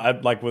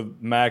it, like with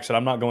Max, and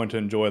I'm not going to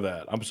enjoy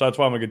that. So that's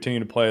why I'm going to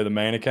continue to play the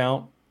main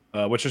account.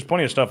 Which there's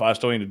plenty of stuff I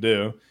still need to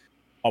do,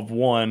 of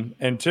one.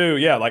 And two,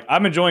 like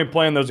I'm enjoying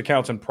playing those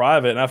accounts in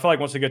private. And I feel like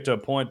once I get to a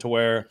point to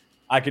where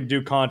I can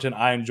do content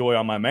I enjoy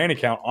on my main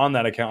account, on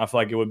that account, I feel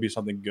like it would be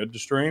something good to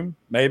stream,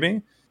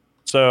 maybe.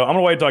 So I'm going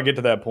to wait until I get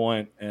to that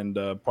point and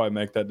probably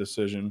make that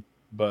decision.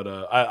 But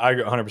I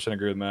 100%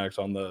 agree with Max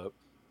on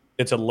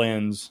it's a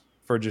lens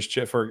for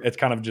it's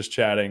kind of just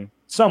chatting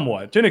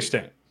somewhat, to an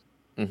extent.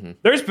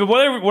 There's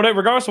whatever,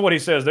 regardless of what he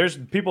says, there's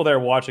people there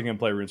watching him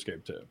play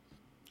RuneScape too.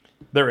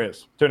 There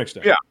is, to an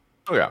extent. Yeah.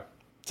 Oh, yeah.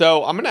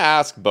 So I'm going to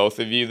ask both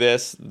of you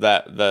this.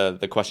 That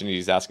the question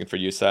he's asking for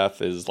you,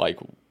 Seth, is like,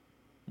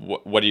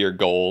 what are your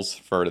goals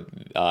for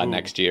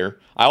next year?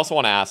 I also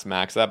want to ask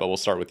Max that, but we'll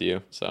start with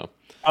you. So.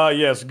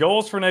 Yes,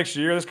 goals for next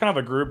year. There's kind of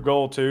a group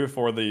goal too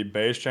for the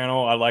base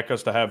channel. I'd like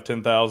us to have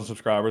 10,000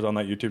 subscribers on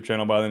that YouTube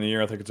channel by the end of the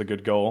year. I think it's a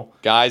good goal.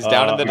 Guys,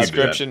 down in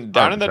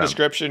the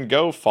description,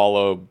 go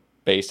follow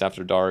Based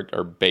After Dark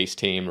or Base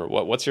Team or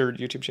what's your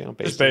YouTube channel?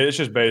 It's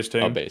just Base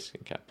Team. Oh, Base.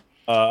 Okay.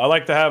 I'd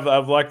like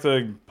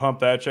to pump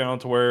that channel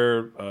to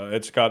where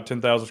it's got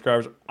 10,000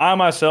 subscribers.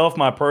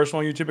 My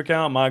personal YouTube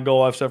account, my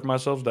goal I've set for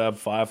myself is to have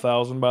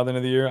 5,000 by the end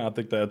of the year. I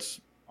think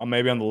that's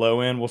maybe on the low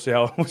end. We'll see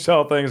how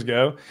things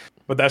go.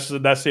 But that's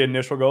the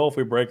initial goal. If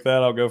we break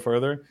that, I'll go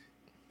further.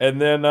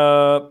 And then,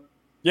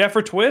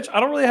 for Twitch, I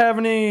don't really have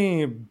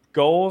any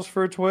goals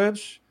for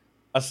Twitch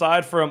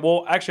aside from,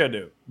 well, actually I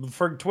do.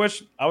 For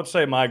Twitch, I would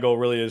say my goal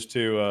really is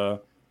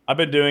to, I've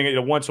been doing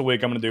it once a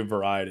week. I'm going to do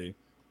variety.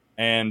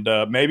 And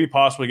maybe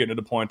possibly getting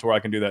to the point where I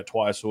can do that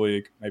twice a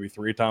week, maybe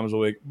 3 times a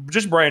week,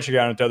 just branching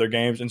out into other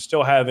games and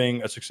still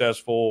having a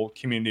successful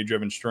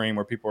community-driven stream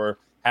where people are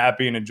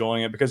happy and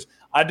enjoying it. Because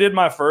I did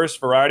my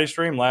first variety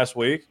stream last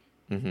week,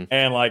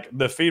 and like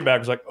the feedback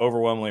was like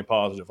overwhelmingly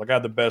positive. Like I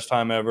had the best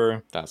time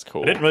ever. That's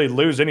cool. I didn't really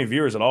lose any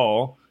viewers at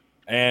all,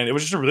 and it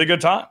was just a really good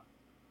time.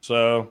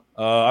 So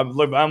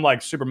I'm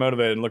like super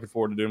motivated and looking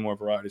forward to doing more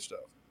variety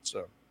stuff.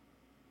 So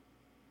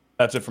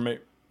that's it for me.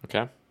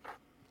 Okay,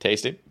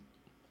 Tasty.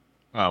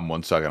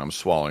 1 second, I'm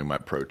swallowing my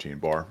protein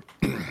bar.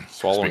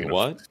 Swallowing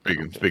what?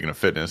 Speaking of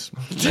fitness.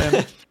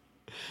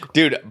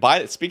 Dude,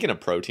 speaking of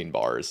protein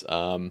bars,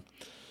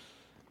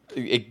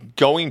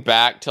 going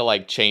back to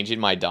like changing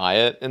my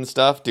diet and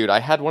stuff, dude, I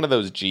had one of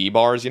those G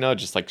bars,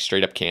 just like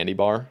straight up candy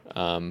bar.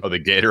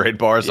 The Gatorade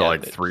bars are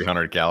like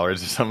 300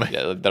 calories or something.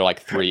 Yeah, they're like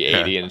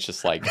 380, and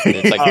it's like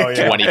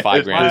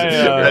 25 grams of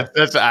sugar.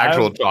 That's an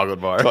actual chocolate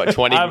bar.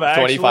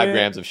 25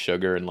 grams of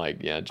sugar and like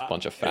just a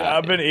bunch of fat.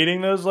 I've been eating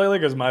those lately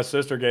because my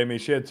sister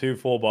she had 2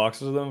 full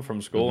boxes of them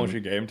from school, and she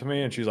gave them to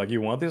me, and she's like,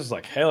 "You want these?" I was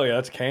like, "Hell yeah,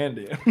 that's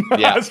candy."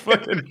 Yeah, that's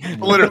fucking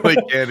literally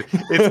candy.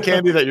 It's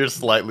candy that you're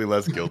slightly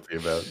less guilty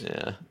about.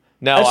 Yeah.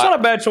 No, it's not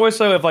a bad choice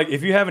though.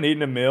 If you haven't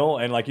eaten a meal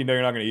and like you're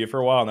not going to eat it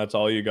for a while and that's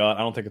all you got, I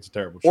don't think it's a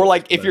terrible choice. Or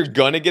like if you're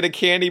gonna get a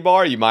candy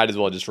bar, you might as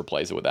well just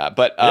replace it with that.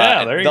 But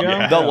there you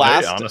go.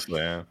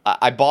 Honestly,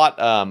 I bought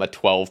a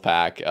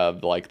 12-pack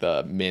of like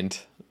the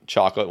mint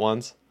chocolate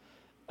ones,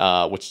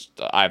 which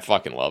I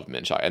fucking love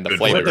mint chocolate and the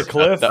flavors. The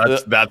Cliff?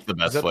 That's the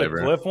best flavor.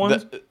 The Cliff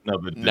ones?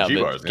 The G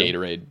bars,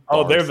 Gatorade.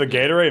 Oh, they're the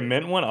Gatorade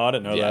mint one. Oh, I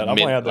didn't know that. I've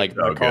only had like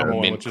the caramel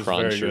one, mint which is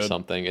crunch very or good.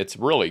 something. It's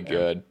really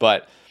good,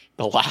 but.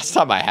 The last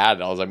time I had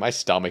it, I was like, my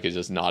stomach is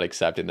just not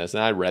accepting this.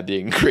 And I read the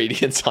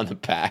ingredients on the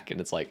pack, and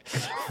it's like,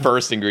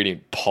 first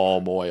ingredient,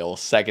 palm oil.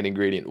 Second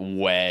ingredient,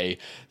 whey.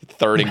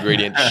 Third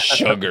ingredient,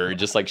 sugar.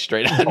 Just like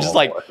straight up. I'm just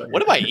like,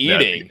 what am I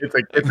eating? It's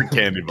a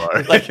candy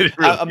bar. Like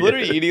I'm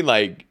literally eating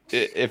like,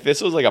 if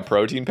this was like a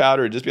protein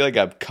powder, it'd just be like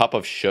a cup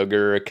of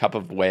sugar, a cup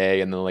of whey,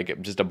 and then like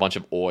just a bunch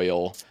of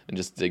oil, and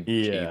just to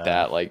eat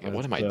that. Like,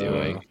 what am I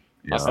doing?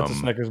 That's a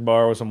Snickers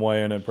bar with some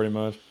whey in it, pretty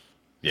much.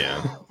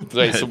 Yeah,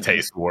 it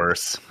tastes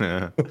worse.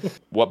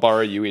 What bar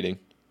are you eating?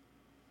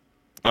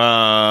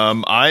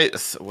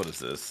 What is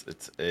this?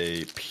 It's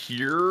a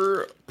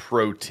pure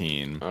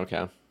protein.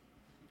 Okay,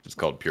 it's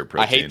called pure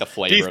protein. I hate the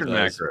flavor of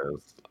those.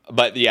 Macros.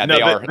 But yeah,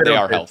 they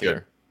are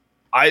healthier.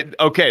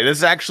 Okay, this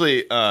is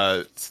actually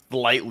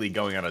slightly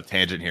going on a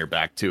tangent here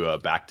back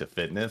to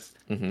fitness.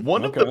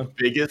 One of the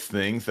biggest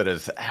things that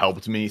has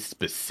helped me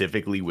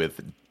specifically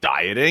with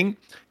dieting,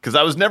 because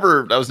I was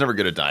never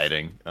good at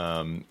dieting,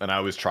 and I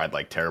always tried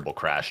like terrible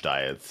crash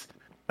diets.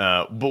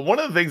 But one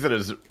of the things that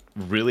has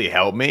really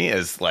helped me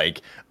is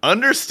like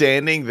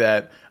understanding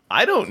that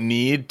I don't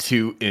need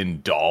to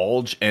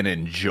indulge and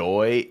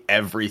enjoy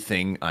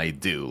everything I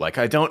do. Like,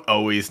 I don't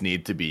always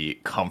need to be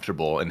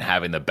comfortable and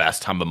having the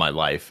best time of my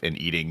life and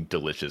eating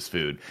delicious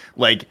food.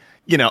 Like,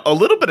 you know, a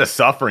little bit of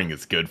suffering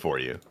is good for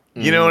you.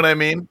 You know what I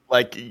mean?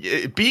 Like,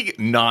 be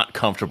not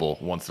comfortable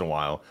once in a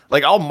while.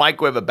 Like, I'll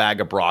microwave a bag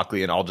of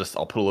broccoli and I'll put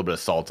a little bit of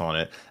salt on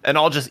it and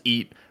I'll just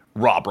eat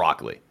raw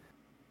broccoli.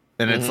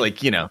 And it's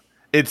like, you know,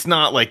 it's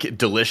not like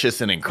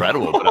delicious and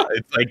incredible, but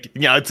it's like,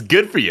 you know, it's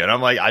good for you. And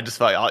I'm like, I just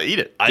feel like I'll eat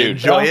it. I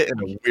enjoy it in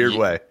a weird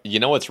way. You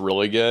know what's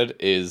really good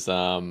is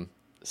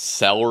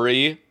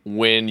celery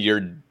when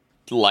you're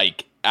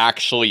like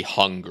actually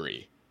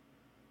hungry.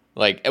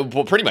 Like,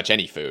 well, pretty much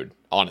any food,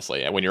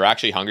 honestly. And when you're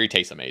actually hungry,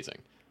 tastes amazing.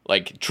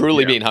 Like,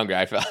 truly being hungry,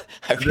 I feel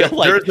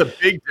like there's a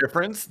big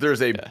difference.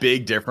 There's a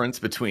big difference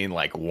between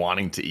like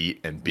wanting to eat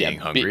and being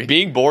hungry.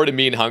 Being bored and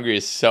being hungry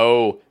is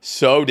so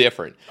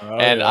different.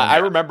 I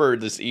remember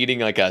just eating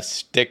like a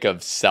stick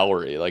of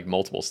celery, like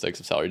multiple sticks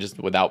of celery, just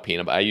without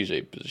peanut butter. I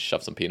usually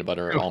shove some peanut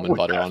butter or almond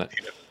butter on it.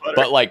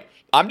 But like,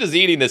 I'm just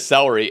eating this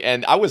celery,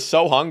 and I was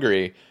so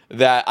hungry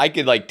that I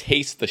could like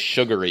taste the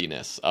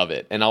sugariness of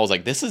it. And I was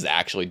like, this is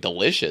actually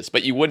delicious.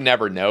 But you would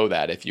never know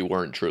that if you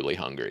weren't truly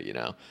hungry, you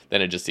know?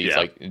 Then it just eats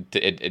like,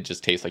 it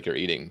just tastes like you're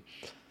eating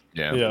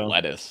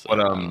lettuce.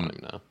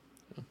 But,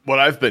 what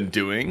I've been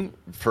doing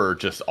for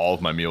just all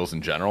of my meals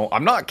in general,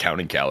 I'm not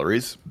counting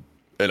calories.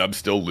 And I'm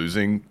still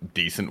losing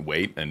decent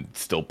weight and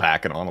still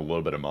packing on a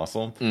little bit of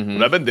muscle.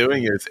 What I've been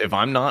doing is if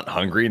I'm not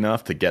hungry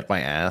enough to get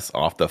my ass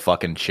off the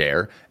fucking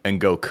chair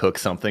and go cook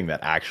something that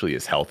actually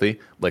is healthy,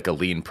 like a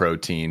lean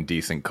protein,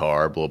 decent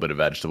carb, a little bit of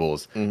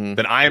vegetables,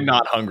 then I am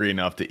not hungry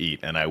enough to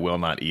eat, and I will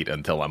not eat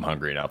until I'm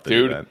hungry enough to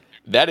do that.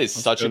 That is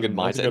such a good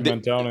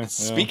mindset.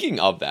 Speaking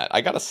of that, I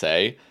gotta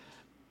say,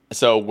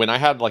 so when I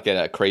had like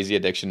a crazy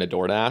addiction to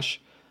DoorDash,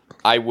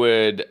 I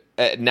would,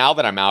 now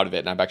that I'm out of it,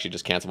 and I've actually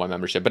just canceled my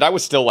membership, but I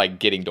was still like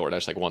getting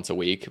DoorDash like once a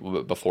week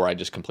before I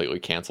just completely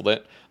canceled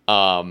it.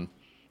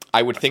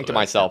 I would think to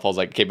myself, I was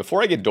like, okay,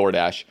 before I get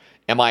DoorDash,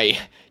 am I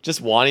just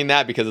wanting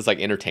that because it's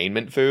like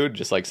entertainment food,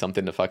 just like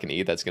something to fucking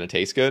eat that's going to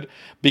taste good?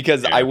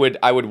 Because I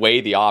would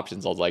weigh the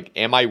options. I was like,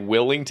 am I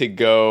willing to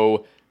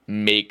go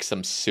make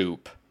some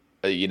soup?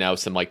 You know,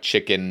 some like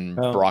chicken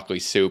broccoli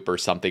soup or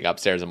something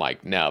upstairs. I'm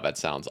like, no, that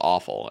sounds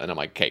awful. And I'm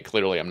like, okay,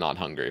 clearly I'm not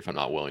hungry if I'm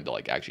not willing to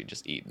like actually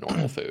just eat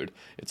normal food.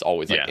 It's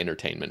always like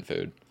entertainment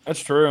food. That's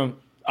true.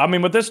 I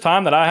mean, with this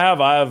time that I have,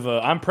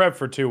 I'm prepped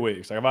for 2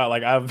 weeks.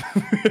 Like I've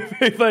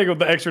anything with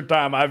the extra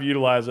time, I've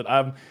utilized it.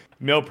 I've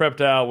meal prepped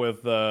out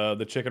with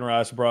the chicken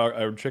rice and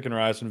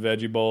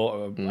veggie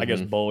bowl. I guess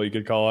bowl you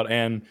could call it,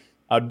 and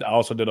I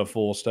also did a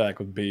full stack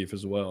with beef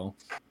as well.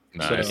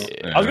 Nice. So,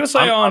 I was gonna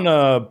say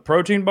on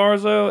protein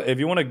bars though, if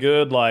you want a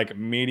good like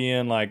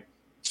median, like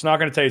it's not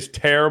gonna taste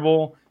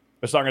terrible,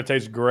 it's not gonna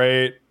taste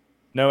great,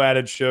 no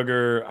added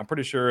sugar. I'm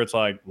pretty sure it's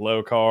like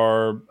low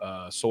carb,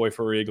 soy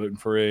free, gluten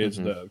free. It's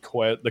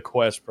the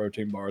Quest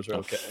protein bars are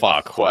okay.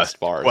 Fuck Quest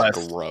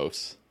bars,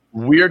 gross.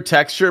 Weird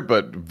texture,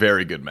 but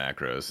very good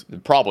macros.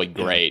 Probably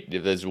great,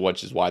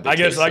 which is why they I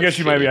guess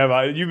you maybe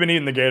have. You've been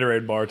eating the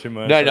Gatorade bar too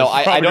much. No,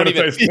 I don't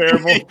even.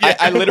 Terrible.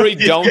 I literally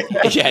don't.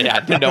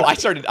 No. I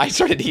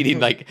started eating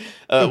like.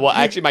 Well,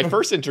 actually, my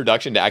first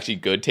introduction to actually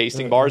good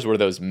tasting bars were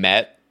those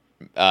Met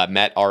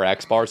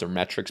RX bars or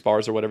Metrics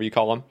bars or whatever you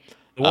call them.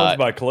 The ones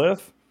by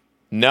Cliff.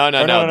 No.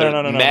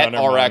 Met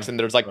RX, and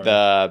there's like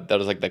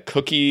the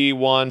cookie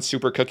one,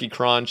 Super Cookie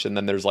Crunch, and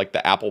then there's like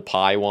the apple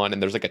pie one,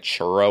 and there's like a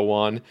churro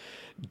one.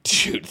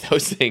 Dude,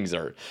 those things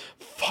are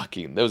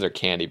those are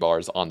candy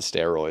bars on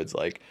steroids.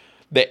 Like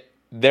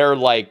they're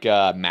like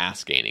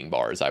mass gaining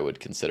bars. I would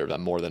consider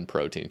them more than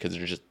protein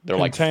because they're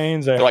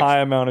contains a high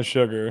amount of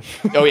sugar.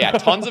 Oh yeah,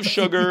 tons of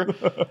sugar.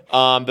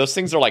 Those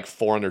things are like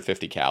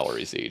 450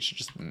 calories each.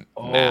 Just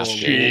mass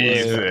gaining.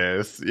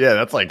 Jesus, yeah,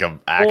 that's like an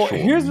actual.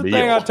 Well, here's the meal.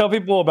 thing I tell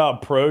people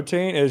about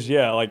protein is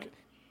like.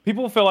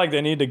 People feel like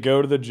they need to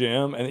go to the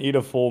gym and eat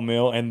a full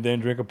meal and then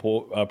drink a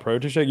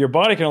protein shake. Your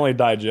body can only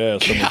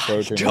digest so much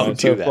protein. Don't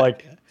do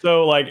that.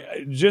 So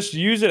just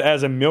use it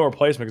as a meal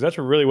replacement because that's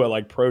really what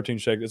like protein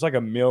shake. It's like a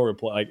meal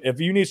replacement. Like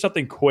if you need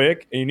something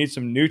quick and you need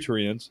some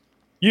nutrients,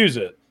 use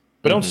it.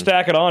 But don't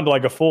stack it on to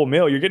like a full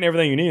meal. You're getting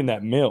everything you need in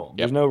that meal.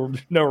 Yep.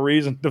 There's no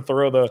reason to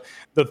throw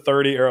the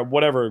 30 or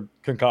whatever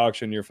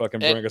concoction you're fucking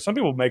bringing. Some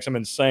people make some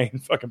insane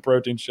fucking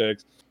protein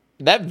shakes.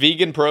 That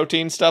vegan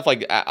protein stuff,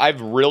 like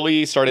I've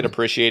really started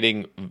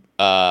appreciating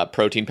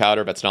protein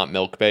powder that's not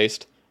milk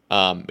based.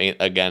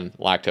 Again,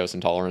 lactose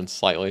intolerance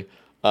slightly,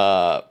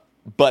 but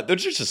they're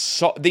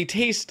just they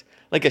taste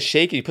like a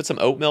shake. And you put some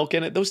oat milk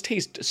in it; those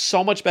taste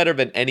so much better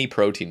than any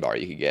protein bar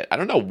you could get. I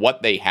don't know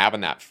what they have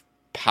in that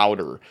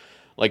powder.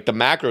 Like the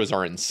macros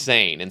are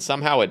insane, and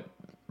somehow it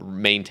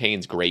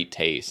maintains great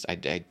taste. I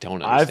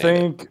don't understand. I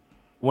think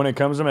when it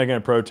comes to making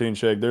a protein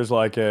shake, there's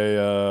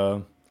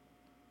an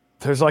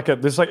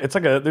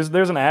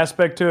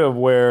aspect to it of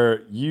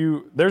where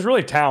there's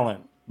really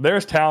talent.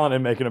 There's talent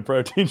in making a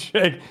protein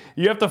shake.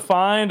 You have to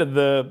find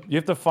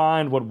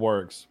what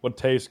works, what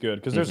tastes good,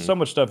 because there's so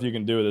much stuff you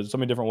can do with it. There's so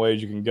many different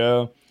ways you can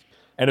go,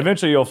 and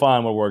eventually you'll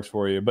find what works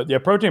for you. But yeah,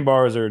 protein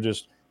bars are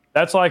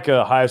that's like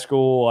a high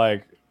school,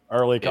 like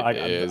early.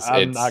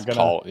 I'm not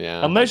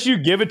gonna unless you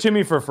give it to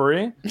me for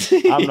free.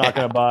 I'm not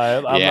gonna buy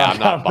it. I'm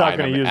not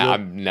gonna use it.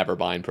 I'm never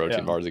buying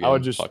protein bars again. I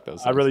would fuck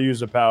those things. I really use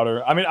the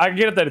powder. I mean, I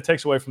get it that it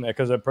takes away from that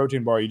because a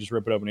protein bar you just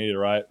rip it up and eat it,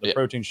 right? The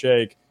protein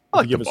shake. I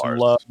like give the it bars. some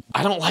love.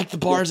 I don't like the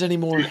bars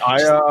anymore.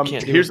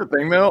 Here's the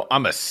thing, though.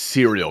 I'm a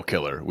serial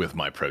killer with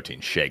my protein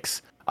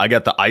shakes. I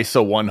got the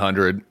ISO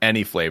 100,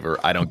 any flavor.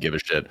 I don't give a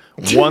shit.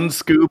 1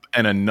 scoop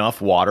and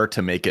enough water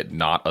to make it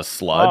not a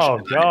sludge. Oh,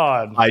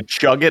 God. I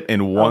chug it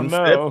in one sip,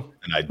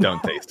 and I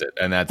don't taste it.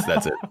 And that's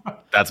it.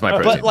 That's my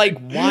protein. But, like,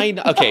 why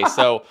not? Okay,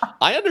 so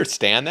I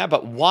understand that,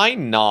 but why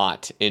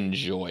not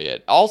enjoy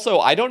it? Also,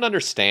 I don't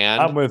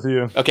understand. I'm with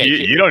you. Okay.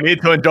 You don't need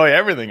to enjoy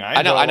everything.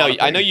 I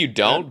know you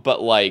don't,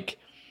 but, like,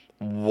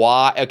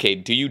 why? Okay,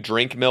 do you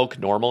drink milk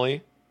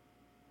normally?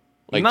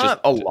 Like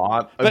not a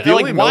lot. But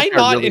like, why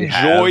not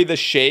enjoy the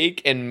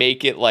shake and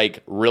make it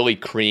like really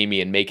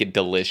creamy and make it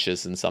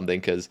delicious and something?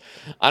 Because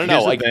I don't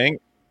know. Like, thing,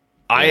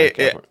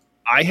 I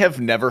have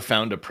never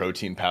found a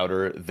protein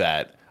powder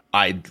that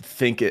I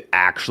think it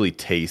actually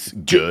tastes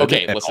good.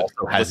 Okay, and also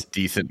has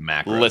decent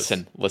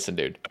macros. Listen,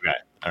 dude. Okay,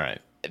 all right.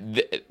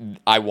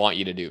 I want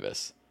you to do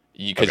this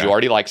because you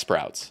already like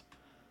Sprouts.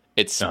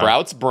 It's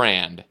Sprouts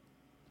brand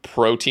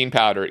protein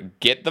powder.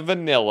 Get the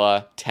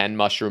vanilla 10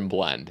 mushroom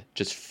blend.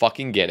 Just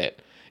fucking get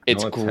it.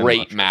 It's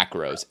great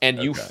macros.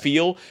 And you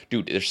feel,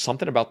 dude, there's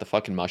something about the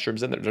fucking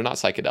mushrooms in there. They're not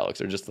psychedelics.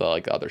 They're just the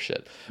other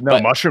shit. No,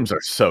 mushrooms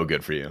are so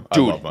good for you.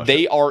 Dude, I love mushrooms.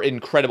 They are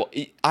incredible.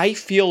 I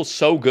feel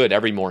so good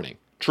every morning.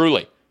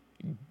 Truly.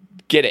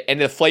 Get it.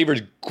 And the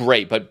flavor's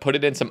great, but put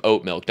it in some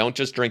oat milk. Don't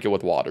just drink it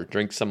with water.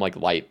 Drink some like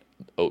light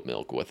oat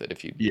milk with it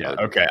if you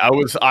okay. I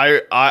will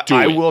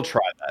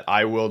try that.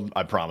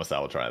 I promise I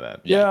will try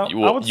that. Yeah, you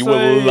will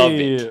love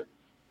it.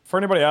 For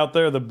anybody out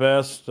there, the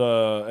best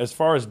as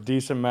far as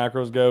decent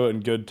macros go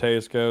and good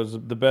taste goes,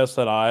 the best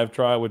that I've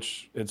tried,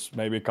 which it's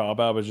maybe a cop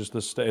out, but just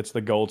it's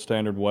the gold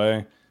standard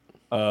whey.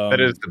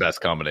 That is the best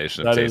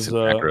combination of taste and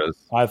macros.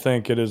 I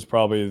think it is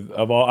probably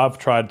of all. I've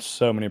tried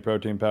so many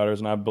protein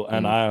powders, and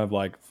I have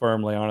like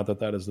firmly on it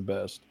that is the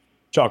best.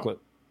 Chocolate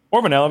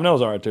or vanilla.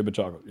 Vanilla's alright too, but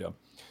chocolate, yeah.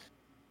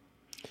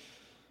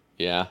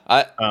 Yeah,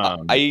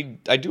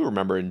 I do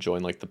remember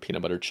enjoying like the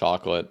peanut butter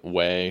chocolate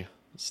whey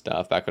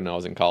stuff back when I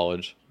was in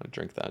college. I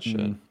drink that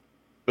shit.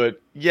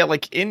 But yeah,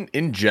 like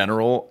in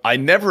general, I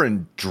never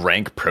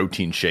drank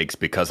protein shakes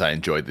because I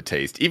enjoyed the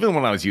taste. Even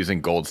when I was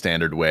using gold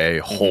standard whey,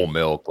 whole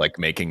milk, like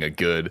making a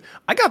good,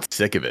 I got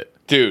sick of it,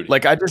 dude.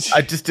 Like I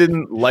just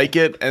didn't like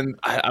it, and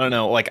I don't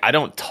know, like I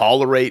don't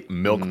tolerate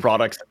milk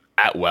products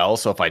that well.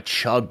 So if I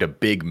chugged a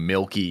big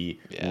milky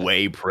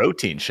whey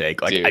protein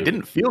shake, like I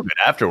didn't feel good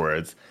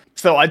afterwards.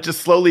 So I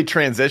just slowly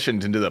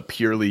transitioned into the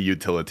purely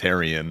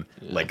utilitarian,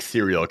 like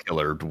serial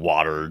killer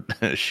water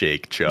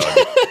shake chug.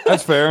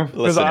 That's fair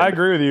because I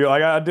agree with you.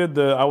 Like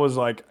I was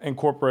like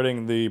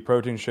incorporating the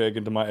protein shake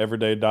into my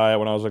everyday diet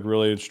when I was like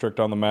really strict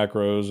on the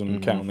macros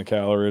and counting the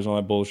calories and all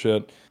that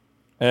bullshit.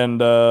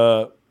 And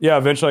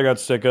eventually I got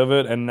sick of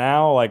it. And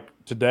now, like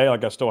today,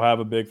 like I still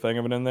have a big thing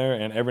of it in there.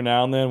 And every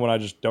now and then, when I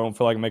just don't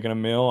feel like making a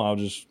meal,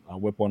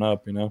 I'll whip one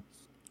up. You know.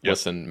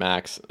 Listen,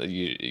 Max,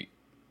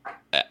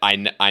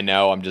 I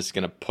know I'm just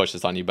gonna push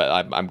this on you, but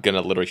I'm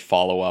gonna literally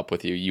follow up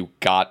with you. You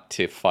got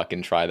to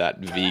fucking try that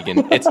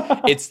vegan.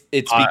 It's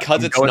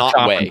because it's not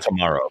whey.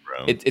 Tomorrow,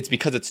 bro. It's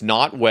because it's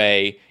not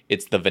whey.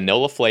 It's the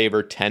vanilla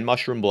flavor 10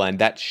 mushroom blend.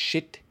 That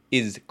shit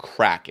is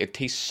crack. It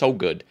tastes so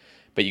good,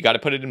 but you got to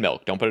put it in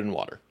milk. Don't put it in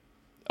water.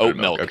 Oat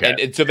milk. Okay.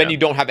 And so then you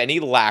don't have any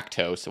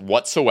lactose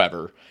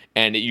whatsoever,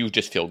 and you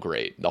just feel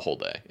great the whole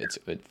day. It's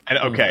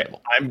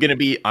incredible. I'm gonna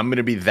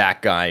be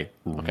that guy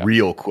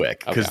real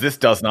quick because this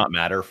does not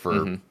matter for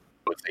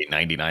let's say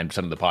 99%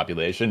 of the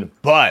population,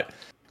 but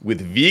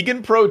with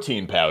vegan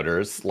protein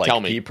powders like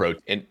pea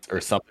protein or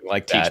something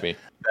like that, teach me.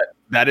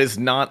 That is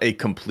not a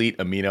complete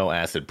amino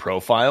acid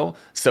profile,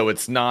 so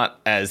it's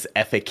not as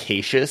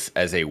efficacious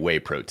as a whey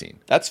protein.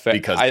 That's fair.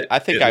 Because I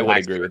think I would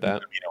agree with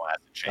that. Amino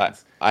acid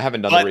chains. I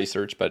haven't done the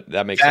research, but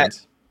that makes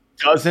sense.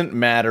 Doesn't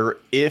matter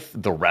if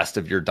the rest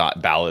of your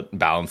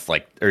balance,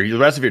 like, or the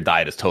rest of your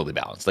diet is totally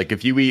balanced. Like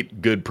if you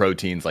eat good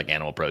proteins, like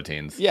animal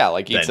proteins,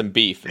 like eat some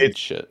beef and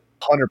shit.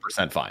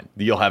 100% fine.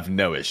 You'll have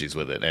no issues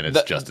with it, and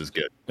it's just as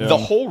good. The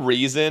whole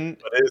reason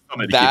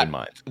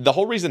the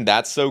whole reason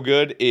that's so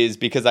good is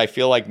because I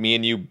feel like me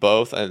and you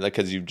both,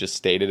 because you just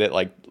stated it,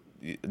 like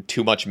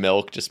too much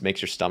milk just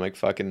makes your stomach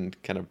fucking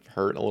kind of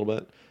hurt a little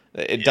bit.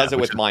 It does it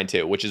with mine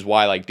too, which is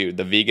why, like, dude,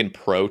 the vegan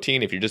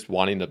protein, if you're just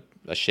wanting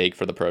a shake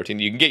for the protein,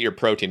 you can get your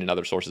protein in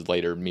other sources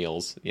later,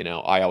 meals. You know,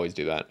 I always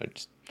do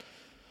that.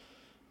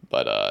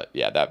 But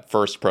that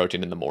first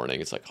protein in the morning,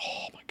 it's like,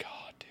 oh my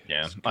God, dude.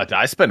 Yeah,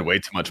 I spend way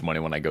too much money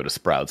when I go to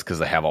Sprouts because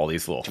they have all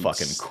these little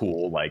fucking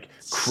cool, like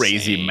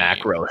crazy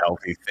macro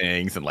healthy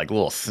things and like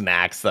little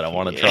snacks that I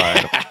want to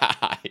try.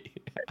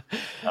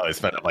 I always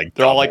spend it like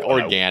they're all like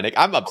organic.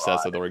 I'm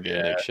obsessed with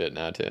organic shit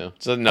now too.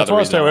 So that's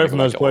why I stay away from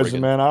those places,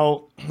 man.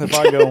 If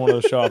I go to one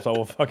of those shops, I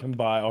will fucking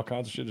buy all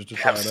kinds of shit just to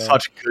try it out.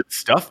 Such good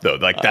stuff though.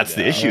 Like that's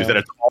the issue is that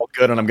it's all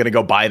good, and I'm gonna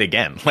go buy it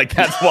again. Like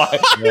that's why.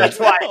 That's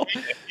why.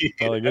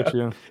 I get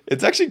you.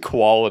 It's actually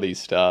quality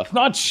stuff. It's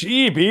not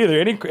cheap either.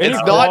 Any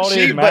it's not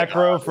cheap,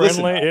 macro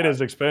friendly. It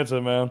is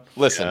expensive, man.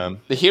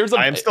 Listen,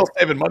 I am still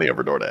saving money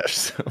over DoorDash.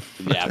 So.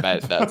 Yeah,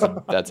 that's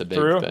a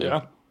big thing.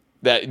 Yeah.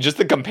 That just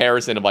the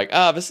comparison of like,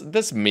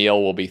 this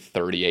meal will be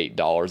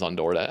 $38 on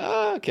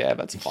DoorDash. Okay,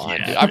 that's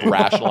fine. Dude. I've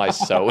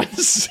rationalized so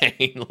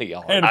insanely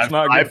hard. And it's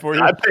not good for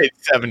you. I paid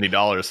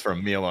 $70 for a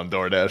meal on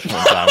DoorDash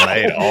one time. And I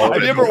ate all.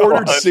 Have you ever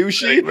ordered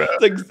sushi?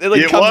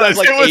 It comes out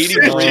like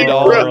 $80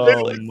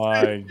 Oh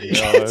my god!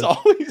 It's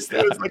always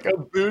that. It was like a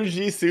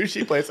bougie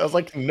sushi place. I was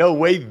like, no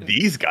way,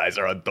 these guys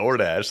are on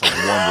DoorDash. Like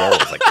one roll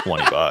is like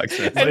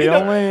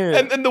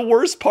 $20. And the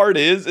worst part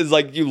is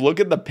like you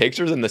look at the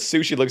pictures and the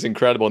sushi looks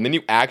incredible, and then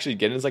you actually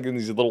get it. It's like in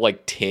these little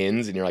like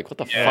tins, and you're like, "What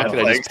the fuck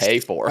did I just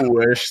pay for?"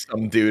 Wish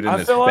some dude in I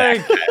his feel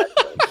like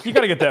you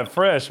gotta get that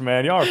fresh,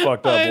 man. Y'all are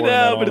fucked up. I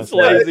know, but it's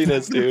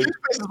laziness, dude.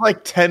 This is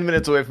like 10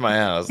 minutes away from my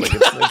house. Like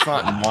it's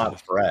not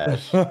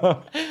fresh.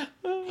 I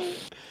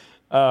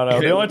don't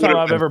know. The only time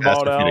I've ever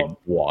bought out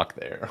walk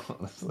there.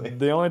 Honestly,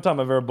 the only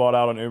time I've ever bought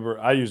out on Uber,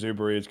 I use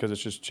Uber Eats because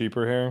it's just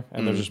cheaper here,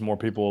 and there's just more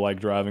people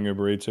like driving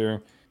Uber Eats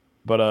here.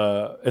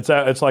 But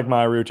it's like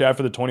my routine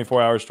after the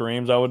 24-hour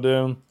streams I would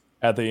do.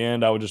 At the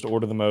end, I would just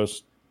order the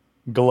most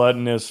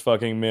gluttonous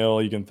fucking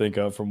meal you can think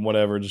of from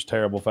whatever, just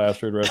terrible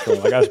fast food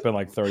restaurant. Like I spend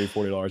like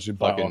 $30-$40 to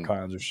buy all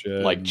kinds of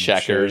shit, like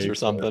Checkers or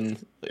something.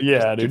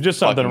 Yeah, dude, just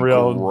something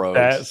real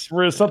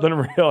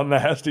something real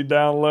nasty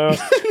down low.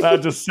 And I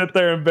just sit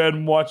there in bed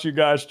and watch you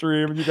guys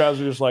stream, and you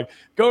guys are just like,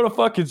 "Go to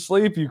fucking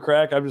sleep, you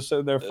crack." I'm just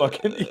sitting there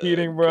fucking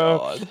eating, bro.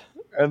 God.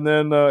 And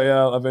then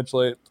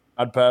eventually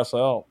I'd pass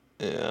out.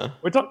 Yeah,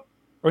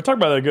 we talk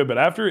about that a good bit.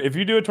 If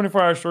you do a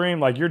 24-hour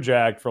stream, like you're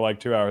jacked for like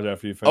 2 hours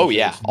after you finish. Oh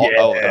yeah,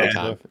 every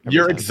time.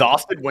 You're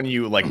exhausted when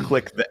you like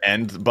click the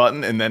end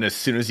button, and then as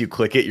soon as you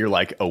click it, you're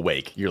like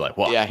awake. You're like,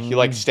 what? Yeah, you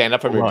like stand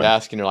up from your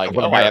desk, and you're like,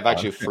 I have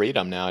actually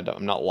freedom now.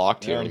 I'm not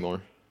locked here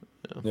anymore.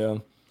 Yeah.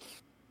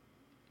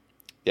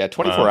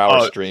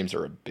 24-hour streams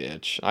are a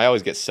bitch. I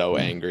always get so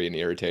angry and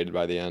irritated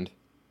by the end.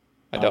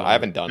 I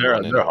haven't done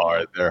one.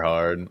 They're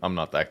hard. I'm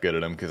not that good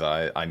at them because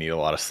I need a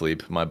lot of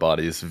sleep. My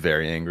body is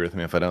very angry with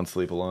me if I don't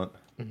sleep a lot.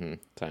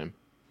 Time.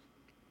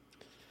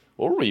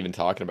 What were we even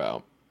talking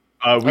about?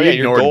 We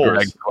ignored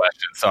Greg's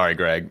question. Sorry,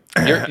 Greg.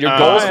 Your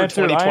goals for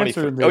 2020.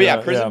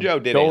 Prison Joe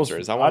did answer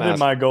his. I did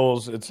my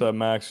goals. It's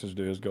Max who's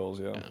do his goals.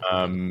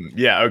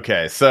 Yeah.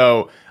 Okay.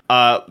 So,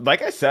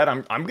 like I said,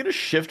 I'm gonna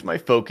shift my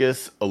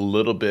focus a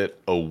little bit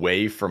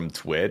away from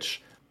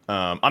Twitch.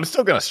 I'm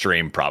still gonna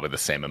stream probably the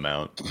same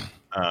amount.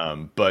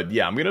 But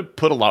yeah, I'm gonna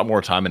put a lot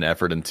more time and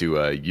effort into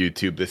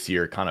YouTube this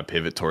year. Kind of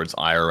pivot towards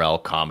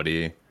IRL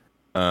comedy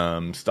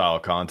style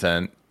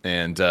content,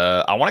 and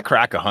I want to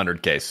crack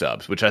 100K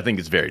subs, which I think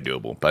is very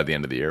doable by the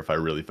end of the year if I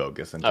really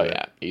focus into it. Oh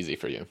yeah, easy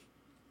for you.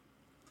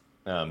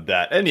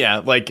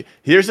 Like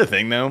here's the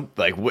thing though,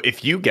 like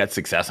if you get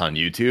success on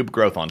YouTube,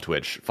 growth on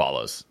Twitch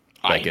follows.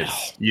 Like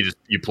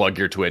you plug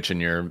your Twitch in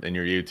your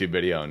YouTube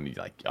video and you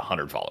like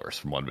 100 followers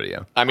from one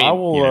video. I mean, I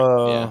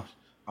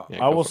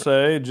will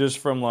say just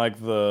from like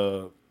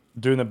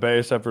doing the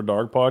Base After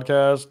Dark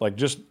podcast, like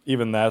just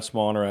even that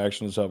small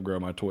interaction has helped grow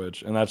my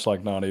Twitch, and that's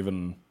like not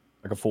even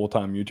like a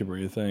full-time YouTuber or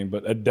anything,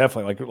 but it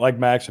definitely like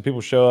Max, if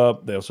people show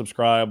up, they'll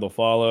subscribe, they'll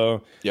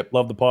follow,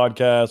 love the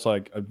podcast,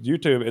 like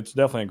YouTube, it's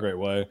definitely a great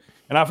way.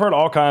 And I've heard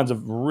all kinds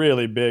of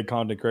really big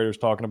content creators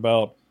talking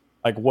about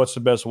like what's the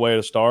best way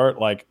to start.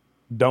 Like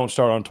don't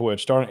start on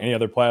Twitch, start on any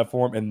other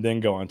platform and then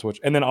go on Twitch.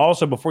 And then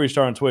also before you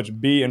start on Twitch,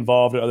 be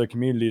involved in other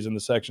communities in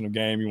the section of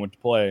game you want to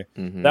play.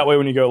 That way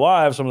when you go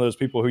live, some of those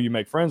people who you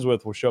make friends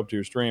with will show up to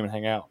your stream and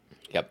hang out.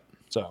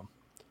 So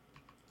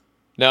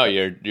no,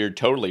 you're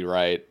totally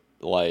right.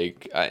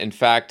 Like in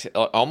fact,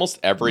 almost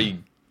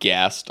every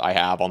guest I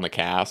have on the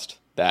cast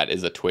that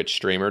is a Twitch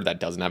streamer that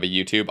doesn't have a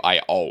YouTube, I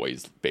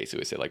always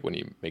basically say like when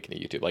you making a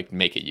YouTube, like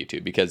make a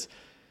YouTube, because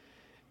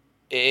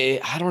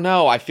I don't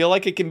know. I feel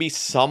like it can be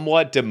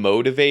somewhat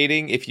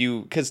demotivating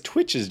because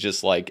Twitch is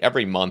just like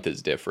every month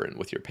is different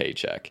with your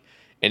paycheck.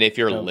 And if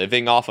you're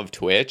living off of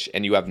Twitch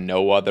and you have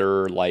no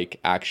other like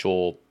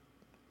actual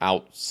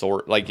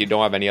outsource, like you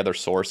don't have any other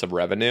source of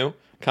revenue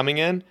coming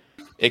in,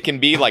 it can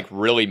be like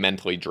really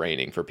mentally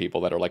draining for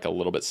people that are like a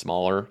little bit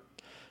smaller.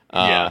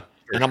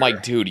 And I'm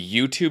like, dude,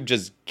 YouTube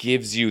just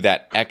gives you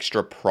that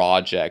extra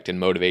project and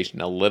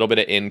motivation, a little bit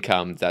of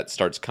income that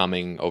starts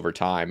coming over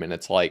time. And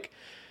it's like,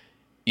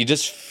 you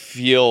just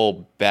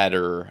feel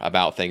better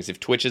about things. If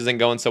Twitch isn't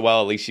going so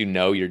well, at least you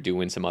know you're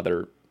doing some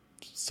other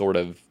sort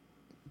of,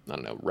 I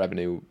don't know,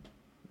 revenue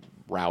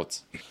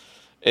routes.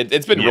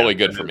 It's been really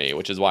good for me,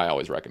 which is why I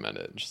always recommend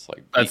it. Just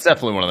like that's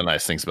definitely one of the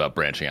nice things about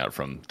branching out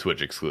from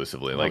Twitch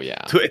exclusively. Like,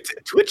 yeah.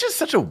 Twitch is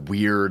such a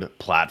weird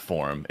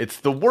platform. It's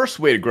the worst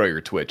way to grow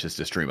your Twitch is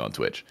to stream on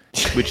Twitch,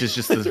 which is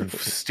just the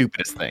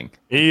stupidest thing.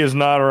 He is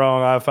not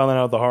wrong. I found that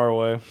out the hard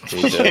way.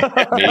 Me too.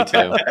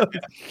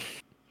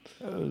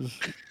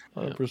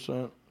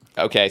 100%.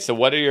 Okay, so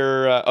what are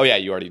your? Oh yeah,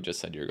 you already just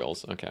said your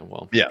goals. Okay,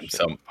 well, yeah.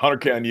 So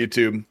 100K on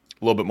YouTube,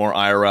 a little bit more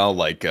IRL,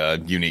 like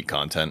unique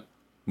content,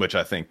 which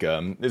I think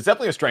is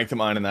definitely a strength of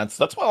mine, and that's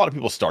why a lot of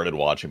people started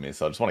watching me.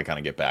 So I just want to kind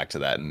of get back to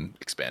that and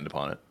expand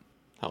upon it.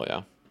 Hell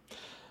yeah.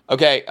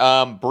 Okay,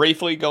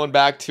 briefly going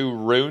back to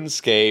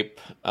RuneScape,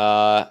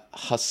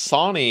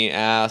 Hassani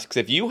asks,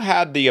 if you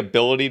had the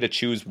ability to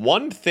choose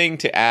one thing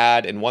to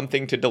add and one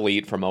thing to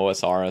delete from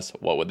OSRS,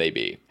 what would they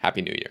be?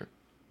 Happy New Year.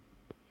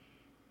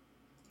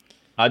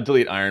 I'd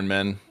delete Iron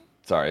Man.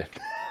 Sorry.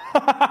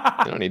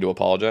 You don't need to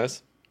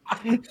apologize.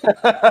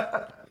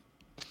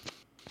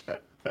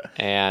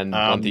 And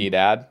one thing you'd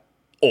add?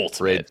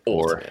 Ultimate.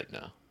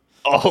 No.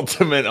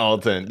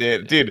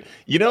 Ultimate. Dude,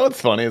 you know what's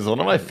funny is one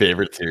of my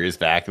favorite series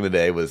back in the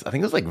day was, I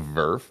think it was like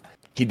Verf.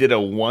 He did a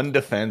one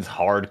defense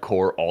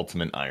hardcore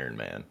Ultimate Iron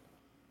Man.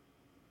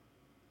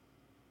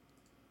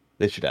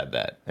 They should add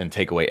that and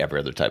take away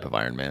every other type of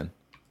Iron Man.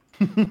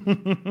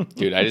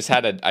 Dude, I just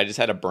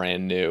had a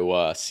brand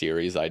new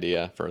series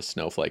idea for a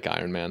Snowflake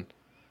Iron Man.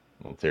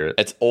 Let's hear it.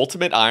 It's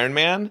Ultimate Iron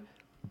Man,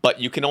 but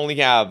you can only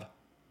have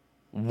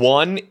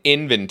one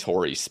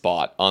inventory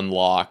spot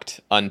unlocked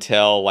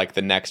until like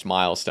the next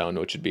milestone,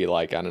 which would be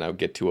like, I don't know,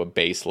 get to a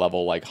base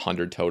level, like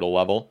 100 total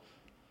level,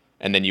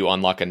 and then you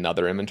unlock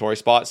another inventory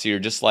spot. So you're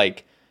just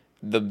like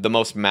the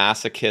most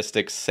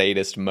masochistic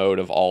sadist mode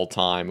of all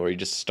time, where you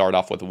just start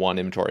off with one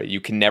inventory. You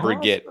can never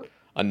get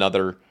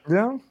another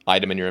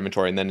item in your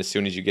inventory, and then as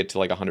soon as you get to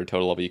like 100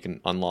 total level, you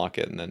can unlock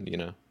it, and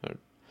then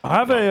I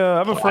have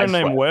a friend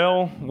named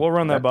Whale. We'll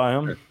run that by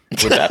him.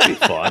 Would that be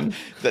fun?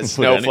 The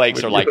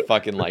snowflakes are like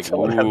fucking like,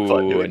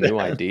 ooh, a new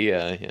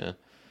idea.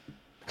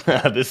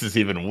 Yeah. This is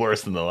even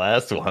worse than the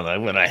last one.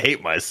 I'm gonna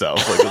hate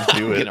myself. Like, let's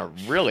do it. I'm gonna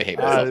really hate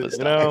myself this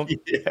time.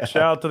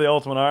 Shout out to the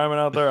Ultimate Iron Man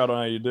out there. I don't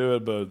know how you do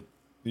it, but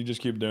you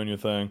just keep doing your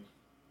thing.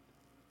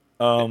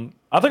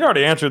 I think I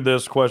already answered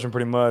this question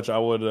pretty much. I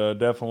would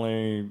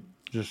definitely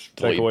just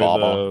take away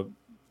Baba.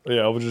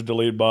 I would just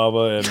delete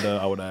Baba, and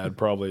I would add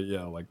probably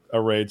like a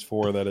Raids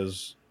 4 that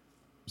is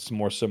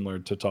more similar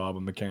to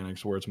Taba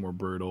mechanics, where it's more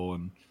brutal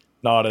and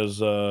not as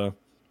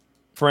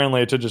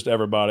friendly to just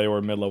everybody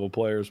or mid-level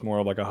players. More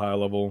of like a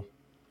high-level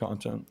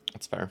content.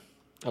 That's fair.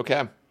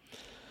 Okay.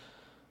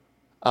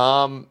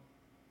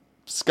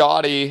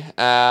 Scotty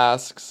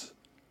asks,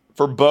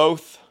 for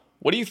both,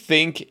 what do you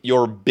think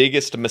your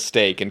biggest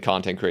mistake in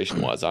content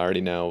creation was? I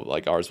already know,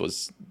 like, ours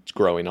was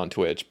growing on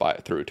Twitch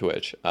through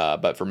Twitch,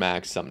 but for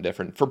Max, something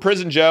different. For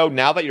Prison Joe,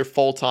 now that you're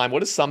full-time,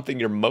 what is something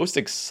you're most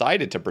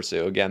excited to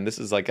pursue? Again, this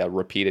is like a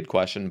repeated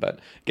question, but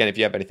again, if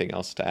you have anything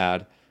else to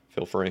add,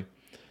 feel free.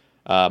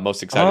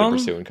 Most excited to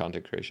pursue in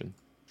content creation?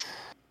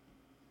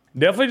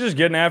 Definitely just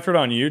getting after it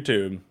on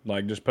YouTube,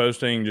 like just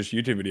posting just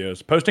YouTube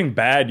videos, posting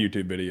bad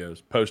YouTube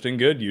videos, posting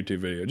good YouTube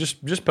videos,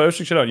 just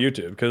posting shit on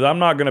YouTube, because I'm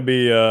not gonna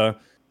be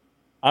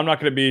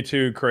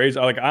too crazy.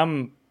 Like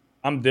I'm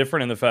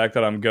different in the fact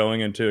that I'm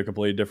going into a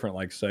completely different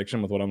like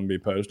section with what I'm gonna be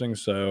posting.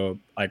 So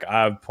like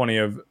I have plenty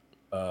of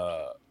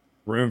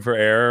room for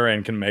error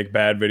and can make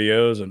bad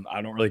videos, and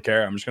I don't really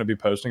care. I'm just gonna be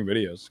posting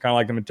videos. It's kind of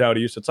like the mentality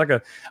use. It's like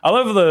I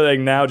love the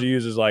analogy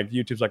uses, like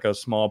YouTube's like a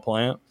small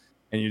plant,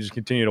 and you just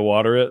continue to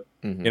water it.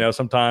 Mm-hmm. You know,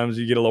 sometimes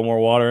you get a little more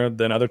water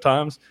than other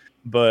times,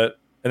 and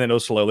then it'll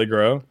slowly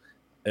grow.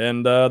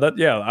 And that's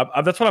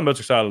what I'm most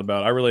excited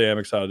about. I really am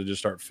excited to just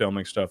start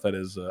filming stuff that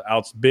is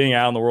being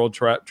out in the world,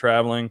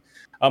 traveling.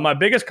 My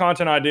biggest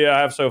content idea I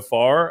have so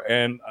far,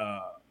 and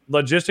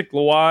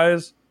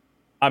logistic-wise,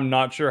 I'm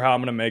not sure how I'm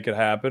going to make it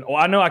happen. Well,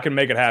 I know I can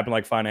make it happen,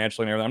 like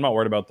financially and everything. I'm not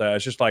worried about that.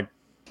 It's just like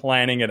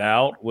planning it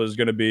out was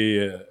going to be.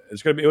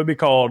 It would be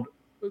called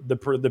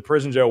the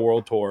Prison Joe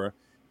World Tour,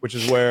 which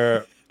is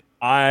where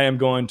I am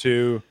going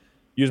to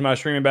use my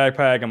streaming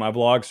backpack and my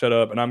vlog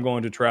setup, and I'm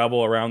going to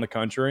travel around the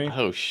country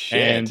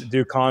and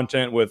do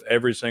content with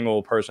every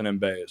single person in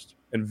Based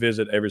and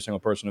visit every single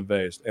person in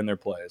Based in their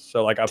place.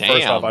 So, like,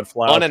 first off, I'd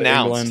fly unannounced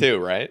out to England. Too,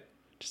 right?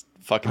 Just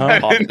fucking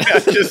pop.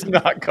 Just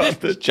knock on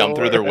the jump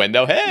through their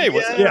window. Hey,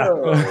 what's up?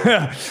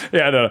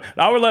 Yeah, no.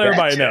 I would let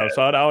everybody know.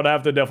 So I would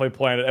have to definitely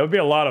plan it. It would be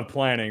a lot of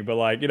planning, but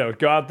like,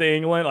 go out to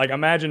England. Like,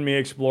 imagine me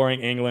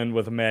exploring England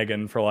with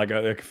Megan for like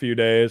a few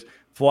days.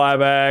 Fly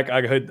back.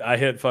 I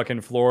hit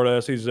fucking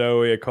Florida. See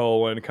Zoe at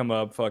Colwyn. Come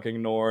up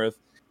fucking north.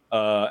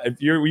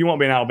 You won't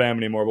be in Alabama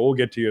anymore, but we'll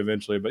get to you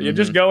eventually. But you're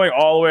just going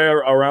all the way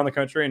around the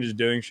country and just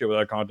doing shit with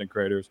our content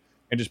creators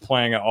and just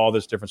playing out all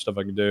this different stuff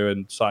I can do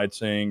and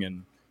sightseeing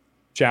and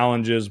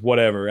challenges,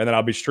 whatever. And then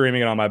I'll be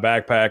streaming it on my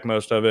backpack,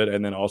 most of it,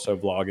 and then also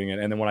vlogging it.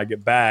 And then when I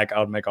get back,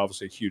 I'll make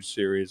obviously a huge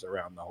series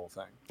around the whole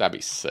thing. That'd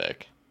be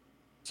sick.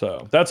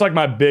 So that's like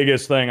my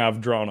biggest thing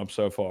I've drawn up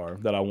so far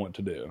that I want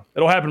to do.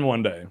 It'll happen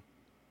one day.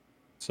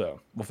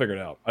 So we'll figure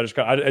it out.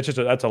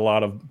 That's a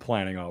lot of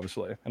planning,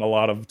 obviously, and a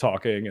lot of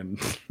talking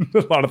and a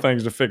lot of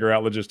things to figure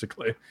out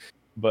logistically.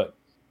 But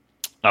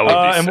that would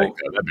be sick.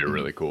 That'd be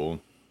really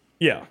cool.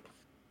 Yeah.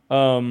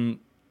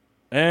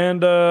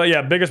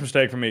 Biggest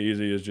mistake for me,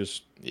 easy, is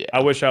just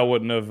I wish I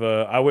would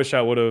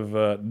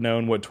have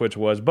known what Twitch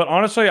was. But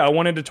honestly, I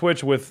went into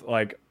Twitch with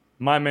like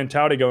my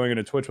mentality going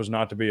into Twitch was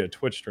not to be a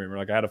Twitch streamer.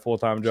 Like I had a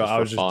full-time job. I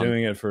was just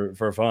doing it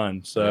for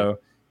fun. So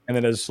and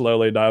then it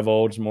slowly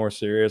divulged more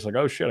serious. Like,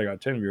 oh shit, I got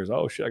 10 viewers.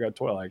 Oh shit, I got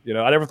 12. Like,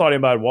 I never thought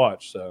anybody would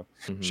watch. So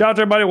shout out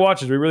to everybody who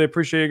watches. We really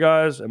appreciate you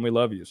guys and we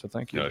love you. So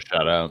thank you.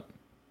 Shout out.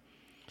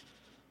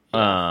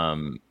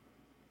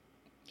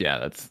 Yeah,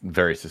 that's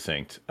very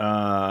succinct.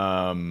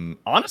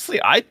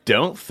 Honestly, I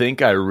don't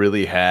think I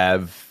really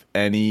have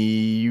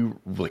any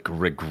like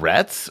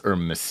regrets or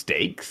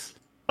mistakes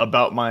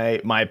about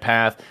my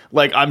path.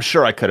 Like, I'm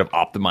sure I could have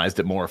optimized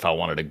it more if I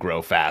wanted to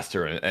grow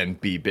faster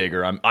and be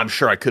bigger. I'm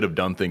sure I could have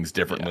done things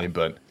differently,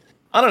 but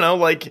I don't know.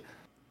 Like,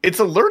 it's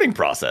a learning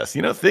process,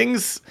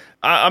 things.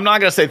 I'm not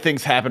gonna say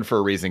things happen for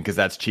a reason because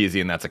that's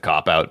cheesy and that's a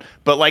cop out.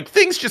 But like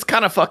things just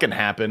kind of fucking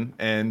happen,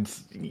 and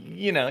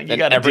you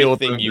got to deal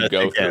with everything you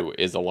go through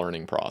is a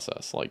learning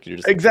process. Like you're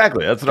just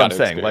exactly. That's what I'm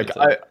saying. Like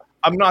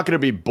I'm not gonna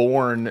be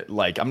born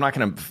like I'm not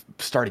gonna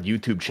start a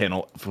YouTube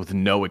channel with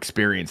no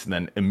experience and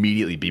then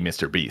immediately be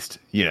Mr. Beast.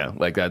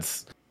 Like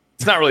it's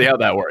not really how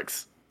that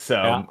works. So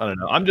I don't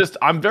know.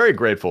 I'm very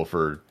grateful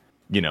for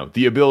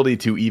the ability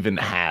to even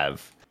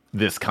have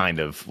this kind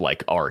of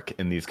like arc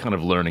and these kind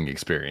of learning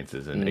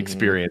experiences and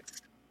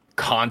experience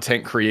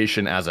content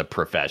creation as a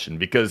profession,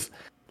 because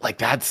like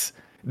that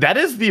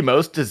is the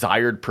most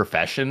desired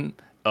profession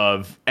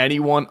of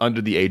anyone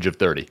under the age of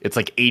 30. It's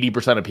like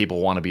 80% of people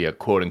want to be a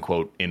quote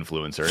unquote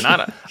influencer.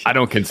 And I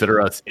don't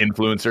consider us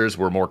influencers.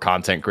 We're more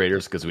content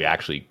creators because we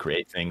actually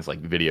create things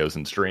like videos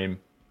and stream.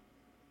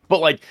 But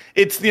like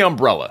it's the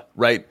umbrella,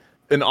 right?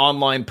 An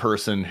online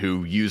person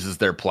who uses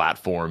their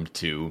platform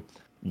to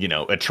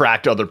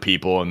attract other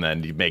people, and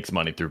then he makes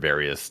money through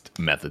various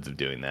methods of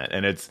doing that.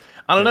 And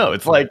I don't know,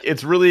 it's like,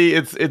 it's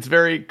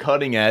very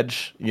cutting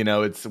edge.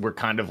 We're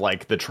kind of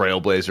like the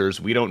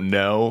trailblazers. We don't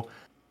know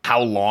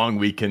how long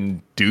we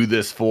can do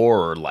this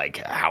for, or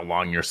like how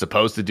long you're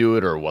supposed to do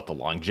it, or what the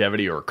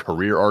longevity or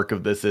career arc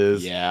of this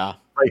is. Yeah.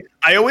 Like,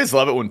 I always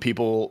love it when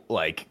people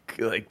like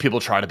people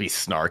try to be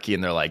snarky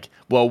and they're like,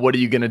 well, what are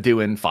you going to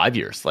do in 5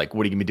 years? Like,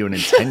 what are you going to be doing in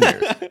 10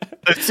 years?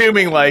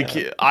 Assuming like,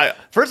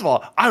 first of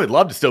all, I would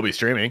love to still be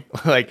streaming.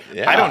 Like,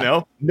 I don't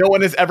know. No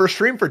one has ever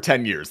streamed for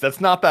 10 years.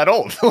 That's not that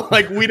old.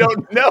 Like, we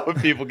don't know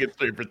if people can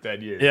stream for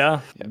 10 years.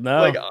 Yeah. No.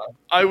 Like,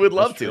 I would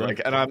love to.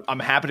 Like, and I'm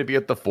happy to be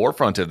at the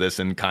forefront of this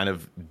and kind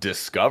of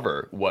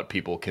discover what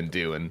people can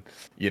do and,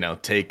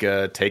 take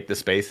the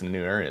space in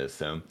new areas.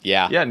 So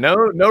yeah, no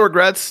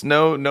regrets,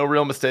 no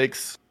real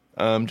mistakes.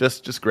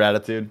 Just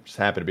gratitude. Just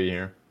happy to be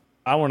here.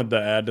 I wanted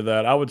to add to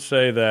that. I would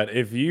say that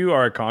if you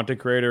are a content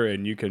creator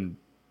and you can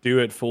do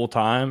it full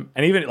time,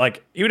 and even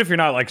if you're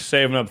not like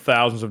saving up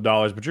thousands of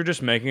dollars, but you're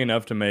just making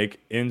enough to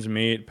make ends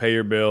meet, pay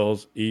your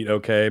bills, eat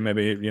okay,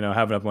 maybe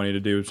have enough money to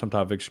do some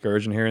type of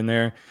excursion here and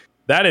there,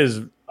 that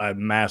is a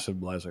massive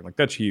blessing. Like,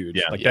 that's huge.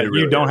 Yeah, that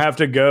really you don't have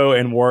to go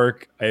and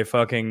work a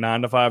fucking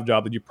 9-to-5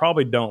 job that you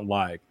probably don't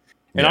like.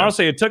 And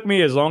honestly, it took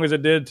me as long as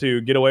it did to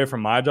get away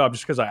from my job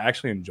just because I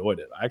actually enjoyed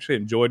it. I actually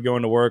enjoyed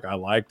going to work. I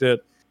liked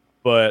it.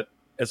 But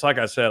it's like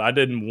I said, I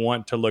didn't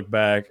want to look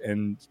back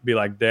and be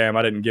like, damn,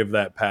 I didn't give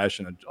that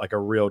passion like a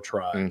real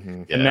try.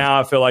 And now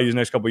I feel like these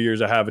next couple of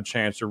years I have a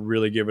chance to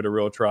really give it a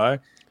real try.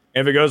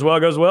 And if it goes well,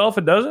 it goes well. If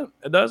it doesn't,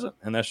 it doesn't.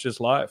 And that's just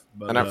life.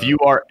 But, and if you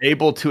are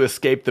able to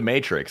escape the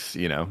matrix,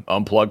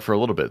 unplug for a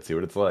little bit, see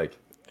what it's like.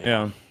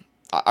 Yeah.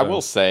 I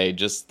will say,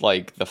 just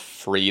like the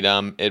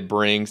freedom it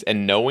brings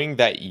and knowing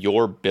that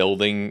you're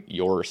building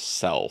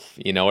yourself.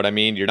 You know what I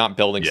mean? You're not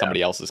building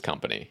somebody else's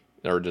company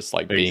or just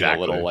like being a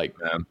little like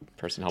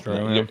person helping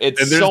them.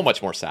 It's so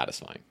much more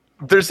satisfying.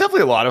 There's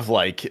definitely a lot of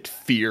like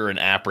fear and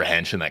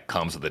apprehension that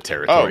comes with the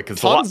territory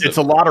because it's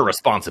a lot of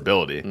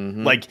responsibility.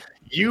 Like,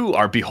 you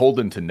are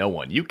beholden to no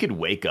one. You could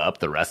wake up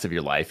the rest of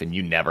your life and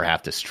you never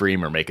have to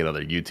stream or make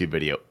another YouTube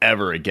video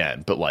ever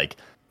again. But like,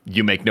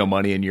 you make no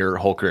money and your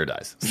whole career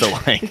dies. So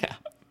like,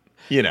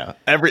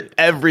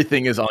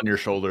 everything is on your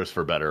shoulders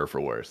for better or for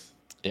worse.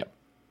 Yep.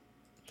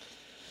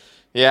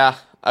 Yeah.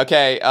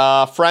 Okay.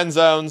 Friend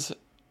zones.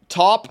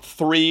 Top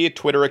 3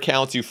 Twitter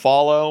accounts you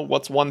follow.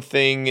 What's one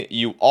thing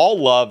you all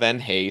love and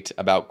hate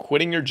about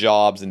quitting your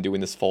jobs and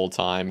doing this full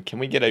time? Can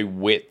we get a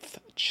width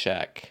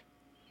check?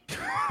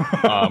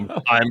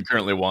 I'm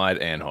currently wide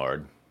and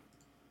hard.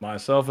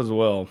 Myself as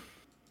well.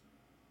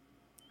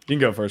 You can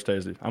go first,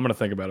 Daisy. I'm going to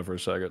think about it for a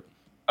second.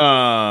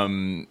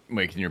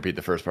 Wait, can you repeat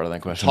the first part of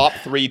that question? Top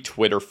 3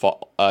 Twitter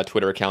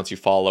accounts you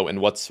follow, and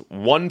what's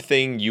one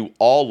thing you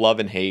all love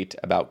and hate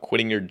about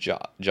quitting your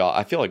job?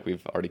 I feel like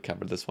we've already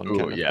covered this one.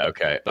 Ooh, yeah,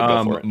 okay.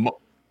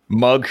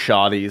 Mug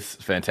Shotty's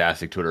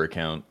fantastic Twitter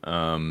account.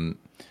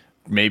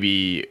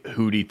 Maybe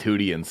Hootie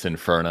Tootie and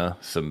Sinferna,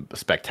 some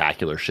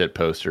spectacular shit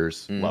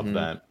posters. Love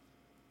that.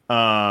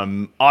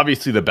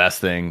 Obviously the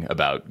best thing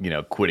about,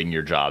 quitting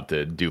your job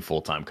to do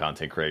full-time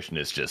content creation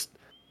is just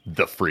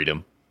the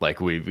freedom.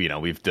 Like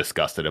we've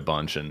discussed it a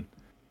bunch, and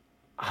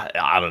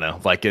I don't know,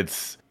 like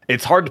it's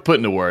hard to put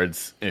into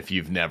words if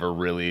you've never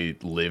really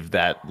lived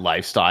that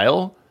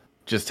lifestyle,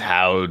 just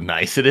how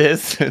nice it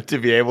is to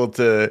be able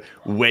to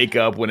wake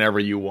up whenever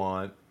you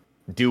want,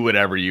 do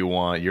whatever you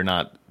want. You're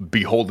not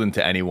beholden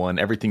to anyone.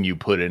 Everything you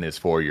put in is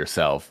for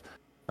yourself.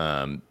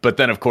 But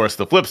then of course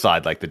the flip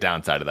side, like the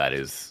downside of that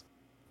is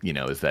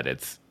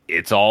that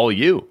it's all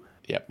you.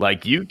 Yep.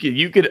 Like you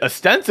could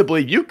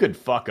ostensibly, you could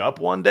fuck up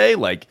one day.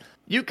 Like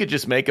you could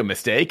just make a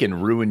mistake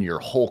and ruin your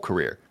whole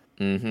career.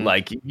 Mm-hmm.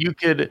 Like you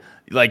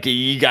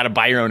got to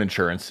buy your own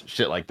insurance,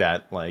 shit like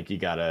that. Like you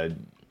got to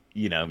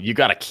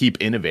keep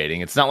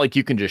innovating. It's not like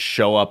you can just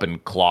show up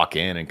and clock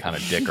in and kind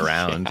of dick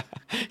around.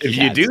 If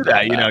you do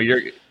that,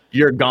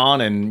 you're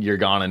gone, and you're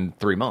gone in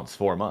 3 months,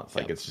 4 months.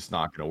 Like it's just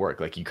not going to work.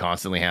 Like you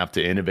constantly have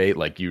to innovate.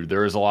 Like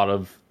there's a lot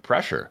of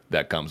pressure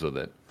that comes with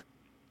it.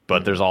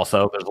 But there's a lot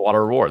of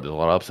reward. There's a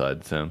lot of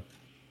upside. So,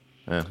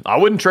 yeah. I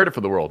wouldn't trade it for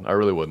the world. I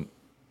really wouldn't.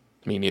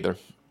 Me neither.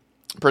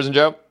 Prison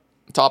Joe,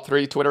 top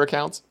 3 Twitter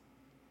accounts?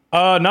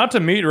 Not to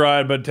meet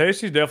Ride, but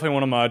Tasty's definitely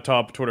one of my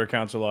top Twitter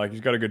accounts I like.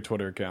 He's got a good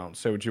Twitter account.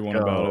 Say what you want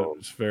about it.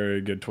 It's a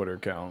very good Twitter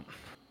account.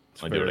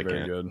 It's very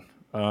good.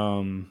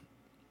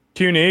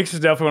 Q-Neeks is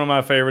definitely one of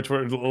my favorites.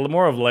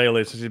 More of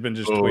lately, since he's been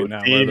just tweeting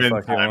out where the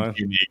fuck he wants.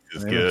 Q-Neeks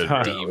is good.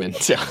 Demon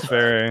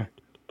Very...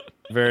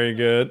 Very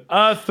good.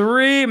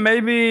 3,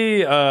 maybe.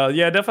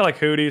 Definitely like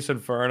Hooties and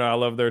Inferno. I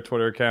love their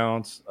Twitter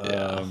accounts.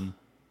 And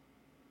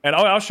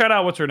I'll shout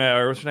out what's her name?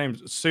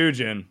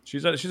 Sujin.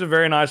 She's a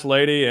very nice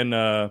lady,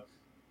 and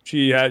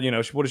she had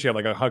what does she have,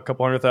 like a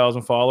couple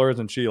 100,000 followers,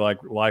 and she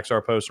likes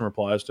our posts and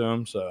replies to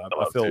them. So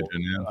I feel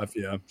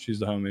Sujin, she's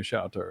the homie.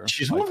 Shout out to her.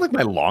 She's one of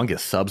my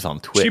longest subs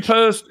on Twitch.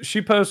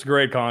 She posts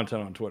great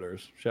content on Twitter.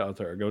 Shout out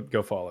to her.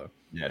 Go follow.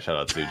 Yeah, shout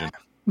out to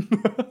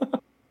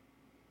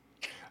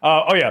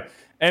Sujin.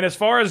 And as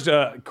far as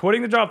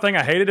quitting the job thing,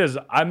 I hated is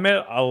I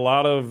met a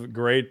lot of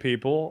great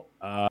people.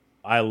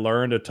 I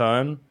learned a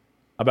ton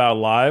about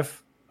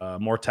life,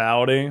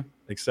 mortality,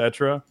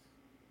 etc.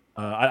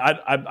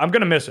 I'm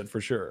going to miss it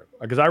for sure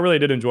because I really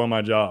did enjoy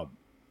my job.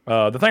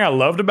 The thing I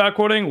loved about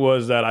quitting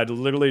was that I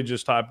literally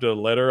just typed a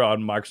letter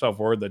on Microsoft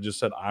Word that just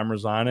said I'm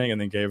resigning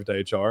and then gave it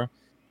to HR,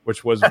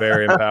 which was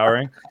very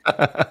empowering.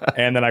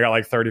 And then I got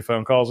like 30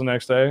 phone calls the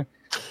next day.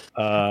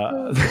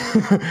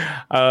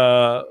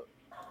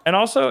 And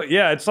also,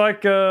 it's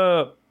like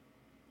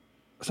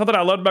something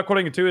I loved about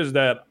quitting it too is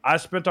that I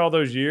spent all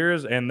those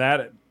years, and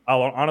that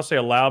honestly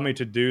allowed me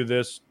to do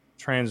this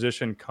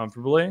transition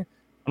comfortably. I'm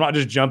not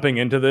just jumping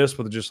into this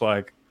with just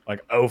like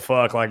oh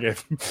fuck, like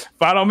if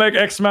I don't make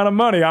X amount of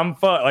money, I'm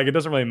fucked. Like it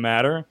doesn't really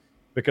matter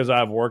because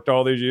I've worked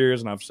all these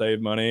years and I've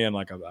saved money, and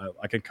like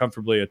I can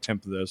comfortably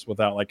attempt this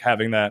without like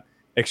having that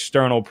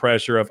external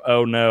pressure of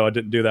oh no, I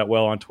didn't do that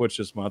well on Twitch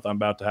this month. I'm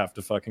about to have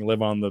to fucking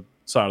live on the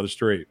side of the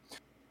street.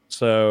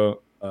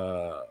 So.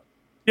 So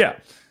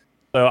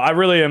I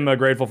really am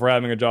grateful for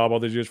having a job all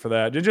these years for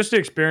that. Just the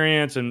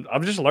experience, and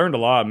I've just learned a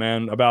lot,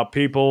 man, about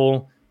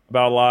people,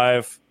 about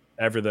life,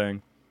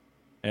 everything.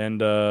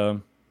 And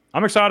I'm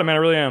excited, man. I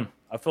really am.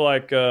 I feel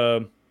like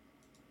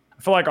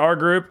our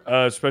group,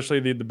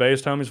 especially the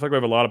based homies, I feel like we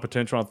have a lot of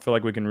potential. I feel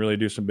like we can really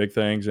do some big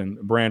things and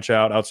branch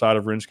out outside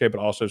of RuneScape, but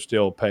also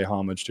still pay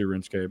homage to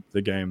RuneScape,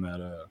 the game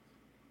that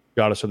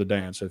got us to the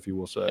dance, if you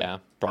will say. Yeah,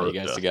 brought you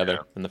guys together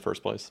in the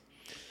first place.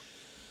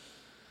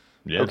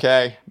 Yeah.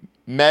 Okay.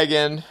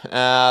 Megan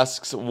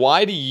asks,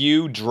 why do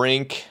you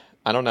drink?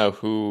 I don't know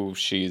who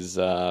she's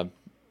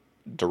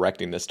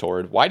directing this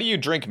toward. Why do you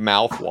drink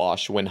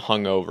mouthwash when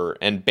hungover?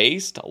 And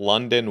based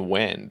London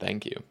when?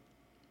 Thank you.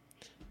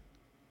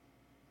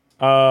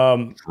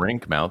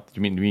 Drink mouth?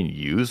 You mean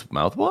use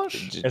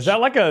mouthwash? Is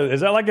that like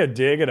a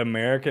dig at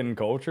American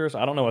cultures?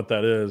 I don't know what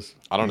that is.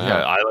 I don't know.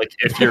 Yeah, I like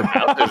if your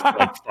mouth is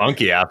like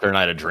funky after a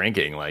night of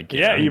drinking, like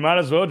you might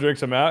as well drink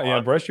some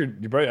out. Brush your.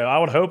 I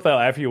would hope that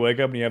after you wake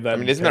up and you have that. I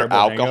mean, isn't there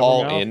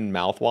alcohol in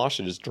mouthwash?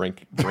 So just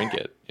drink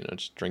it.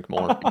 Just drink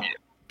more.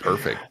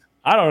 Perfect.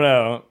 I don't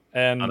know.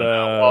 And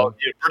well,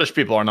 British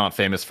people are not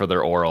famous for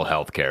their oral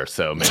health care,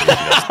 so maybe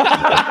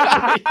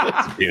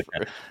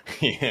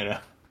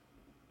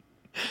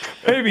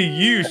maybe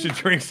you should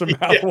drink some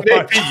mouthwash.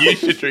 Maybe you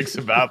should drink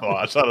some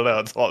mouthwash. I don't know.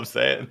 That's all I'm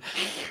saying.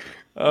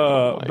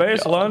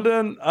 Base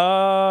London.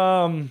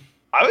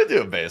 I would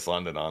do a base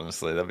London,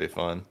 honestly. That'd be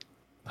fun.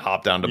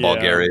 Hop down to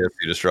Bulgaria,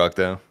 see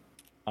Destructo.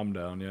 I'm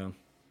down, yeah.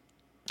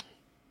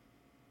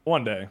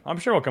 One day. I'm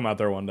sure we'll come out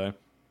there one day.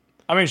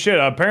 I mean, shit,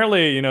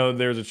 apparently,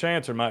 there's a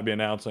chance there might be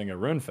announcing a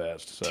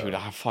RuneFest. So. Dude,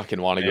 I fucking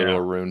want to go to a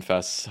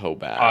RuneFest so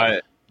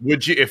bad.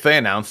 Would you, if they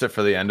announced it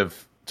for the end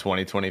of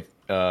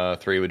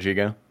 2023, would you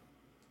go?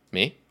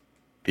 Me?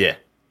 Yeah.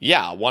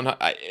 Yeah.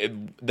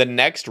 The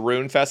next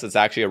RuneFest, it's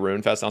actually a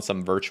RuneFest, not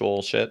some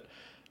virtual shit.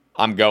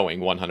 I'm going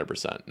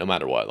 100%, no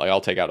matter what. Like,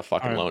 I'll take out a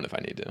fucking loan if I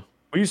need to.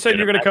 Well, you said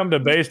you're going to come to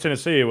Base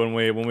Tennessee when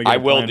we get I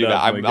will do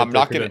that. I'm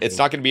not going to. It's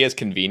not going to be as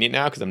convenient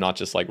now because I'm not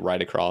just like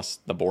right across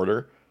the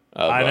border.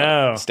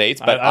 of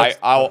states, but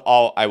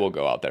I will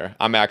go out there.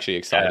 I'm actually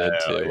excited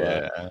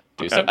to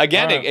do so.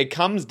 Again, it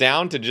comes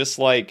down to just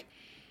like.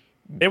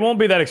 It won't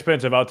be that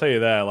expensive, I'll tell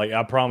you that. Like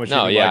I promise you,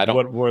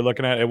 what we're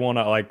looking at, it won't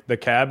like the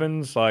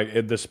cabins,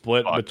 like the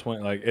split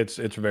between, like it's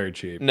very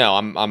cheap. No,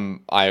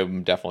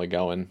 I'm definitely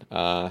going.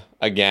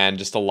 Again,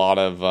 just a lot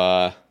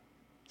of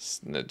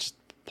just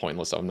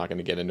pointless. I'm not going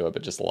to get into it,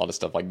 but just a lot of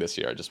stuff like this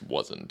year. I just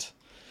wasn't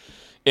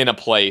in a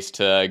place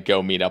to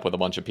go meet up with a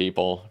bunch of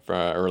people for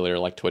earlier,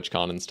 like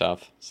TwitchCon and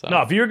stuff. So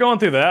no, if you were going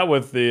through that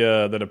with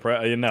the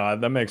depression,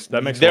 that makes.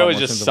 There was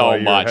just so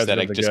much that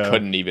it just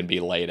couldn't even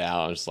be laid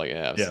out. I was just like,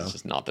 it's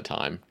just not the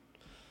time.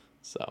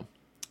 So,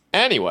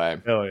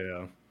 anyway, hell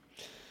yeah.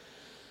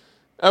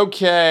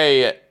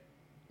 Okay.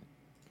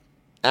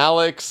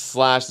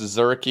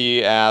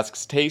 Alex/Zerky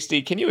asks,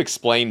 Tasty, can you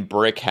explain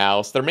Brick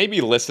House? There may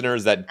be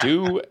listeners that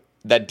do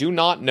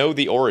not know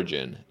the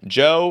origin.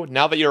 Joe,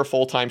 now that you're a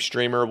full-time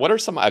streamer, what are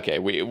some? Okay,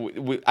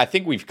 we I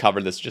think we've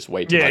covered this just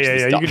way too much.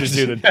 Yeah. You can just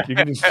do the. You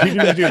can just do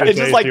the it's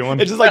just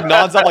like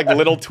nonstop, like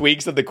little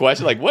tweaks of the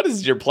question. Like, what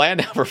is your plan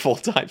now for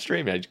full-time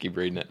streaming? I just keep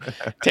reading it.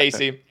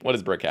 Tasty, what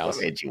is Brick House?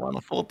 What made you want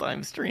a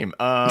full-time stream?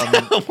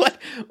 What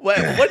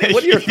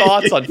are your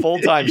thoughts on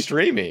full-time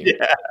streaming?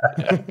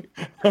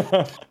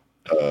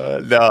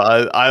 No,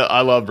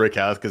 I love Brick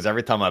House because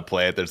every time I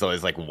play it, there's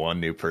always like one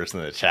new person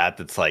in the chat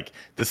that's like,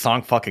 this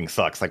song fucking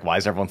sucks. Like, why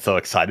is everyone so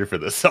excited for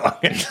this song?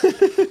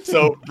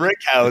 So Brick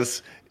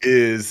House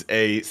is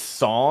a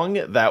song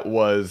that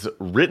was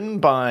written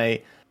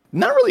by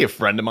not really a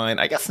friend of mine,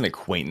 I guess an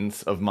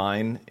acquaintance of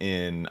mine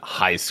in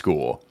high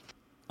school.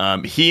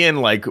 He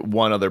and like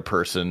one other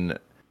person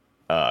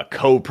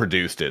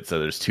co-produced it. So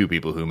there's two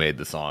people who made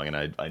the song,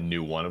 and I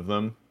knew one of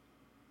them.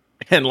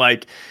 And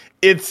like,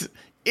 it's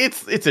a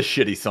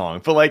shitty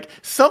song, but like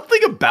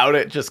something about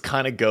it just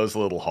kind of goes a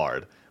little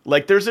hard.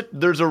 Like there's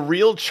a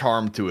real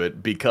charm to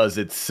it because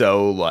it's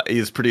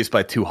produced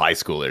by two high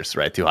schoolers,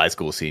 right? Two high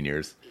school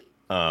seniors,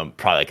 probably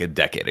like a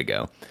decade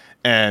ago.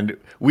 And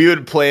we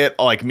would play it,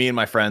 like me and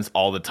my friends,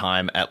 all the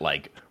time at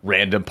like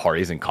random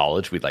parties in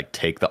college. We'd like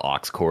take the aux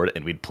cord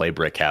and we'd play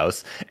Brick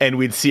House, and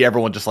we'd see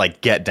everyone just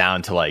like get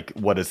down to like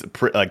what is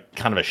like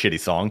kind of a shitty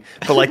song,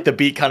 but like the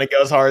beat kind of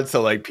goes hard,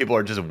 so like people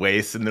are just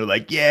wasted and they're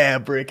like, yeah,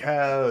 Brick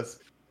House.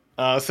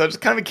 So it just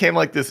kind of became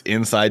like this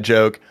inside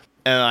joke,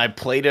 and I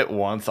played it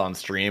once on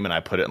stream, and I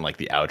put it in like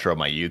the outro of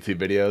my YouTube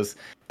videos,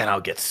 and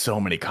I'll get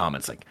so many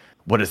comments like,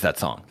 "What is that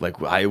song?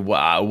 Like,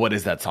 what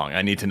is that song?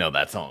 I need to know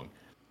that song."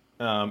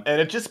 And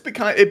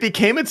it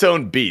became its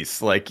own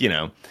beast. Like, you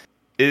know,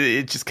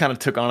 it just kind of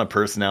took on a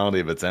personality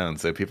of its own.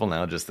 So people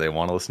now they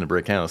want to listen to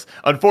Brick House.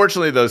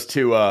 Unfortunately, those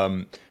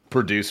two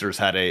producers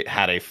had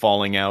a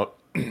falling out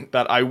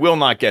that I will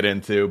not get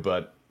into,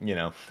 but. You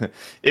know,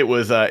 it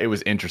was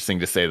interesting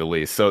to say the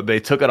least. So they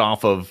took it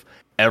off of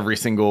every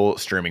single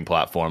streaming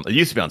platform. It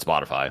used to be on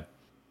Spotify,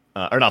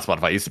 or not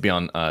Spotify. It used to be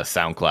on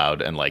SoundCloud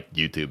and like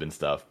YouTube and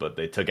stuff. But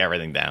they took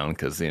everything down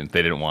because they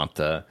didn't want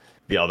the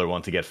other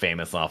one to get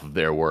famous off of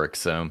their work.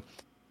 So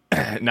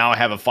now I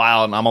have a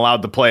file and I'm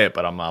allowed to play it,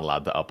 but I'm not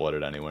allowed to upload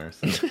it anywhere.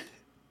 So.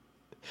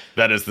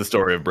 That is the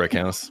story of Brick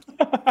House.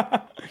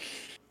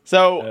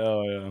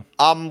 So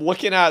I'm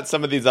looking at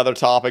some of these other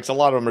topics. A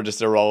lot of them are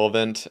just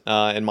irrelevant,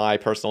 in my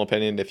personal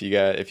opinion. If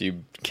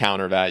you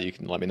counter that, you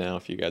can let me know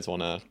if you guys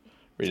want to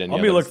read any.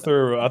 I'll be looking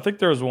through. I think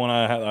there was one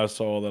I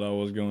saw that I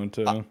was going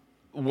to.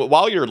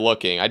 While you're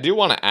looking, I do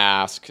want to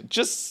ask.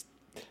 This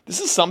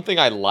is something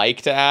I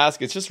like to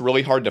ask. It's just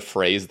really hard to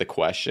phrase the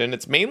question.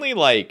 It's mainly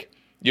like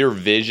your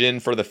vision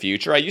for the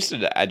future. I used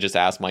to just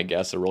ask my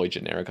guests a really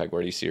generic, like,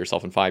 where do you see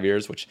yourself in 5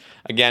 years? Which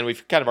again,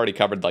 we've kind of already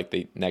covered, like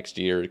the next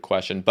year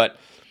question, but.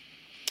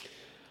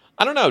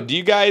 I don't know. Do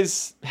you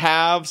guys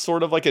have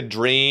sort of like a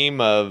dream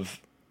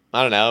of,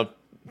 I don't know,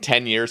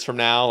 10 years from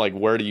now? Like,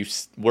 where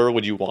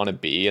would you want to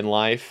be in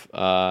life?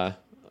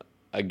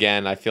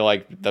 Again, I feel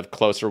like the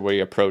closer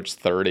we approach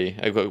 30,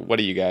 what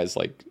are you guys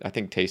like? I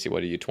think Tasty,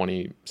 what are you,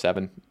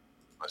 27?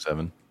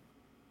 27.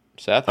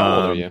 Seth, how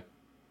old are you?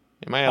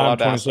 Am I allowed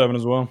to ask? 27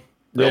 as well.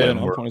 Really? Yeah,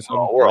 I'm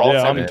 27. We're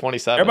all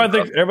 27.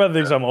 Everybody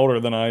thinks I'm older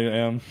than I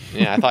am.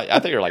 Yeah, I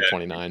thought you were like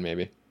 29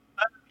 maybe.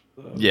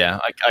 Yeah,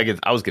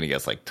 I was gonna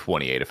guess like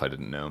 28 if I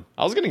didn't know.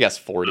 I was gonna guess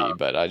 40,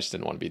 but I just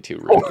didn't want to be too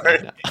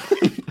rude.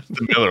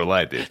 The Miller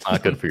Lite, dude. It's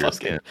not good for your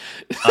skin.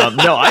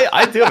 No,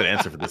 I do have an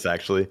answer for this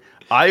actually.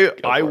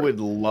 I would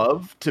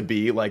love to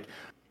be like,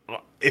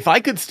 if I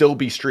could still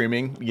be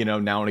streaming, you know,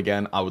 now and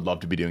again, I would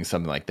love to be doing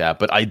something like that.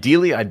 But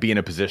ideally, I'd be in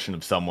a position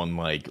of someone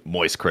like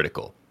Moist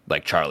Critical.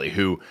 Like Charlie,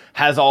 who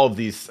has all of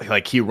these,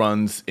 like he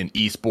runs an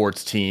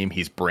esports team.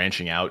 He's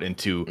branching out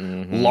into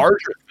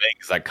larger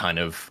things that kind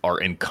of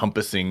are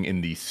encompassing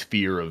in the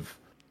sphere of,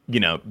 you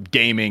know,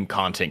 gaming,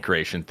 content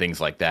creation, things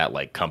like that,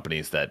 like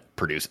companies that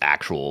produce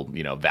actual,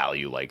 you know,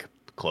 value, like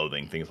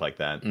clothing, things like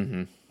that.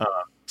 To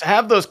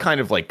have those kind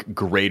of like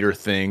greater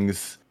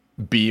things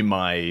be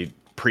my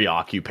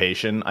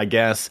preoccupation, I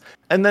guess,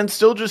 and then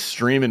still just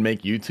stream and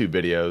make YouTube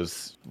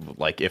videos,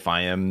 like if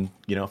I am,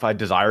 you know, if I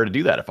desire to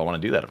do that, if I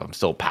want to do that, if I'm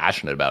still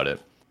passionate about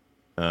it.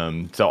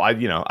 So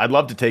I'd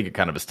love to take it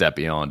kind of a step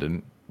beyond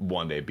and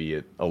one day be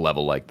at a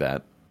level like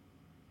that.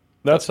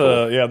 That's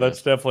cool.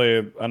 That's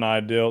definitely an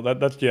ideal.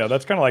 That's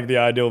kind of like the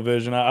ideal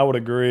vision. I would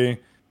agree.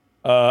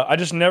 I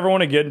just never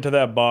want to get into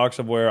that box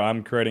of where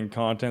I'm creating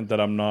content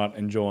that I'm not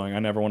enjoying. I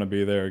never want to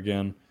be there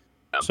again.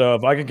 So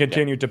if I can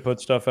continue to put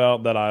stuff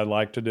out that I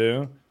like to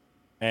do,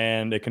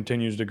 and it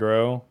continues to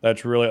grow,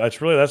 that's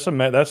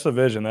the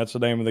vision. That's the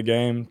name of the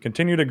game.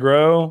 Continue to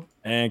grow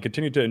and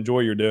continue to enjoy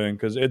what you're doing,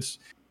 because it's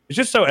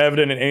just so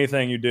evident in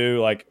anything you do.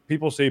 Like,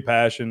 people see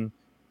passion,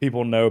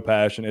 people know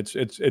passion.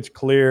 It's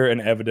clear and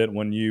evident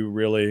when you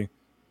really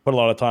put a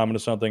lot of time into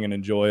something and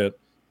enjoy it.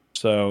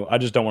 So I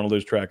just don't want to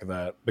lose track of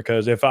that,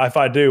 because if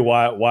I do,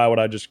 why would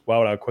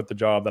I quit the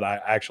job that I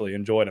actually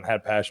enjoyed and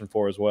had passion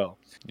for as well?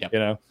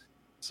 Yep.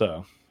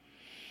 So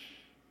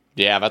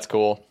yeah, that's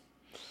cool.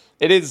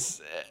 It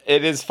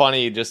is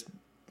funny, just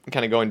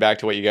kind of going back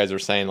to what you guys were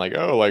saying, like,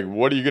 oh, like,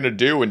 what are you gonna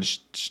do when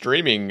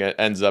streaming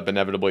ends up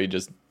inevitably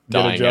just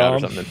dying out or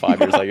something in 5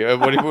 years? Like,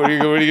 what are you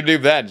gonna do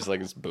then? Just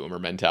like this boomer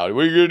mentality.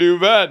 What are you gonna do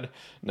then?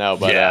 No,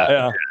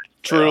 but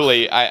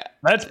truly,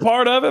 that's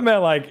part of it,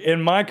 man. Like,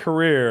 in my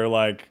career,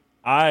 like,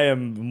 I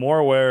am more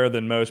aware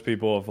than most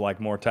people of like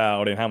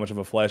mortality and how much of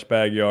a flesh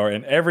bag you are.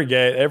 And every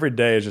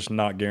day is just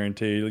not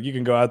guaranteed. Like, you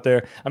can go out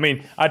there. I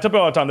mean, I tell people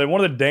all the time that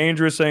one of the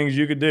dangerous things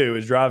you could do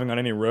is driving on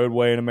any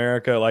roadway in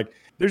America. Like,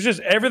 there's just,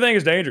 everything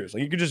is dangerous.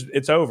 Like,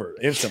 it's over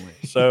instantly.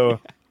 So,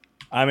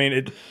 I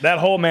mean, that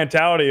whole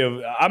mentality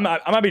of I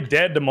might be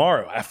dead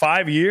tomorrow.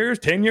 5 years,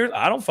 10 years,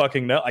 I don't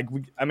fucking know. Like,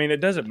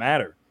 it doesn't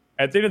matter.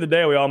 At the end of the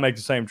day, we all make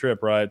the same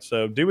trip, right?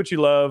 So do what you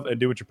love and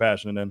do what you're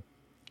passionate in.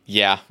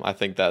 Yeah, I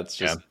think that's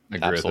just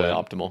absolutely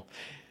optimal.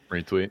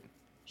 Retweet.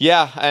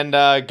 Yeah,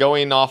 and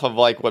going off of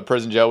like what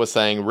Prison Joe was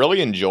saying,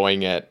 really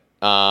enjoying it.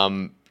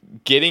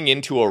 Getting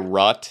into a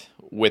rut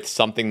with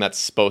something that's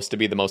supposed to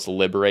be the most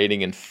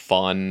liberating and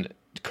fun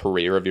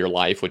career of your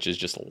life, which is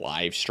just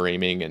live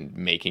streaming and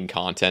making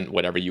content,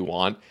 whatever you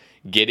want.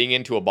 Getting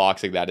into a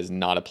box like that is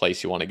not a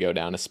place you want to go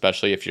down,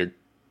 especially if you're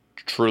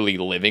truly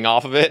living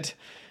off of it.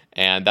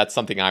 And that's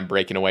something I'm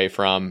breaking away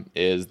from,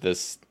 is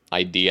this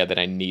idea that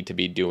I need to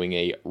be doing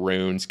a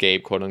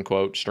RuneScape quote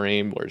unquote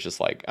stream where it's just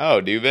like, oh,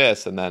 do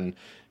this and then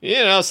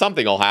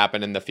something will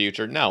happen in the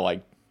future. No,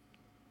 like,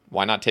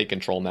 why not take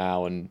control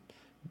now and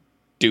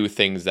do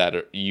things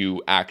that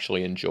you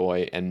actually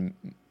enjoy? And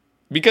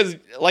because,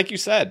 like you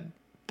said,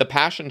 the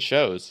passion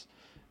shows,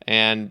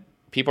 and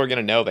people are going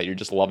to know that you're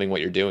just loving what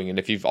you're doing. And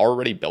if you've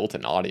already built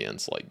an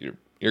audience, like,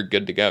 you're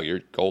good to go.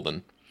 You're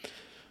golden.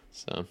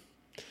 So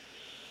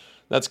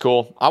that's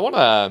cool. I want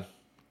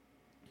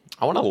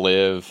to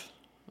live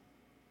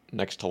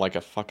next to like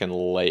a fucking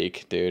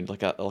lake, dude.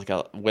 Like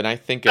a when I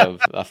think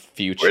of a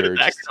future, where did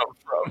that come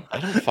from? I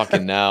don't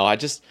fucking know.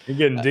 You're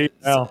getting deep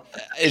now.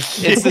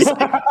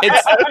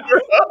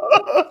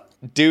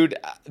 Dude,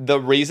 the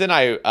reason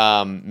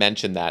I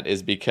mentioned that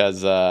is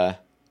because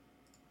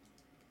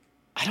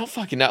I don't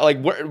fucking know.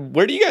 Like,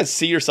 where do you guys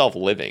see yourself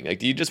living? Like,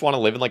 do you just want to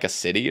live in like a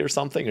city or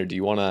something, or do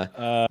you want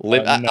to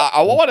live? No,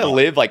 I want to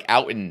live like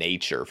out in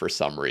nature for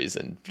some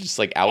reason, just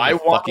like out in a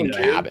fucking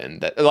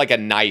cabin, like a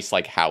nice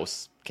like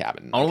house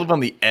cabin. I want to live on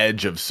the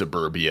edge of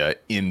suburbia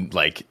in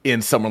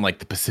somewhere like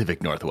the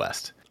Pacific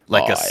Northwest,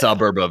 like a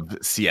suburb of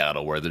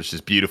Seattle, where there's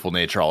just beautiful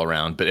nature all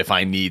around. But if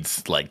I need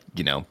something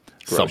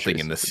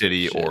in the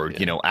city or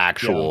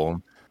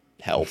actual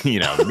help,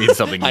 need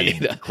something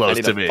close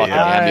to me.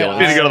 I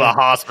need to go to the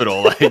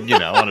hospital.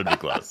 I want to be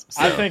close.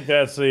 So. I think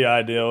that's the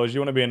ideal. Is you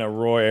want to be in a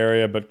rural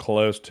area but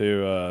close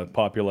to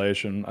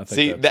population. I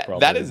think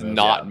that is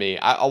not me.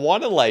 I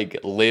want to like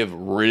live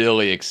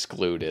really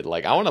excluded.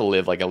 Like, I want to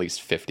live like at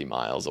least 50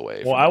 miles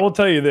away. Well, I will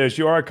tell you this: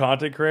 you are a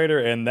content creator,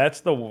 and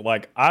that's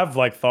I've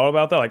thought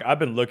about that. Like, I've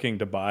been looking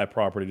to buy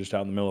property just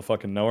out in the middle of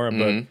fucking nowhere,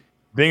 but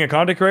being a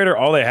content creator,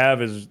 all they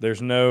have is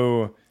there's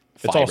no.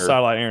 It's all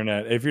satellite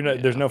internet. If you're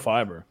not, there's no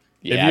fiber.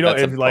 Yeah, if you don't,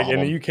 that's a problem.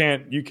 And you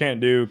can't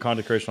do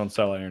content creation on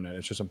satellite internet.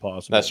 It's just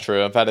impossible. That's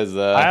true. That is.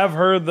 I have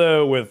heard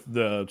though with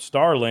the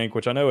Starlink,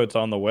 which I know it's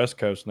on the West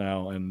Coast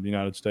now in the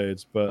United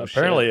States, but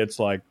apparently it's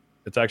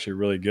actually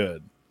really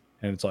good,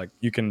 and it's like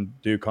you can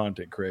do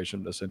content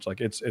creation. Essentially,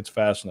 like it's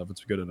fast enough.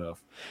 It's good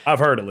enough. I've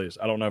heard, at least.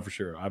 I don't know for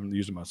sure. I haven't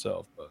used it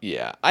myself. But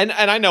yeah, and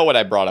I know what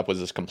I brought up was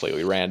just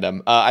completely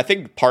random. I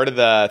think part of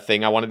the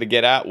thing I wanted to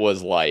get at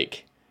was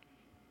like,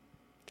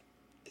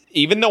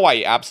 even though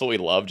I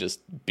absolutely love just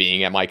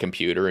being at my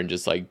computer and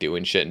just like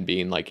doing shit and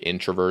being like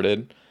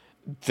introverted,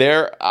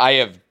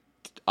 I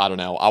don't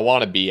know. I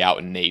want to be out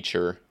in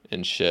nature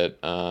and shit.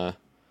 I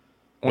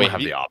want to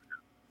have the option.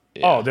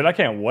 Yeah. Oh, dude, I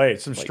can't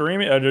wait. Some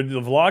streaming, the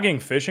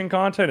vlogging fishing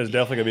content is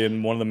definitely going to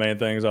be one of the main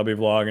things I'll be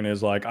vlogging.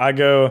 Is like, I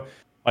go,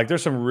 like,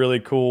 there's some really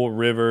cool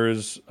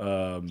rivers,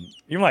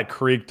 even like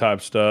creek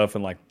type stuff,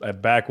 and like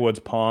at backwoods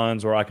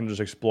ponds where I can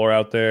just explore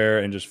out there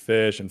and just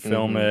fish and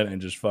film it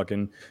and just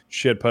fucking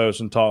shit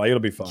post and talk. Like, it'll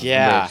be fun.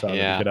 Yeah, I'm very excited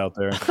to get out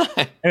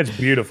there. And it's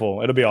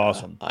beautiful. It'll be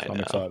awesome. I'm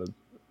excited.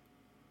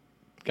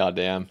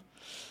 Goddamn.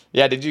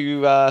 Yeah, did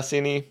you see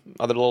any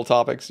other little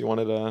topics you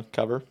wanted to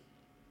cover?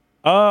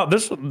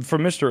 This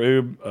from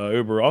Mr.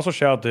 Uber. Also,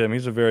 shout out to him.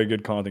 He's a very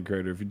good content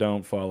creator. If you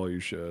don't follow, you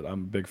should.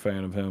 I'm a big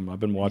fan of him. I've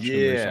been watching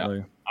him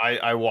recently.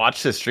 I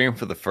watched his stream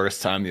for the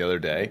first time the other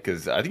day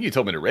because I think you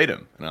told me to rate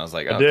him, and I was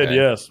like, okay. I did,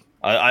 yes.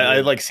 I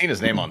like seen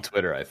his name on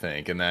Twitter, I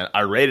think, and then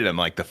I rated him.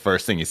 Like the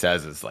first thing he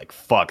says is like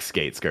 "fuck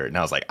skate skirt," and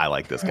I was like, I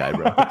like this guy,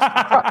 bro.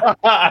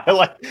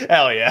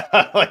 Hell yeah,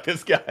 I like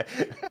this guy.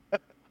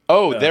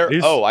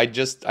 I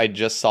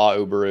just saw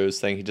Uberu's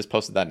thing. He just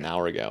posted that an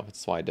hour ago.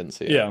 That's why I didn't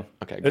see it. Yeah.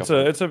 Okay.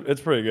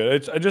 It's pretty good.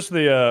 It's just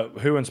the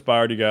who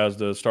inspired you guys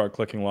to start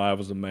clicking live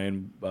was the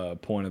main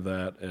point of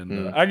that.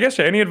 And I guess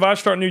any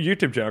advice starting a new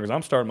YouTube channel, because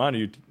I'm starting my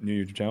new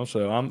YouTube channel,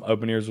 so I'm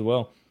open ears as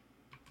well.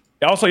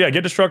 Also,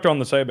 get Destructor on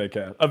the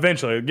Sabecast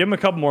eventually. Give him a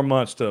couple more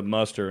months to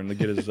muster and to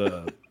get his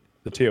the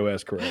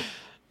TOS correct.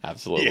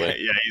 Absolutely.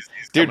 Yeah,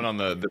 he's coming on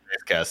the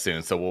Basecast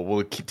soon, so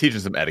we'll teach him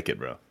some etiquette,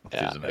 bro.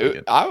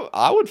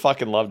 I would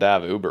fucking love to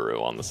have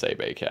Uberu on the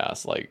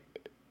Sabecast. Like,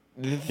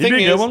 the thing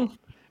is,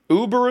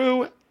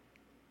 Uberu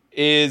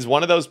is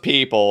one of those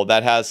people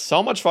that has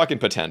so much fucking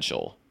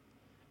potential,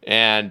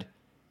 and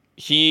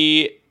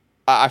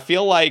I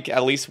feel like,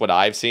 at least what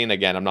I've seen,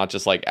 again, I'm not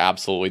just like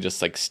absolutely just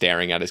like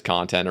staring at his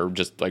content or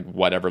just like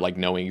whatever, like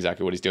knowing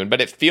exactly what he's doing, but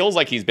it feels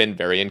like he's been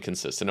very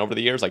inconsistent over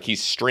the years. Like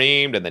he's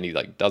streamed and then he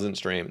like doesn't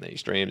stream and then he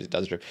streams, he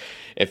doesn't stream.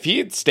 If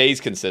he stays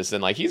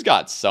consistent, like he's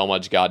got so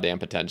much goddamn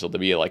potential to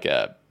be like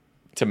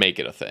to make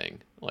it a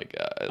thing, like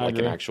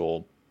an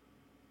actual,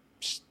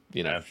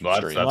 stream.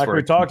 Like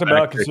we talked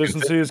about,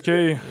 consistency is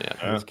key.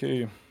 Yeah, it's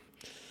key.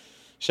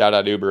 Shout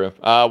out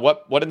Uberu.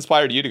 What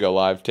inspired you to go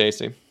live,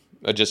 Tasty?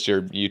 Just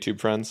your YouTube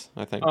friends,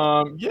 I think.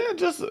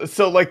 Just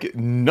so like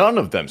none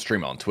of them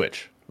stream on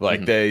Twitch.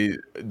 Like they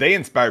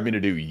inspired me to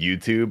do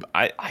YouTube.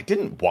 I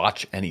didn't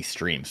watch any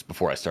streams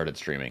before I started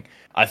streaming.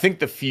 I think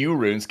the few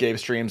RuneScape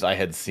streams I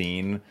had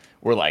seen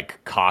were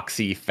like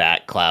Coxie,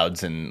 Fat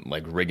Clouds, and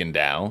like Riggin'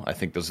 I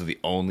think those are the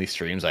only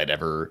streams I'd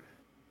ever.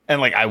 And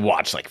like I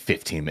watched like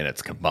 15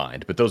 minutes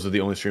combined, but those are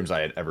the only streams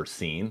I had ever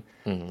seen.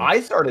 I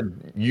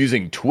started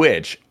using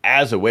Twitch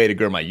as a way to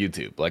grow my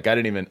YouTube. Like I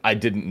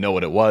didn't know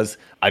what it was.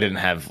 I didn't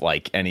have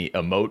like any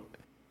emote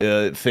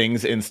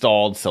things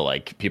installed. So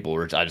like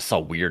I just saw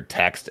weird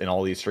text in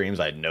all these streams.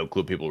 I had no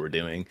clue people were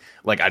doing.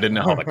 Like I didn't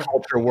know how the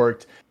culture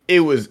worked. It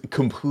was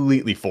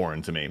completely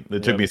foreign to me.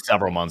 It took me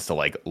several months to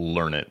like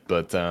learn it.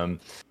 But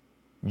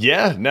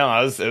it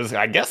was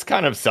I guess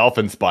kind of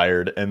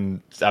self-inspired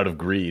and out of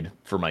greed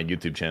for my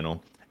YouTube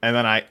channel. And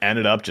then I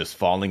ended up just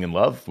falling in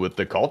love with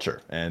the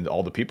culture and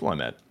all the people I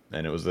met.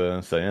 And it was,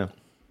 It's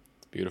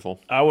beautiful.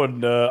 I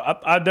would,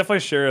 I definitely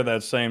share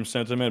that same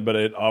sentiment, but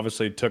it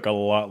obviously took a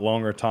lot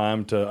longer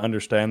time to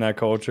understand that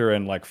culture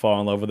and like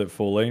fall in love with it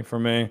fully for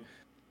me.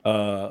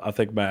 I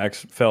think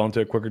Max fell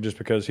into it quicker just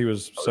because he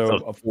was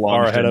so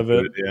far ahead of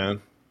it.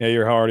 Yeah,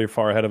 you're already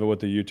far ahead of it with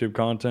the YouTube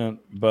content.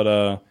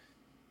 But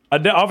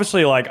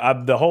obviously, like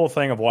the whole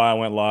thing of why I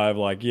went live,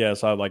 like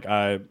yes,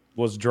 I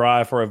was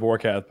dry for a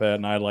Vorkath pet,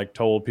 and I like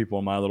told people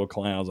in my little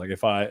clan, I was like,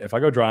 if I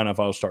go dry enough,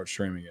 I'll start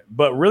streaming it.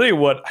 But really,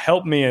 what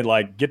helped me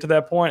like get to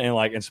that point and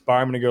like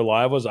inspire me to go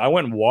live was I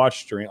went and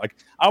watched stream. Like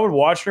I would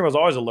watch stream. I was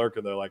always a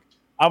lurker though. Like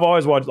I've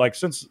always watched like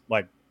since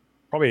like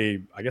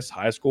probably I guess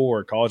high school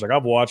or college. Like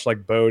I've watched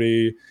like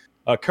Bodie,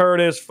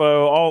 Curtis,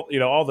 Foe,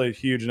 all the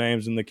huge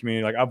names in the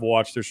community. Like I've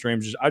watched their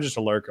streams. I just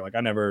a lurker. Like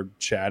I never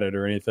chatted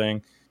or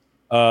anything.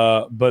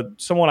 But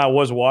someone I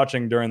was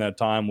watching during that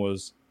time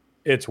was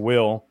It's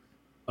Will.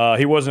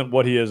 He wasn't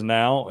what he is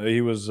now. He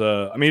was,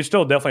 he's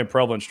still definitely a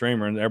prevalent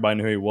streamer and everybody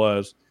knew who he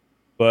was,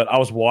 but I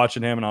was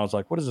watching him and I was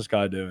like, what is this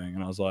guy doing?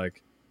 And I was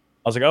like,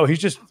 oh, he's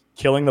just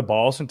killing the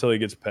boss until he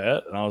gets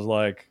pet. And I was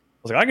like,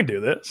 I can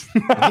do this.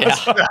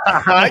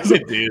 I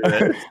can do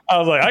this. I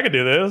was like, I can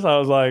do this. I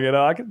was like,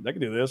 I can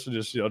do this and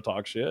just,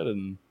 talk shit.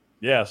 And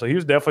yeah, so he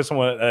was definitely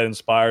someone that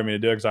inspired me to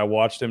do it because I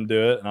watched him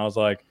do it. And I was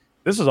like,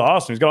 this is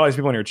awesome. He's got all these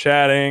people in here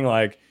chatting.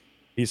 Like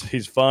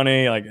he's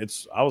funny. Like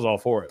I was all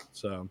for it.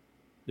 So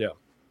yeah.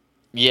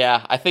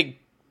 Yeah, I think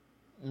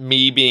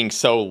me being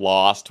so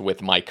lost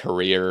with my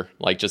career,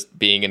 like just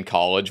being in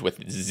college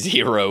with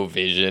zero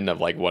vision of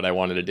like what I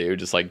wanted to do,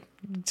 just like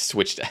I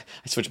switched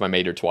my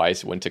major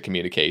twice, went to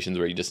communications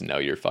where you just know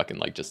you're fucking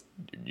like just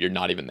you're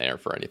not even there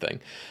for anything.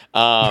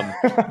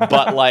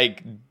 But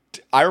like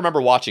I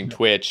remember watching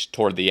Twitch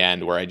toward the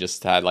end where I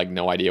just had like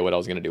no idea what I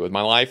was going to do with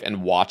my life,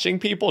 and watching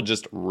people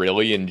just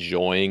really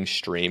enjoying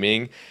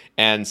streaming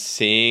and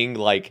seeing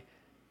like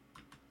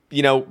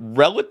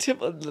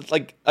relative,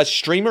 like a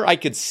streamer I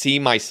could see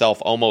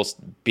myself almost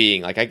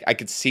being, like I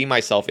could see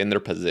myself in their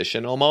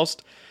position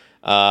almost,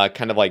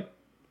 kind of like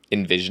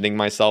envisioning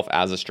myself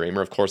as a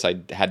streamer. Of course,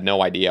 I had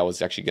no idea I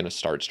was actually going to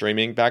start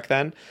streaming back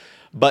then,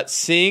 but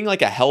seeing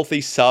like a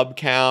healthy sub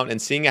count and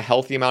seeing a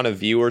healthy amount of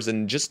viewers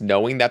and just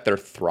knowing that they're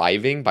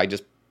thriving by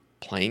just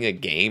playing a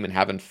game and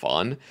having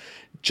fun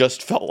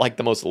just felt like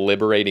the most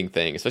liberating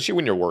thing, especially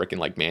when you're working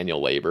like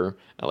manual labor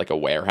at like a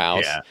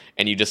warehouse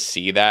and you just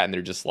see that and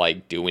they're just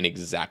like doing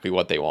exactly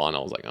what they want. I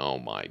was like, oh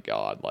my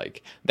God,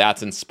 like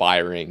that's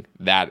inspiring,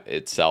 that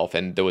itself.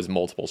 And there was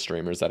multiple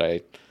streamers that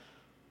I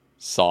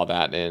saw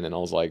that in, and I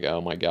was like,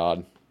 oh my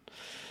God.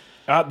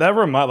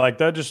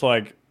 It just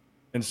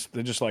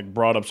like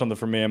brought up something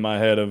for me in my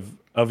head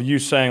of you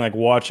saying like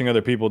watching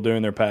other people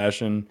doing their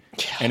passion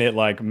and it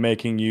like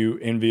making you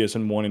envious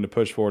and wanting to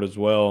push for it as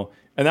well.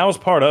 And that was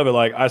part of it.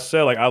 Like I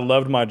said, like I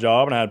loved my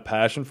job and I had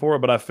passion for it,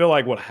 but I feel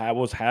like what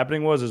was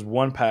happening is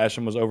one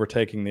passion was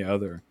overtaking the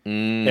other.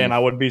 And I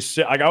would be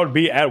I would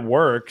be at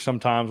work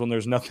sometimes when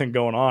there's nothing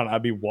going on.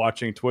 I'd be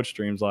watching Twitch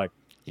streams like,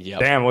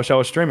 damn, I wish I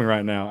was streaming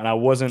right now. And I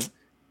wasn't.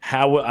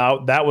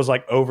 That was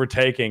like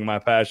overtaking my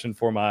passion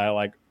for my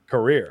like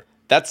career.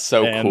 That's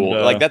so cool.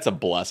 Like that's a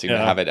blessing to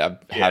have it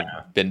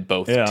have been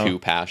both two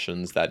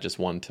passions that just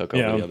one took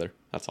over the other.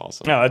 That's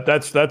awesome. Yeah,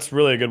 that's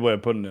really a good way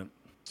of putting it.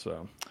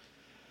 So,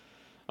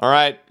 all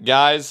right,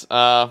 guys,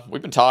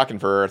 we've been talking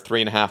for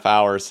 3.5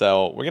 hours,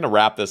 so we're gonna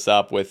wrap this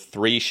up with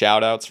 3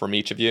 shout outs from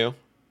each of you.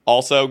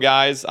 Also,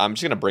 guys, I'm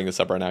just gonna bring this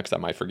up right now because I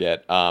might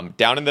forget.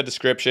 Down in the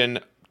description,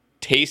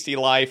 Tasty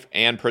Life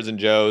and Prison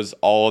Joe's,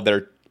 all of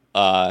their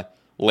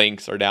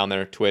links are down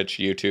there. Twitch,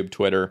 YouTube,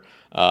 Twitter,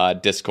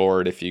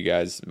 Discord, if you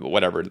guys,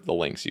 whatever the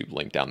links you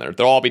link down there,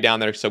 they'll all be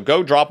down there. So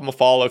go drop them a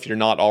follow if you're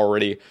not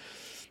already,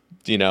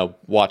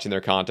 watching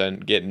their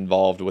content. Get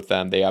involved with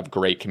them. They have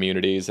great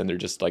communities and they're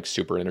just like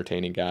super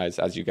entertaining guys,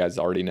 as you guys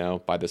already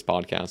know by this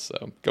podcast.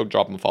 So go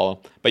drop them a follow.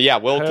 But yeah,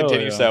 we'll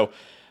continue. Yeah. So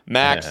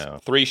Max,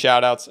 3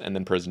 shout outs, and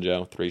then Prison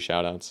Joe, 3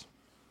 shout outs.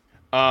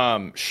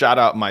 Shout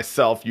out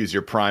myself. Use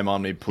your Prime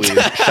on me, please.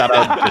 Shout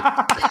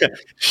out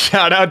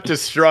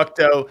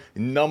Destructo,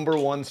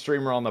 #1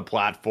 streamer on the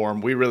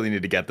platform. We really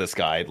need to get this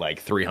guy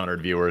like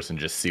 300 viewers and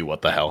just see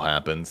what the hell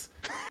happens.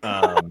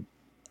 I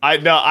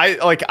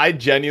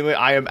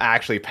am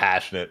actually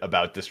passionate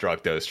about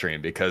Destructo's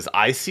stream because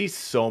I see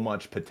so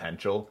much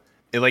potential.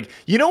 And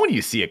when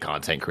you see a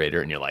content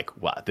creator and you're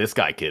like, wow, this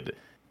guy could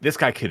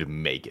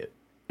make it.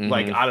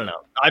 Like, I don't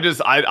know.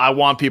 I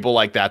want people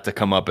like that to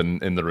come up in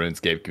the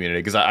RuneScape community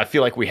because I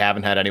feel like we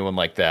haven't had anyone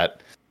like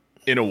that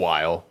in a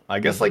while. I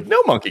guess like No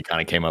Monkey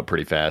kind of came up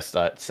pretty fast.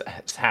 It's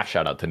half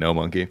shout out to No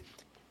Monkey.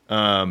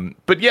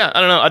 But yeah,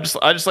 I don't know.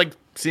 I just like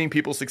seeing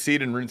people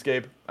succeed in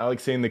RuneScape. I like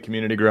seeing the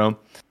community grow.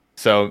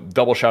 So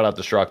double shout out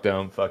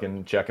Destructo.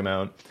 Fucking check him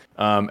out.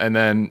 And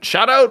then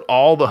shout out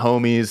all the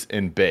homies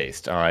in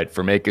Based, all right,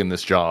 for making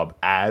this job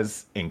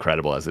as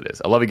incredible as it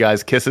is. I love you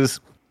guys. Kisses.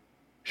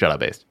 Shout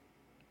out Based.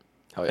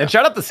 Oh, yeah. And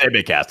shout out the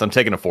SeiBeiCast. I'm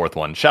taking a 4th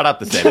one. Shout out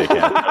the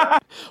SeiBeiCast.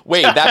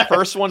 Wait, that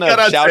first one of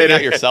shouting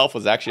out yourself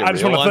was actually a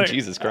real one?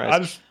 Jesus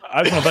Christ.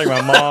 I just want to thank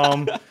my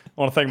mom. I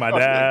want to thank my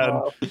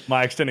dad,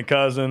 my extended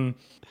cousin.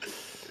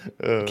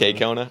 K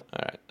Kona.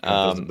 All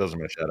right. Those are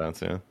my shout outs,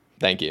 yeah.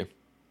 Thank you.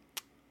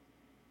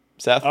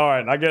 Seth? All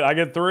right. I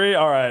get 3.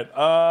 All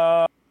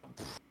right.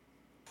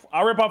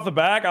 I'll rip off the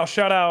back. I'll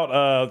shout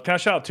out. Can I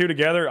shout out 2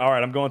 together? All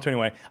right, I'm going to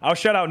anyway. I'll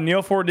shout out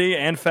Neil4D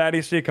and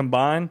Fatty C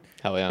combined.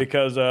 Hell yeah.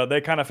 Because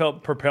they kind of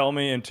helped propel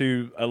me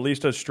into at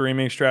least a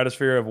streaming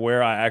stratosphere of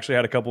where I actually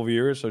had a couple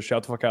viewers. So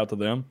shout the fuck out to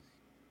them.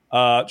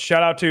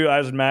 Shout out to,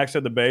 as Max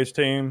said, the Base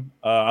team.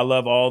 I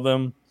love all of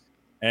them.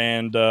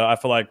 And I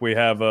feel like we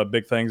have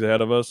big things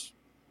ahead of us.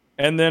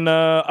 And then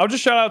I'll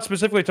just shout out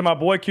specifically to my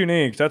boy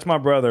Qneeks. That's my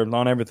brother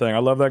on everything. I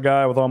love that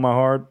guy with all my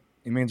heart.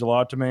 He means a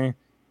lot to me.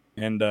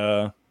 And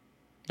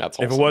that's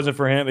awesome. If it wasn't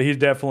for him, he's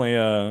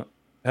definitely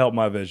helped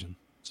my vision.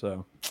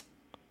 So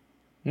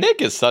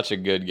Nick is such a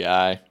good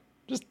guy.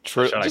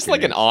 Just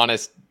like an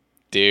honest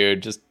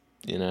dude. Just,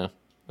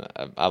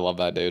 I love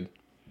that dude.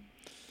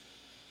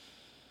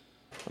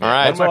 All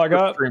right. That's all I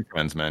got. Stream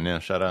friends, man. Yeah,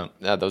 shout out.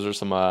 Yeah, those are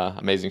some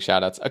amazing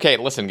shout outs. Okay,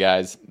 listen,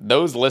 guys.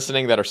 Those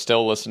listening that are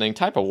still listening,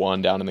 type a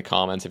 1 down in the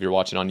comments if you're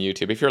watching on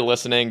YouTube. If you're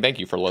listening, thank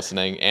you for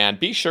listening. And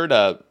be sure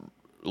to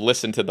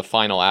listen to the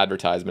final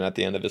advertisement at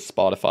the end of this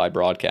Spotify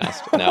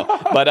broadcast.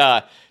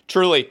 But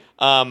truly,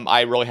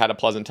 I really had a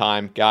pleasant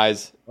time,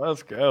 guys.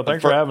 Let's go.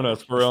 Thanks for having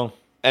us, for real.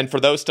 And for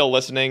those still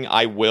listening,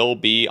 I will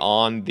be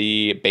on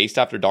the Based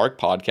After Dark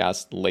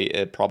podcast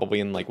late, probably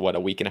in like a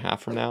week and a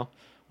half from now,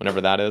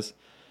 whenever that is.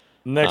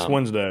 Next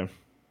Wednesday.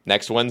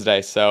 Next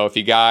Wednesday. So if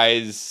you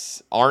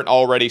guys aren't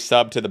already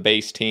subbed to the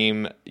Base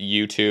Team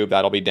YouTube,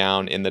 that'll be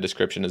down in the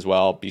description as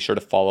well. Be sure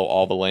to follow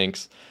all the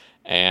links.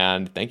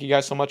 And thank you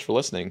guys so much for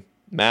listening.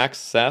 Max,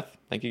 Seth,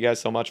 thank you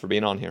guys so much for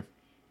being on here.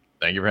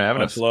 Thank you for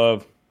having us.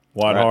 Love.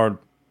 Wide hard.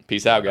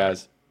 Peace out,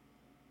 guys.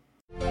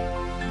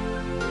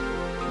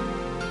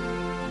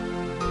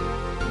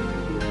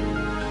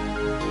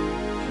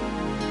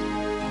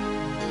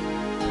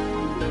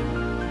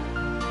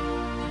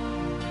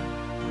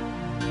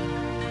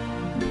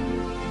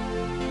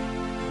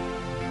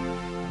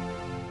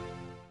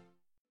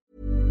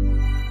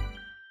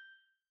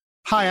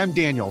 Hi, I'm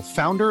Daniel,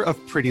 founder of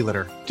Pretty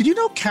Litter. Did you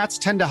know cats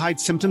tend to hide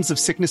symptoms of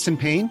sickness and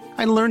pain?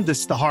 I learned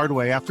this the hard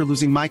way after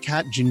losing my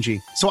cat, Gingy.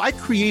 So I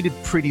created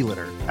Pretty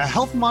Litter, a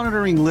health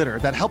monitoring litter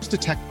that helps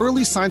detect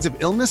early signs of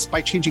illness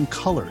by changing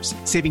colors,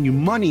 saving you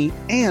money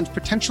and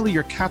potentially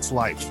your cat's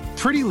life.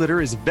 Pretty Litter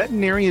is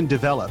veterinarian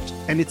developed,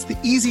 and it's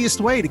the easiest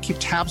way to keep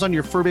tabs on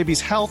your fur baby's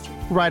health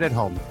right at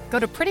home. Go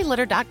to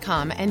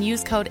prettylitter.com and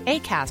use code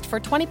ACAST for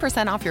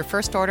 20% off your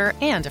first order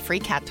and a free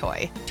cat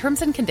toy.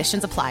 Terms and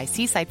conditions apply.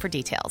 See site for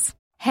details.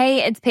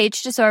 Hey, it's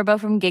Paige DeSorbo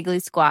from Giggly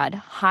Squad.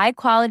 High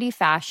quality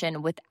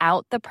fashion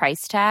without the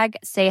price tag.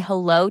 Say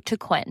hello to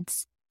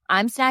Quince.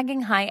 I'm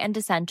snagging high-end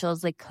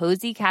essentials like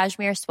cozy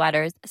cashmere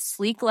sweaters,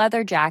 sleek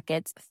leather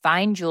jackets,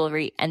 fine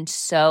jewelry, and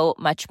so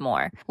much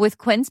more. With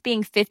Quince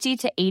being 50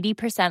 to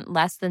 80%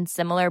 less than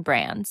similar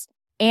brands.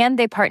 And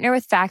they partner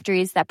with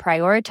factories that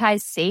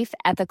prioritize safe,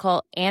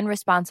 ethical, and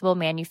responsible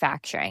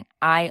manufacturing.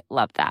 I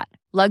love that.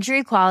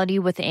 Luxury quality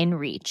within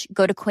reach.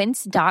 Go to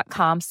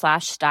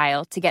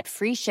quince.com/style to get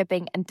free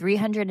shipping and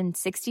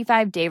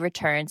 365-day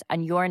returns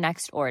on your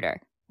next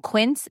order.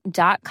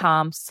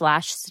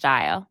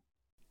 Quince.com/style.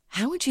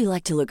 How would you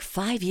like to look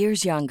 5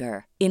 years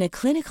younger? In a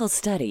clinical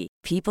study,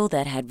 people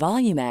that had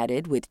volume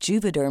added with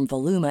Juvederm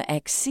Voluma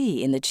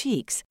XC in the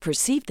cheeks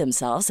perceived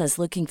themselves as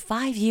looking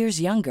 5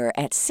 years younger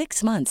at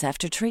 6 months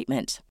after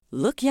treatment.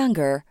 Look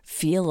younger,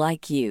 feel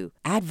like you.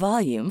 Add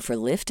volume for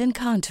lift and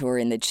contour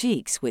in the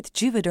cheeks with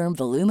Juvederm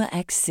Voluma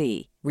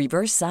XC.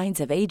 Reverse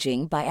signs of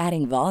aging by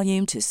adding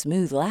volume to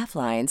smooth laugh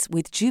lines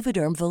with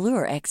Juvederm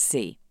Volure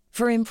XC.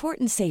 For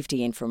important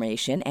safety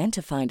information and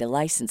to find a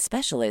licensed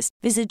specialist,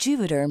 visit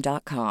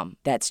Juvederm.com.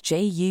 That's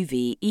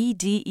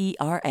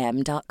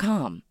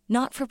JUVEDERM.com.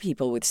 Not for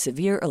people with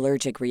severe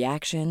allergic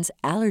reactions,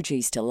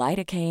 allergies to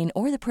lidocaine,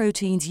 or the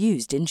proteins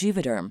used in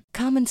Juvederm.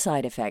 Common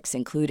side effects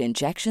include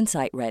injection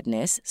site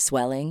redness,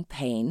 swelling,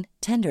 pain,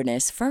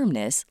 tenderness,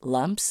 firmness,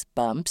 lumps,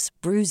 bumps,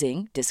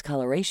 bruising,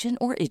 discoloration,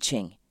 or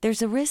itching.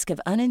 There's a risk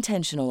of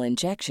unintentional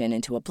injection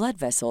into a blood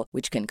vessel,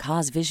 which can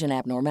cause vision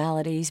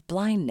abnormalities,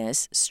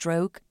 blindness,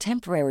 stroke,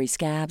 temporary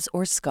scabs,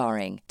 or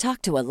scarring.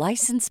 Talk to a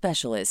licensed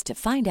specialist to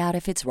find out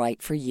if it's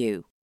right for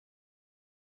you.